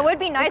action That cams. would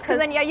be nice, because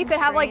then, yeah, you could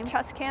have like stream.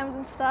 chest cams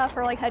and stuff,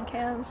 or like head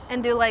cams.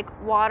 And do like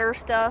water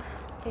stuff.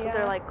 Yeah.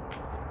 They're like,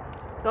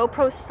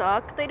 GoPros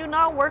suck. They do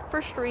not work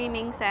for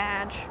streaming,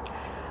 Sag.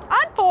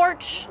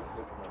 Unfortunate.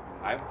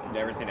 I've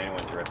never seen anyone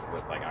drift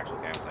with like actual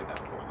cams like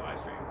that before in the live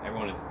stream.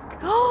 Everyone is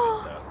recording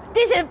stuff.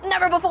 This is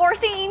never before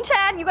seen,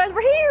 Chad. You guys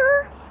were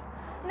here.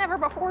 Never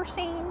before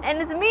seen.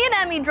 And it's me and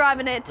Emmy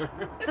driving it.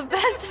 The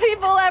best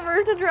people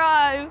ever to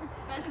drive.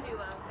 Best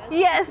duo.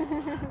 Yes.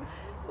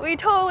 We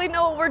totally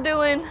know what we're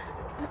doing.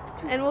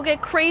 And we'll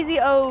get crazy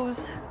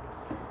O's.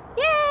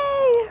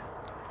 Yay!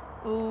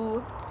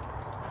 Ooh.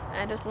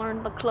 I just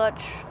learned the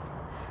clutch.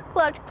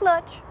 Clutch,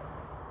 clutch.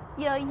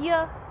 Yeah,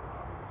 yeah.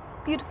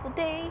 Beautiful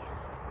day.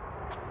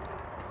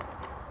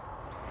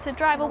 To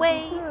drive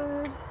away.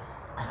 Good.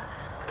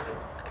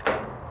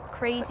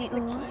 Crazy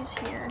Put the ooze. keys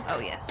here. Oh,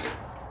 yes.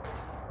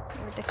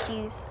 Where's the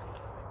keys?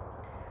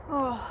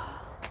 Oh.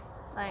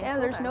 Yeah,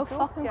 there's no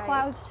fucking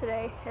clouds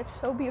today. It's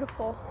so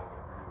beautiful.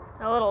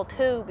 A little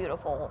too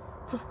beautiful.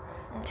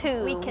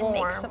 Too We can warm.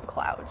 make some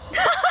clouds.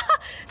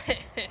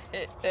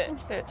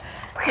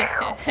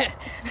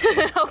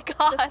 Oh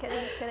God.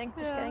 Just kidding.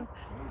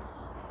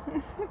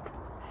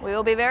 We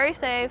will be very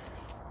safe.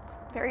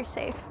 Very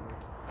safe.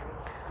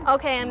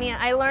 Okay, Emmy,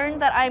 I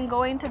learned that I'm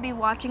going to be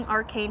watching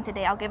Arcane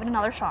today. I'll give it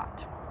another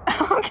shot.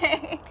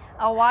 Okay.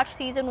 I'll watch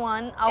season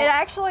 1.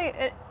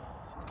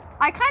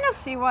 I kind of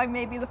see why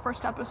maybe the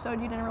first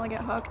episode you didn't really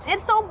get hooked.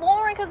 It's so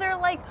boring because they're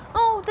like,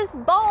 oh, this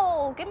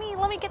ball,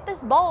 let me get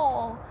this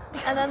ball.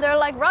 And then they're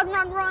like, run,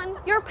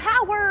 your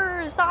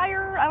power,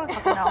 sire. I don't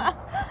fucking know.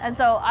 And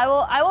so I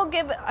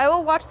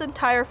will watch the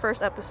entire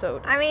first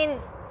episode. I mean,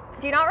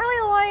 do you not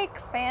really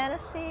like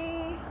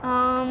fantasy?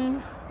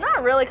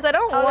 Not really, because I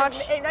don't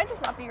watch. It might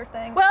just not be your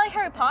thing. Well, I like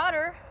Harry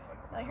Potter.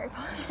 I like Harry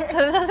Potter.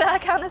 So does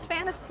that count as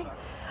fantasy?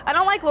 I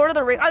don't like Lord of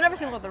the Rings. I've never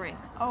seen Lord of the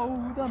Rings.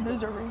 Oh, the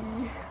misery.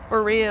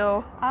 For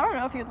real. I don't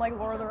know if you'd like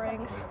Lord of the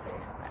Rings.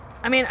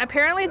 I mean,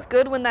 apparently it's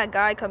good when that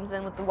guy comes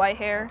in with the white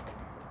hair.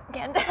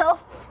 Gandalf?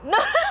 No,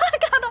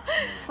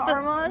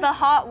 Saruman? The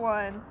hot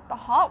one. The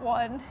hot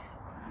one?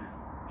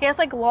 He has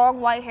like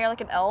long white hair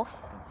like an elf.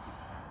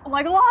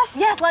 Legolas?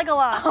 Yes,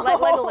 Legolas. Like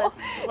Legolas.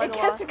 It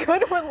gets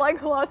good when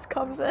Legolas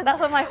comes in.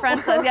 That's what my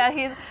friend says.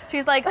 Yeah,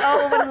 she's like,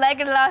 oh, when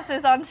Legolas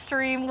is on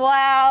stream,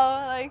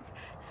 wow. Like,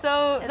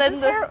 so Is then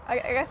his hair? I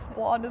guess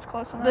blonde is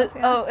close enough.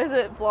 Yeah. Oh, is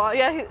it blonde?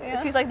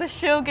 Yeah, she's like, the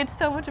show gets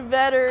so much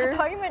better. I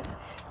thought you meant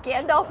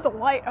Gandalf the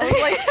White. I was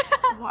like,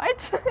 what?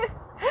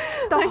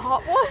 The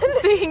hot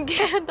one? Seeing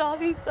Gandalf,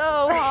 he's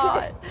so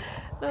hot.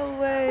 No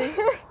way.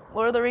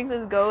 Lord of the Rings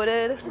is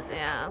goated.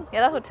 Yeah,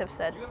 that's what Tiff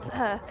said.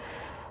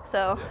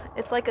 So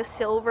it's like a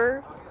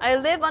silver. I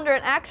live under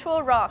an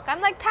actual rock.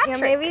 I'm like Patrick.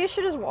 Yeah, maybe you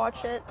should just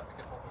watch it.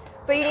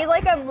 But you need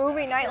like a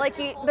movie night. Like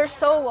they're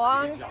so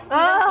long.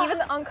 Even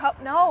the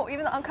uncut. No,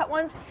 even the uncut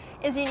ones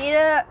is you need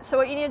to. So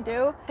what you need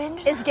to do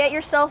is get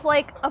yourself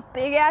like a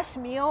big ass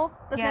meal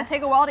that's gonna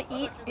take a while to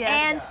eat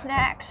and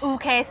snacks.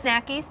 Okay,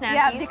 snackies.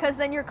 Yeah, because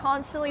then you're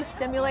constantly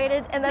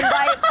stimulated, and then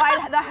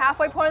by the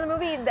halfway point of the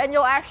movie, then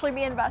you'll actually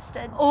be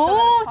invested.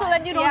 Oh, so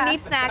then you don't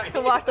need snacks to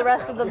watch the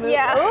rest of the movie.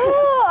 Yeah.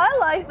 Oh, I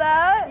like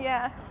that.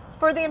 Yeah.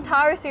 For the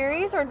entire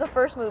series or the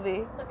first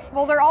movie?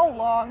 Well, they're all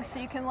long, so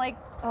you can like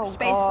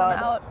space them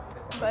out.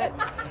 But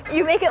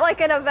you make it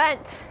like an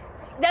event.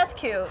 That's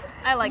cute.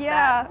 I like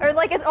that. Yeah, or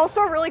like it's also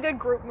a really good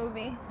group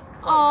movie.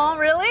 Oh,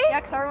 really? Yeah,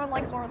 because everyone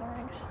likes Lord of the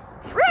Rings.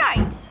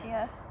 Right.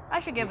 Yeah. I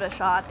should give it a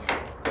shot.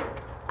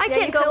 I Yeah,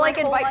 can't you go could, my like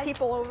whole invite life.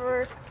 people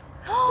over.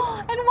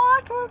 And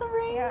watch Lord of the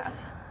Rings. Yeah.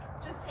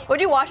 Would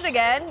you watch it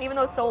again, even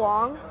though it's so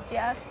long?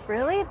 Yeah.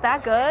 Really? It's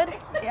that good?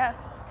 Yeah.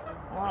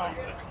 Wow.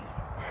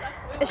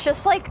 It's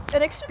just like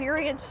an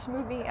experience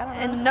movie. I don't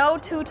know. And no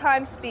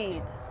 2x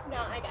speed. No,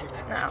 I got you.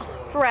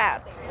 No.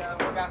 Rats.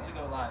 We're about to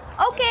go live.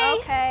 Okay.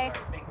 Okay.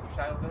 Make your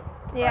child good?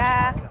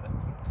 Yeah.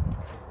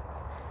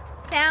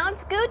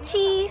 Sounds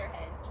Gucci.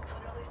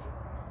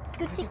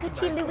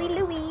 Gucci,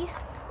 Louis.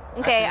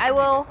 Okay, I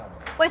will.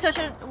 Wait, so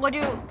do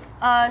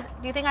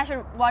you think I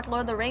should watch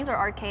Lord of the Rings or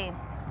Arcane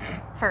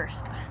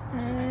first?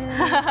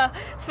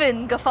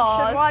 Finn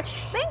guffaws. Should watch.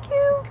 Thank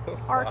you.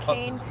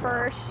 Arcane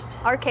first.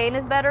 Arcane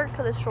is better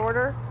because it's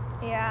shorter.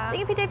 Yeah.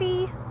 Thank you,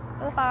 PJB.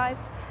 For the 5.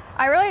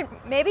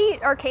 Maybe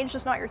Arcane's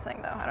just not your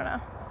thing though. I don't know.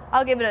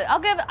 I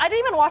didn't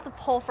even watch the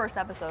whole first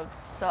episode,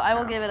 so I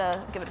will give it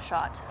a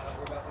shot.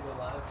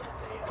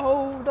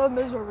 Oh, the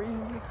misery.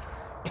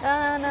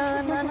 Na,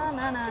 na, na, na,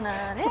 na, na,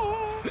 na.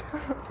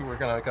 You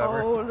working on a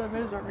cover? Oh, the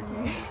misery.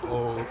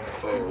 Oh,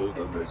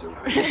 the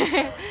misery.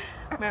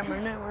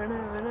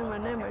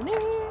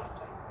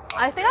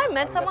 I think I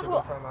met someone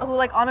who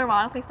like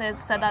unironically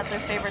said that's their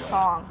favorite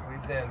song.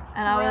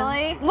 And I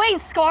Really?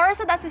 Wait, Scar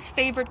said that's his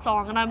favorite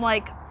song, and I'm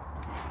like,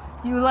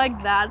 you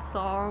like that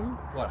song?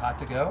 What, Hot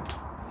to Go?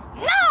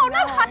 No,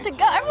 not Hot to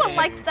Go. Everyone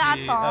likes that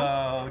song.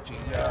 Oh,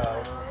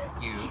 Gio,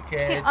 you He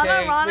can't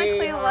unironically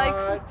take me likes.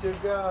 hot to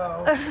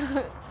go.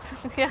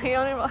 Yeah, he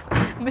only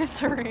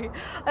Misery.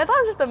 I thought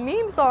it was just a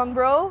meme song,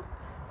 bro.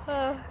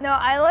 No,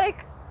 I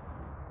like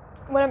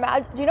when do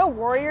you know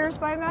Warriors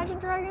by Imagine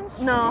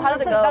Dragons? No, how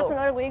does it go? That's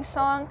another League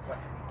song.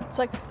 It's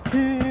like,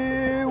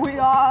 here we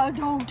are,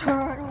 don't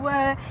turn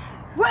away.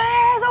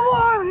 We're the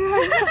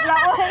Warriors.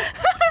 That one.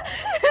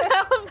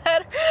 That one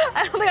better.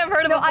 I don't think I've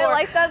heard it before. I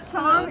like that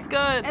song. It's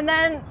good. And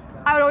then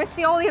I would always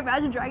see all the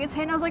Imagine Dragons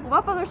hit, and I was like,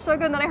 what? But they're so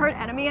good. And then I heard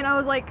Enemy, and I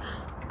was like,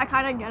 I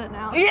kind of get it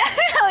now. Yeah,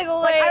 like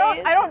wait.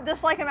 I don't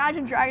dislike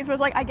Imagine Dragons, but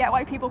it's like I get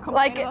why people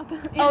complain about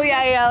them. Oh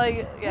yeah,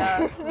 like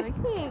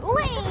League.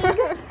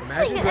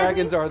 Imagine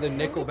Dragons are the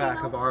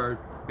Nickelback of our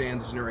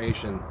band's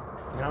generation.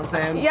 You know what I'm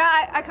saying?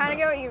 Yeah, I kind of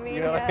get what you mean.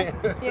 You know what I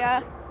mean?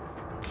 Yeah.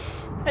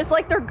 It's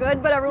like they're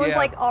good, but everyone's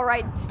like, all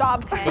right,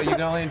 stop. But you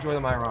can only enjoy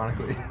them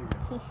ironically.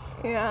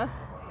 Yeah.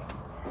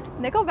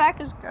 Nickelback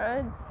is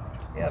good.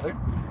 Yeah, they're.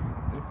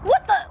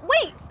 What the?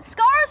 Wait,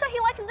 Skara said he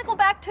liked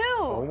Nickelback too.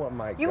 Oh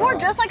my god. You were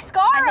just like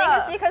Skara. I think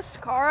it's because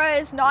Skara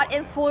is not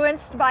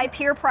influenced by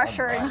peer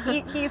pressure.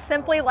 He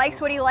simply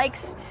likes what he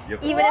likes,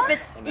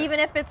 even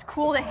if it's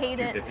cool to hate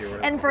it.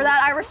 And for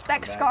that, I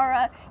respect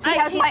Skara. He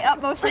has my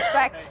utmost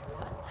respect.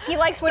 He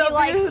likes what he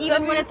likes,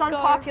 even when it's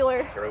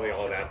unpopular.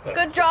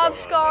 Good job,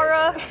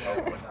 Skara.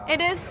 It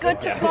is good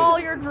to follow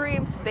your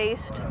dreams,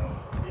 based.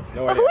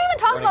 But who even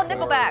talks about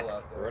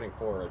Nickelback?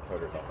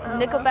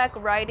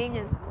 Nickelback writing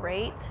is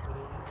great.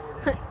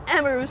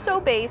 Amaru, so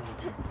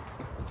based.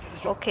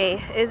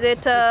 Okay, is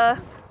it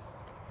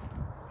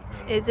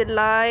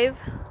live?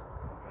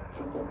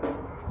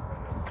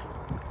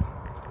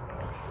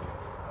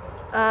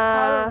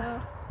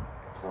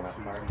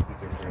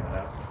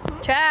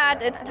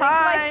 Chat, it's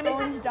time. My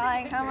phone's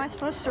dying. How am I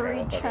supposed to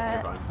read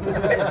chat?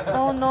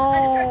 Oh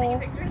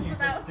no.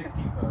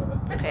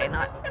 Okay,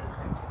 not.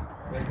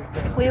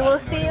 We will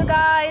see you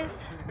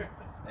guys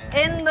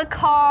in the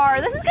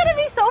car. This is gonna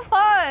be so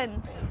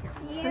fun.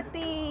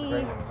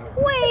 Yippee.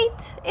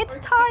 Wait, it's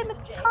time,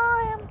 it's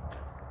time.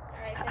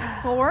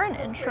 Well, we're in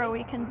intro.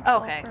 We can.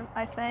 Okay.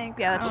 I think.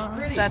 Yeah,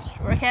 that's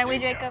true. Can we,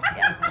 Jacob?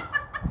 Yeah.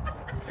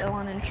 Still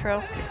on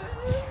intro.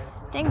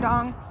 Ding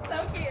dong.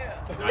 So cute.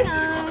 I just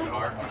did go in the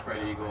car,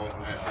 spread eagle,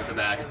 at the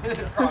back.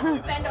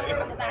 Bend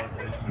over in the back.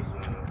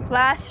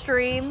 Last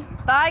stream.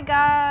 Bye,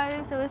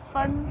 guys. It was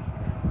fun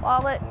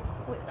while it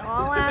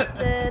all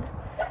lasted.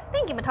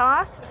 Thank you,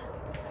 Matost.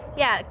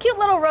 Yeah, cute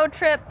little road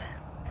trip.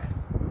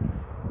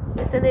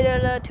 They said they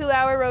did a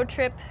 2-hour road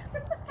trip.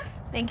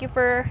 Thank you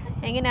for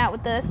hanging out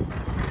with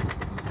us.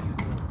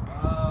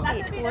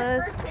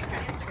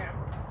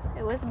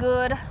 It was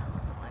good. Oh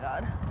my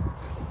god.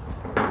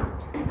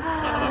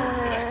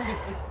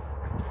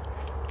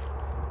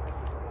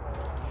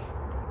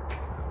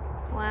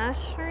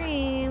 Last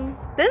stream.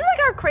 This is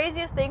like our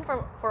craziest thing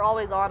for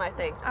Always On, I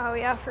think. Oh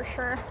yeah, for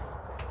sure.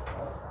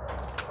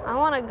 I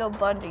want to go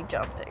bungee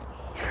jumping.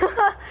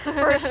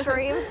 For a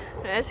stream?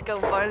 Let's go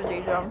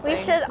bungee jumping. We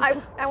should.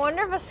 I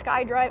wonder if a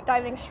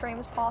skydiving stream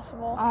is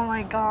possible. Oh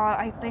my god,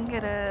 I think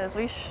it is.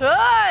 We should.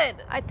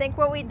 I think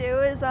what we do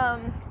is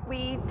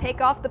we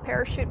take off the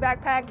parachute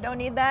backpack. Don't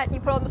need that. You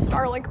put on the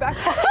Starlink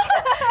backpack.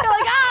 You're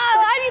like,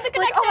 I need the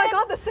connection. Like, oh my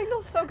god, the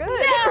signal's so good.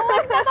 Yeah,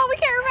 look, that's all we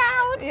care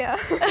about. Yeah.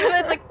 And then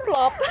it's like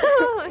plop.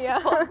 Yeah.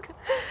 Fuck.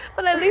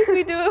 But at least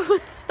we do it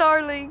with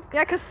Starlink.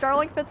 Yeah, because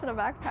Starlink fits in a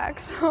backpack,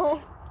 so.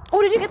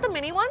 Oh, did you get the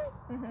mini one?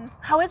 Mm-hmm.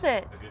 How is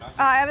it?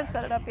 I haven't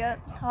set it up yet.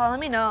 Oh, let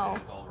me know.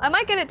 I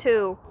might get it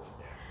too.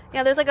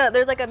 Yeah, there's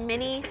like a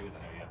mini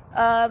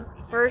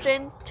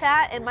version,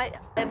 chat. It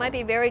might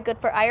be very good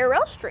for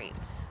IRL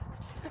streams.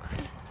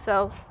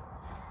 So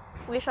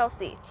we shall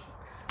see.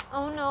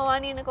 Oh no, I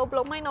need to go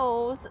blow my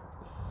nose.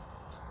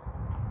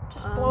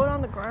 Just blow it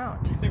on the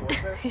ground.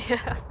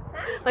 Yeah,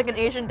 like an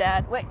Asian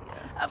dad. Wait,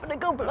 I'm gonna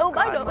go blow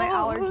my nose. My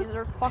allergies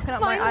are fucking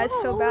up my eyes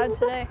so bad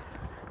today.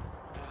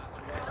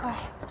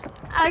 Oh.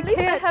 At least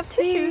I have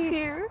tissues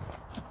here.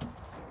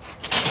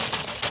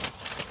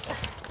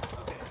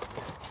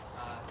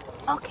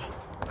 Okay.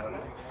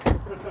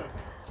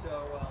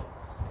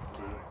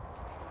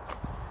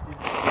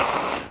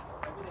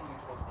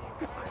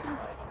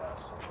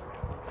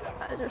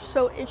 are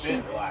so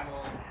itchy. Fine.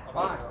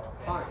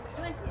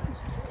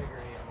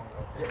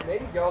 Yeah,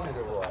 maybe y'all need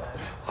to relax.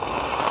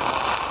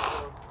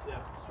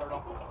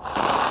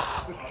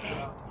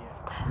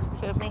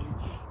 Excuse me.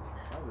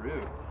 How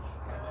rude.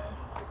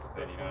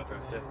 Then you know how to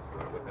roast it? You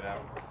want to whip it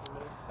out?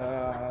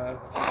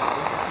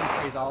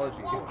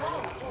 Phraseology.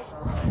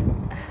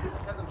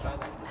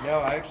 No,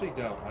 I actually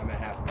don't. I'm a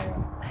half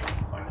male.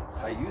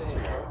 I used to.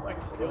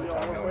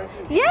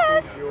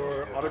 Yes!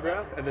 Your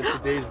autograph and then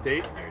today's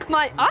date.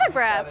 My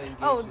autograph.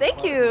 Oh,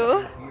 thank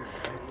you.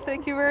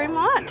 Thank you very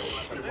much.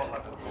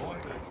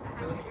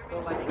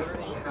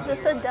 Is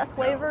this a death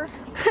waiver?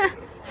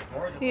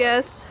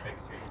 Yes.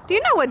 Do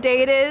you know what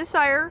day it is,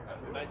 sire?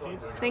 19?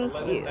 Thank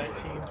you.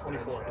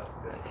 1924.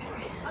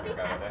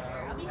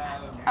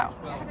 Oh.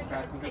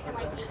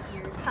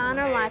 Sign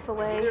her life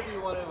away. If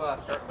you want to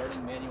start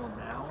learning manual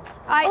now.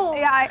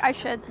 I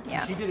should.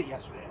 Yeah. She did it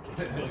yesterday.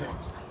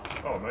 Yes.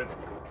 Oh, amazing.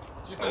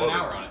 She spent an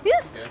hour on it.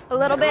 Yes, a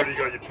little bit. You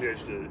already got your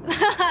PhD.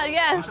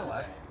 Yes. Are you still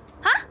alive?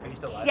 Huh? Are you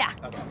still alive? Yeah.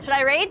 Okay. Should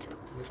I raid?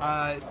 You've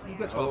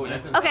got 12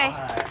 minutes. Okay.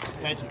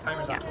 Thank you.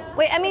 Timer's up.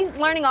 Wait, Emmy's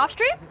learning off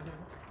stream?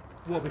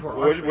 Well, before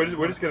We're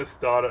just going to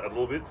start it a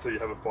little bit so you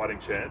have a fighting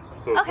chance.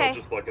 So it's Okay. not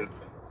just like a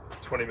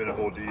 20-minute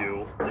ordeal.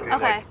 You can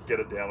Okay. like get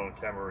it down on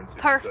camera in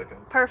 60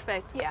 seconds.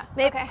 Perfect. Yeah.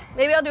 Maybe,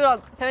 maybe I'll do it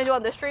on. Can I do it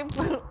on this stream?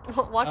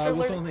 Watch her it's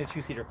learn. only a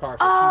 2-seater car,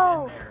 so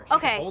Oh, she's in there. She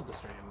okay. can hold the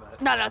stream,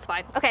 but... No, it's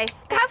fine. Okay.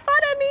 Have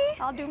fun, Emmy.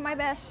 I'll do my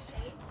best.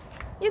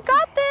 You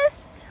got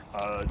this.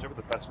 Jump at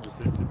the passenger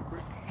seat super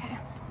quick. Okay.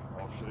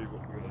 I'll show you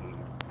what we're going to do.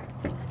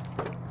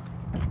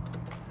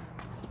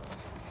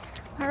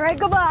 All right,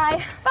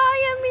 goodbye.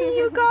 Bye, Emmy.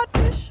 You got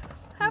this.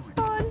 Have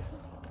fun.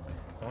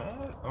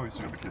 Oh, he's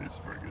doing the keys.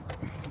 Very good.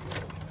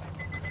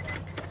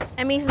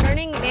 Emmy's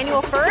learning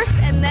manual first,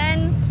 and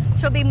then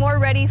she'll be more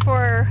ready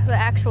for the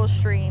actual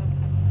stream.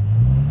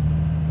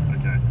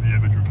 Okay. Have you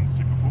ever driven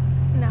stick before?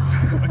 No.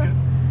 Okay.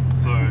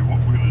 So what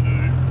we're going to do,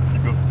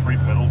 you've got 3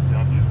 pedals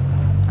down here.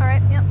 All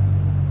right. Yep.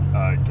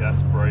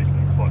 Gas, brake,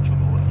 and clutch on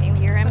the left. Can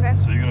you hear him? Okay.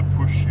 So you're going to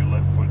push your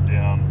left foot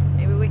down.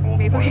 Maybe we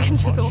can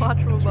just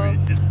watch from above.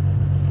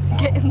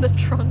 Get in the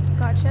trunk.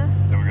 Gotcha.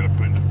 Then we're going to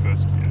put it into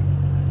first gear.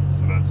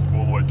 So that's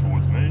all the way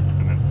towards me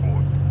and then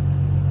forward.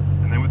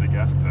 And then with the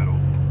gas pedal,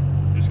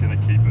 you're just going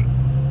to keep it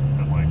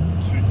at like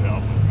 2000,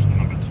 which is the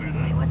number 2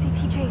 there. Wait, what's he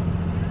teaching?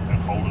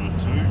 And hold it at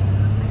 2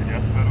 with the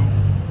gas pedal.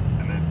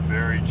 And then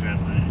very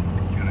gently,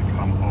 you're going to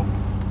come off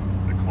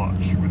the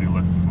clutch with your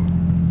left foot.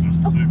 So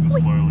just super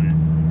slowly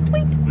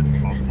lift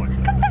off like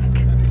that. Come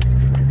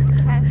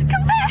back!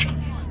 Come back!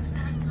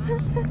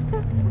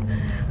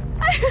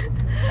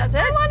 That's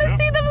it? I want to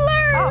see them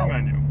learn! Oh.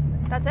 Manual.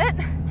 That's it?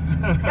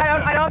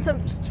 I don't have to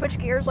switch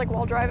gears like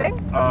while driving?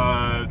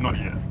 Not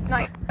yet.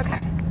 Not yet. Okay.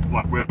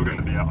 Like we're going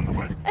to be out on the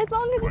west. As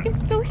long as you can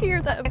still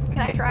hear them. Can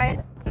I try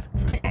it?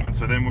 And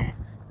so then we'll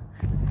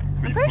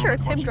I'm pretty sure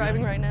it's him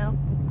driving right now.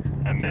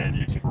 And then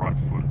use your right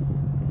foot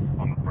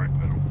on the brake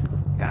pedal.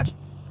 Gotcha.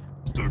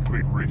 Just do a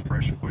quick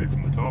refresh for you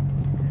from the top.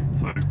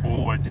 So all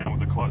the way down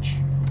with the clutch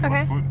with your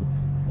right foot.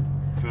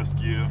 First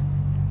gear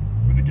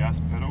with the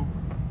gas pedal.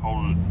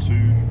 Hold it at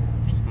 2,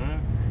 just there.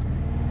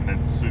 And then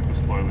super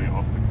slowly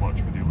off the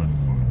clutch with your left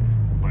foot.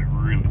 Like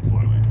really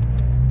slowly.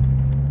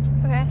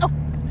 Okay. Oh.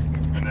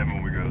 And then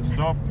when we go to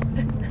stop,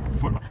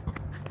 foot on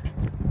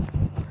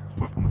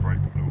the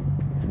brake pedal.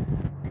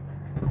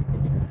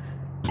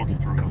 Talk you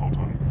through it the whole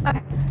time.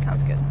 Okay.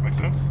 Sounds good. Make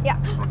sense? Yeah.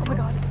 Oh my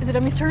god. Is it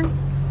Emmy's turn?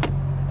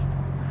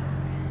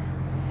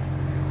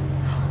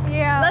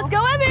 Yeah. Let's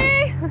go,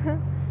 Emmy!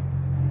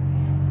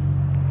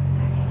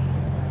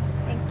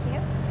 Thank you.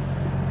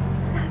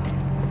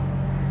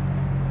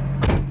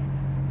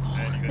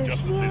 And you can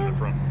adjust the seat at the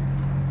front.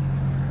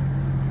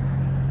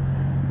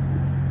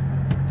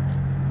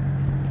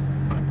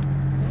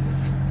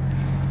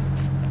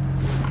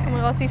 Oh my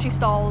god, let's see if she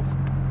stalls.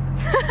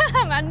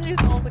 Imagine she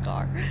stalls the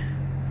car.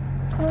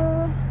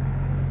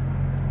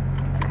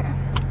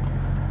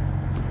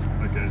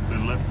 Okay, so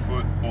left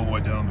foot all the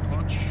way down the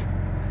clutch.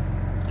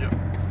 Yep.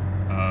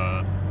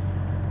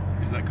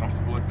 Is that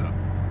comfortable like that?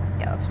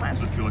 Yeah, that's fine.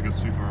 Does it feel like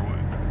it's too far away?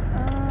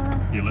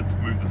 Yeah, let's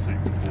move the seat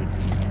forward.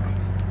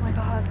 Oh my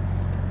god.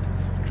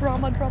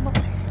 Drama.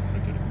 Okay.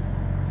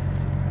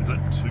 Is that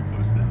too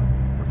close now?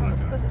 Or is that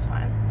okay? This is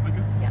fine.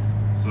 Okay. Yeah.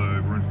 So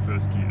we're in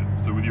first gear.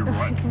 So with your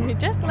right foot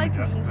Just on like the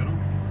gas me. pedal,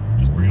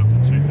 just bring it up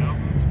to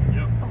 2000.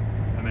 Yep.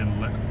 And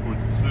then left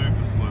foot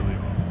super slowly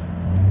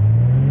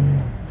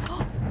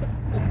off.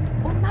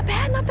 Oh, not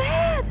bad.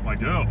 My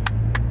girl.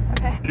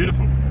 Okay.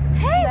 Beautiful.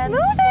 Hey, Then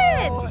smooth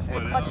it! Just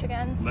slow clutch down.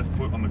 again. Left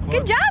foot on the clutch.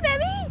 Good job,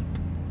 Emmy!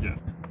 Yes.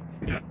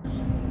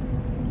 Yes.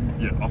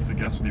 Yeah, off the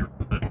gas with your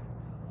right leg.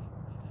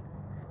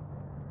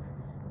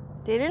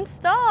 Didn't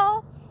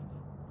stall.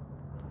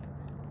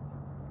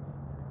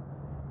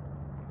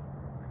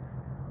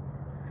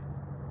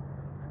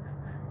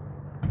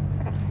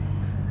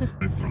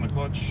 So from the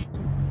clutch,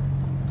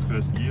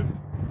 first gear.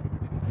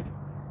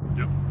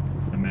 Yep.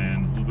 And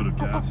then a little bit of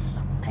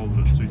gas, hold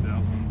it at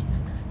 2000.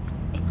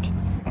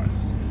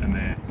 Nice. And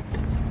then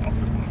off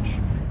the clutch.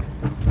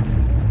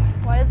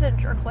 Why does it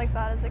jerk like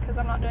that? Is it because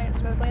I'm not doing it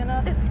smoothly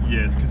enough?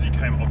 Yeah, it's because you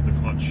came off the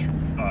clutch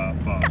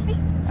fast.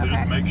 So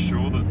just make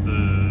sure that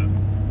the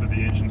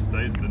engine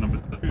stays at the number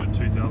 2 at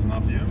 2,000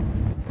 RPM,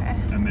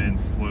 and then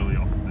slowly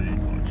off the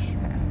clutch.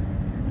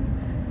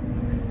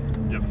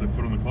 Yep. So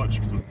foot on the clutch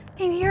because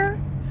in here.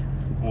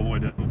 All the way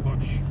down the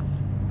clutch.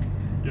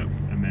 Yep.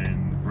 And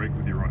then brake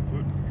with your right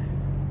foot.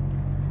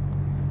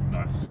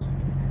 Nice.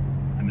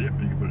 And yep,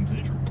 you can put it into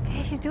neutral.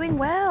 Hey, she's doing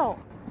well.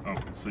 Oh,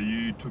 so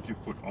you took your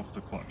foot off the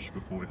clutch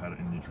before we had it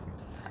in neutral.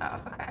 Oh,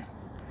 okay.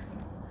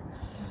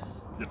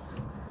 Yep.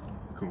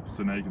 Cool.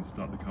 So now you can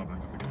start the car back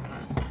up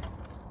again.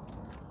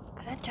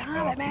 Good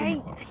job,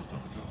 mate.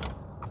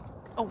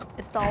 Oh,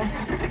 it stalled.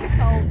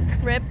 Oh,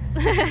 rip.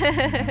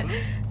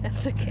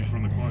 That's okay.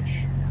 From the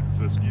clutch,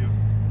 first gear.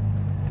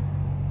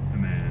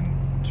 And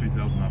then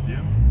 2,000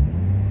 RPM.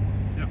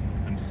 Yep.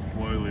 And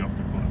slowly off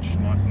the clutch.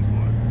 Nice and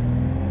slow.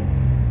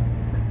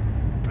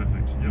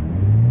 Perfect. Yep.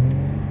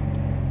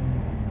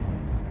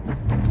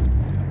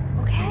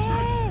 Okay.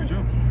 Good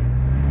job.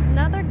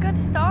 Another good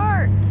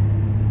start.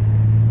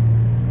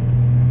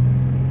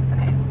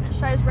 Okay.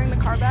 Should I just bring the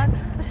car back?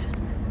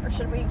 Or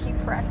should we keep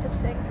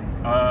practicing?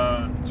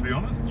 To be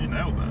honest, you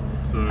nailed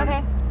that. So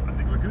okay. I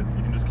think we're good.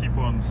 You can just keep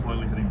on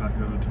slowly heading back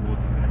over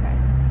towards the base.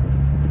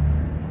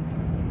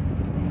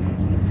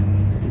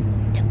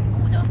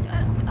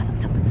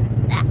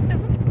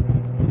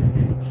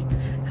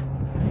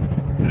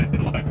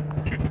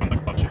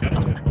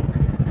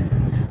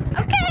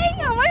 Okay,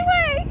 on my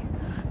way.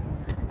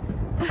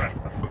 Okay, I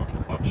put off the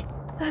clutch.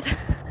 Okay.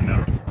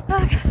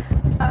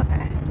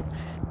 Okay.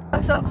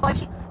 Oh, so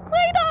clutch.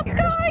 Wait up,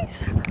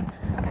 guys.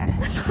 Okay.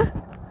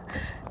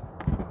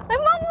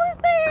 I'm almost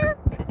there.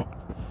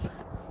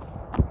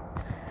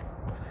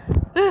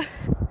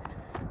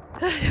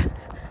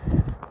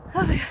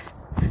 Oh my god.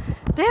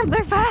 Damn,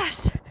 they're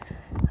fast.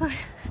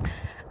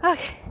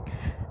 Okay.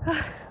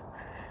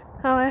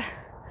 Oh,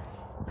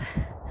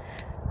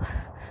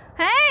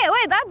 hey,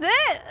 wait, that's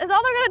it? Is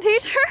all they're gonna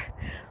teach her?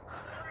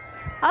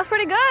 That's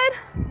pretty good.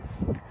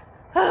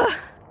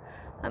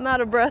 I'm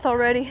out of breath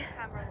already.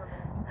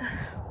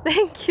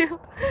 Thank you.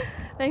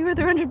 Thank you for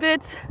the 100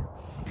 bits.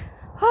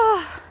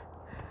 Oh,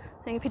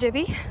 thank you,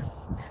 PJB.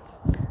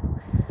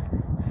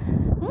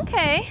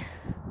 Okay.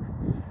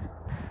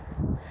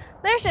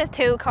 There's just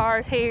 2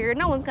 cars here.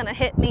 No one's gonna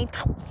hit me.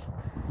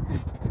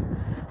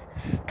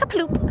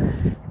 Kaploop.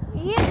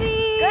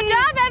 Yippee! Good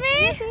job,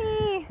 Emmy!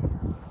 Yippee!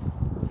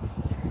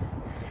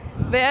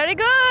 Very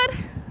good.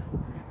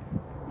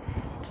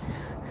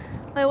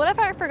 Wait, what if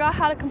I forgot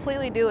how to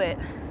completely do it?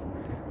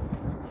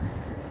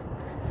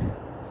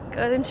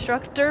 Good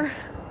instructor.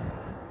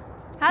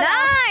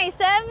 Nice,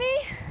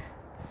 Emmy.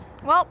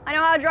 Well, I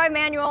know how to drive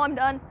manual. I'm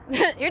done.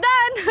 You're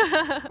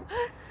done.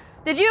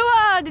 Did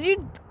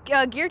you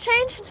gear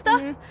change and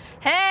stuff? Mm-hmm.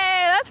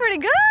 Hey, that's pretty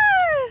good.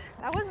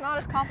 That was not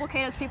as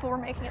complicated as people were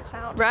making it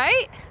sound.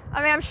 Right?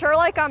 I mean, I'm sure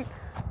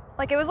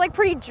it was like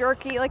pretty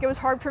jerky. Like it was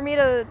hard for me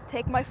to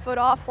take my foot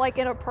off like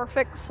in a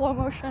perfect slow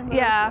motion. But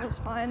yeah. It was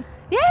fine.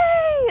 Yay!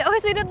 Oh,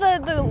 so you did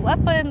the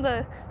left foot and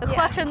the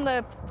clutch and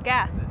the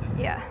gas.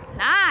 Yeah.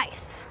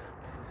 Nice.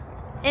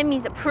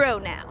 Emmy's a pro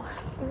now.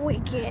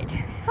 Wicked.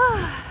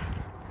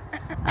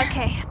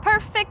 Okay,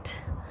 perfect.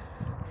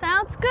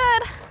 Sounds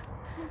good.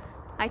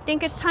 I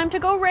think it's time to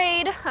go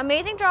raid.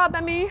 Amazing job,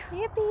 Emmy.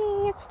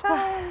 Yippee, it's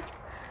time.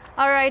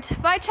 All right,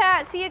 bye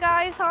chat. See you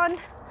guys on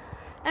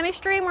Emmy's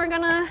stream. We're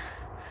gonna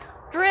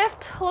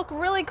drift, look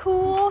really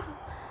cool,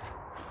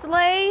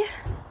 slay,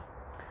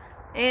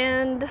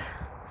 and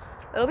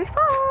it'll be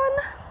fun.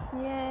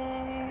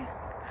 Yay.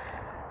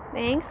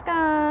 Thanks,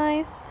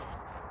 guys.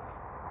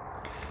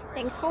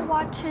 Thanks for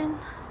watching.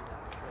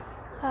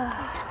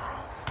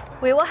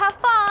 We will have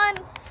fun.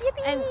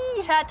 Yippee. And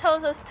chat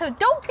tells us to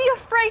don't be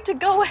afraid to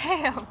go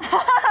ham.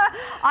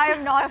 I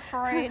am not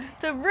afraid.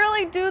 To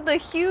really do the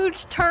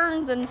huge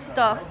turns and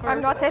stuff.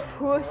 I'm not a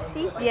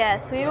pussy.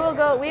 Yes, we will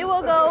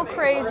go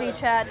crazy,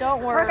 chat.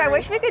 Don't worry. Rick, I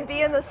wish we could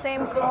be in the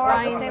same car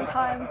at the same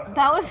time.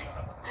 That would.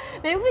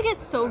 Maybe we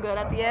get so good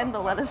at the end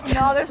they'll let us.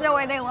 No, there's no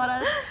way they let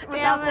us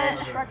without the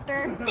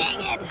instructor.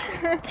 Dang it.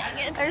 Dang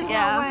it. There's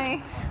no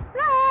way.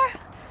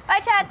 Bye,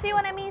 chat. See you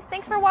on Emmy's.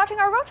 Thanks for watching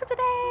our road trip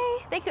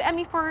today. Thank you,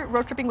 Emmy, for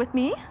road tripping with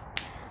me.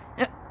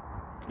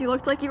 You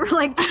looked like you were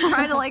like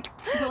trying to like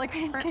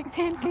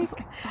pancake.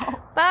 Oh.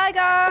 Bye,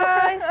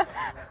 guys.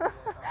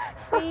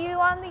 See you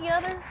on the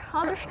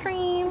other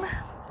stream.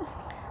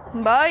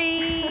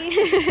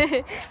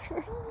 Bye.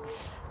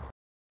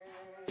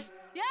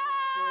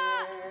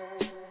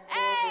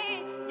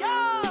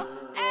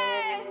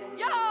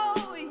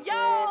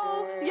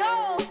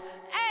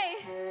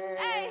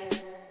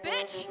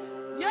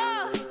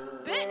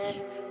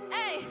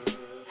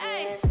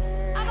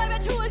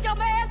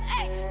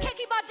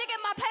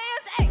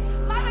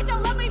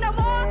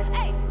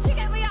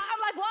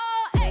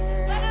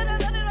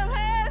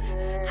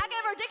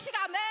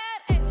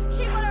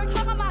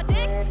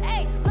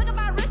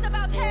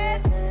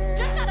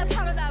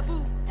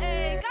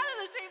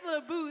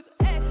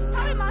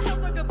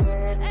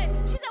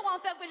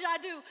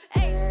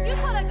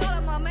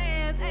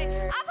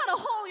 a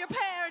hole your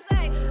parents.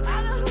 Hey,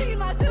 I don't need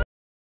my two.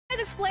 Guys,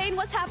 explain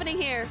what's happening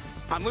here.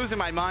 I'm losing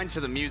my mind to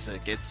the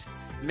music. It's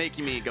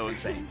making me go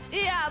insane.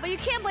 Yeah, but you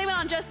can't blame it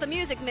on just the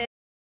music, man.